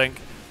something.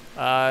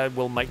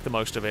 We'll make the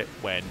most of it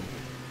when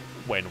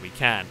we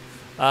can.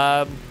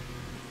 Oh,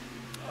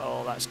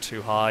 that's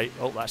too high.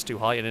 Oh, that's too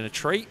high and in a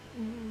tree.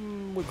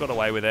 We've got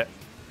away with it.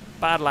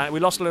 Bad land. We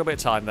lost a little bit of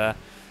time there.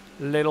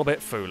 A little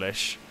bit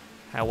foolish.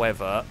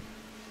 However,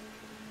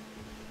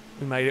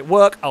 we made it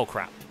work. Oh,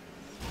 crap.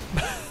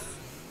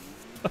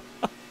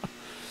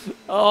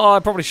 Oh, I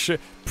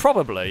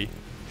probably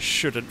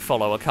shouldn't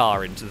follow a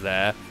car into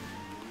there.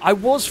 I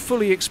was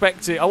fully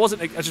expecting. I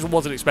just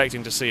wasn't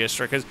expecting to see a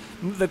Strick, because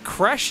the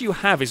crash you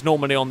have is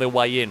normally on their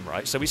way in,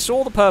 right? So we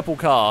saw the purple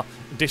car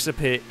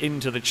disappear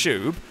into the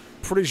tube.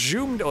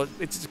 Presumed, or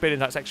it's been in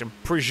that section.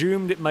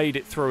 Presumed it made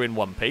it through in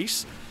one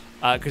piece,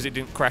 because it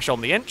didn't crash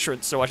on the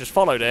entrance. So I just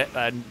followed it,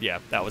 and yeah,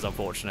 that was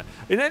unfortunate.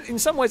 In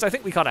some ways, I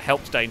think we kind of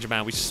helped Danger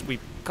Man. We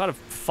kind of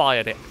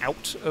fired it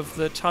out of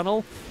the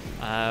tunnel,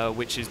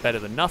 which is better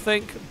than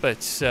nothing.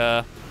 But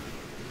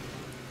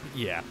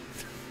yeah.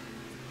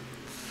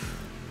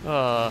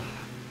 That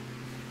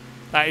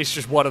is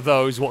just one of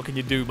those what can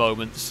you do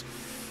moments.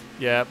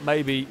 Yeah,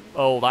 maybe.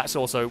 Oh, that's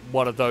also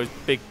one of those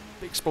big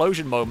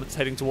explosion moments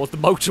heading towards the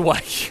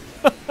motorway.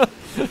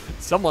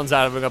 Someone's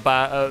having a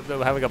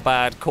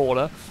bad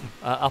corner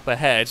up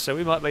ahead, so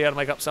we might be able to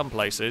make up some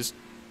places.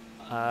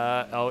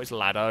 Oh, it's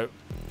Lado.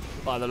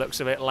 By the looks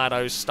of it,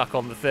 Lado's stuck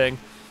on the thing.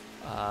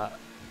 I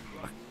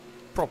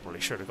probably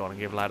should have gone and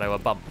give Lado a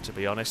bump, to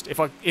be honest.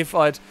 If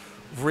I'd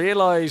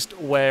realised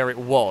where it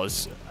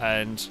was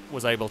and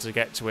was able to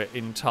get to it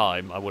in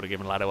time, I would have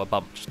given Lado a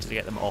bump just to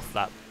get them off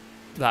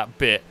that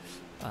bit.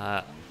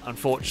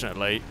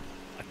 Unfortunately,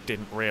 I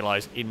didn't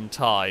realise in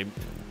time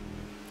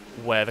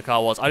where the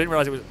car was. I didn't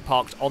realise it was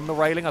parked on the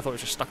railing. I thought it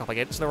was just stuck up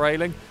against the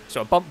railing.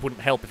 So a bump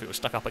wouldn't help if it was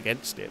stuck up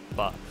against it.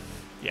 But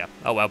yeah,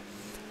 oh well.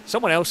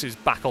 Someone else is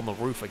back on the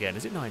roof again.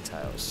 Is it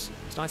Ninetales?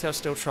 Is Ninetales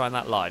still trying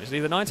that line? Is it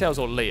either Ninetales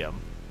or Liam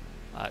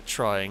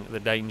trying the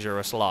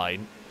dangerous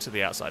line to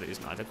the outside? It is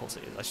Ninetales. Of course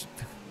it is.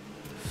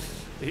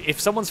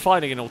 If someone's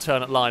finding an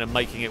alternate line and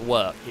making it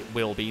work, it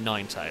will be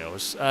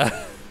Ninetales.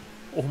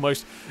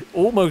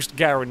 Almost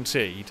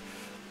guaranteed.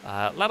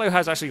 Lado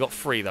has actually got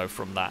free, though,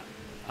 from that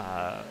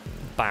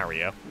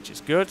barrier, which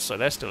is good, so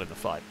they're still in the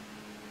fight.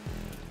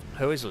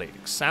 Who is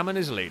leading? Salmon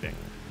is leading.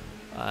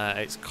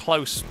 It's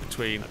close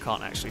between... I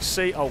can't actually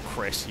see. Oh,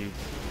 Chris, you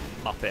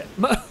muppet.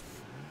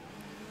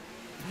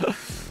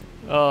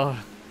 Oh,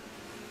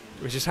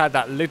 we just had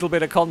that little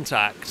bit of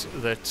contact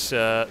that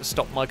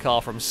stopped my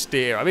car from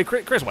steer. I mean,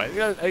 Chris, wait,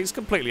 it's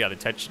completely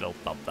unintentional,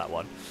 bump that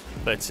one.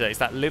 But it's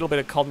that little bit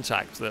of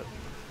contact that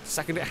the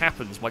second it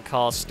happens, my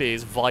car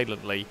steers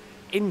violently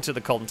into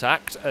the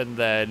contact, and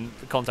then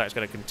the contact's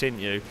going to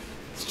continue.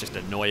 It's just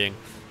annoying.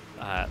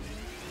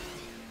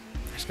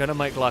 It's going to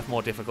make life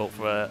more difficult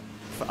for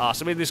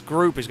us. I mean, this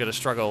group is going to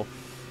struggle,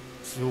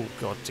 oh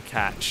god, to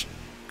catch,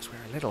 because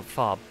we're a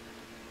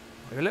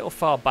little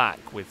far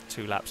back with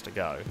 2 laps to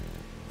go.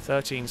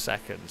 13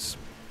 seconds.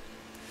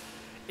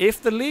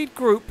 If the lead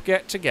group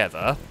get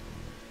together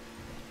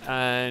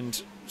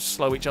and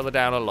slow each other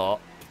down a lot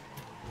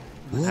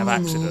and have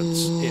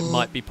accidents, it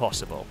might be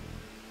possible.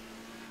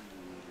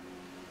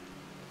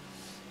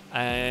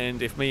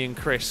 And if me and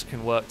Chris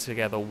can work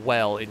together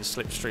well in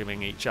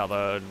slipstreaming each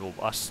other, and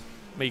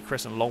me,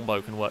 Chris and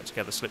Longbow can work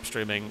together,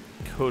 slipstreaming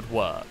could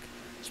work.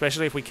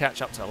 Especially if we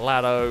catch up to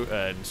Lado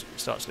and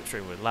start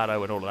slipstreaming with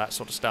Lado and all of that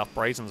sort of stuff.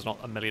 Brazen's not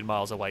a million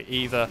miles away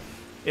either.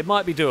 It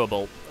might be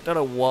doable. I don't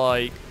know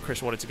why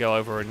Chris wanted to go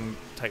over and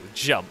take the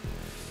jump.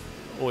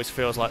 Always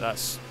feels like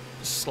that's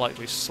a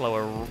slightly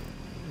slower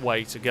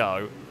way to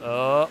go.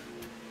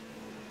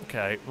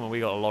 Okay, well, we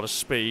got a lot of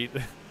speed.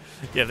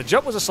 Yeah, the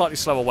jump was a slightly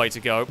slower way to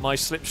go. My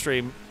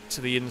slipstream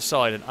to the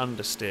inside and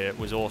understeer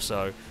was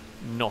also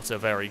not a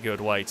very good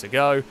way to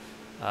go.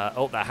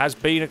 Oh, there has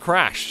been a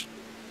crash.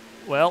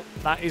 Well,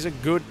 that is a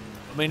good...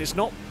 I mean, it's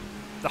not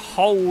the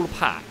whole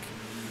pack,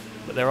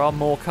 but there are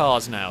more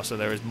cars now, so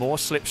there is more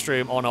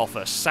slipstream on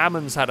offer.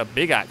 Salmon's had a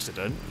big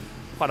accident.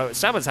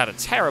 Salmon's had a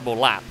terrible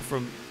lap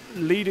from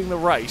leading the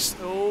race.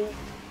 Oh,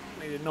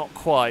 we did not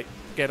quite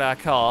get our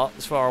car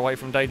as far away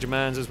from Danger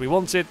Man's as we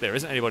wanted. There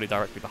isn't anybody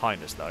directly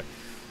behind us, though.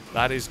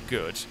 That is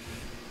good.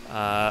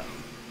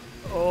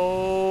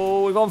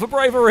 Oh, we've gone for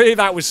bravery.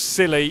 That was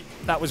silly.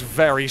 That was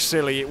very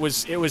silly. It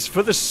was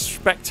for the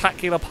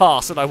spectacular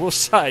pass, and I will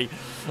say,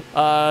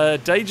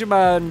 Danger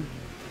Man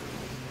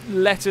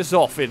let us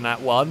off in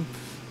that one.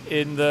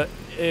 In that,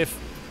 if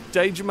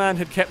Danger Man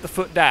had kept the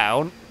foot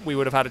down, we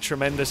would have had a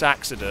tremendous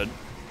accident.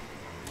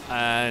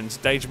 And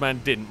Danger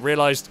Man didn't.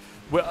 Realised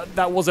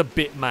that was a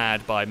bit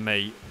mad by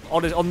me.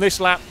 On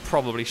this lap,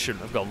 probably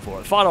shouldn't have gone for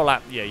it. The final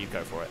lap, yeah, you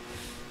go for it.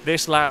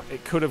 This lap,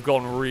 it could have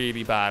gone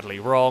really badly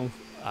wrong.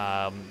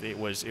 It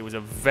was a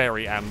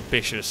very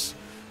ambitious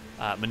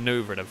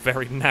manoeuvre in a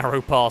very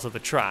narrow part of the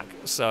track.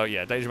 So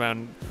yeah, Danger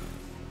Man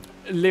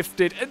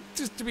lifted.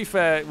 Just to be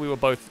fair, we were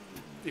both.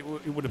 It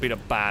would have been a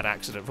bad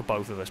accident for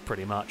both of us,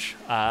 pretty much.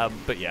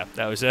 But yeah,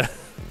 that was a.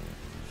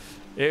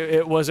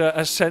 It was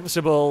a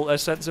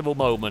sensible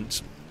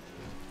moment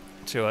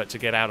to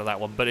get out of that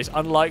one. But it's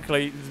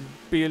unlikely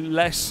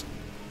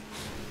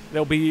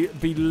there'll be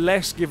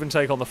less give and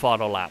take on the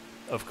final lap,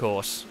 of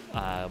course.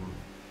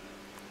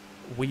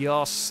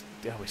 We're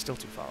still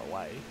too far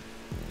away,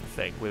 I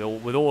think, with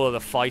all of the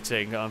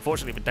fighting.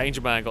 Unfortunately, the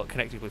Danger Man got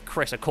connected with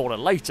Chris a corner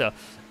later,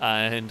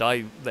 and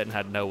I then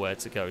had nowhere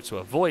to go to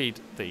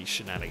avoid the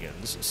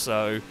shenanigans.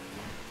 So,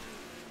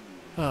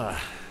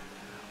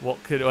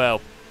 what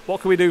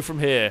can we do from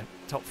here?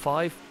 Top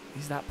 5?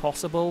 Is that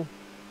possible?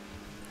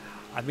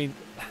 I mean,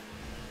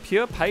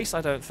 pure pace,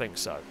 I don't think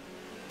so.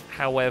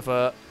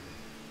 However,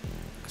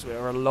 because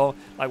we're a long,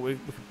 like we've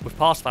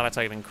passed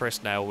Valentine and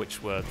Chris now,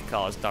 which were the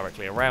cars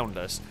directly around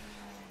us.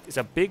 It's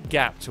a big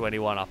gap to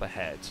anyone up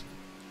ahead.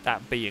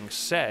 That being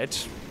said,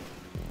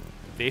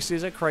 this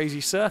is a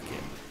crazy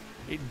circuit.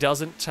 It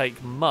doesn't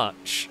take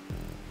much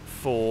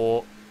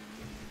for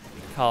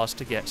cars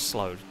to get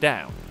slowed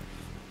down.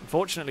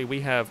 Unfortunately,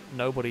 we have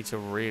nobody to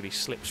really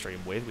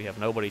slipstream with. We have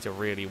nobody to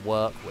really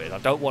work with. I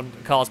don't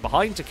want cars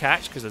behind to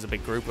catch because there's a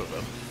big group of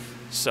them.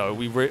 So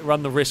we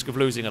run the risk of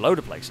losing a load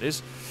of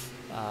places.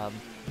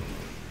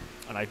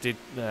 And I did.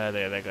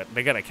 They're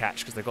going to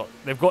catch because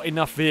they've got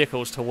enough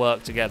vehicles to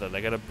work together.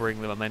 They're going to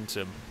bring the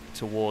momentum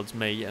towards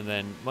me, and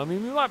then I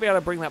mean we might be able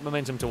to bring that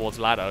momentum towards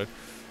Lado.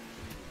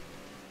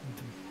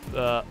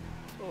 Oh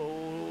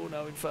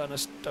no,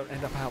 Infernus! Don't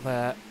end up out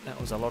there. That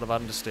was a lot of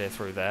understeer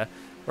through there.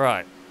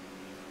 Right.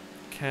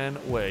 Can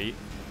we?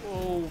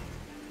 Oh,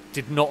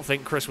 did not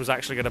think Chris was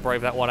actually going to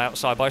brave that one out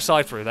side by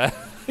side through there.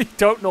 You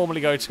don't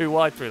normally go too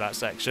wide through that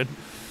section.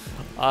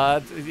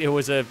 It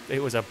was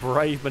a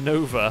brave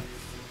manoeuvre.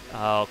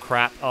 Oh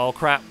crap! Oh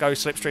crap! Go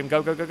slipstream!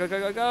 Go go go go go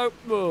go go!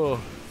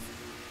 Oh.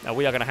 Now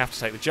we are going to have to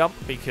take the jump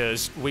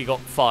because we got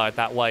fired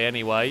that way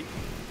anyway.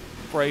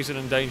 Brazen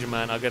and Danger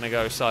Man are going to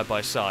go side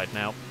by side.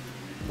 Now,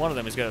 one of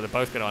them is they're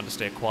both going to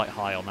understeer quite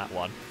high on that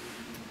one.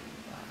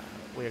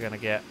 We are going to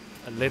get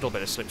a little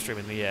bit of slipstream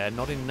in the air,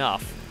 not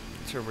enough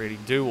to really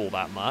do all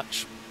that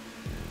much.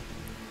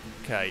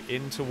 Okay,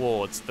 in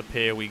towards the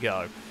pier we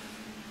go.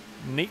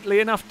 Neatly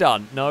enough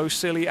done. No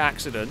silly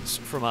accidents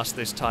from us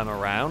this time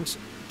around.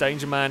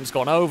 Danger Man's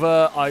gone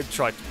over. I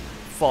tried to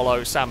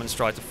follow. Salmon's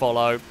tried to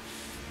follow.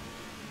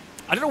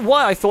 I don't know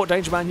why I thought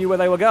Danger Man knew where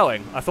they were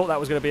going. I thought that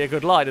was going to be a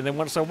good line, and then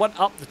once I went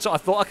up the top, I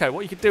thought, okay,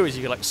 what you could do is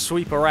you could like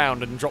sweep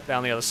around and drop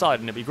down the other side,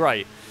 and it'd be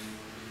great.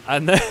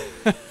 And then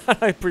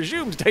I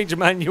presumed Danger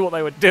Man knew what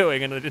they were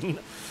doing, and they didn't.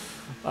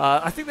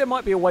 I think there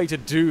might be a way to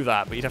do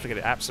that, but you'd have to get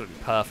it absolutely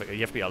perfect. You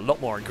have to be a lot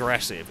more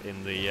aggressive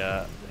in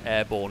the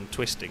airborne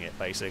twisting it,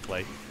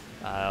 basically.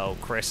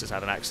 Chris has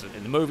had an accident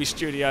in the movie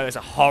studio. It's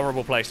a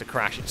horrible place to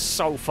crash. It's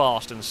so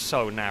fast and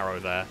so narrow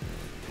there.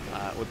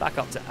 We're back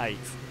up to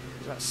 8th.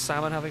 Is that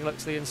Salmon having a look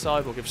to the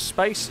inside? We'll give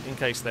space in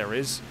case there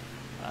is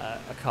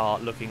a car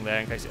looking there,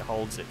 in case it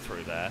holds it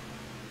through there.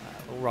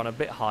 We'll run a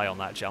bit high on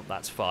that jump,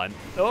 that's fine.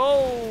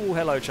 Oh,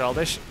 hello,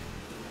 Childish.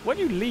 When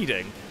are you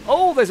leading?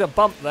 Oh, there's a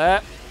bump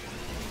there.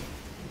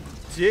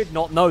 Did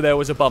not know there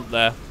was a bump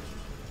there.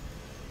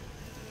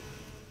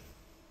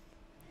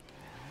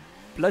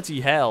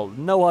 Bloody hell.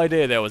 No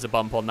idea there was a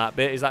bump on that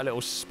bit. Is that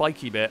little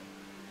spiky bit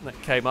that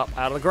came up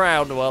out of the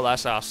ground? Well,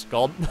 that's us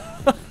gone.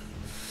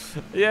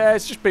 Yeah,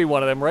 it's just been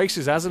one of them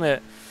races, hasn't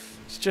it?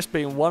 It's just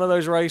been one of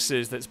those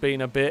races that's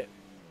been a bit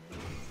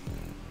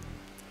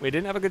We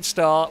didn't have a good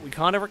start. We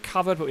kind of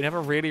recovered, but we never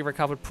really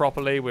recovered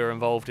properly. We were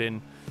involved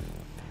in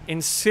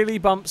silly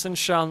bumps and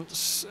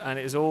shunts, and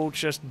it's all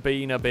just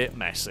been a bit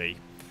messy.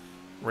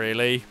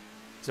 Really.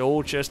 It's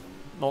all just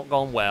not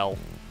gone well.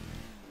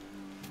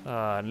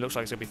 And it looks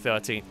like it's going to be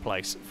 13th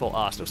place for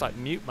us. Looks like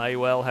Mute may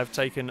well have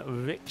taken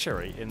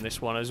victory in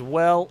this one as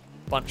well.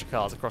 Bunch of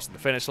cars across the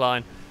finish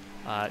line.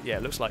 Yeah,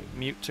 it looks like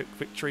Mute took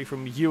victory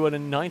from Ewan,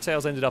 and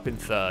Ninetales ended up in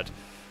 3rd.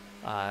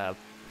 Yeah,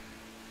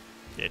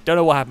 don't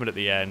know what happened at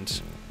the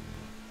end.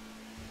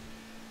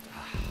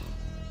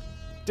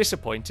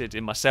 Disappointed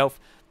in myself.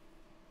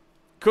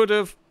 Could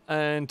have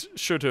and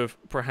should have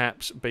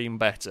perhaps been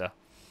better.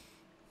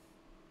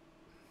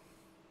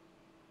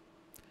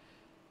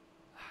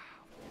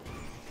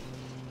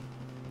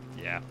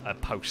 Yeah, a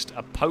post.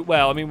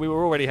 Well, I mean, we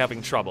were already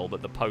having trouble,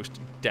 but the post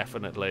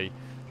definitely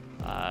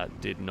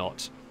did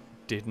not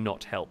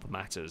help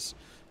matters.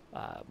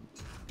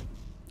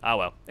 Oh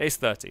well, it's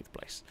 13th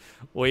place.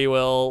 We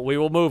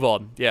will move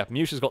on. Yeah,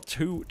 Mute has got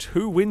two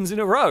wins in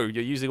a row.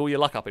 You're using all your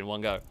luck up in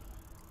one go.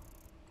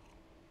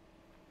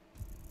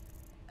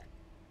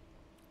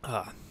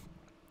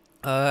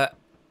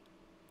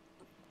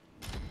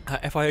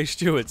 FIA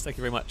Stewards, thank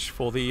you very much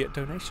for the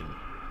donation.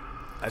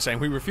 Saying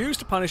we refuse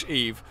to punish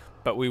Eve,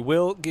 but we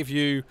will give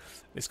you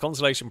this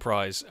consolation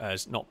prize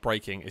as not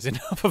braking is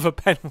enough of a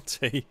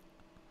penalty.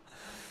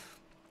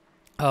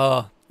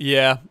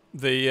 Yeah,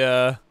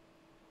 the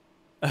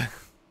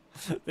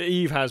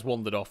Eve has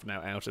wandered off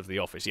now out of the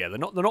office. Yeah, they're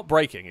not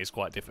braking is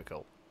quite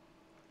difficult,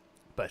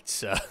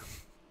 but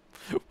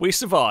we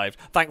survived.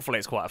 Thankfully,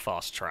 it's quite a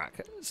fast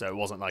track, so it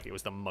wasn't like it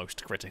was the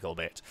most critical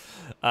bit.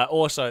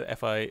 Also,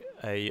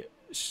 FIA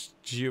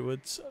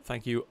Stewards,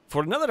 thank you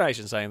for another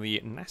donation saying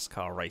the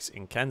NASCAR race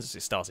in Kansas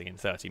is starting in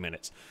 30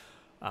 minutes.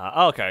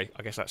 Okay,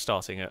 I guess that's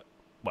starting at,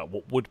 well,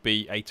 what would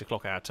be 8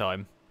 o'clock our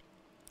time.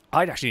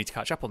 I'd actually need to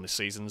catch up on this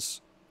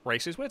season's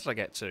races. Where did I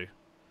get to?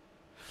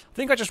 I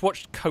think I just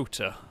watched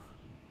COTA.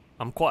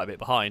 I'm quite a bit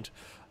behind.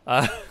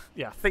 Yeah,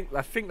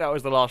 I think that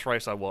was the last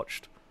race I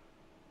watched.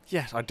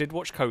 Yes, I did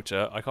watch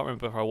COTA. I can't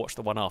remember if I watched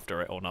the one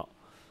after it or not.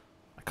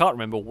 I can't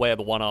remember where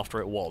the one after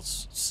it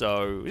was.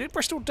 So, is it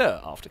Bristol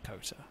Dirt after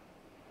COTA?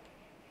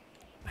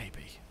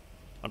 Maybe.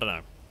 I don't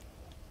know.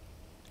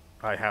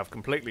 I have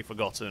completely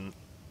forgotten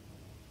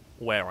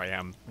where I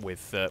am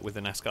with the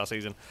NASCAR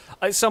season.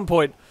 At some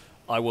point,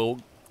 I will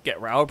get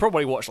around. I'll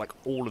probably watch like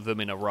all of them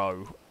in a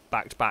row,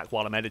 back to back,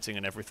 while I'm editing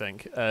and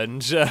everything.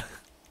 And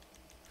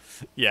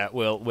yeah,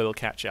 we'll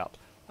catch up.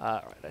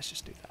 Right, let's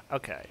just do that.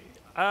 Okay.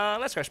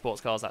 Let's go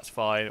sports cars. That's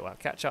fine. Well,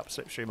 catch up,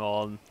 slipstream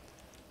on.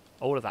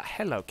 All of that.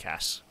 Hello,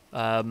 Cass.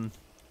 Well,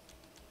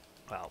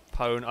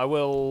 Pone, I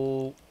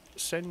will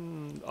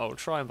send. I'll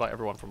try and invite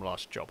everyone from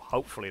last job.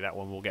 Hopefully, that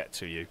one will get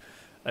to you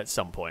at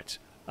some point.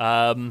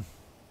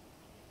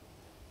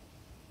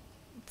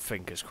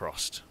 Fingers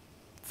crossed.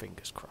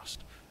 Fingers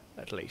crossed.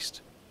 At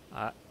least.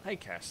 Hey,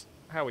 Cass.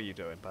 How are you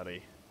doing,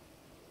 buddy?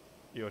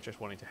 You're just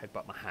wanting to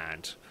headbutt my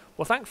hand.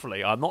 Well,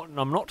 thankfully, I'm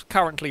not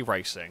currently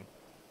racing,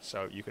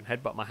 so you can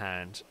headbutt my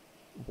hand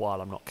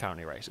while I'm not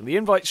currently racing. The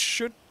invite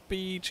should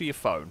be to your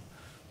phone.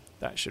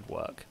 That should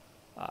work,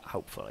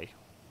 hopefully.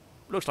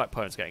 Looks like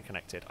Pone's getting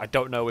connected. I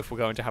don't know if we're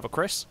going to have a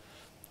Chris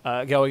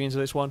going into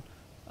this one.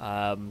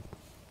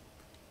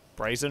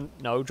 Brazen,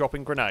 no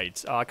dropping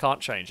grenades. Oh, I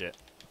can't change it.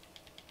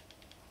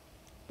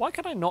 Why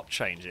can I not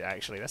change it,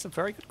 actually? That's a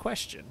very good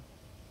question.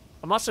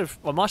 I must have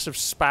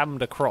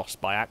spammed across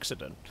by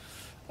accident.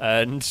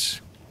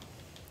 And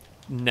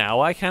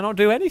now I cannot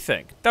do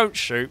anything. Don't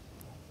shoot.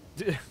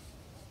 You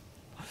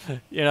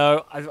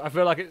know, I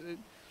feel like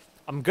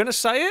I'm going to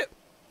say it.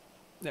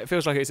 It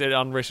feels like it's an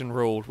unwritten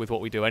rule with what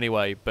we do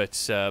anyway,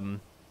 but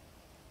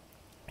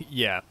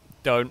yeah,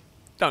 don't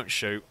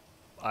shoot.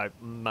 I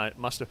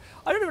must have.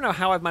 I don't even know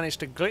how I've managed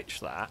to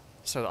glitch that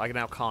so that I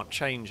now can't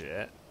change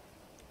it,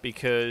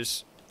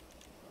 because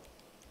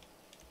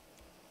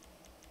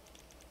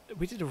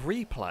we did a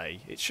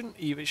replay. It shouldn't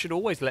even. It should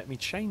always let me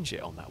change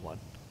it on that one.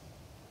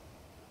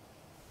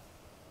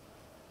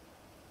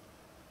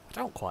 I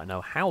don't quite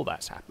know how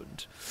that's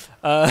happened.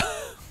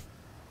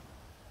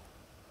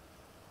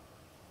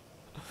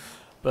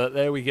 But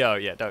there we go.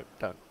 Yeah, don't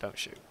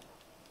shoot.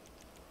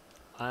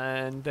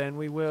 And then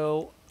we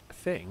will, I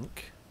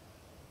think,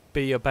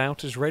 be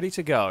about as ready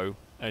to go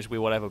as we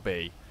will ever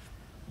be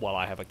while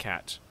I have a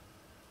cat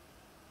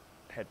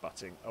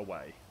headbutting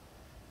away.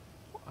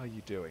 What are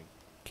you doing,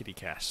 Kitty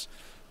Cass?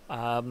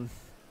 Right,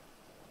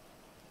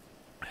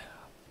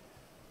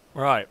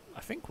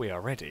 I think we are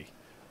ready.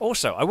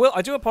 Also,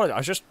 I do apologise. I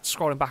was just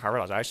scrolling back. I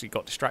realised I actually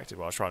got distracted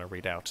while I was trying to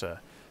read out a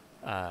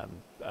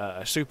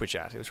super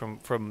chat. It was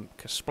from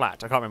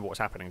Splat. I can't remember what was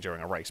happening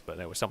during a race, but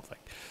there was something.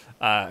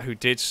 Who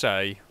did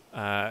say,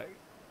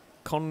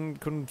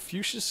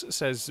 Confucius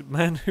says,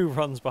 man who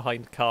runs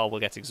behind car will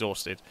get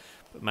exhausted,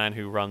 but man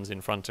who runs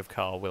in front of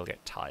car will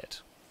get tired.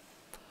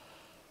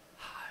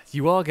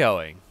 You are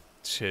going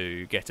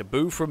to get a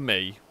boo from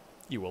me.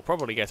 You will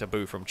probably get a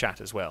boo from chat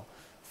as well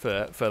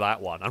for that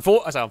one.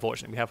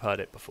 Unfortunately, we have heard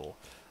it before.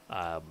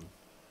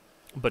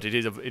 But it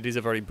is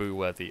a very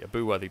boo-worthy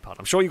pun.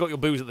 I'm sure you got your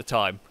boos at the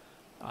time.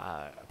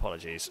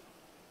 Apologies.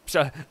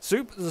 So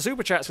the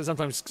super chats can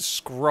sometimes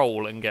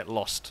scroll and get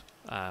lost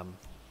a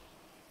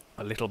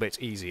little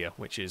bit easier,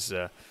 which is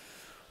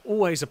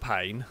always a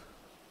pain.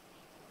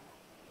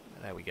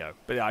 There we go.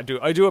 But yeah,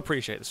 I do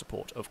appreciate the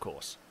support, of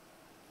course.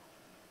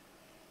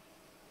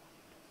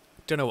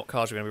 Don't know what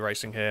cars we're going to be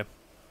racing here.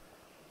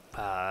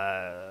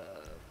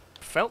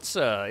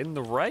 Feltzer in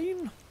the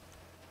rain?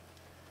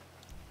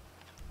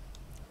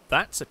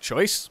 That's a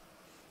choice.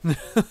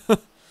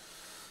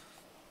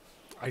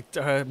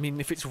 I mean,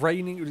 if it's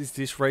raining, does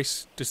this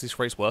race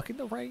work in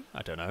the rain?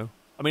 I don't know.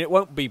 I mean, it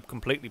won't be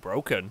completely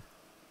broken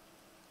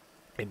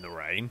in the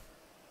rain.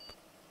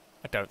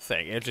 I don't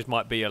think. It just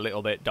might be a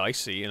little bit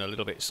dicey and a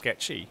little bit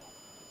sketchy.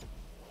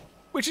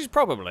 Which is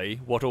probably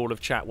what all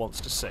of chat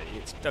wants to see.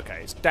 It's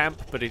okay, it's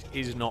damp, but it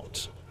is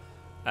not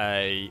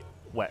a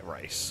wet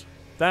race.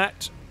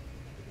 That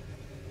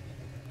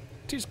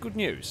is good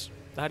news.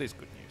 That is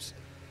good news.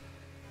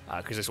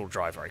 Because this will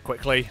dry very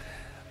quickly.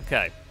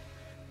 Okay.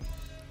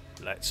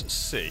 Let's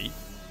see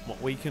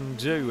what we can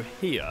do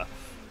here.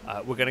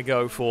 We're going to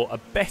go for a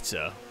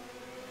better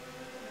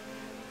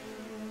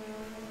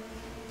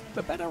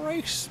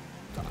race.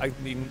 I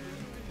mean,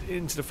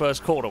 into the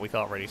first corner, we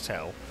can't really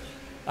tell.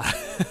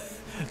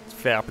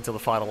 Fair, up until the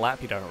final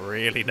lap, you don't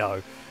really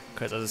know.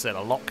 Because, as I said,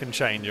 a lot can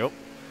change up.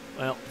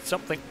 Well,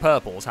 something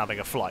purple's having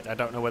a flight. I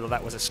don't know whether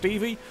that was a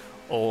Stevie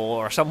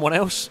or someone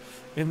else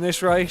in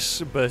this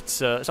race, but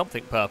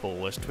something purple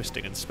was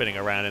twisting and spinning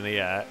around in the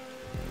air.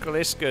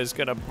 Gliska's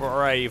going to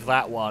brave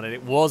that one, and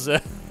it was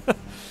a,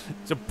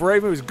 it's a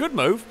brave move. It was a good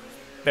move.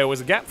 There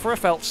was a gap for a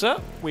Feltzer.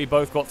 We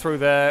both got through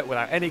there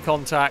without any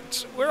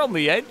contact. We're on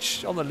the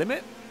edge, on the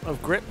limit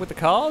of grip with the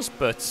cars,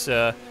 but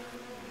it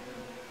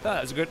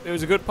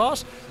was a good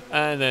pass.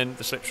 And then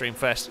the slipstream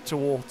fest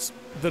towards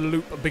the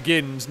loop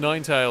begins.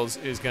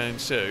 Ninetales is going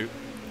to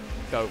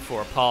go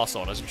for a pass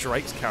on as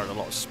Drake's carrying a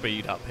lot of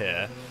speed up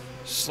here.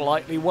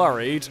 Slightly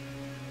worried.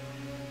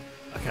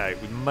 Okay,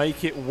 we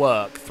make it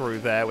work through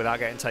there without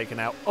getting taken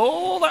out.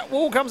 Oh, that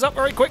wall comes up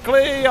very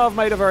quickly. I've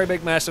made a very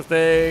big mess of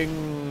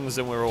things,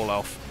 and we're all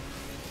off.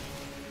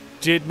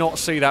 Did not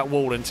see that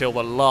wall until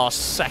the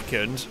last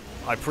second.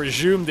 I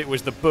presumed it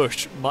was the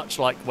bush, much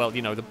like, well,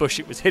 you know, the bush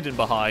it was hidden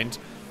behind.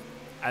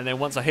 And then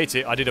once I hit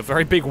it, I did a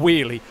very big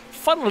wheelie.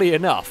 Funnily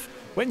enough,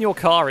 when your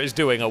car is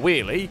doing a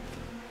wheelie,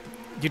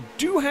 you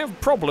do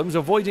have problems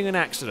avoiding an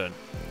accident.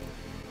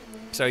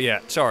 So yeah,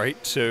 sorry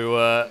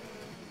to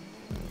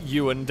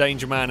Ewan,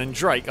 Dangerman, and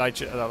Drake.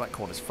 That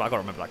corner's flat. I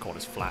gotta remember that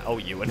corner's flat. Oh,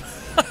 Ewan.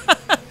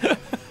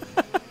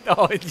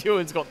 Oh,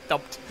 Ewan's got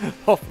dumped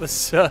off the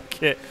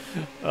circuit.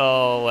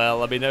 Oh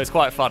well, I mean, it was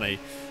quite funny,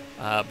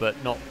 but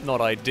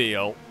not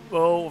ideal.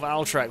 Oh,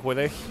 Valtrek with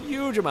a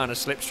huge amount of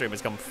slipstream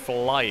has come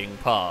flying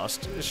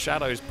past.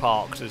 Shadows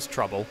parked. There's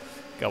trouble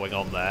going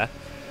on there.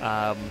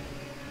 I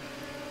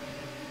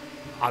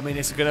mean,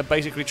 it's going to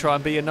basically try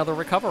and be another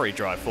recovery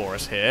drive for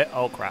us here.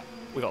 Oh crap.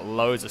 We got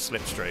loads of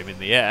slipstream in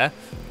the air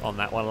on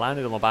that one.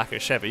 Landed on the back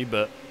of Chevy,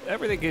 but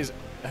everything is...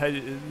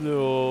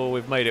 Oh,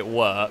 we've made it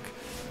work.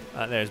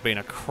 There's been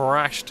a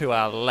crash to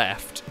our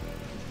left.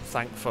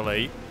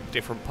 Thankfully,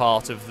 different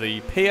part of the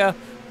pier.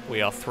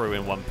 We are through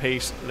in one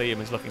piece. Liam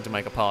is looking to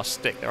make a pass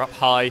stick. They're up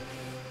high.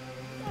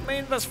 I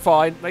mean, that's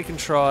fine. They can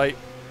try. I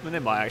mean, they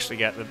might actually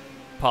get the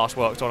pass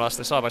worked on us.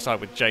 They're side by side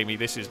with Jamie.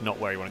 This is not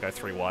where you want to go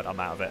 3 wide. I'm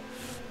out of it.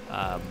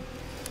 And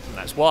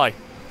that's why.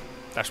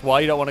 That's why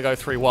you don't want to go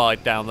 3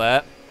 wide down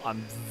there.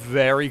 I'm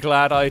very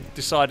glad I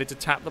decided to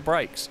tap the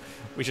brakes.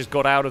 We just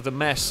got out of the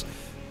mess.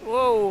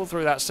 Whoa,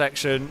 through that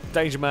section.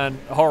 Dangerman,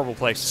 a horrible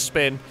place to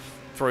spin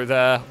through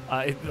there.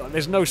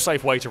 There's no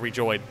safe way to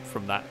rejoin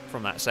from that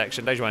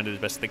section. Dangerman did as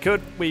best they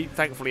could. We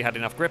thankfully had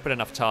enough grip and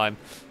enough time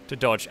to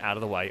dodge out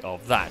of the way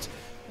of that.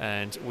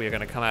 And we're going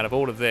to come out of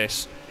all of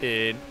this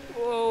in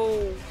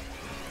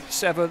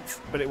 7th,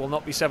 but it will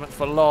not be 7th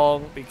for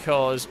long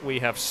because we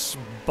have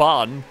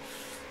spun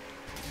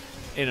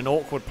in an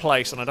awkward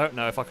place, and I don't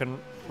know if I can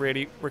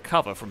really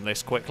recover from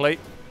this quickly.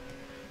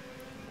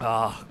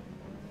 Yeah,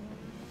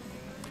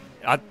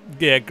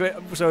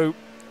 so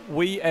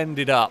we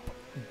ended up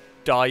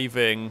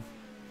diving...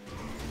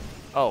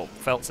 Oh,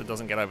 Feltzer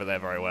doesn't get over there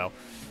very well.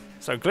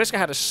 So Gliska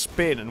had a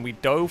spin, and we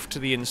dove to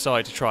the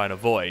inside to try and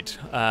avoid.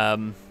 I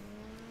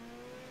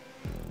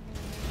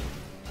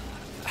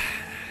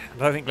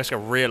don't think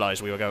Gliska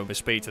realised we were going with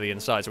speed to the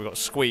inside, so we got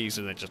squeezed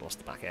and then just lost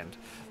the back end.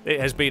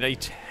 It has been a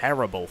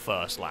terrible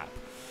first lap.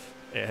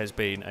 It has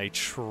been a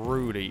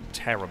truly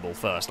terrible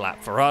first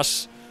lap for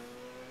us.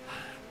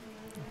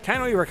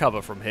 Can we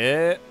recover from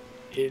here?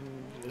 In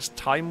this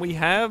time we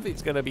have,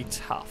 it's going to be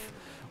tough.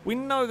 We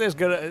know there's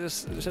going to,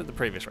 as I said the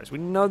previous race, we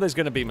know there's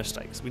going to be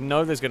mistakes. We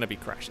know there's going to be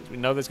crashes. We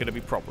know there's going to be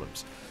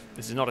problems.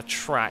 This is not a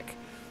track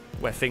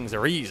where things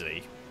are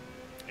easy.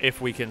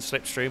 If we can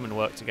slipstream and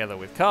work together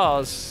with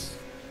cars,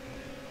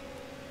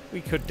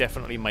 we could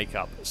definitely make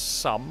up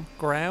some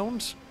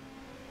ground.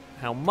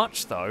 How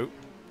much, though,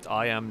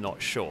 I am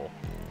not sure.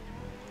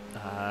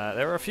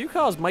 There are a few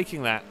cars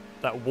making that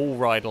that wall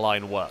ride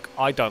line work?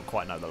 I don't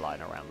quite know the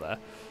line around there.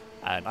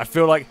 And I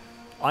feel like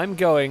I'm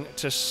going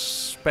to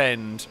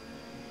spend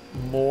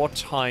more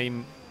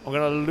time... I'm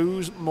going to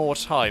lose more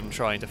time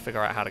trying to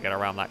figure out how to get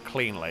around that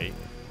cleanly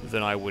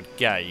than I would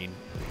gain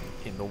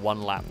in the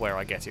one lap where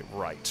I get it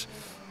right.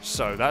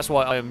 So that's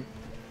why I'm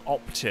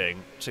opting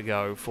to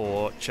go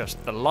for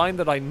just the line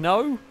that I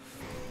know.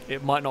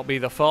 It might not be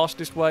the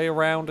fastest way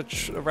around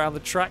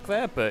the track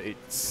there, but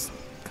it's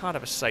kind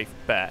of a safe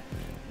bet.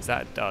 Is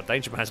that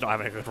Danger Man's not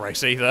having a good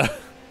race either?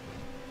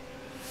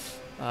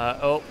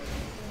 Oh,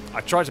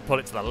 I tried to pull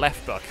it to the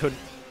left, but I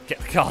couldn't get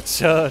the car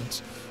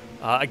turned.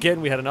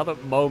 Again, we had another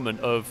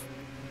moment of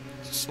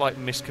slight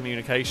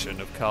miscommunication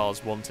of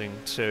cars wanting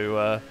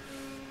to...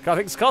 I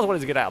think cars wanted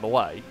to get out of the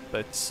way,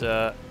 but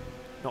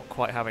not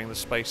quite having the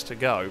space to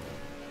go.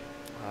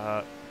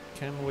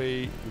 Can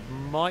we... We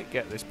might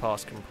get this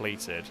pass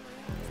completed.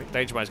 I think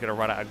Danger Man's going to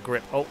run out of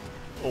grip. Oh,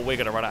 we're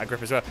going to run out of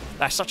grip as well.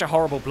 That's such a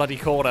horrible bloody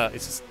corner.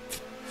 It's just,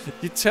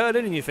 you turn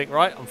in and you think,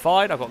 right, I'm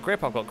fine, I've got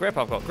grip, I've got grip,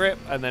 I've got grip,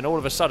 and then all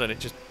of a sudden, it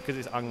just, because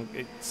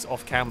it's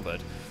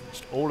off-cambered,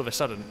 just all of a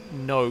sudden,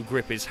 no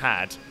grip is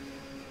had.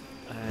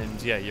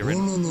 And yeah, you're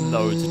in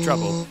loads of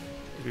trouble.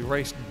 As we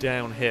race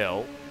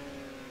downhill,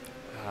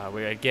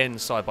 we're again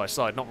side by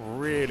side, not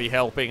really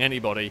helping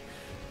anybody.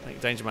 I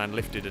think Danger Man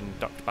lifted and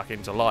ducked back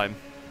into line.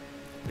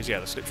 Because yeah,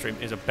 the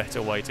slipstream is a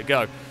better way to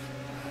go.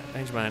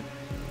 Danger Man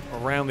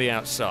around the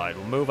outside.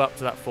 We'll move up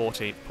to that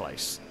 14th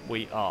place.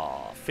 We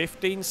are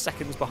 15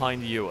 seconds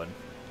behind Ewan.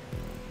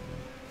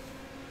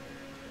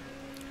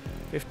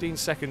 15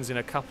 seconds in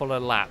a couple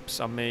of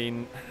laps. I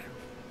mean,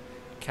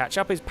 catch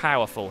up is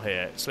powerful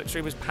here.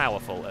 Slipstream is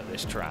powerful at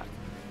this track.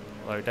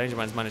 Although Danger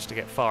Man's managed to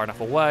get far enough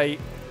away.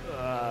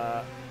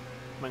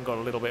 Man got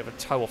a little bit of a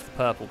toe off the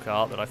purple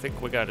car that I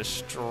think we're going to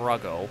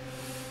struggle.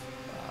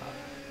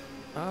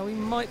 We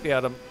might be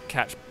able to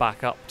catch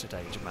back up to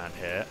Danger Man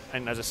here.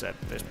 And as I said,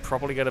 there's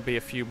probably going to be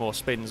a few more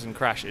spins and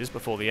crashes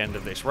before the end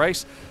of this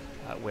race.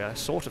 We're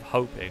sort of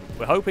hoping.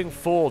 We're hoping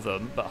for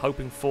them, but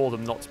hoping for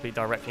them not to be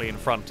directly in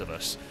front of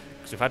us.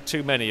 Because we've had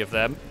too many of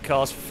them.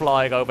 Cars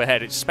flying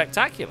overhead. It's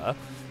spectacular.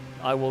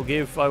 I will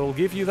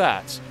give you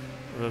that.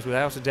 It was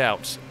without a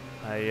doubt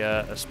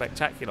a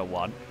spectacular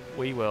one.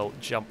 We will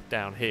jump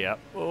down here.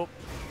 Oh,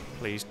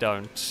 please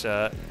don't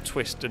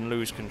twist and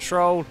lose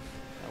control.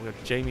 We've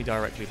got Jamie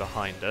directly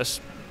behind us.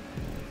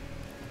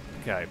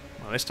 Okay,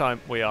 well, this time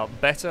we are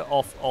better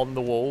off on the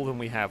wall than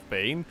we have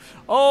been.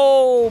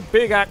 Oh,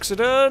 big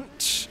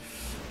accident!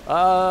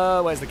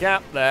 Where's the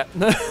gap there?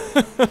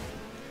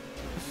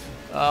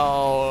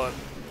 Oh,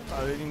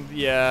 I mean,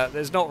 yeah,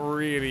 there's not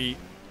really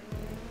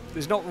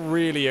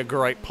a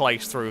great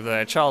place through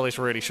there. Charles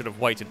really should have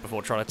waited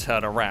before trying to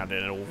turn around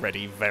in an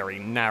already very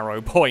narrow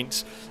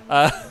point.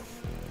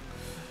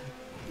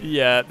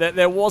 Yeah,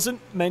 there wasn't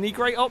many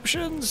great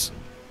options.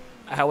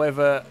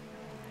 However,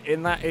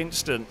 in that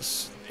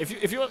instance,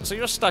 if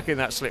you're stuck in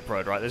that slip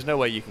road, right? There's no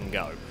way you can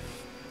go.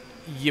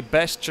 You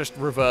best just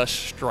reverse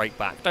straight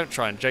back. Don't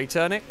try and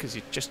J-turn it, because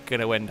you're just going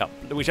to end up...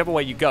 Whichever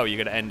way you go, you're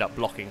going to end up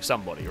blocking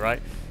somebody,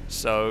 right?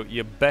 So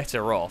you're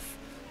better off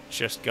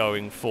just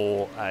going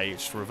for a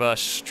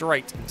reverse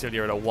straight until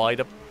you're in a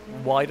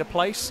wider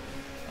place,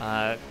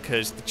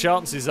 because the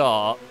chances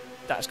are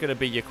that's going to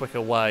be your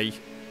quicker way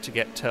to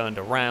get turned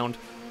around.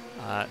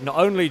 Not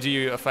only do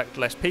you affect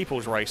less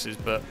people's races,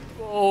 but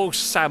oh,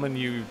 Salmon,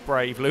 you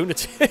brave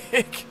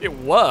lunatic. It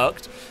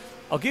worked.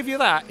 I'll give you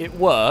that, it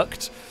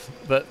worked.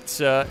 But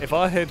if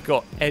I had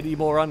got any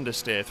more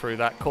understeer through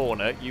that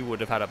corner, you would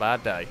have had a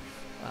bad day.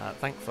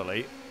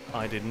 Thankfully,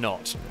 I did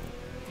not.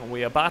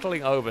 We are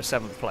battling over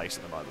 7th place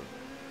at the moment.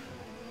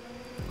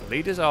 The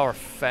leaders are a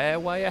fair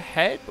way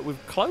ahead, but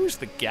we've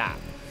closed the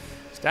gap.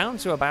 It's down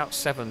to about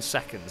 7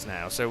 seconds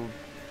now, so...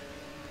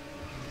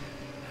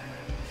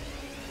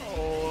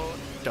 Oh,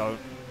 don't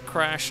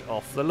crash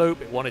off the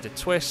loop. It wanted to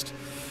twist.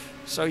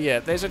 So yeah,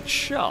 there's a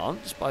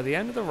chance by the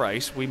end of the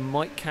race we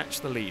might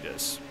catch the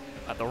leaders.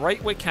 At the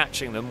rate we're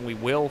catching them, we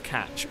will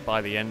catch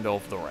by the end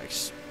of the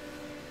race,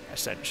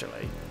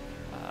 essentially.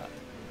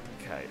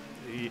 Okay,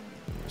 the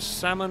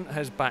Salmon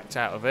has backed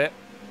out of it.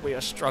 We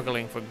are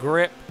struggling for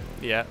grip.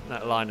 Yeah,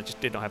 that liner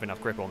just did not have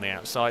enough grip on the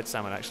outside.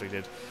 Salmon actually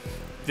did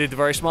the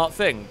very smart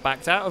thing.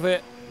 Backed out of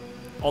it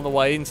on the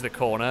way into the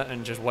corner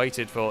and just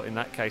waited for, in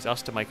that case,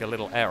 us to make a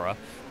little error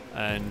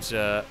and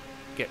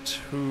get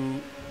too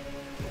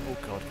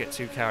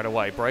carried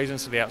away.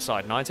 Brazen's to the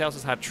outside. Ninetales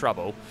has had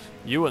trouble.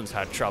 Ewan's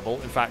had trouble.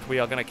 In fact, we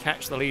are going to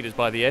catch the leaders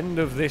by the end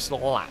of this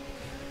lap,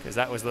 because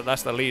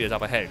that's the leaders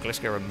up ahead.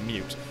 Gliska and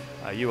Mute.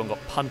 Ewan got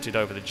punted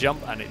over the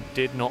jump, and it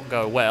did not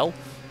go well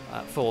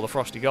for the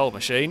Frosty Gold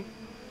Machine.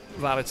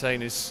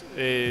 Valentine is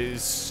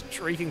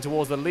streaking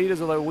towards the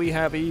leaders, although we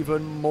have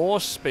even more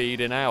speed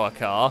in our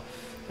car,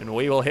 and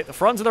we will hit the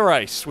front of the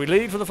race. We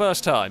lead for the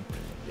first time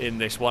in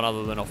this one,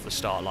 other than off the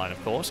start line,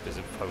 of course, because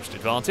of post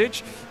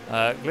advantage.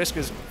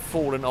 Gliska's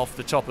fallen off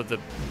the top of the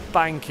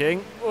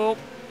banking,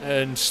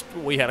 and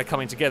we had a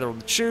coming together on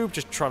the tube,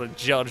 just trying to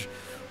judge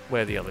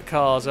where the other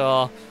cars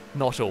are.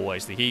 Not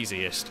always the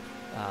easiest.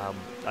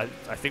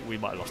 I think we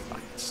might have lost the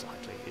back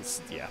slightly.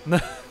 it's yeah,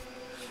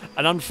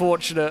 an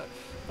unfortunate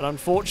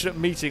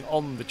meeting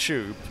on the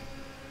tube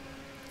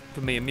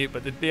for me and Mute.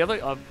 But the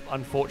other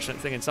unfortunate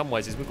thing in some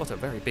ways is we've got a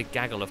very big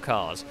gaggle of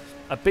cars.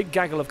 A big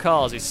gaggle of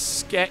cars is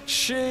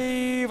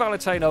sketchy.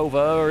 Valentine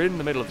over in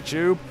the middle of the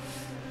tube.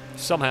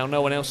 Somehow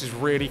no one else is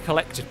really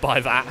collected by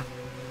that.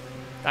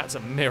 That's a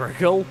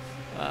miracle.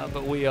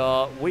 But we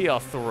are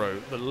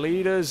through. The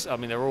leaders, I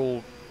mean, they're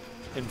all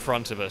in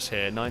front of us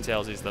here.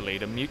 Ninetales is the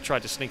leader. Mute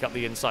tried to sneak up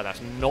the inside. That's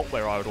not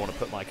where I would want to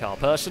put my car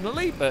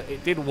personally, but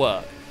it did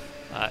work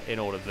in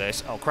all of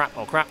this. Oh crap,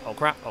 oh crap, oh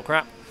crap, oh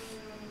crap.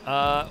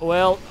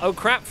 Well, oh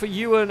crap for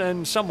Ewan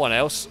and someone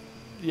else.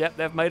 Yep,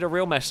 they've made a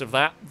real mess of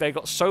that. They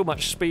got so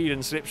much speed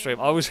and slipstream.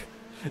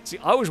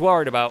 I was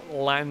worried about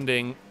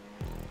landing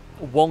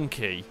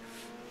wonky.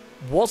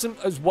 I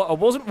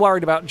wasn't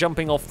worried about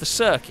jumping off the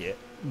circuit,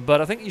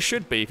 but I think you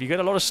should be. If you get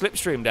a lot of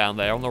slipstream down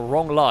there on the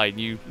wrong line,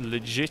 you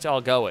legit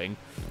are going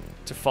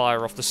to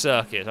fire off the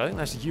circuit. I think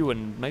that's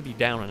Ewan maybe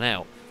down and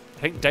out. I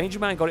think Danger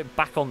Man got it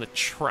back on the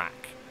track,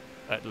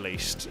 at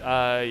least.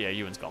 Yeah,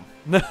 Ewan's gone.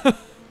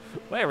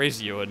 Where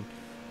is Ewan?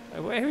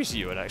 Where is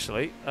Ewan,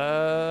 actually?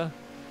 Ewan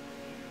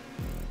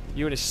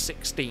is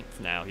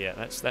 16th now. Yeah,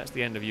 that's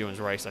the end of Ewan's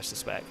race, I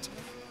suspect.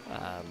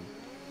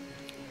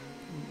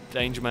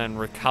 Danger Man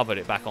recovered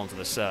it back onto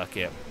the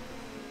circuit.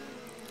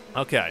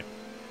 Okay.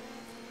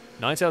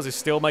 Ninetales is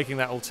still making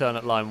that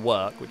alternate line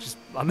work, which is,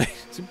 I mean,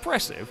 it's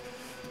impressive.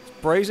 It's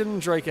Brazen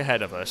and Drake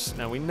ahead of us.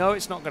 Now, we know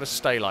it's not going to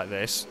stay like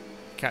this.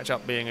 Catch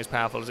up being as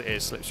powerful as it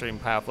is,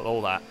 slipstream powerful,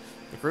 all that.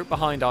 The group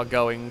behind are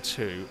going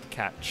to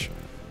catch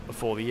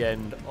before the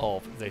end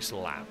of this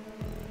lap.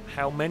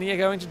 How many are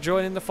going to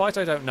join in the fight?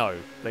 I don't know.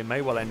 They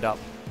may well end up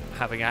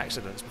having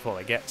accidents before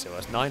they get to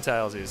us.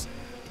 Ninetales is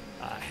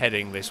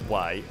heading this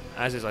way,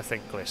 as is, I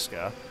think,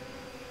 Gliska.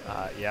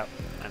 Yep.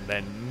 And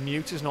then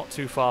Mute is not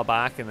too far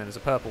back, and then there's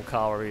a purple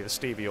car of either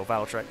Stevie or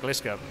Valtrek.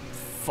 Gliska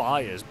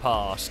fires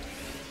past.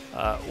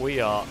 We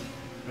are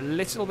a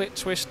little bit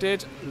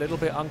twisted, a little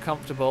bit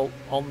uncomfortable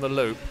on the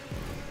loop.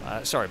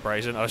 Sorry,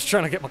 Brazen. I was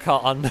trying to get my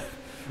car on.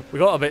 We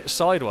got a bit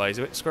sideways,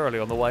 a bit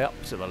squirrely on the way up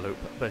to the loop,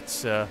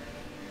 but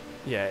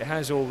yeah,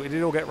 it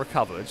did all get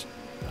recovered,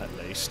 at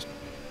least.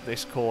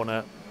 This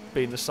corner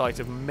being the site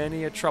of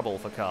many a trouble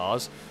for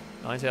cars.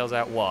 Ninetales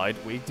out wide.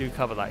 We do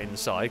cover that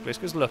inside.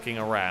 Gliska's looking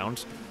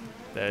around.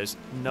 There's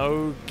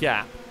no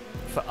gap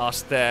for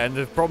us there. And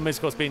the problem is,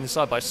 of course, being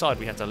side by side,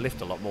 we have to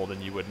lift a lot more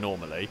than you would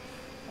normally.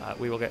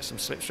 We will get some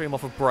slipstream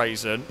off of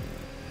Brazen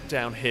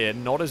down here.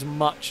 Not as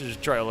much as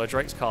Drake, although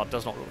Drake's car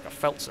does not look like a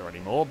Feltzer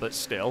anymore, but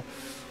still.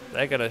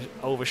 They're going to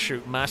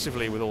overshoot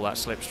massively with all that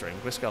slipstream.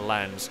 Gliska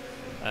lands,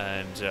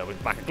 and with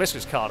the back of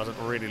Gliska's car doesn't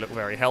really look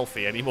very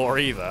healthy anymore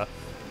either.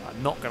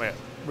 I'm not going to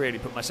really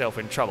put myself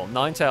in trouble.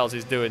 Ninetales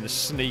is doing the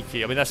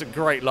sneaky. I mean, that's a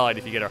great line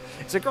if you get her.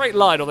 It's a great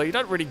line, although you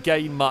don't really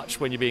gain much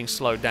when you're being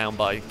slowed down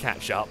by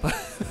catch-up.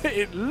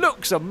 It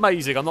looks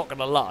amazing, I'm not going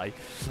to lie.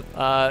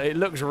 It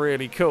looks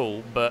really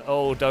cool, but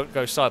oh, don't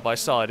go side by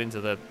side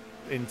into the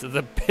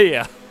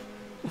pier.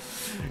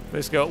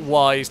 Let's go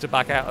wise to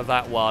back out of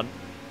that one.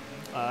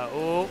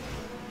 Oh,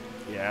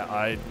 yeah,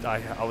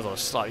 I was on a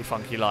slightly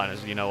funky line.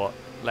 As you know what,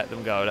 let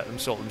them go, let them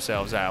sort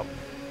themselves out.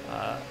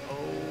 Oh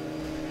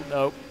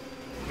no.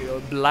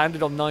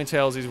 Landed on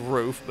Ninetales'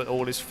 roof, but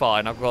all is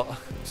fine.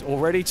 It's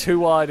already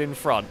too wide in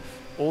front.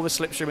 All the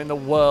slipstream in the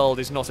world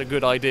is not a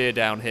good idea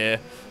down here.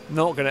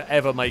 Not going to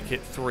ever make it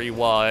 3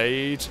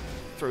 wide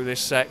through this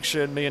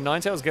section. Me and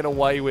Ninetales get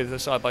away with the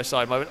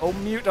side-by-side moment. Oh,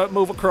 Mute, don't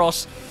move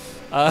across.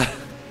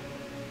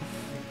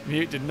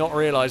 Mute did not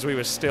realise we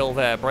were still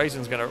there.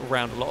 Brazen's going to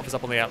round a lot of us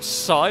up on the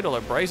outside,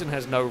 although Brazen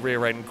has no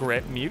rear-end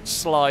grip. Mute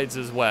slides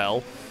as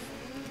well.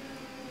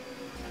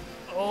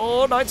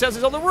 Oh, Ninetales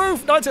is on the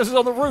roof! Ninetales is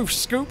on the roof!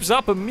 Scoops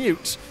up and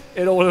Mute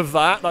in all of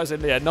that. That's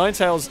in the end.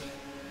 Ninetales'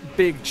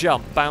 big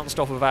jump bounced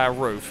off of our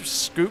roof.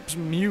 Scoops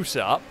Mute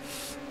up.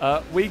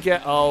 We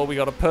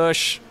got a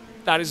push.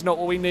 That is not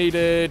what we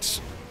needed.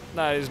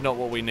 That is not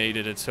what we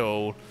needed at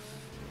all.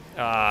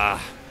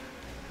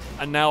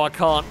 And now I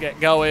can't get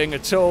going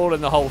at all,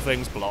 and the whole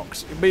thing's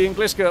blocked. Me and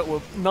Gliska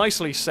were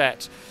nicely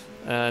set,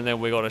 and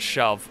then we got a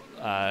shove,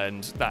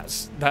 and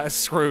that's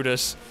screwed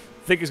us.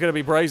 I think it's going to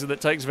be Brazen that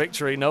takes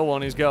victory. No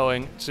one is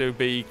going to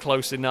be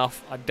close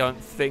enough, I don't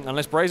think.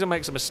 Unless Brazen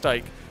makes a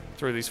mistake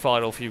through these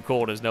final few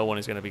corners, no one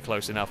is going to be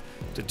close enough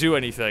to do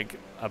anything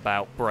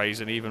about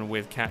Brazen, even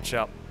with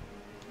catch-up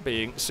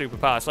being super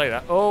power. I say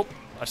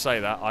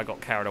that. I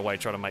got carried away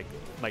trying to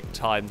make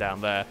time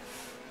down there.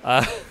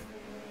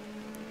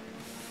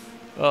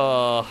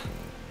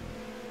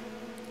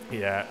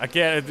 Yeah,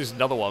 again, this is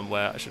another one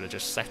where I should have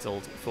just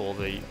settled for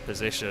the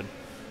position.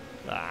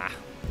 I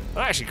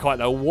don't actually quite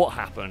know what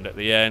happened at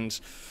the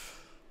end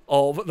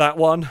of that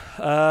one.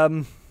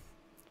 But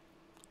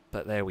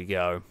there we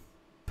go.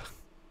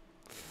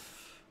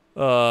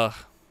 Well,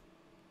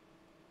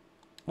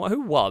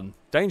 who won?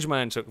 Danger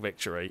Man took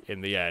victory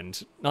in the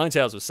end.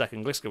 Ninetales was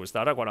second. Gliska was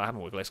third. I don't know what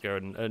happened with Gliska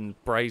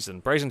and Brazen.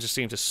 Brazen just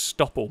seemed to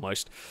stop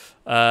almost.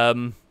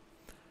 Yeah.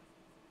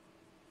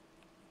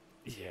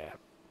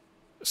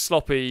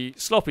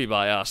 sloppy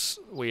by us.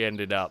 We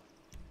ended up,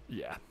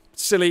 yeah,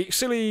 silly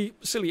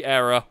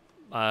error.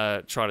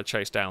 Trying to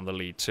chase down the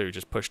lead too,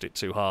 just pushed it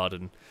too hard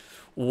and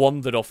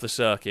wandered off the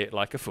circuit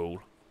like a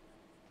fool.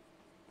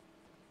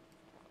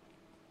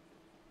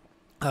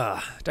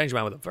 Danger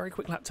Man with a very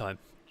quick lap time.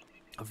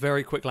 A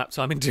very quick lap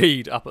time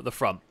indeed up at the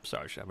front.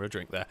 Sorry, should have a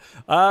drink there.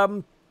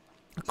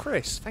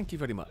 Chris, thank you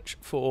very much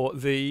for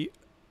the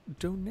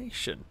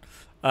donation.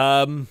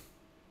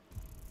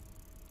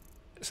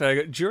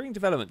 So during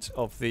development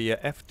of the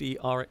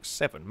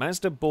FD-RX-7,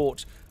 Mazda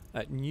bought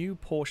new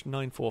Porsche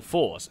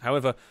 944s.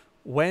 However,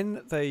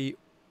 when they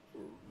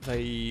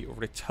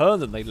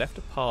returned them, they left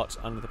a part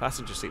under the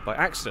passenger seat by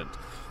accident.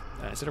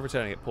 Instead of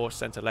returning it, Porsche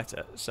sent a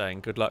letter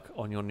saying, "Good luck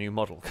on your new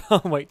model.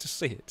 Can't wait to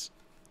see it."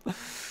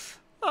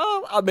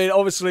 I mean,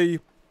 obviously,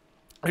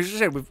 as I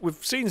said,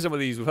 we've seen some of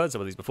these, we've heard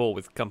some of these before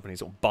with companies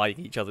sort of buying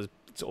each other's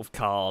sort of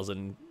cars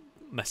and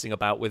messing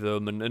about with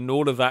them and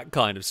all of that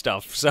kind of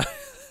stuff. So,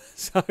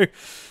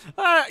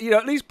 you know,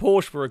 at least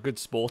Porsche were a good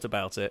sport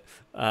about it.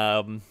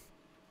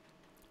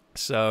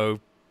 So,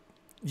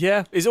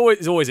 yeah, it's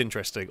always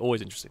interesting.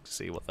 Always interesting to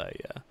see what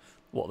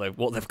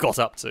they've got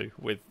up to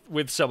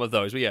with some of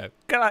those. But yeah,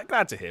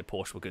 glad to hear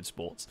Porsche were good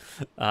sports.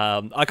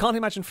 I can't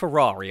imagine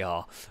Ferrari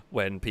are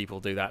when people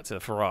do that to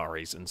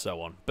Ferraris and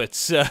so on. But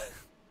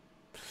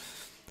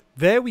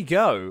there we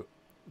go.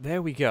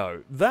 There we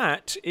go.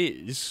 That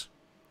is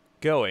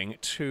going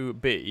to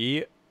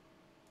be...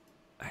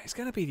 It's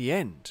going to be the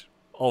end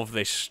of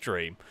this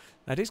stream.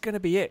 That is going to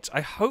be it.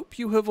 I hope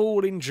you have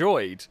all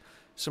enjoyed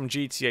some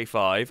GTA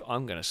 5.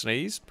 I'm going to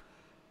sneeze.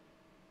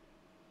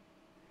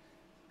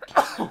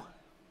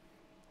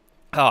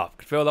 Could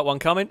feel that one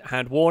coming.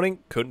 Hand warning.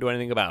 Couldn't do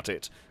anything about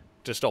it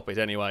to stop it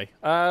anyway.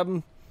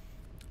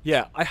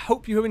 Yeah, I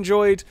hope you have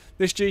enjoyed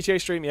this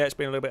GTA stream. Yeah, it's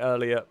been a little bit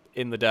earlier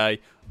in the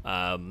day.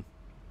 Yeah,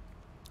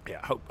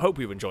 hope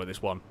you've enjoyed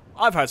this one.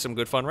 I've had some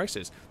good fun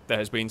races. There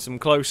has been some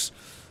close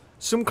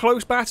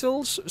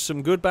battles,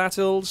 some good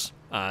battles,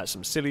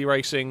 some silly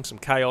racing, some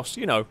chaos.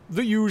 You know,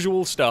 the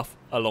usual stuff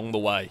along the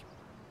way.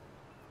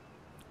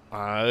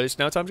 It's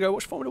now time to go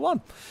watch Formula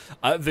 1.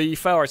 The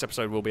FailRace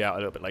episode will be out a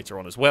little bit later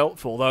on as well.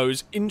 For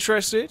those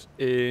interested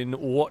in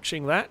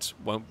watching that,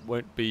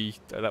 won't be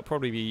that'll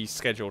probably be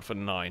scheduled for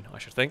 9, I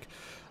should think.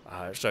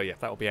 So yeah,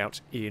 that will be out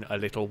in a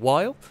little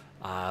while.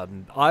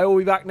 I will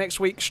be back next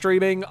week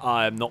streaming.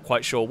 I'm not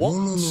quite sure what.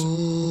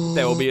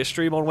 There will be a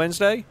stream on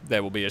Wednesday.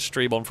 There will be a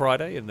stream on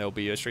Friday, and there will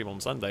be a stream on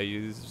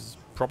Sunday,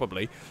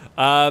 probably.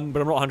 But I'm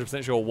not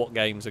 100% sure what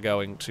games are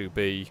going to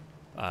be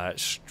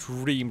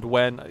streamed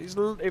when.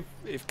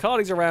 If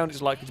Carly's around,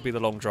 it's likely to be the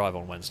long drive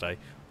on Wednesday.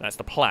 That's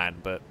the plan,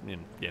 but you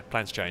know, yeah,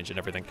 plans change and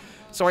everything.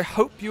 So I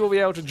hope you will be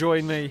able to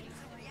join me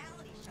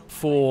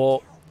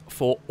for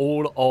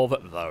all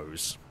of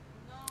those.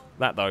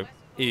 That though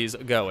is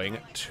going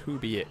to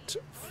be it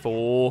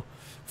for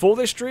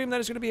this stream. That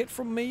is going to be it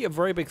from me. A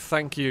very big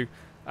thank you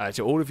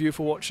to all of you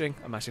for watching.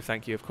 A massive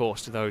thank you, of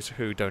course, to those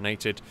who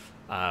donated,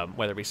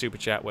 whether it be Super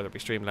Chat, whether it be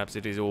Streamlabs.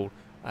 It is all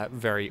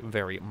very,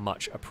 very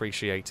much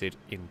appreciated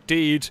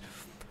indeed.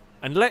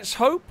 And let's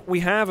hope we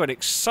have an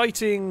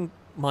exciting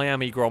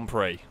Miami Grand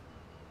Prix.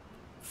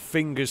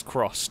 Fingers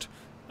crossed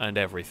and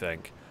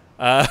everything.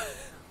 But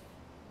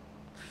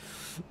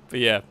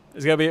yeah,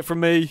 it's going to be it from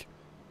me.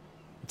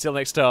 Until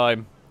next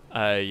time,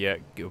 yeah,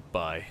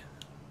 goodbye.